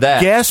remember but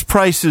that. gas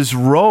prices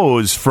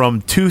rose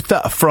from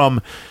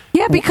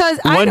Yeah, because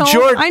when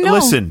I know.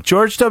 Listen,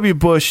 George W.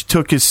 Bush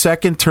took his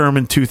second term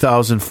in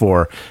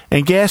 2004,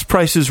 and gas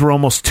prices were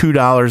almost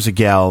 $2 a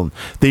gallon.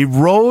 They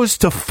rose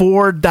to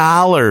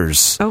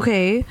 $4.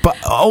 Okay. But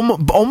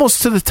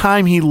almost to the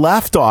time he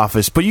left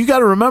office. But you got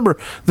to remember,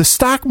 the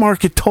stock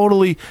market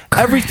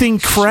everything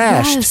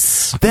crashed.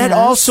 Yes, That yes.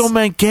 also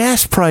meant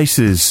gas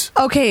prices.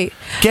 Okay.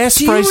 Gas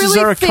Do you prices really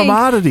are a think-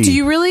 commodity. Do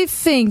you really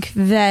think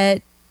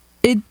that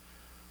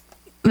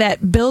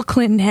that Bill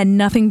Clinton had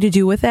nothing to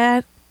do with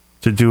that?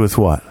 To do with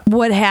what?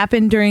 What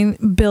happened during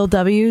Bill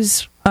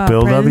W.'s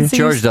Bill W? presidency?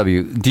 George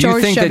W. Do you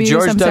George think that W's,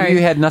 George I'm W.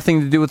 sorry. had nothing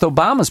to do with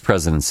Obama's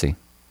presidency?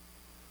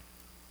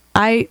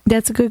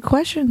 That's a good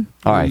question.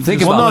 All right,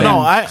 think Well, about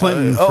that.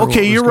 Clinton for what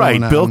okay, was you're right.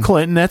 going Bill on.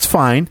 Clinton, that's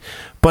fine.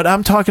 But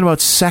I'm talking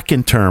about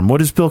second term. What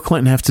does Bill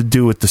Clinton have to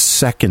do with the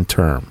second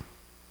term?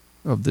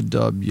 Of the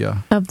W.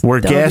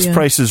 Where gas W.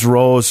 prices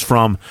rose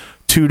from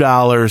 $2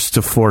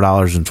 to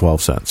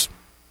 $4.12.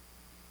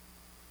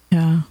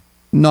 Yeah.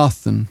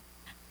 Nothing.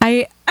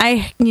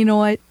 You know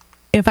what?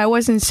 If I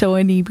wasn't so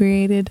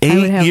inebriated, I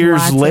would 8 have years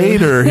lots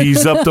later,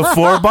 he's up to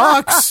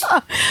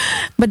 $4.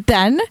 But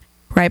then,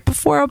 right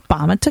before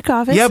Obama took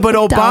office, Yeah, but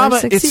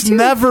Obama, it's $1.62.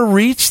 never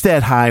reached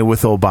that high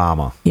with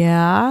Obama.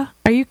 Yeah.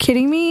 Are you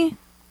kidding me?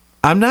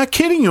 I'm not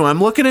kidding you. I'm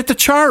looking at the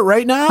chart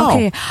right now.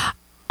 Okay.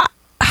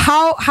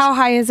 How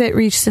high has it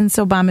reached since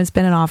Obama's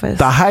been in office?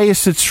 The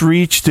highest it's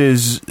reached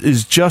is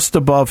just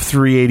above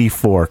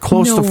 384,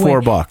 close No to way.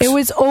 $4. It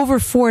was over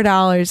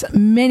 $4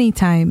 many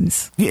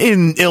times.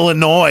 In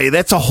Illinois,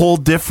 that's a whole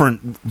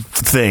different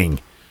thing.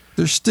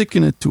 They're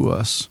sticking it to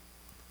us.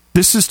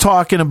 This is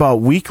talking about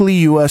weekly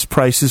U.S.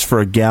 prices for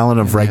a gallon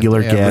of regular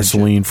average it.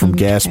 gasoline from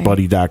Okay.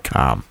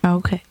 GasBuddy.com.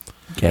 Okay.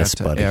 Gas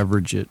To Buddy.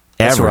 average it.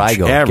 That's where I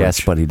go, Average.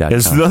 GasBuddy.com.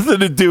 Has nothing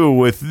to do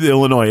with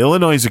Illinois.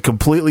 Illinois is a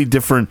completely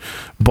different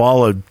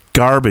ball of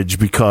garbage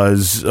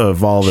because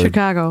of all the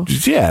Chicago.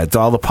 Yeah, it's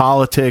all the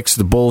politics,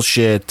 the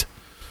bullshit.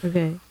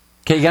 Okay.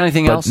 Okay, you got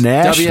anything But else?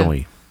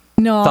 nationally,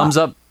 No. Thumbs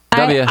up,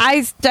 W.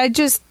 I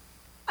just.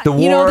 The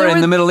you know, war there in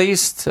was- the Middle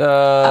East, it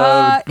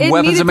weapons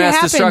needed of to mass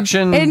happen.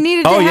 destruction. It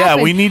needed Oh, to yeah,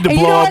 happen. we need to And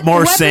you blow know up what? more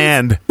The weapons-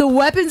 sand. The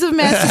weapons of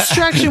mass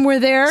destruction were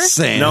there.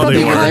 Sand. No, but they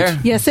because- weren't. there?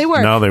 Yes, they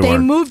were. No, they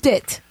weren't. moved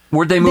it.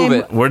 Where'd they move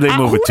it? Where'd they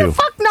move it Who to? the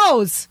fuck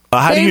knows?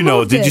 How do They you know?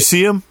 moved Did it. you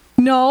see him?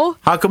 No,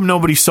 How come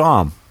nobody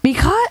saw him?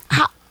 because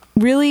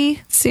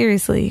really,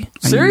 seriously.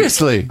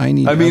 Seriously? I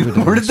need where did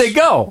evidence. they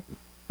go?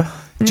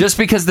 Just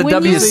because the When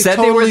W you- said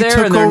totally they were there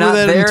took and they're over not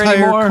that there entire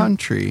anymore?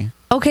 country.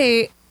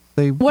 Okay,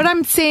 They what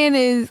I'm saying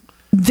is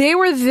they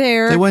were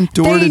there. They went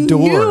door to door.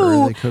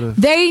 Knew, They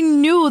could've- they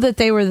knew that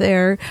they were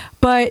there,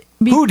 but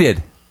Who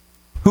did?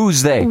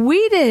 Who's they?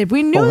 we did.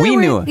 We knew. Oh, they we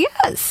were, knew it.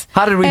 Yes.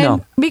 How did we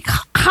know?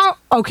 How?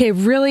 Okay,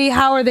 really?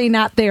 How are they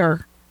not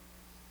there?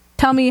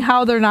 Tell me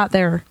how they're not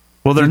there.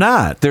 Well, they're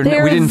not. We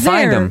didn't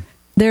find them.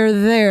 They're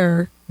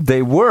there.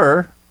 They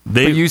were.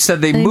 But you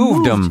said they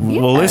moved them.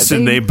 Yeah, Well,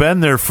 listen, they- they've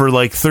been there for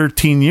like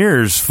 13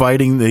 years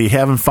fighting. They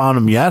haven't found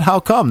him yet. How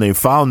come? They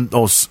found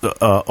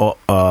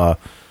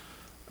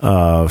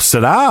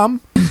Saddam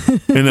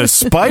in a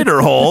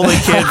spider hole. They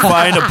can't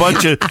find a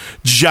bunch of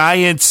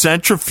giant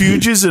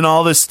centrifuges and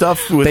all this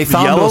stuff with They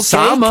found yellow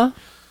Osama.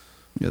 cake.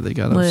 Yeah, they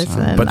got Listen,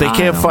 us. But they I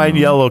can't don't find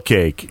know. yellow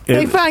cake.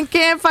 They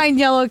can't find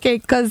yellow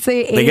cake because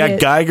they ate They got it.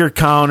 Geiger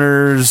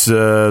counters.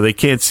 They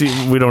can't see.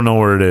 We don't know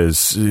where it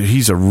is.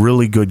 He's a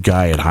really good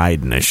guy at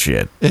hiding this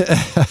shit.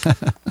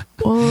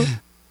 Well,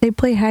 they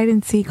play hide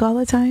and seek all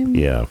the time,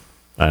 Yeah,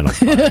 I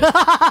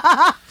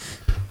don't.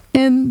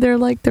 and they're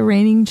like the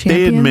reigning They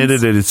champions.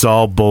 admitted it. It's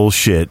all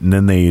bullshit, and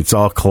then it's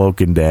all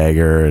cloak and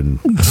dagger and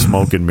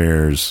smoke and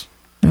mirrors.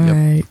 All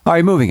right. All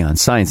right, moving on.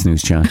 Science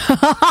news, John. All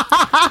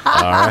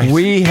right.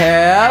 We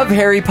have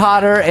Harry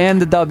Potter and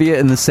the W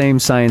in the same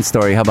science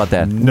story. How about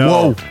that?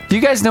 No. Do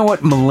you guys know what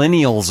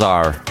millennials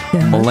are?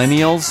 Yes.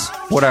 Millennials?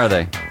 What are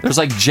they? There's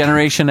like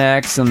Generation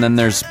X, and then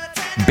there's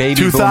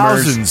baby 2000s.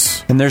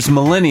 boomers, and there's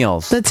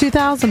millennials. The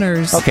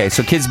 2000ers. Okay,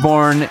 so kids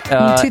born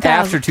 2000.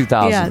 after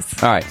 2000.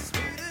 Yes. All right.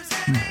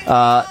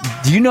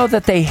 Do you know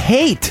that they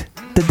hate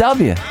the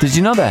W? Did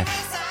you know that?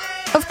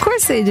 Of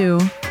course they do.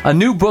 A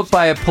new book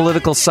by a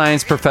political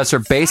science professor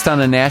based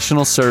on a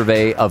national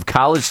survey of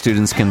college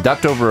students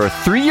conducted over a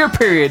 3-year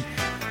period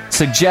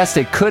suggests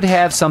it could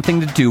have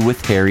something to do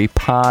with Harry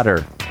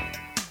Potter.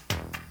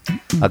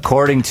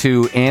 According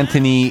to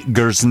Anthony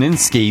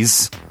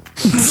Gersninsky's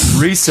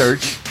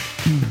research,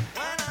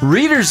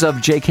 readers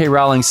of J.K.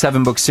 Rowling's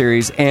 7-book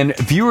series and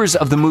viewers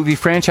of the movie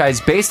franchise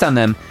based on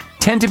them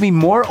tend to be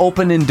more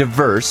open and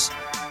diverse,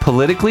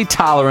 politically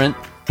tolerant,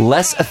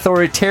 less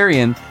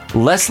authoritarian,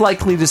 less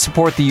likely to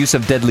support the use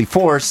of deadly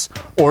force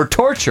or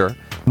torture,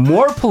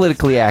 more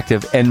politically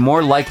active, and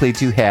more likely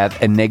to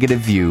have a negative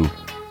view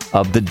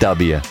of the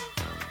W.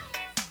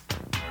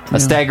 A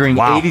staggering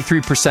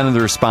 83% of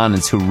the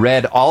respondents who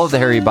read all of the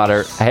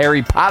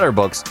Harry Potter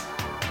books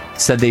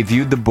said they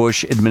viewed the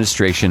Bush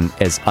administration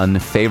as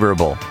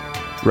unfavorable.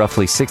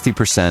 Roughly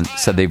 60%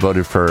 said they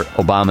voted for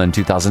Obama in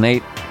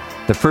 2008,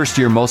 the first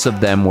year most of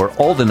them were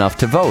old enough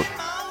to vote.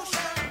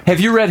 Have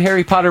you read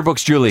Harry Potter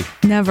books, Julie?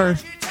 Never.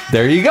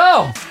 There you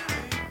go.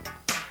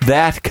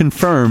 That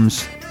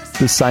confirms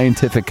the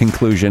scientific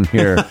conclusion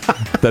here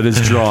that is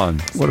drawn.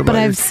 What about But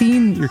I've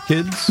seen your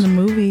kids? the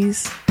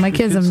movies. My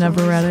kids have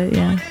never read it,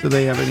 yeah. Do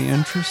they have any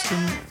interest in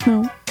it?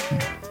 No.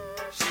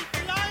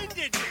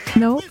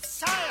 No.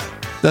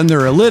 Then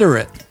they're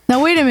illiterate.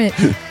 Now, wait a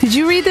minute. Did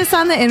you read this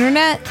on the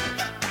internet?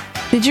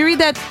 Did you read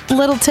that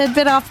little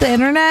tidbit off the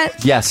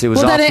internet? Yes, it was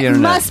well, off then the it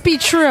internet. must be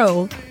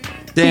true.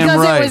 Damn because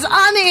right. it was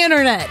on the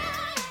internet.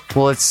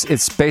 Well,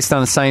 it's based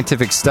on a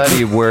scientific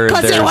study where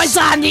Because there's... it was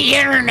on the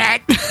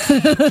internet.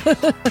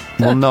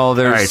 Well, no,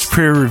 there's... All right, it's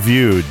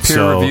peer-reviewed.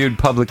 Peer-reviewed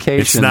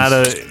publications.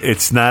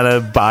 It's not a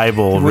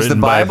Bible Was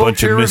written the by a Bible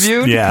bunch of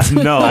peer-reviewed? Yeah,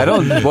 no. I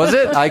don't... Was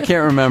it? I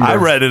can't remember. I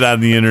read it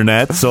on the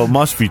internet, so it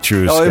must be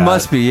true, Oh, Scott. it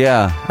must be,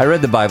 yeah. I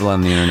read the Bible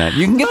on the internet.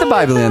 You can get the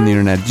Bible on the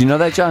internet. Did you know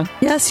that, John?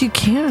 Yes, you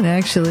can,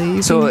 actually.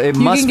 You So can, it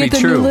you must can be get the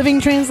true. New Living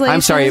Translation.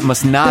 I'm sorry, it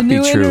must not the be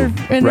new true,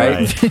 right?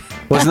 Right.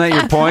 Wasn't that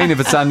your point? If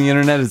it's on the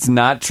internet, it's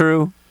not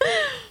true?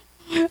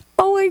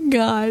 Oh, my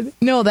God.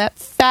 No, that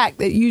fact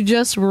that you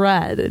just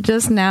read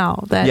just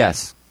now. That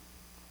Yes.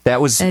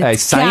 That was a It's got to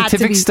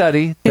scientific be-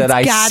 study that it's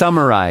I got-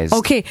 summarized.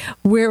 Okay,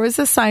 where was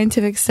the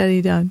scientific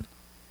study done?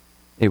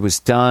 It was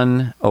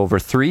done over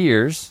 3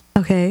 years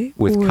Okay.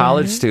 with where?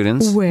 college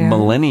students, Where?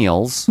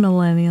 millennials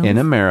Millennials. in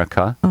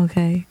America,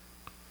 Okay.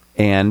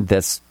 and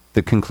that's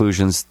the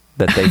conclusions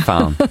that they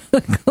found.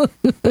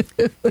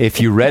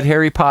 If you read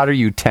Harry Potter,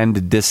 you tend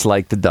to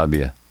dislike the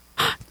W.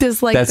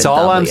 Dislike That's the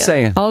all I'm W.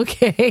 saying.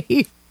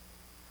 Okay.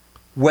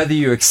 Whether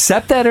you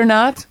accept that or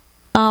not,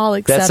 I'll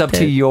accept that's up it.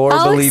 to your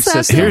I'll belief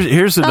accept system. it.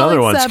 Here's another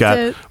I'll one, accept Scott.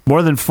 it.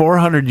 More than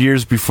 400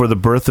 years before the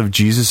birth of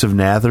Jesus of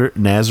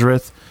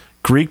Nazareth,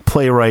 Greek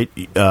playwright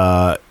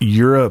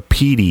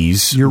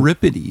Euripides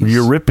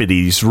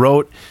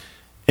wrote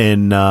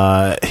in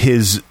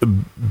his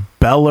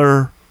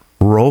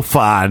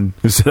Bellerophon.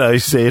 Is that how you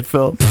say it,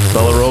 Phil?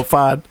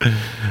 Bellerophon.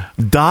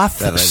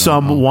 Doth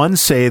someone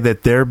say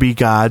that there be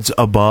gods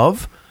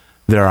above?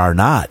 There are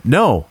not.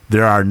 No,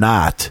 there are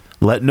not.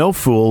 Let no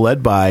fool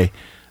led by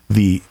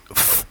the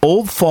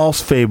old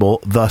false fable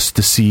thus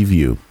deceive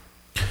you.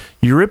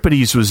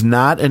 Euripides was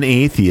not an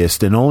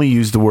atheist and only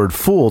used the word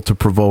fool to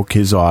provoke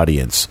his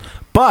audience.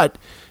 But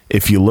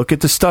if you look at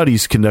the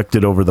studies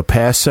conducted over the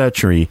past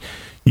century,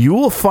 you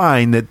will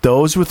find that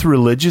those with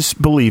religious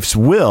beliefs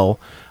will,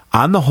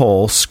 on the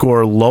whole,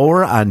 score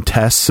lower on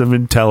tests of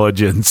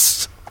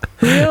intelligence.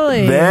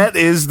 Really? That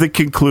is the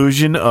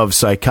conclusion of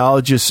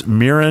psychologists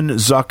Mirren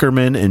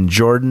Zuckerman and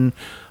Jordan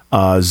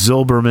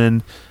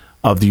Zilberman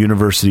of the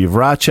University of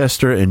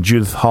Rochester and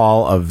Judith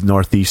Hall of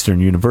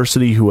Northeastern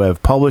University, who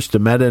have published a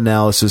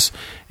meta-analysis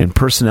in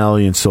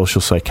Personality and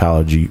Social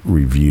Psychology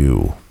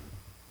Review.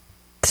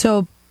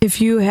 So if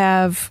you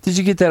have... Did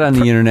you get that on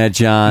the internet,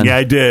 John? Yeah,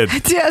 I did.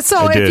 Yeah, so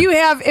I did.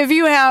 if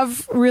you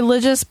have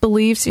religious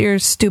beliefs, you're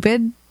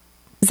stupid.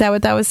 Is that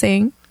what that was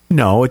saying?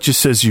 No, it just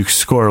says you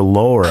score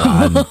lower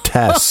on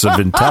tests of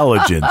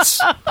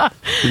intelligence. It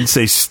didn't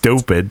say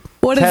stupid.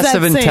 What does Tests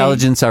that of say?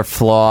 intelligence are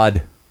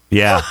flawed.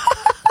 Yeah.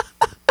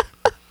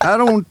 I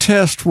don't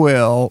test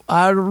well.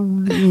 I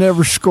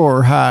never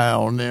score high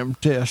on them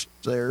tests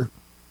there.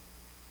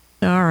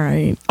 All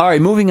right. All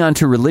right, moving on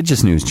to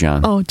religious news,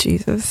 John. Oh,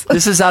 Jesus.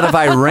 This is out of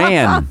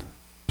Iran.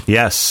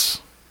 Yes.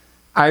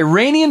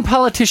 Iranian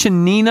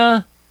politician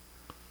Nina,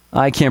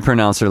 I can't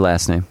pronounce her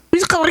last name.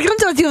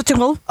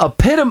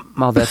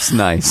 Oh, that's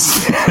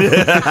nice.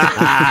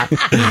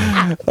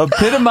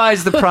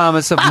 Epitomized the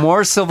promise of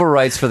more civil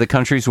rights for the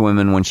country's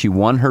women when she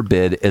won her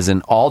bid as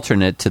an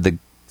alternate to the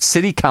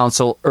city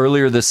council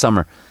earlier this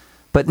summer.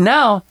 But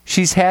now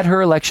she's had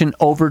her election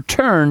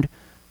overturned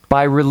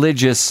by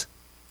religious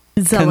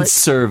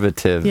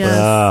conservatives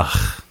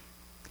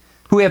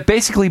who have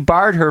basically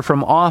barred her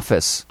from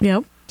office.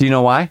 Yep. Do you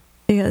know why?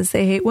 Because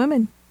they hate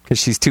women. Because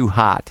she's too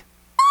hot.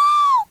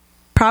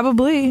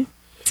 Probably.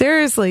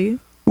 Seriously.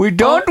 We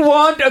don't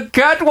want a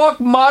catwalk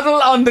model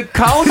on the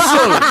council.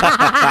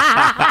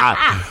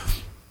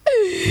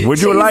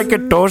 Would you like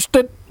it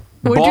toasted?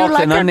 Balked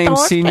an unnamed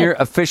senior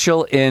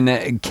official in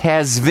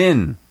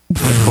Kazvin,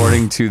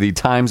 according to the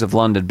Times of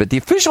London. But the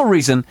official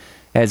reason,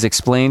 as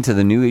explained to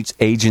the news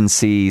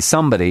agency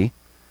Somebody.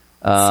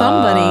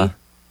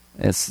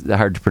 It's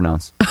hard to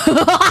pronounce.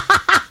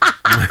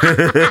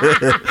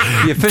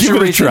 The official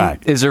reason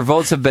is her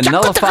votes have been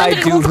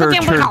nullified due to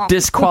her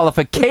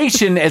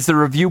disqualification as the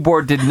review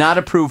board did not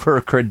approve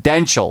her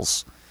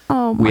credentials.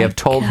 Oh, we have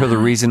told her the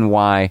reason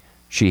why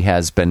she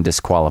has been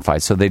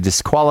disqualified. So they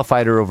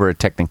disqualified her over a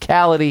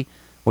technicality,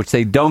 which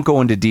they don't go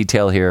into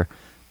detail here.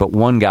 But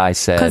one guy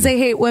said... Because they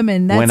hate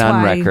women. That's went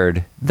on why.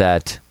 record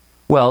that,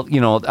 well,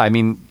 you know, I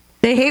mean,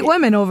 They hate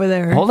women over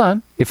there. Hold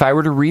on. If I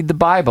were to read the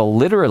Bible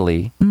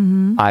literally,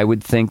 I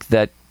would think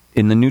that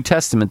in the New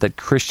Testament that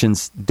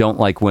Christians don't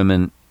like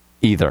women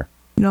either.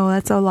 No,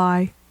 that's a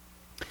lie.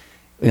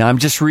 And I'm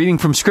just reading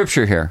from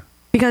Scripture here.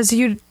 Because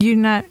you're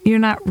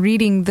not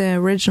reading the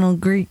original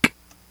Greek.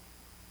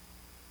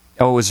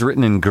 Oh, it was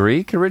written in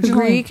Greek originally?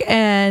 Greek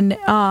and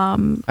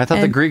I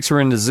thought the Greeks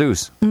were into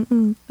Zeus.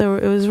 It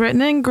was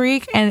written in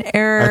Greek and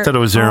I thought it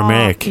was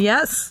Aramaic.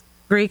 Yes,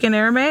 Greek and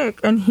Aramaic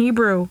and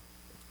Hebrew.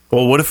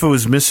 Well, what if it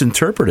was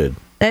misinterpreted?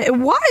 It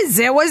was.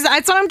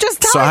 That's what I'm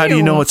just telling you. So how do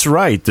you know it's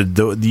right?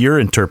 Your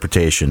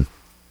interpretation?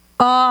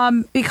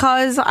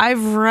 Because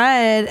I've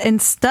read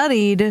and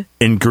studied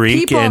in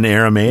Greek and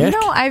Aramaic.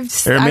 No, I've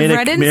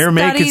read and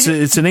Aramaic.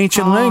 studied. It's an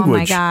ancient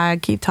language. Oh my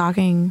God! Keep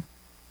talking.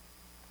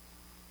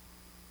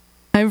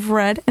 I've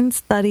read and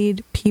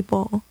studied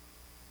people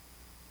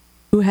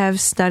who have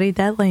studied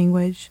that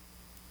language.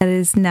 That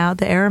is now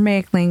the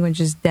Aramaic language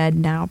is dead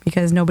now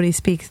because nobody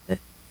speaks it.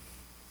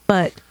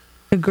 But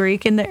the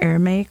Greek and the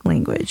Aramaic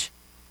language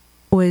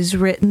was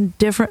written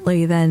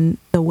differently than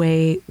the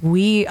way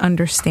we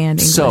understand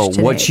English So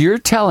today. what you're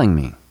telling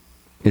me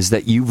is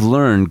that you've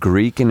learned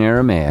Greek and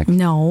Aramaic.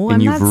 No, and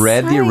I'm you've not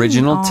read the saying-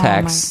 original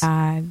text, Oh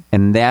my God.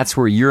 and that's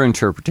where your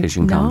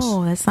interpretation comes.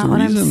 No, that's not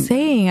what I'm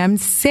saying. I'm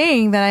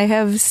saying that I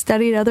have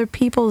studied other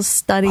people's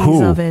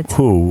studies of it.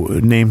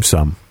 Who? Name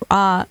some.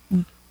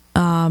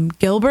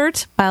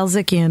 Gilbert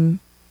Balzikian.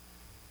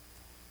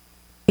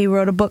 He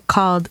wrote a book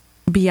called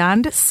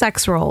Beyond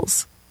Sex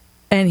Roles,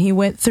 and he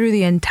went through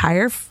the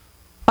entire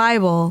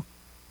Bible,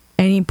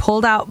 and he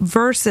pulled out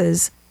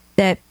verses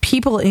that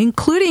people,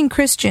 including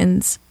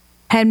Christians,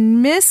 had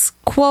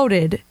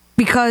misquoted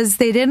because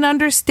they didn't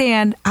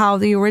understand how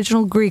the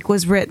original Greek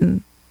was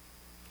written.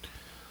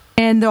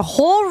 And the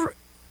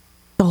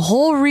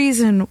whole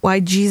reason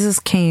why Jesus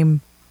came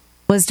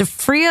was to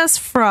free us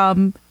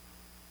from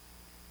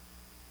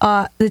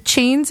the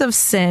chains of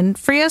sin,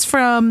 free us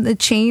from the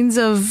chains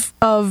of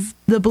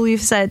the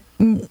beliefs that,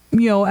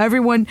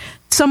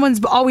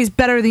 someone's always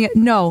better than you.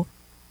 No,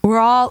 we're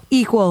all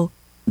equal.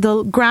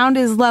 The ground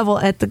is level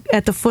at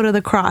the foot of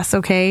the cross,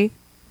 okay?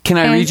 Can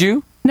I read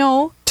you?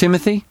 No.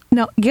 Timothy?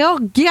 No. Yeah.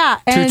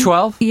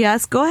 2:12?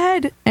 Yes, go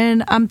ahead.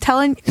 And I'm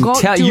telling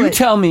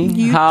tell me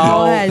go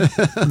how ahead.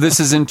 this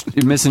is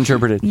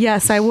misinterpreted.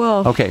 Yes, I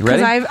will. Okay,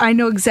 ready? Because I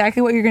know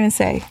exactly what you're going to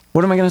say.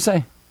 What am I going to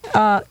say?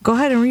 Go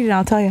ahead and read it.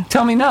 I'll tell you.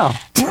 Tell me now.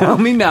 Tell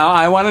me now.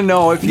 I want to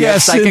know if you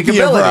have psychic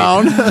Cynthia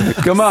ability. Brown.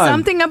 Come on.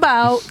 Something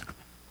about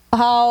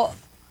how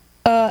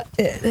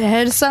it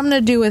had something to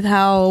do with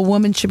how a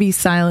woman should be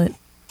silent.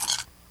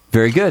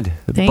 Very good.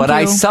 Thank but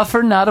I you.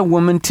 suffer not a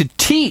woman to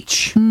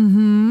teach,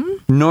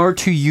 nor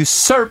to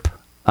usurp.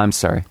 I'm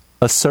sorry.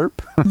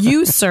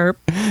 Usurp?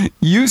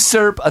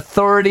 Usurp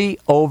authority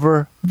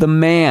over the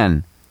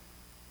man,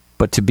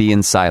 but to be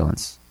in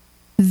silence.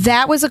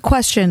 That was a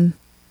question.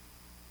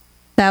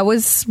 That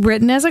was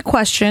written as a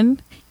question,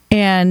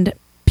 and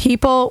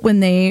people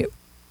when they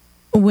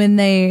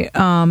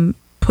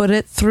put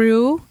it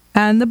through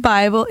on the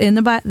Bible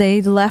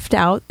they left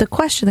out the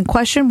question. The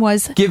question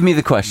was, give me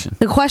the question.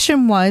 The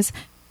question was,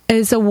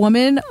 is a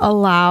woman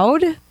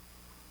allowed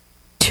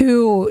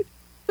to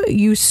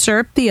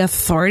usurp the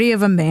authority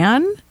of a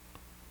man?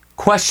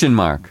 Question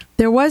mark.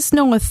 There was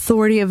no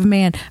authority of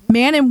man.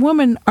 Man and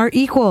woman are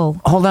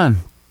equal. Hold on.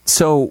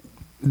 So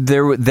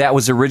that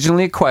was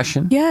originally a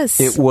question. Yes.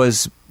 It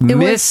was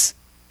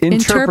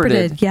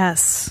misinterpreted.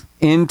 Yes.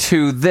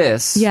 Into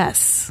this.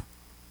 Yes.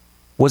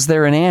 Was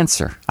there an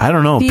answer? I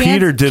don't know.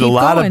 Peter did a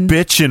lot of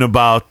bitching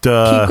about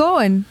keep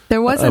going.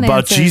 There was an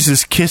about answer.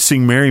 Jesus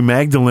kissing Mary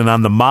Magdalene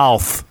on the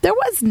mouth. There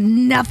was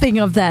nothing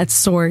of that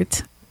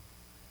sort.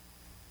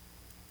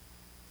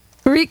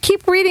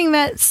 Keep reading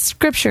that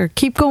scripture.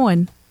 Keep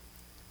going.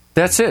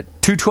 That's it.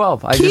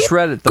 2:12. I just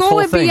read it. The full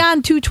going thing.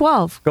 beyond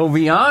 2:12. Go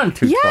beyond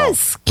 2:12.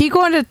 Yes. Keep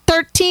going to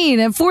 13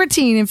 and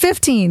 14 and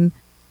 15.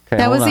 Okay,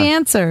 that was hold the on.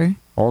 answer.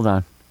 Hold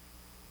on.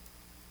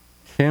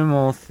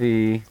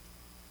 Timothy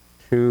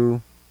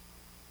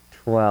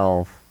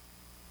 2:12.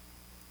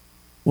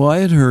 Well, I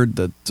had heard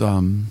that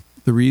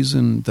the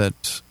reason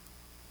that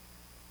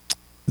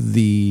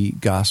the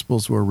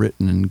Gospels were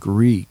written in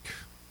Greek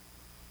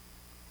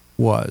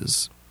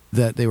was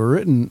that they were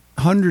written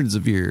hundreds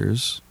of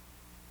years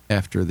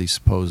after the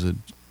supposed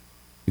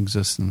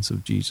existence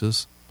of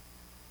Jesus.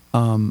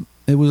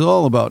 It was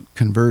all about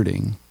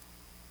converting,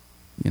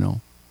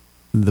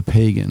 the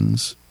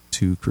pagans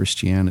to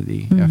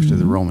Christianity after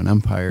the Roman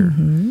Empire,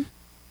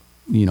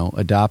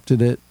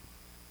 adopted it.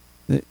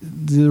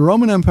 The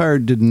Roman Empire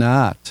did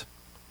not,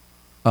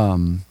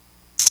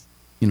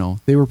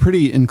 they were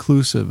pretty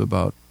inclusive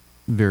about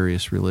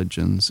various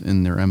religions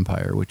in their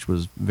empire, which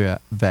was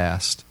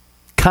vast.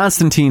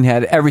 Constantine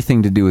had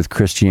everything to do with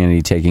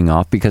Christianity taking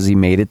off because he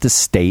made it the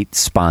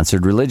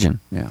state-sponsored religion.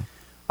 Yeah.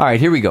 All right,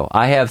 here we go.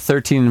 I have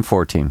 13 and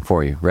 14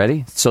 for you.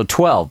 Ready? So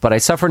 12. But I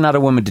suffer not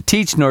a woman to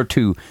teach, nor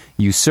to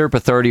usurp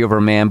authority over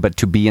a man, but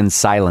to be in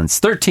silence.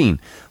 13.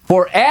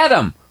 For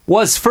Adam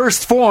was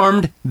first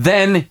formed,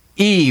 then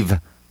Eve.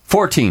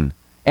 14.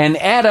 And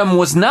Adam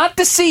was not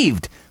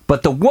deceived,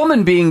 But the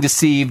woman being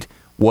deceived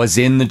was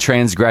in the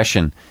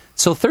transgression.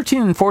 So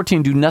 13 and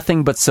 14 do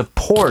nothing but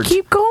support.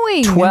 Keep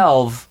going.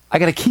 12. I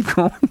got to keep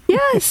going.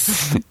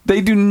 Yes.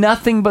 They do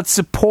nothing but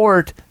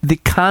support the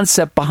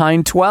concept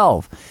behind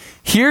 12.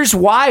 Here's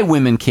why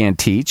women can't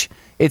teach.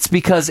 It's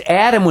because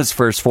Adam was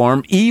first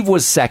formed, Eve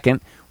was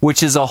second,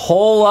 which is a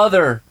whole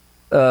other,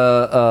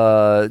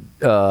 what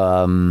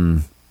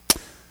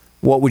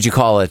would you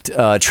call it?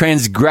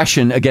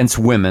 Transgression against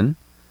women.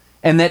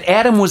 And that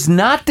Adam was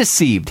not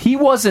deceived. He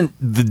wasn't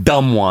the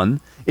dumb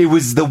one. It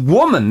was the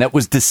woman that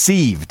was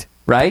deceived,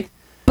 right?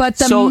 But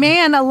the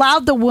man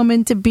allowed the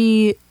woman to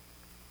be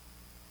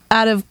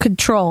out of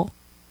control.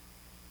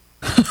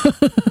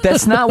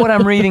 That's not what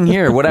I'm reading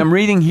here. What I'm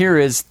reading here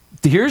is,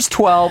 here's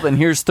 12 and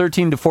here's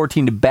 13 to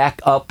 14 to back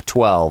up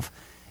 12.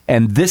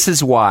 And this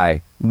is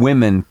why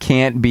women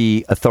can't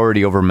be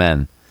authority over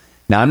men.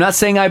 Now, I'm not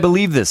saying I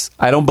believe this.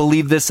 I don't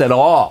believe this at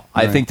all.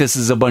 Right. I think this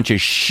is a bunch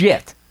of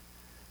shit.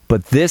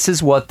 But this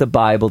is what the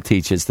Bible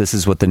teaches. This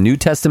is what the New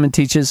Testament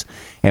teaches.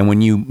 And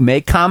when you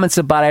make comments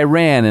about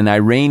Iran and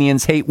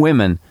Iranians hate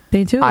women,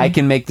 they do. I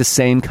can make the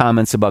same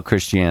comments about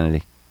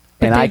Christianity.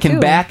 And I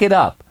can back it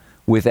up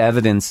with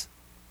evidence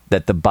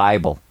that the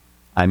Bible,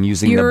 I'm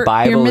using the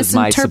Bible as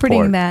my support.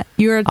 You're misinterpreting that.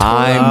 You're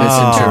totally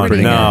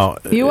misinterpreting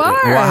that. You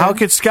are. Well, how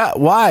could Scott?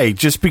 Why?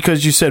 Just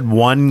because you said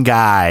one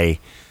guy.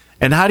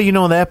 And how do you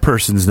know that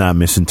person's not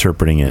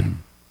misinterpreting it?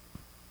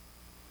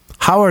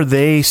 How are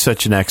they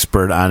such an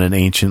expert on an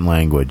ancient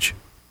language?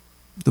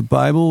 The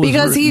Bible was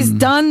because he's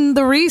done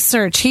the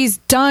research. He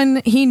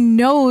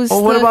knows.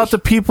 Well, what about the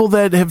people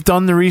that have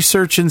done the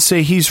research and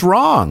say he's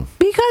wrong?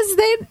 Because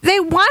they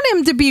want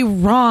him to be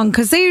wrong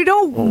because they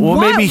don't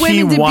want maybe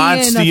women he to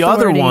wants be in the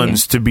authority. other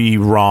ones to be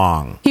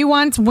wrong. He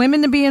wants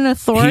women to be in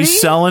authority?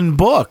 He's selling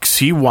books.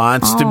 He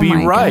wants to be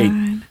right.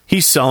 God.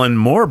 He's selling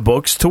more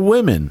books to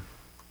women.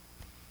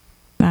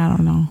 I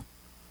don't know.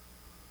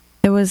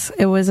 It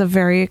was a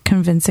very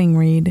convincing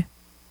read.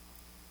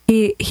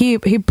 He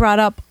brought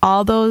up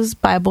all those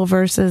Bible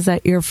verses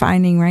that you're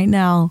finding right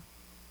now,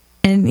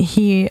 and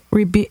he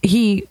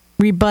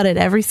rebutted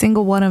every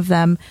single one of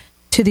them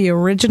to the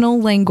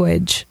original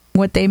language,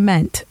 what they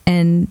meant,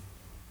 and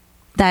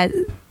that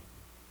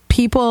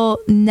people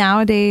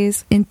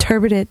nowadays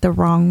interpret it the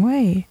wrong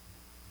way.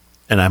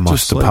 And I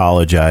must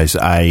apologize.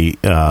 I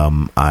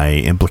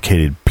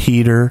implicated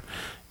Peter.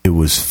 It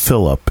was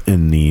Philip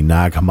in the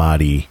Nag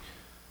Hammadi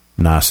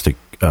Gnostic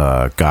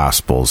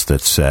Gospels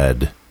that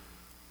said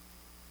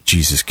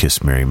Jesus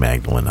kissed Mary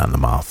Magdalene on the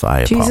mouth. I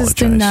apologize. Jesus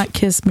did not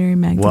kiss Mary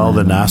Magdalene. Well,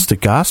 the Gnostic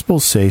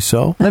Gospels say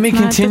so. Let me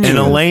continue. And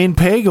Elaine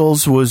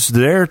Pagels was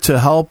there to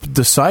help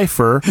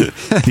decipher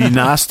the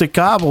Gnostic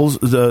Gospels,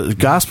 the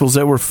Gospels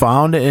that were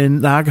found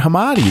in Nag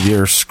Hammadi.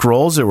 There are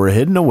scrolls that were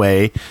hidden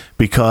away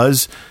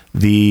because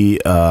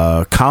the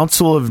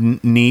Council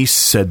of Nice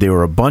said they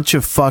were a bunch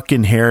of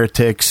fucking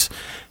heretics,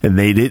 and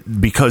they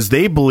did because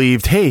they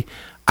believed, hey,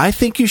 I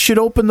think you should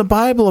open the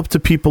Bible up to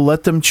people,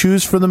 let them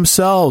choose for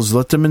themselves,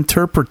 let them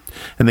interpret.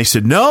 And they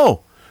said,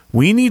 no,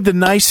 we need the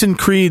Nicene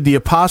Creed, the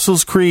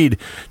Apostles' Creed,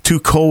 to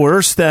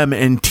coerce them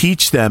and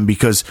teach them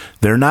because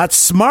they're not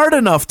smart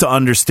enough to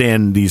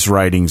understand these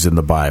writings in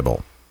the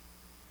Bible.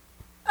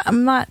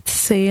 I'm not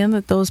saying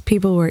that those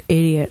people were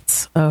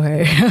idiots.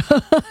 Okay.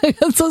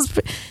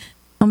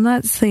 I'm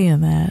not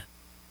saying that.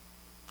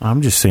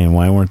 I'm just saying,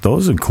 why weren't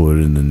those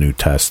included in the New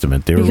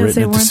Testament? They were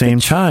written at the same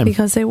time.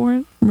 Because they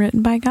weren't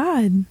written by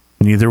God.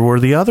 Neither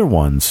were the other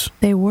ones.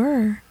 They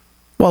were.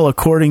 Well,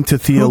 according to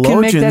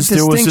theologians,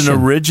 there was an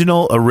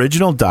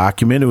original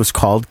document. It was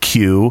called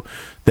Q,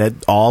 that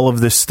all of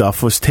this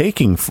stuff was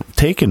taken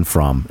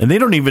from. And they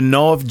don't even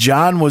know if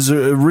John was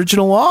the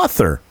original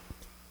author.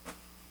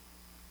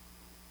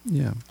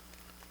 Yeah.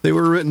 They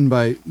were written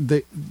by...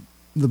 the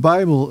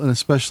Bible, and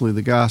especially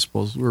the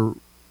Gospels,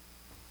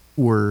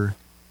 were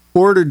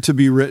ordered to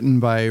be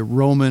written by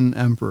Roman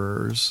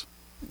emperors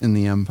in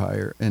the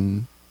empire,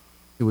 and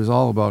it was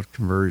all about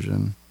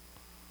conversion.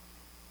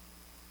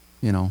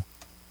 You know,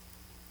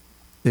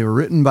 they were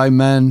written by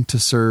men to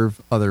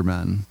serve other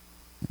men.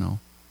 You know,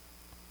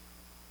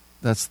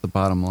 that's the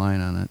bottom line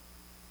on it.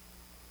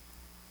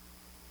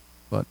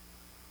 But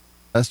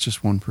that's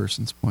just one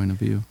person's point of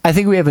view. I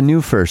think we have a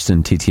new first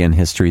in TTN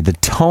history. The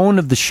tone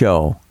of the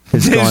show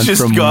has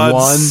gone gone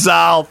one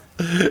south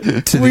to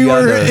the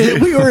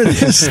other. We were in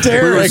hysterics.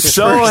 We were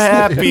so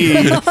happy.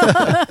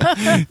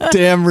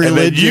 Damn religion. And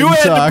then you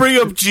had talk. to bring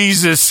up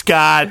Jesus,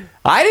 Scott.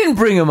 I didn't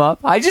bring him up.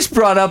 I just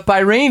brought up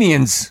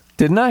Iranians,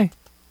 didn't I?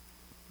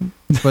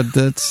 But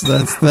that's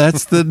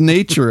the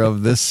nature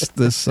of this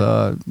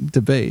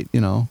debate,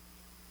 you know,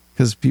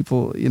 because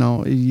people, you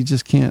know, you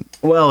just can't.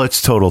 Well,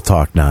 it's total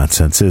talk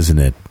nonsense, isn't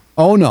it?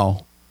 Oh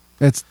no,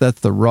 that's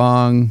the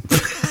wrong.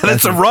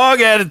 That's the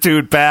wrong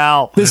attitude,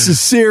 pal. This is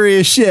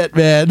serious shit,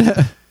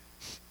 man.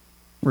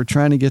 We're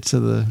trying to get to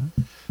the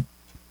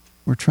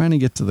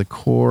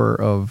core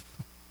of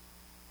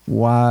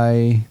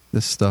why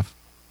this stuff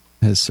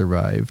has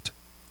survived.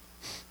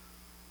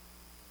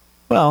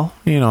 Well,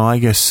 you know, I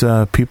guess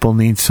people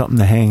need something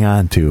to hang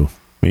on to.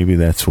 Maybe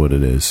that's what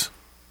it is.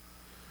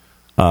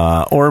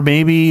 Or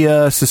maybe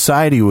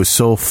society was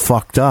so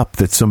fucked up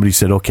that somebody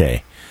said,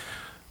 okay,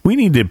 we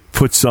need to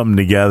put something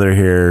together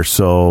here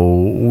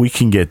so we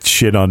can get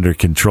shit under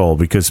control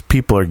because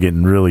people are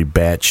getting really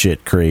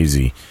batshit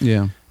crazy.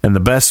 Yeah. And the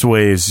best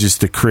way is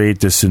just to create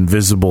this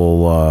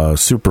invisible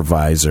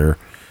supervisor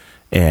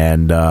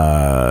and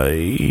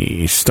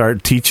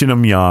start teaching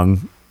them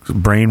young,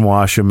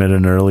 brainwash them at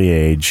an early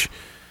age,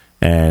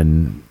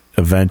 and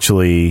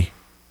eventually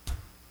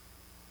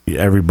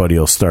everybody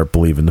will start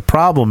believing. The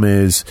problem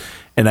is,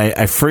 and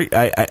I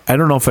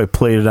don't know if I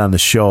played it on the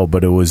show,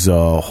 but it was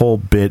a whole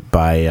bit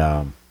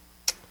by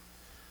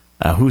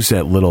who's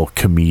that little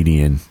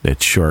comedian,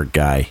 that short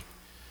guy?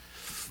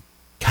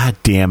 God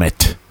damn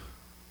it.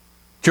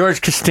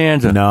 George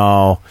Costanza.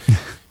 No.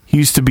 He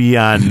used to be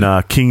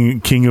on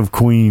King of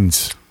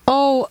Queens.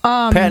 Oh,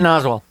 Patton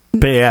Oswalt.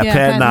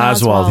 Patton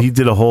Oswalt. He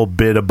did a whole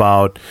bit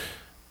about,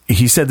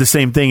 he said the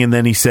same thing, and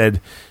then he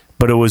said,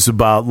 but it was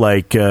about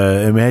like,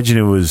 imagine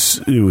it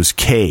was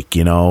cake,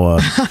 you know,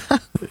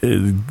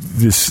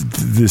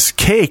 this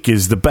cake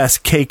is the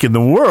best cake in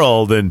the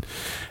world, and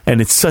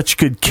it's such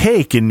good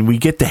cake, and we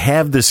get to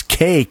have this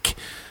cake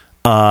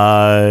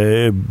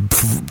for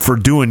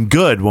doing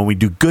good. When we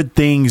do good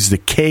things, the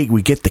cake,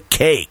 we get the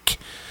cake.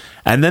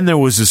 And then there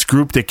was this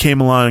group that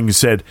came along and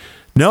said,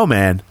 no,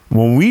 man,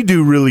 when we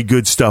do really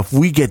good stuff,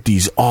 we get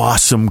these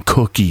awesome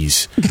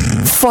cookies.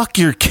 Fuck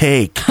your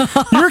cake.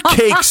 Your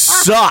cake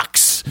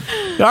sucks.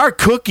 Our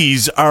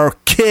cookies are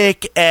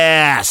kick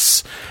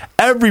ass.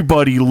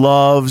 Everybody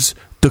loves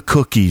the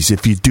cookies.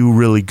 If you do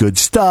really good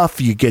stuff,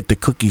 you get the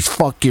cookies.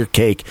 Fuck your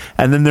cake.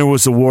 And then there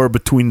was a war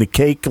between the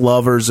cake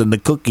lovers and the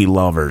cookie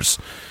lovers.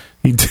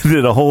 He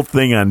did a whole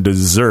thing on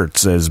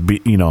desserts as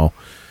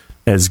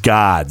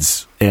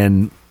gods,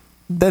 and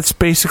that's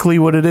basically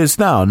what it is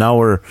now. Now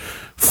we're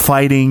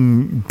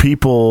fighting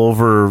people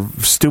over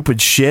stupid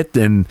shit,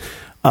 and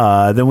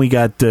then we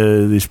got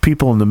these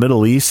people in the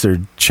Middle East.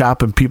 They're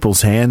chopping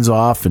people's hands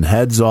off and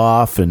heads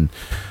off, and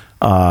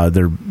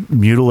they're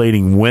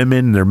mutilating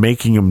women. They're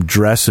making them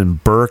dress in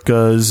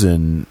burqas,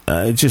 and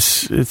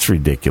it's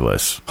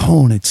ridiculous.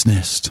 Hornet's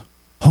nest.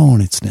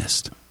 Hornet's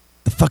nest.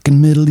 The fucking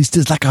Middle East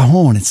is like a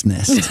hornet's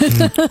nest. Is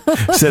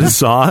that a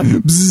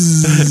song?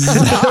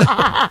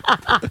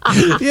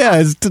 Yeah,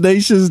 it's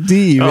Tenacious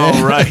D, man.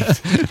 Oh, right.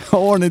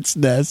 Hornet's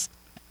nest.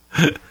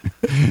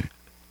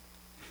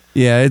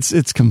 Yeah,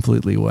 it's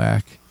completely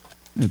whack.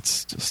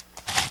 It's just...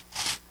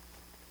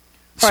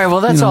 All right,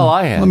 well, that's all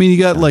I have. I mean, you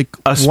got like...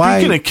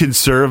 speaking of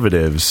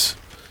conservatives,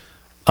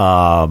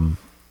 I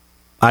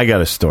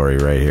got a story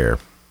right here.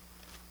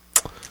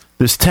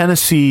 This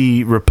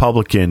Tennessee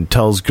Republican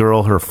tells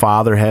girl her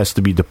father has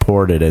to be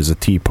deported as a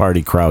Tea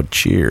Party crowd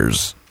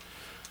cheers.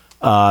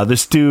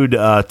 This dude,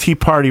 Tea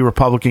Party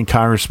Republican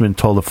congressman,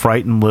 told a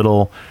frightened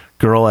little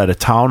girl at a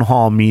town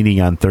hall meeting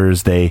on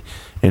Thursday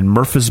in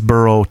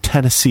Murfreesboro,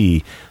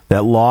 Tennessee,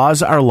 that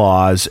laws are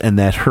laws and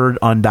that her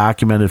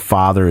undocumented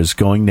father is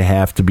going to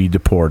have to be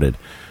deported.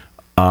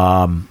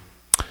 The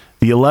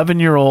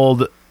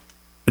 11-year-old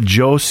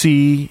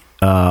Josie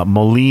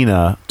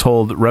Molina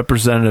told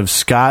Representative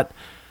Scott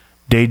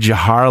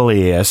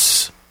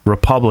DeJarlius,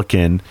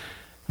 Republican,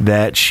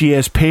 that she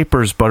has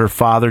papers but her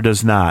father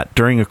does not.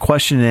 During a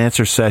question and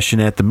answer session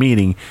at the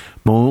meeting,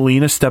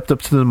 Molina stepped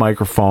up to the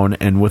microphone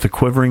and with a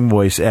quivering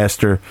voice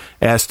asked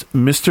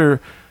Mr.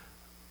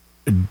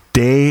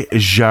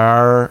 DeJarlius,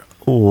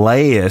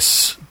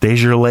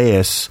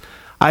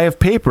 I have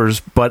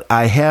papers, but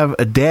I have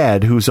a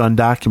dad who's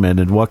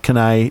undocumented. What can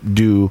I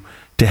do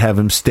to have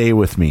him stay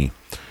with me?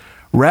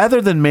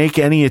 Rather than make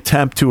any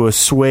attempt to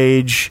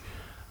assuage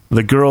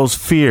the girl's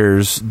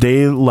fears,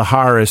 De La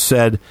Harris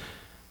said,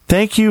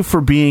 thank you for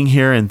being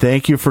here and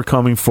thank you for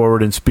coming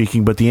forward and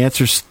speaking, but the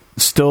answer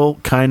still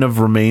kind of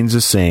remains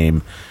the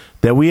same,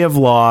 that we have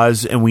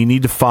laws and we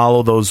need to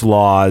follow those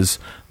laws.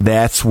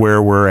 That's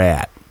where we're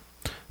at.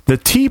 The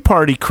Tea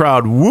Party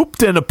crowd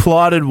whooped and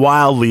applauded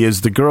wildly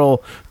as the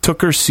girl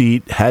took her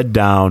seat, head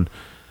down.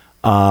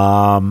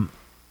 And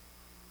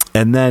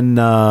then,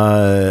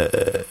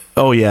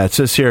 it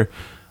says here,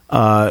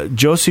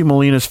 Josie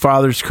Molina's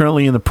father is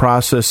currently in the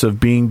process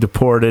of being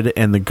deported,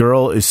 and the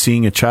girl is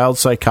seeing a child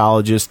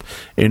psychologist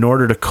in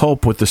order to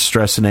cope with the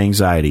stress and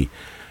anxiety.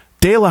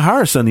 De La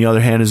Harris, on the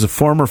other hand, is a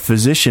former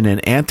physician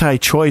and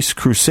anti-choice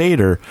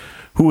crusader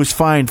who was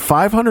fined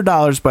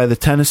 $500 by the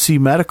Tennessee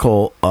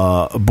Medical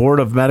Board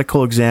of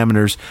Medical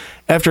Examiners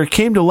after it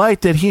came to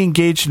light that he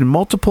engaged in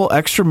multiple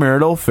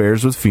extramarital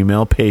affairs with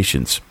female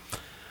patients.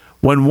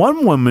 When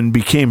one woman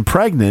became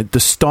pregnant, the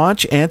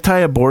staunch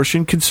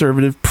anti-abortion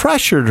conservative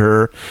pressured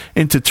her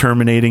into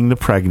terminating the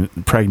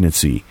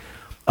pregnancy.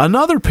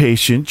 Another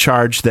patient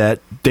charged that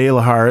De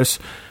La Harris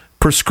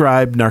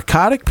prescribed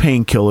narcotic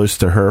painkillers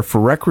to her for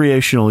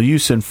recreational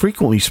use and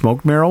frequently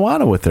smoked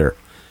marijuana with her.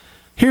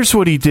 Here's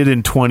what he did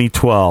in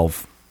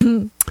 2012.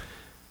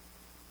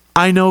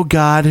 I know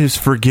God has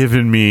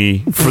forgiven me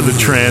for the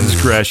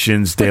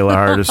transgressions, De La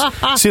Harris.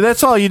 See,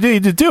 that's all you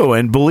need to do,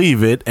 and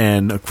believe it,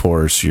 and of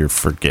course, you're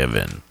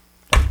forgiven.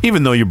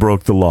 Even though you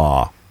broke the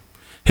law.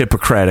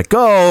 Hippocratic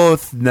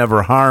oath,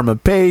 never harm a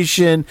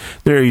patient.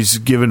 There he's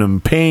giving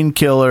them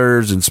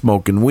painkillers and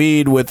smoking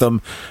weed with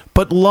them.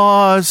 But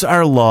laws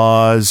are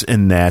laws,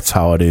 and that's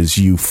how it is,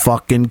 you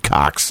fucking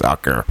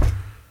cocksucker.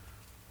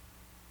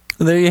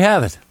 There you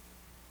have it.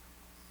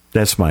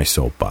 That's my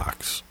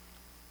soapbox.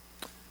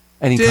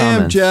 Any Damn,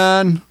 comments?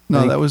 John. No,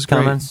 Any that was great.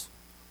 comments?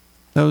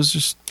 That was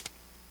just,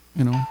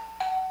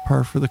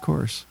 par for the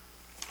course.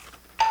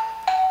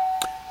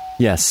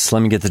 Yes,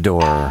 let me get the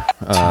door. Hold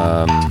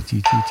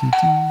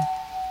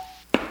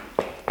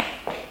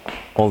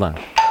on.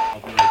 I'll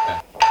be right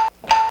back.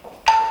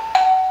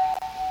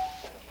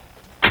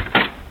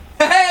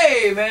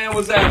 Hey, man,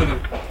 what's happening?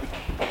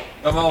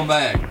 Come on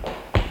back.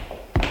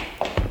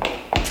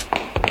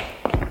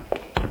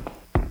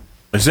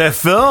 Is that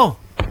Phil?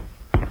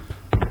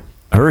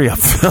 Hurry up,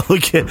 Phil.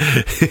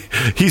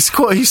 He's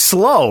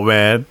slow,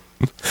 man.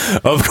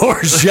 Of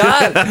course,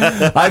 John.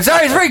 I'm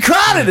sorry, it's very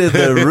crowded in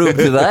the room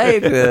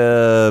tonight,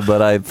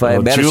 but I managed to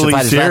find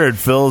Julie's here and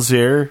Phil's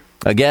here.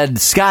 Again,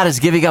 Scott is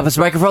giving up his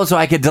microphone so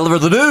I can deliver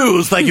the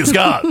news. Thank you,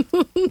 Scott.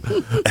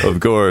 Of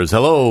course.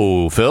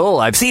 Hello, Phil.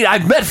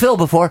 I've met Phil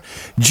before.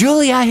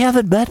 Julie, I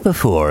haven't met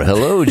before.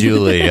 Hello,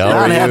 Julie. How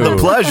are you? I have the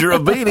pleasure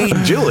of meeting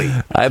Julie.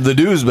 I'm the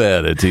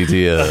newsman at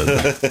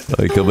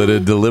TTN. I come in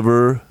and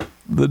deliver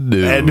the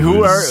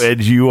news.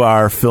 And you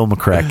are Phil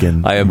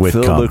McCracken. I am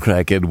Whitcomb. Phil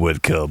McCracken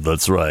Whitcomb.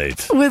 That's right.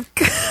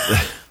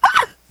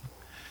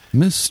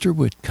 Mr.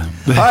 Whitcomb.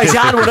 All right,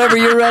 John, whenever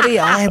you're ready,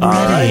 I'm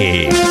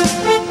ready.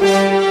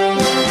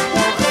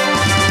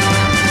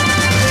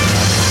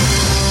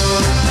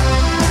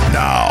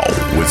 Now,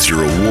 with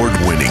your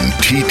award-winning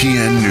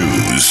TTN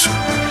News,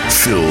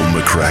 Phil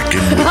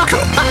McCracken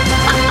Whitcomb.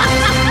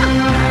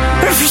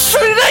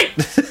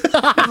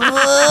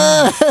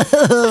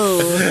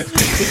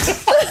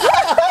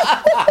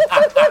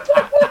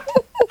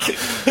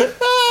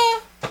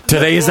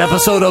 Today's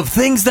episode of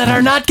Things That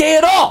Are Not Gay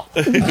at All,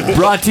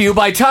 brought to you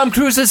by Tom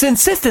Cruise's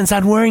insistence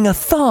on wearing a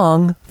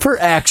thong for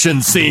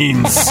action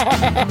scenes.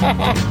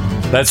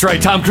 That's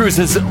right, Tom Cruise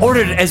has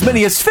ordered as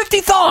many as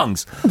 50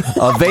 thongs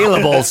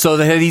available so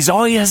that he's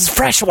always has a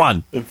fresh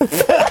one.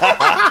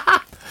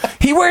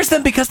 He wears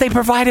them because they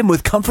provide him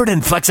with comfort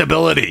and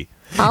flexibility.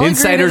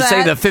 Insiders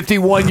say the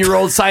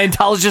 51-year-old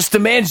Scientologist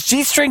demands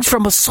G-strings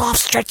from a soft,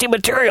 stretchy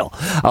material,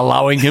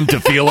 allowing him to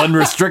feel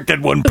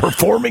unrestricted when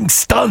performing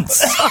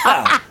stunts.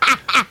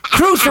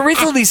 Cruise, who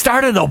recently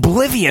starred in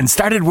Oblivion,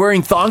 started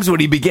wearing thongs when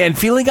he began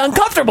feeling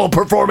uncomfortable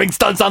performing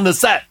stunts on the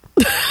set.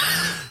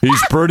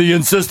 He's pretty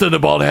insistent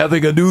about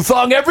having a new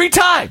thong every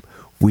time.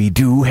 We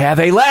do have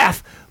a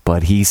laugh,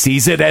 but he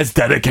sees it as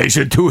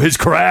dedication to his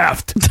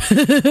craft.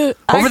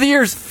 Over the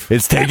years,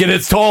 it's taken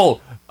its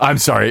toll. I'm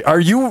sorry, are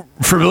you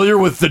familiar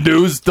with the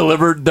news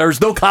delivered? There's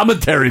no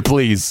commentary,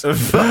 please.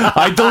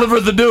 I deliver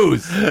the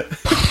news.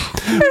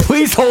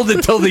 Please hold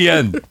it till the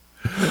end.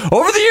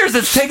 Over the years,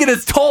 it's taken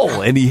its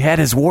toll, and he had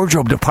his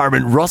wardrobe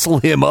department rustle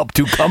him up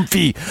to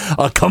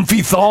a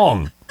comfy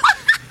thong.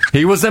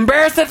 He was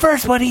embarrassed at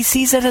first, but he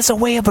sees it as a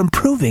way of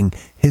improving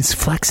his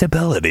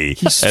flexibility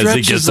as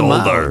he gets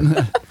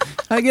older.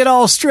 I get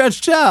all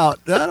stretched out.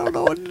 I don't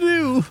know what to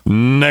do.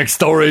 Next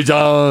story,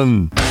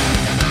 John.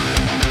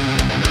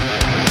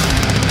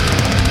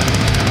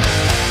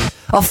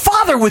 A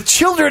father with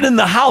children in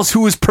the house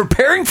who was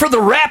preparing for the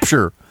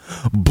rapture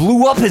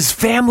blew up his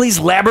family's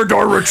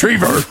Labrador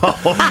Retriever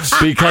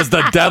because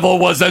the devil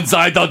was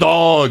inside the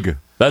dog.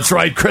 That's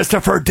right,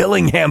 Christopher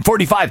Dillingham,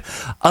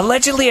 45,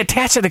 allegedly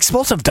attached an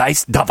explosive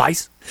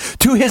device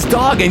to his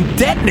dog and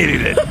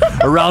detonated it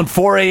around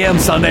 4 a.m.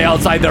 Sunday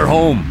outside their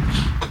home.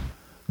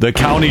 The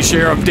county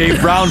sheriff,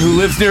 Dave Brown, who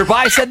lives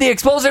nearby, said the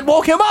explosion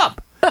woke him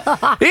up.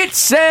 It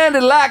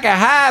sounded like a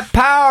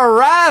high-power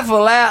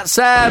rifle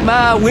outside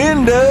my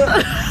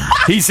window,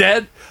 he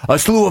said. A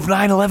slew of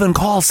 911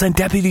 calls sent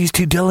deputies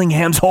to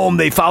Dillingham's home.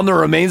 They found the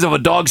remains of a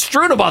dog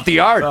strewn about the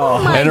yard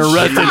and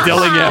arrested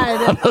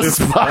Dillingham on the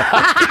spot.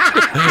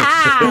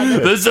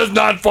 This is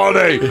not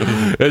funny.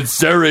 It's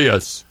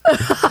serious.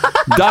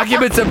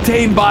 Documents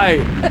obtained by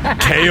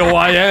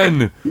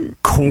KOIN,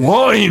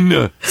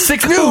 Coin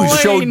 6 News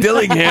showed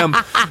Dillingham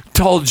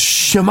told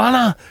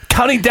Shimana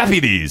County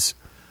deputies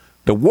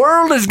the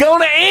world is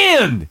going to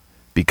end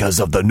because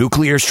of the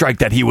nuclear strike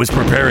that he was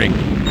preparing.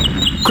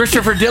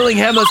 Christopher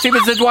Dillingham of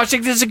Stevenson,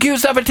 Washington, is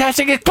accused of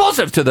attaching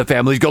explosives to the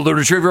family's golden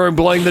retriever and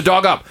blowing the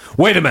dog up.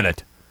 Wait a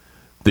minute.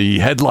 The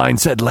headline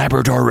said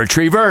Labrador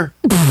Retriever.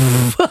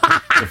 The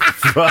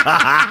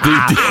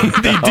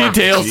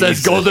detail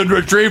says golden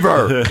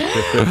retriever.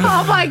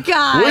 Oh, my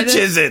God. Which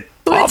is it?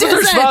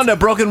 Officers found a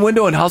broken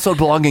window and household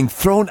belonging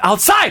thrown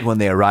outside when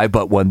they arrived,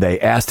 but when they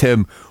asked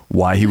him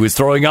why he was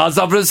throwing items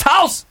out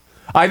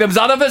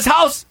of his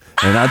house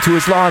and onto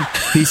his lawn,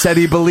 he said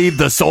he believed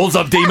the souls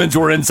of demons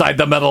were inside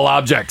the metal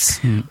objects.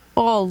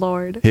 Oh,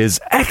 Lord.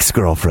 His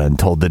ex-girlfriend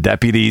told the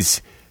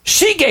deputies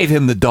she gave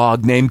him the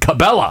dog named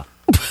Cabela.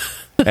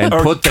 and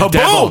put the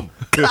devil.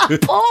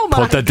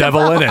 Put the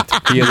devil in it.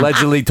 He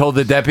allegedly told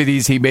the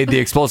deputies he made the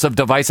explosive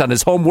device on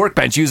his home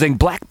workbench using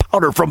black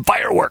powder from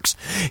fireworks.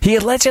 He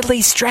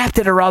allegedly strapped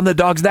it around the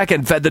dog's neck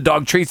and fed the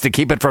dog treats to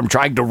keep it from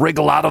trying to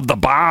wriggle out of the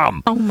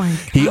bomb. Oh, my God.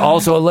 He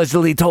also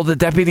allegedly told the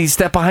deputies to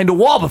step behind a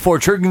wall before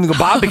triggering the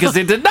bomb because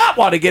they did not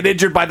want to get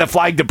injured by the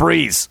flying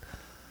debris.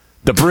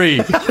 Debris.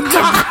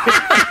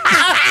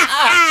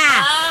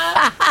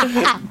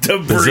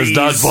 This is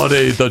not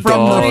funny. The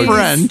dog.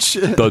 French.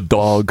 The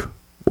dog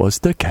was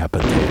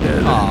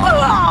decapitated.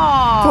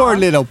 Poor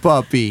little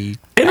puppy.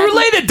 In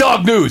related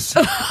dog news,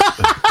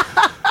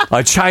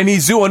 a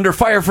Chinese zoo under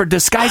fire for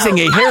disguising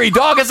a hairy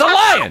dog as a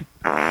lion.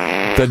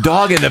 The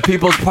dog in the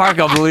People's Park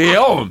of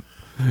Lyon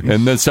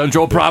in the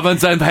central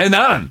province of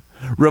Henan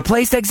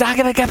replaced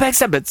exotic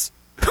exhibits.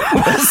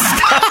 What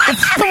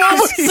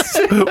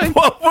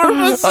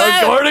was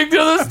that? According to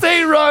the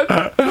state run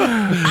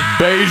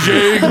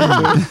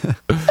Beijing.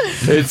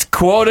 It's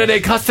quoted a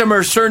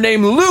customer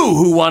surnamed Lou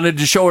who wanted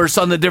to show her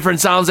son the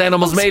different sounds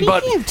animals made,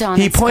 but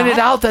he pointed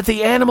out that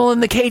the animal in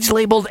the cage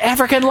labeled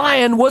African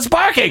lion was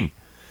barking.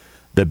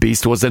 The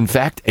beast was in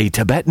fact a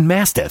Tibetan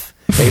Mastiff,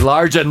 a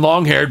large and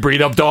long-haired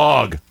breed of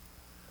dog.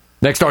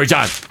 Next story,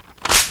 John.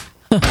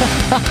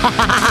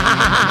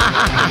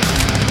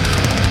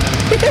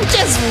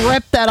 Just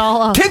rip that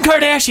all up. Kim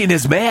Kardashian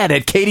is mad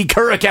at Katie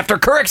Couric after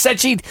Couric said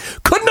she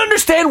couldn't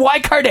understand why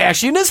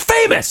Kardashian is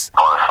famous.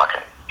 I want to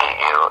fucking eat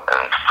you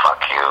and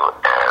fuck you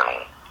and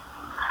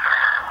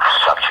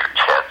suck your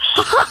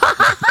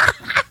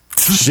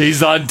tits.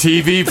 She's on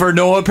TV for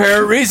no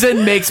apparent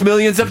reason, makes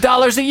millions of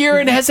dollars a year,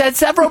 and has had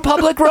several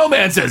public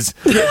romances.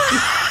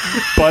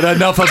 But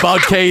enough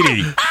about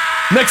Katie.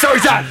 Next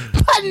story, John.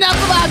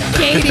 Enough about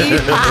Katie.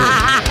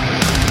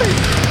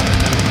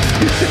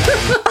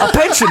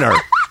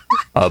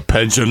 A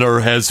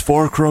pensioner has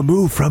fork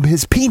removed from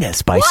his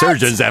penis by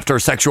surgeons after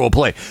sexual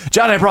play.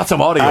 John, I brought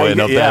some audio of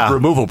that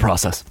removal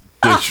process.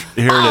 Here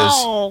it is.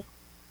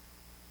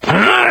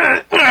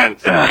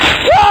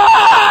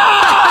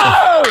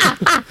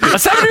 A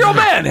 70-year-old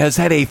man has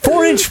had a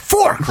 4-inch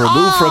fork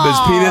removed from his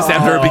penis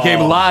after it became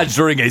lodged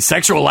during a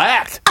sexual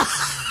act.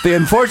 The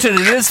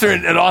unfortunate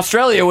incident in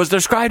Australia was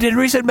described in a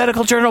recent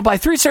medical journal by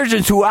 3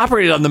 surgeons who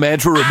operated on the man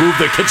to remove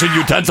the kitchen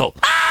utensil.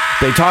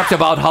 They talked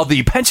about how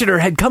the pensioner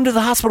had come to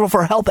the hospital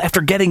for help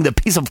after getting the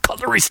piece of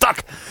cutlery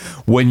stuck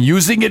when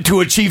using it to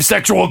achieve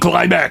sexual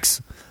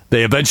climax.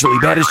 They eventually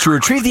managed to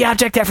retrieve the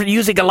object after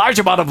using a large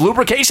amount of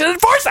lubrication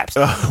and forceps,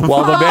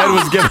 while the man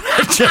was given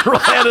a general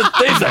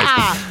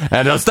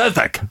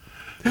anesthetic.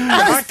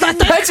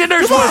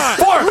 Pensioners with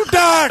fork.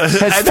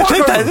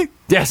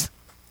 Yes.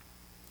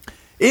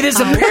 It is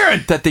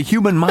apparent that the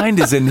human mind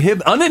is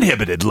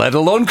uninhibited, let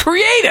alone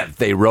creative,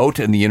 they wrote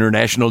in the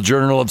International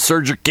Journal of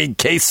Surgery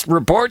Case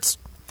Reports.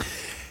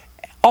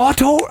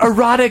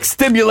 Autoerotic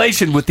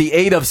stimulation with the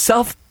aid of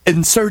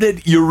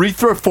self-inserted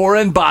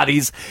urethra-foreign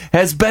bodies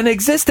has been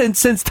existent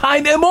since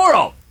time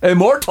immemorial, and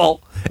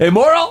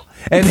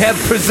have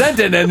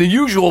presented an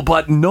unusual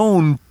but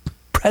known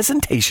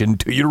presentation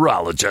to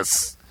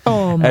urologists.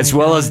 As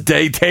well as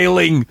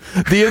detailing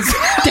the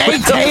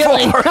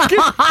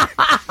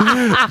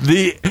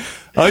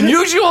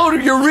unusual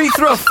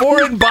urethra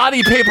foreign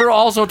body paper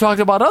also talked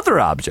about other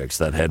objects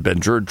that had been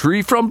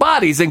retrieved from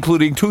bodies,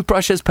 including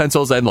toothbrushes,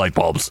 pencils, and light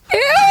bulbs.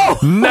 Ew!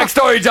 Next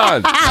story,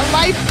 John.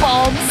 Light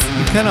bulbs.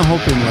 I'm kind of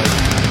hoping like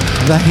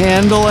the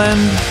handle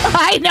end.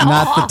 I know.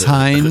 Not the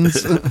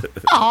tines.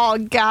 Oh,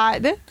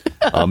 God.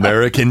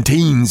 American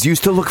teens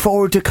used to look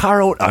forward to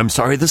car ownership. I'm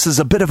sorry, this is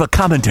a bit of a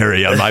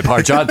commentary on my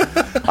part, John.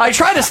 I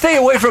try to stay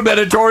away from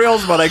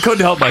editorials, but I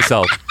couldn't help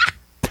myself.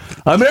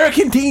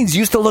 American teens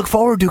used to look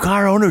forward to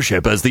car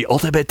ownership as the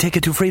ultimate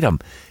ticket to freedom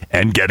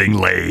and getting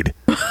laid.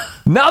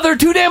 Now they're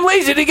too damn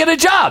lazy to get a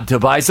job to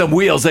buy some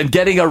wheels, and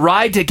getting a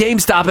ride to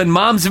GameStop in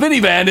mom's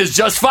minivan is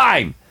just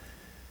fine.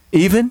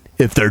 Even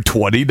if they're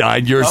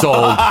 29 years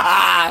old.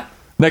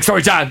 Next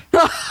story, John.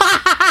 What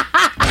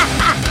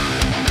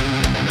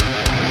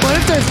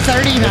if they're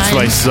 39? That's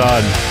my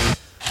son.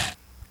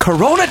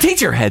 Corona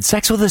teacher had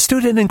sex with a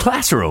student in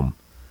classroom.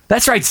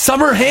 That's right,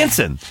 Summer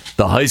Hansen,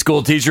 the high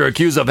school teacher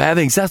accused of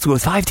having sex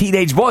with 5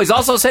 teenage boys,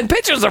 also sent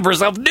pictures of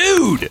herself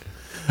nude.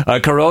 A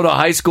Corona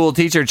high school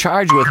teacher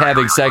charged with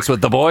having sex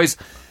with the boys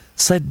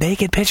sent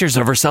naked pictures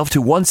of herself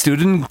to one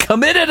student and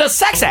committed a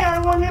sex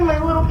act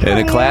in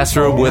a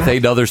classroom with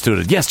another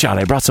student. Yes, John,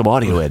 I brought some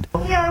audio in.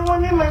 Yeah, I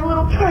wanted my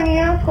little tiny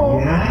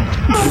asshole.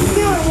 Yeah?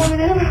 I wanted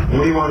him.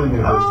 What do you want to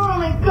do? Oh,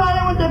 my God,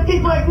 I want that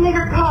big black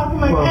nigger cock in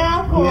my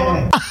asshole.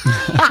 Yeah.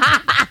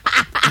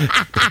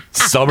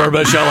 Summer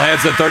Michelle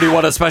Hansen,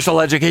 31, a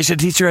special education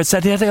teacher at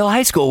Centennial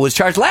High School, was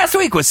charged last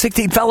week with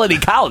 16 felony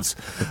counts.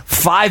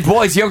 5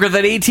 boys younger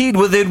than 18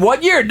 within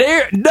 1 year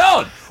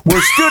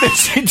were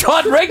students she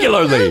taught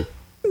regularly.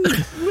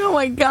 Oh,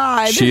 my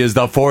God. She is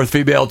the 4th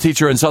female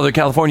teacher in Southern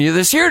California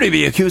this year to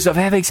be accused of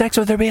having sex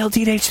with her male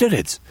teenage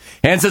students.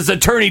 Hansen's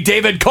attorney,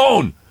 David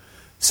Cohn,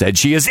 said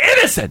she is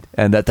innocent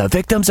and that the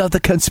victims of the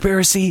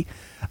conspiracy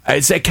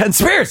is a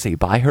conspiracy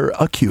by her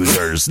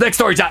accusers. Next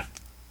story, John.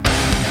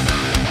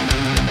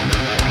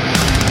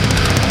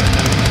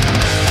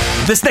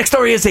 This next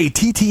story is a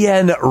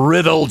TTN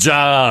riddle,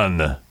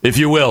 John, if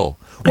you will.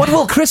 What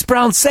will Chris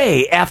Brown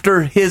say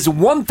after his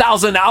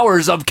 1,000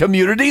 hours of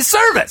community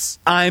service?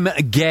 I'm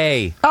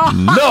gay. No,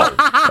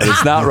 that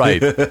is not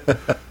right.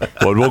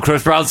 What will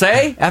Chris Brown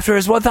say after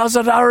his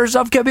 1,000 hours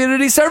of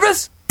community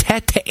service?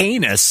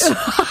 Tetanus.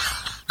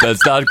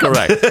 That's not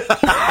correct.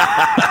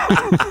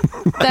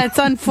 That's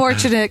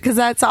unfortunate because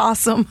that's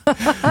awesome.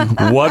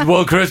 What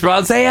will Chris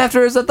Brown say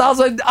after his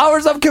 1,000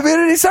 hours of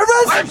community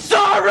service? I'm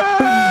sorry!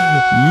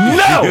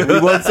 No, he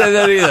won't say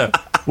that either.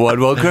 What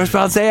will Chris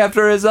Brown say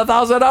after his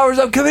 1,000 hours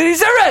of community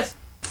service?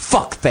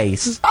 Fuck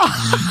face.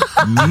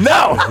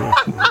 No.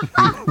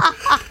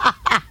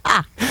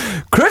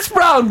 Chris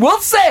Brown will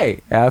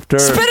say after...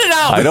 Spit it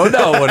out! I don't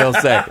know what he'll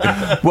say.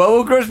 What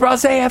will Chris Brown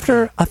say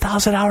after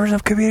 1,000 hours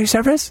of community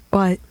service?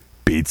 What?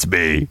 Beats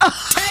me.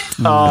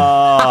 Boo.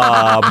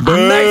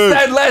 Next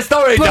and last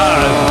story,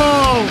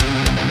 Don.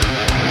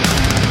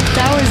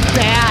 That was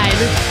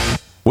bad.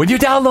 When you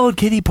download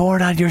kitty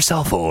porn on your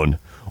cell phone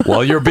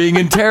while you're being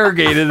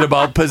interrogated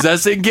about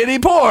possessing kitty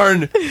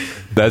porn,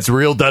 that's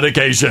real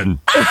dedication.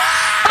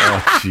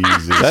 Oh,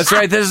 Jesus. That's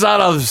right. This is out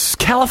of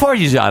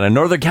California, John. A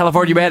Northern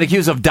California man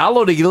accused of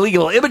downloading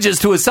illegal images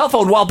to his cell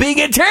phone while being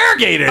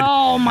interrogated.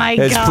 Oh, my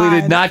God. Has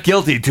pleaded not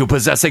guilty to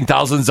possessing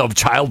thousands of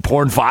child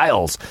porn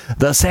files.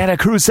 The Santa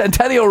Cruz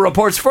Centennial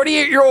reports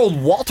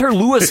 48-year-old Walter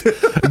Lewis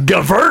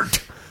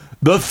Gavert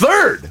the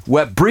third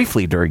wept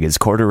briefly during his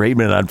court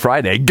arraignment on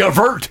Friday.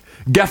 Gavert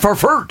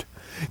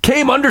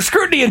came under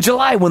scrutiny in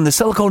July when the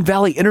Silicon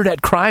Valley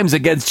Internet Crimes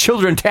Against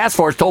Children Task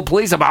Force told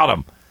police about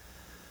him.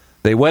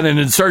 They went in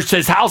and searched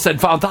his house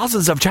and found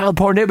thousands of child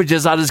porn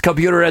images on his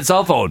computer and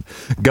cell phone.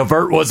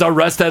 Gavert was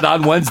arrested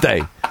on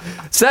Wednesday.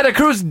 Santa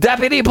Cruz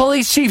Deputy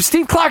Police Chief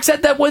Steve Clark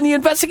said that when the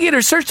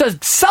investigators searched a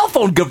cell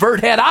phone Gavert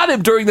had on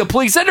him during the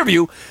police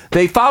interview,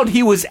 they found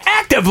he was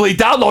actively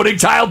downloading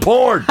child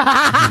porn.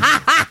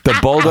 The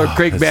Boulder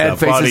Creek man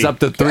faces up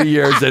to 3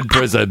 years in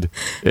prison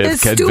if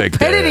His convicted.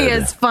 stupidity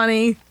is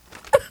funny.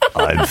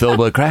 I'm Phil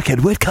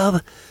McCracken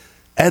Whitcomb,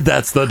 and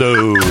that's the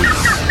news.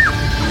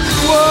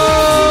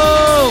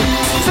 Whoa!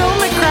 Phil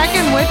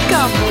McCracken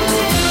Whitcomb.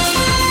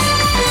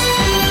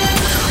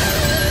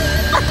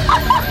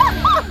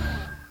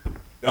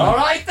 All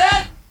right,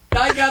 then.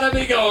 I gotta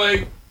be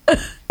going.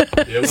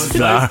 It was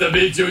nice to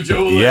meet you,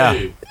 Julie. Yeah.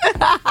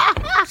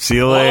 See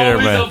you later,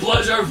 Always man. a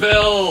pleasure,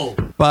 Phil.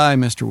 Bye,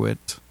 Mr.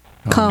 Witt.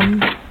 Come.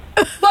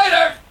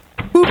 Later.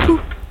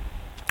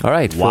 All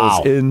right.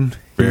 Wow. Phil's in.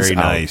 Very He's out.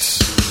 nice.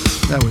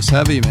 That was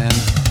heavy, man.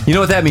 You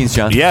know what that means,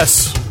 John?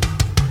 Yes.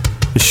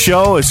 The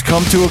show has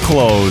come to a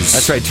close.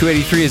 That's right.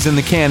 283 is in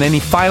the can. Any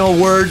final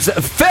words,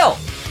 Phil?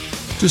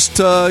 Just,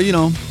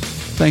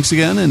 thanks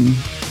again and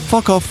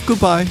fuck off.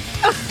 Goodbye.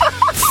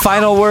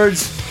 Final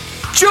words,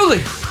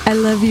 Julie. I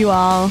love you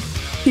all.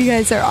 You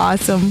guys are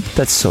awesome.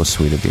 That's so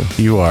sweet of you.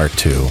 You are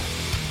too.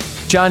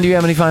 John, do you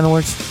have any final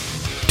words?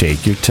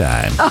 Take your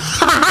time.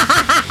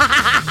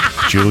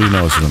 Julie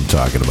knows what I'm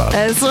talking about.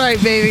 That's right,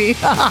 baby.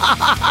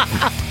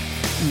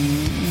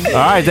 All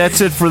right,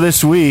 that's it for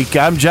this week.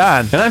 I'm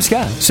John. And I'm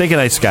Scott. Say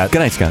goodnight, Scott. Good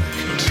night, Scott.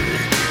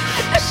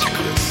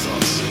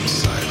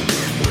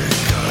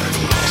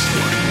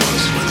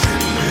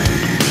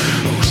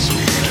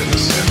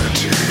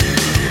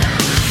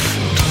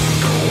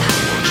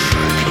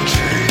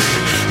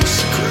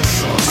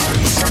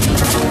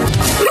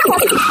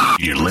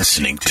 You're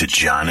listening to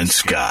John and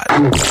Scott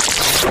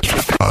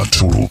on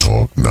Total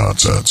Talk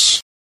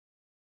Nonsense.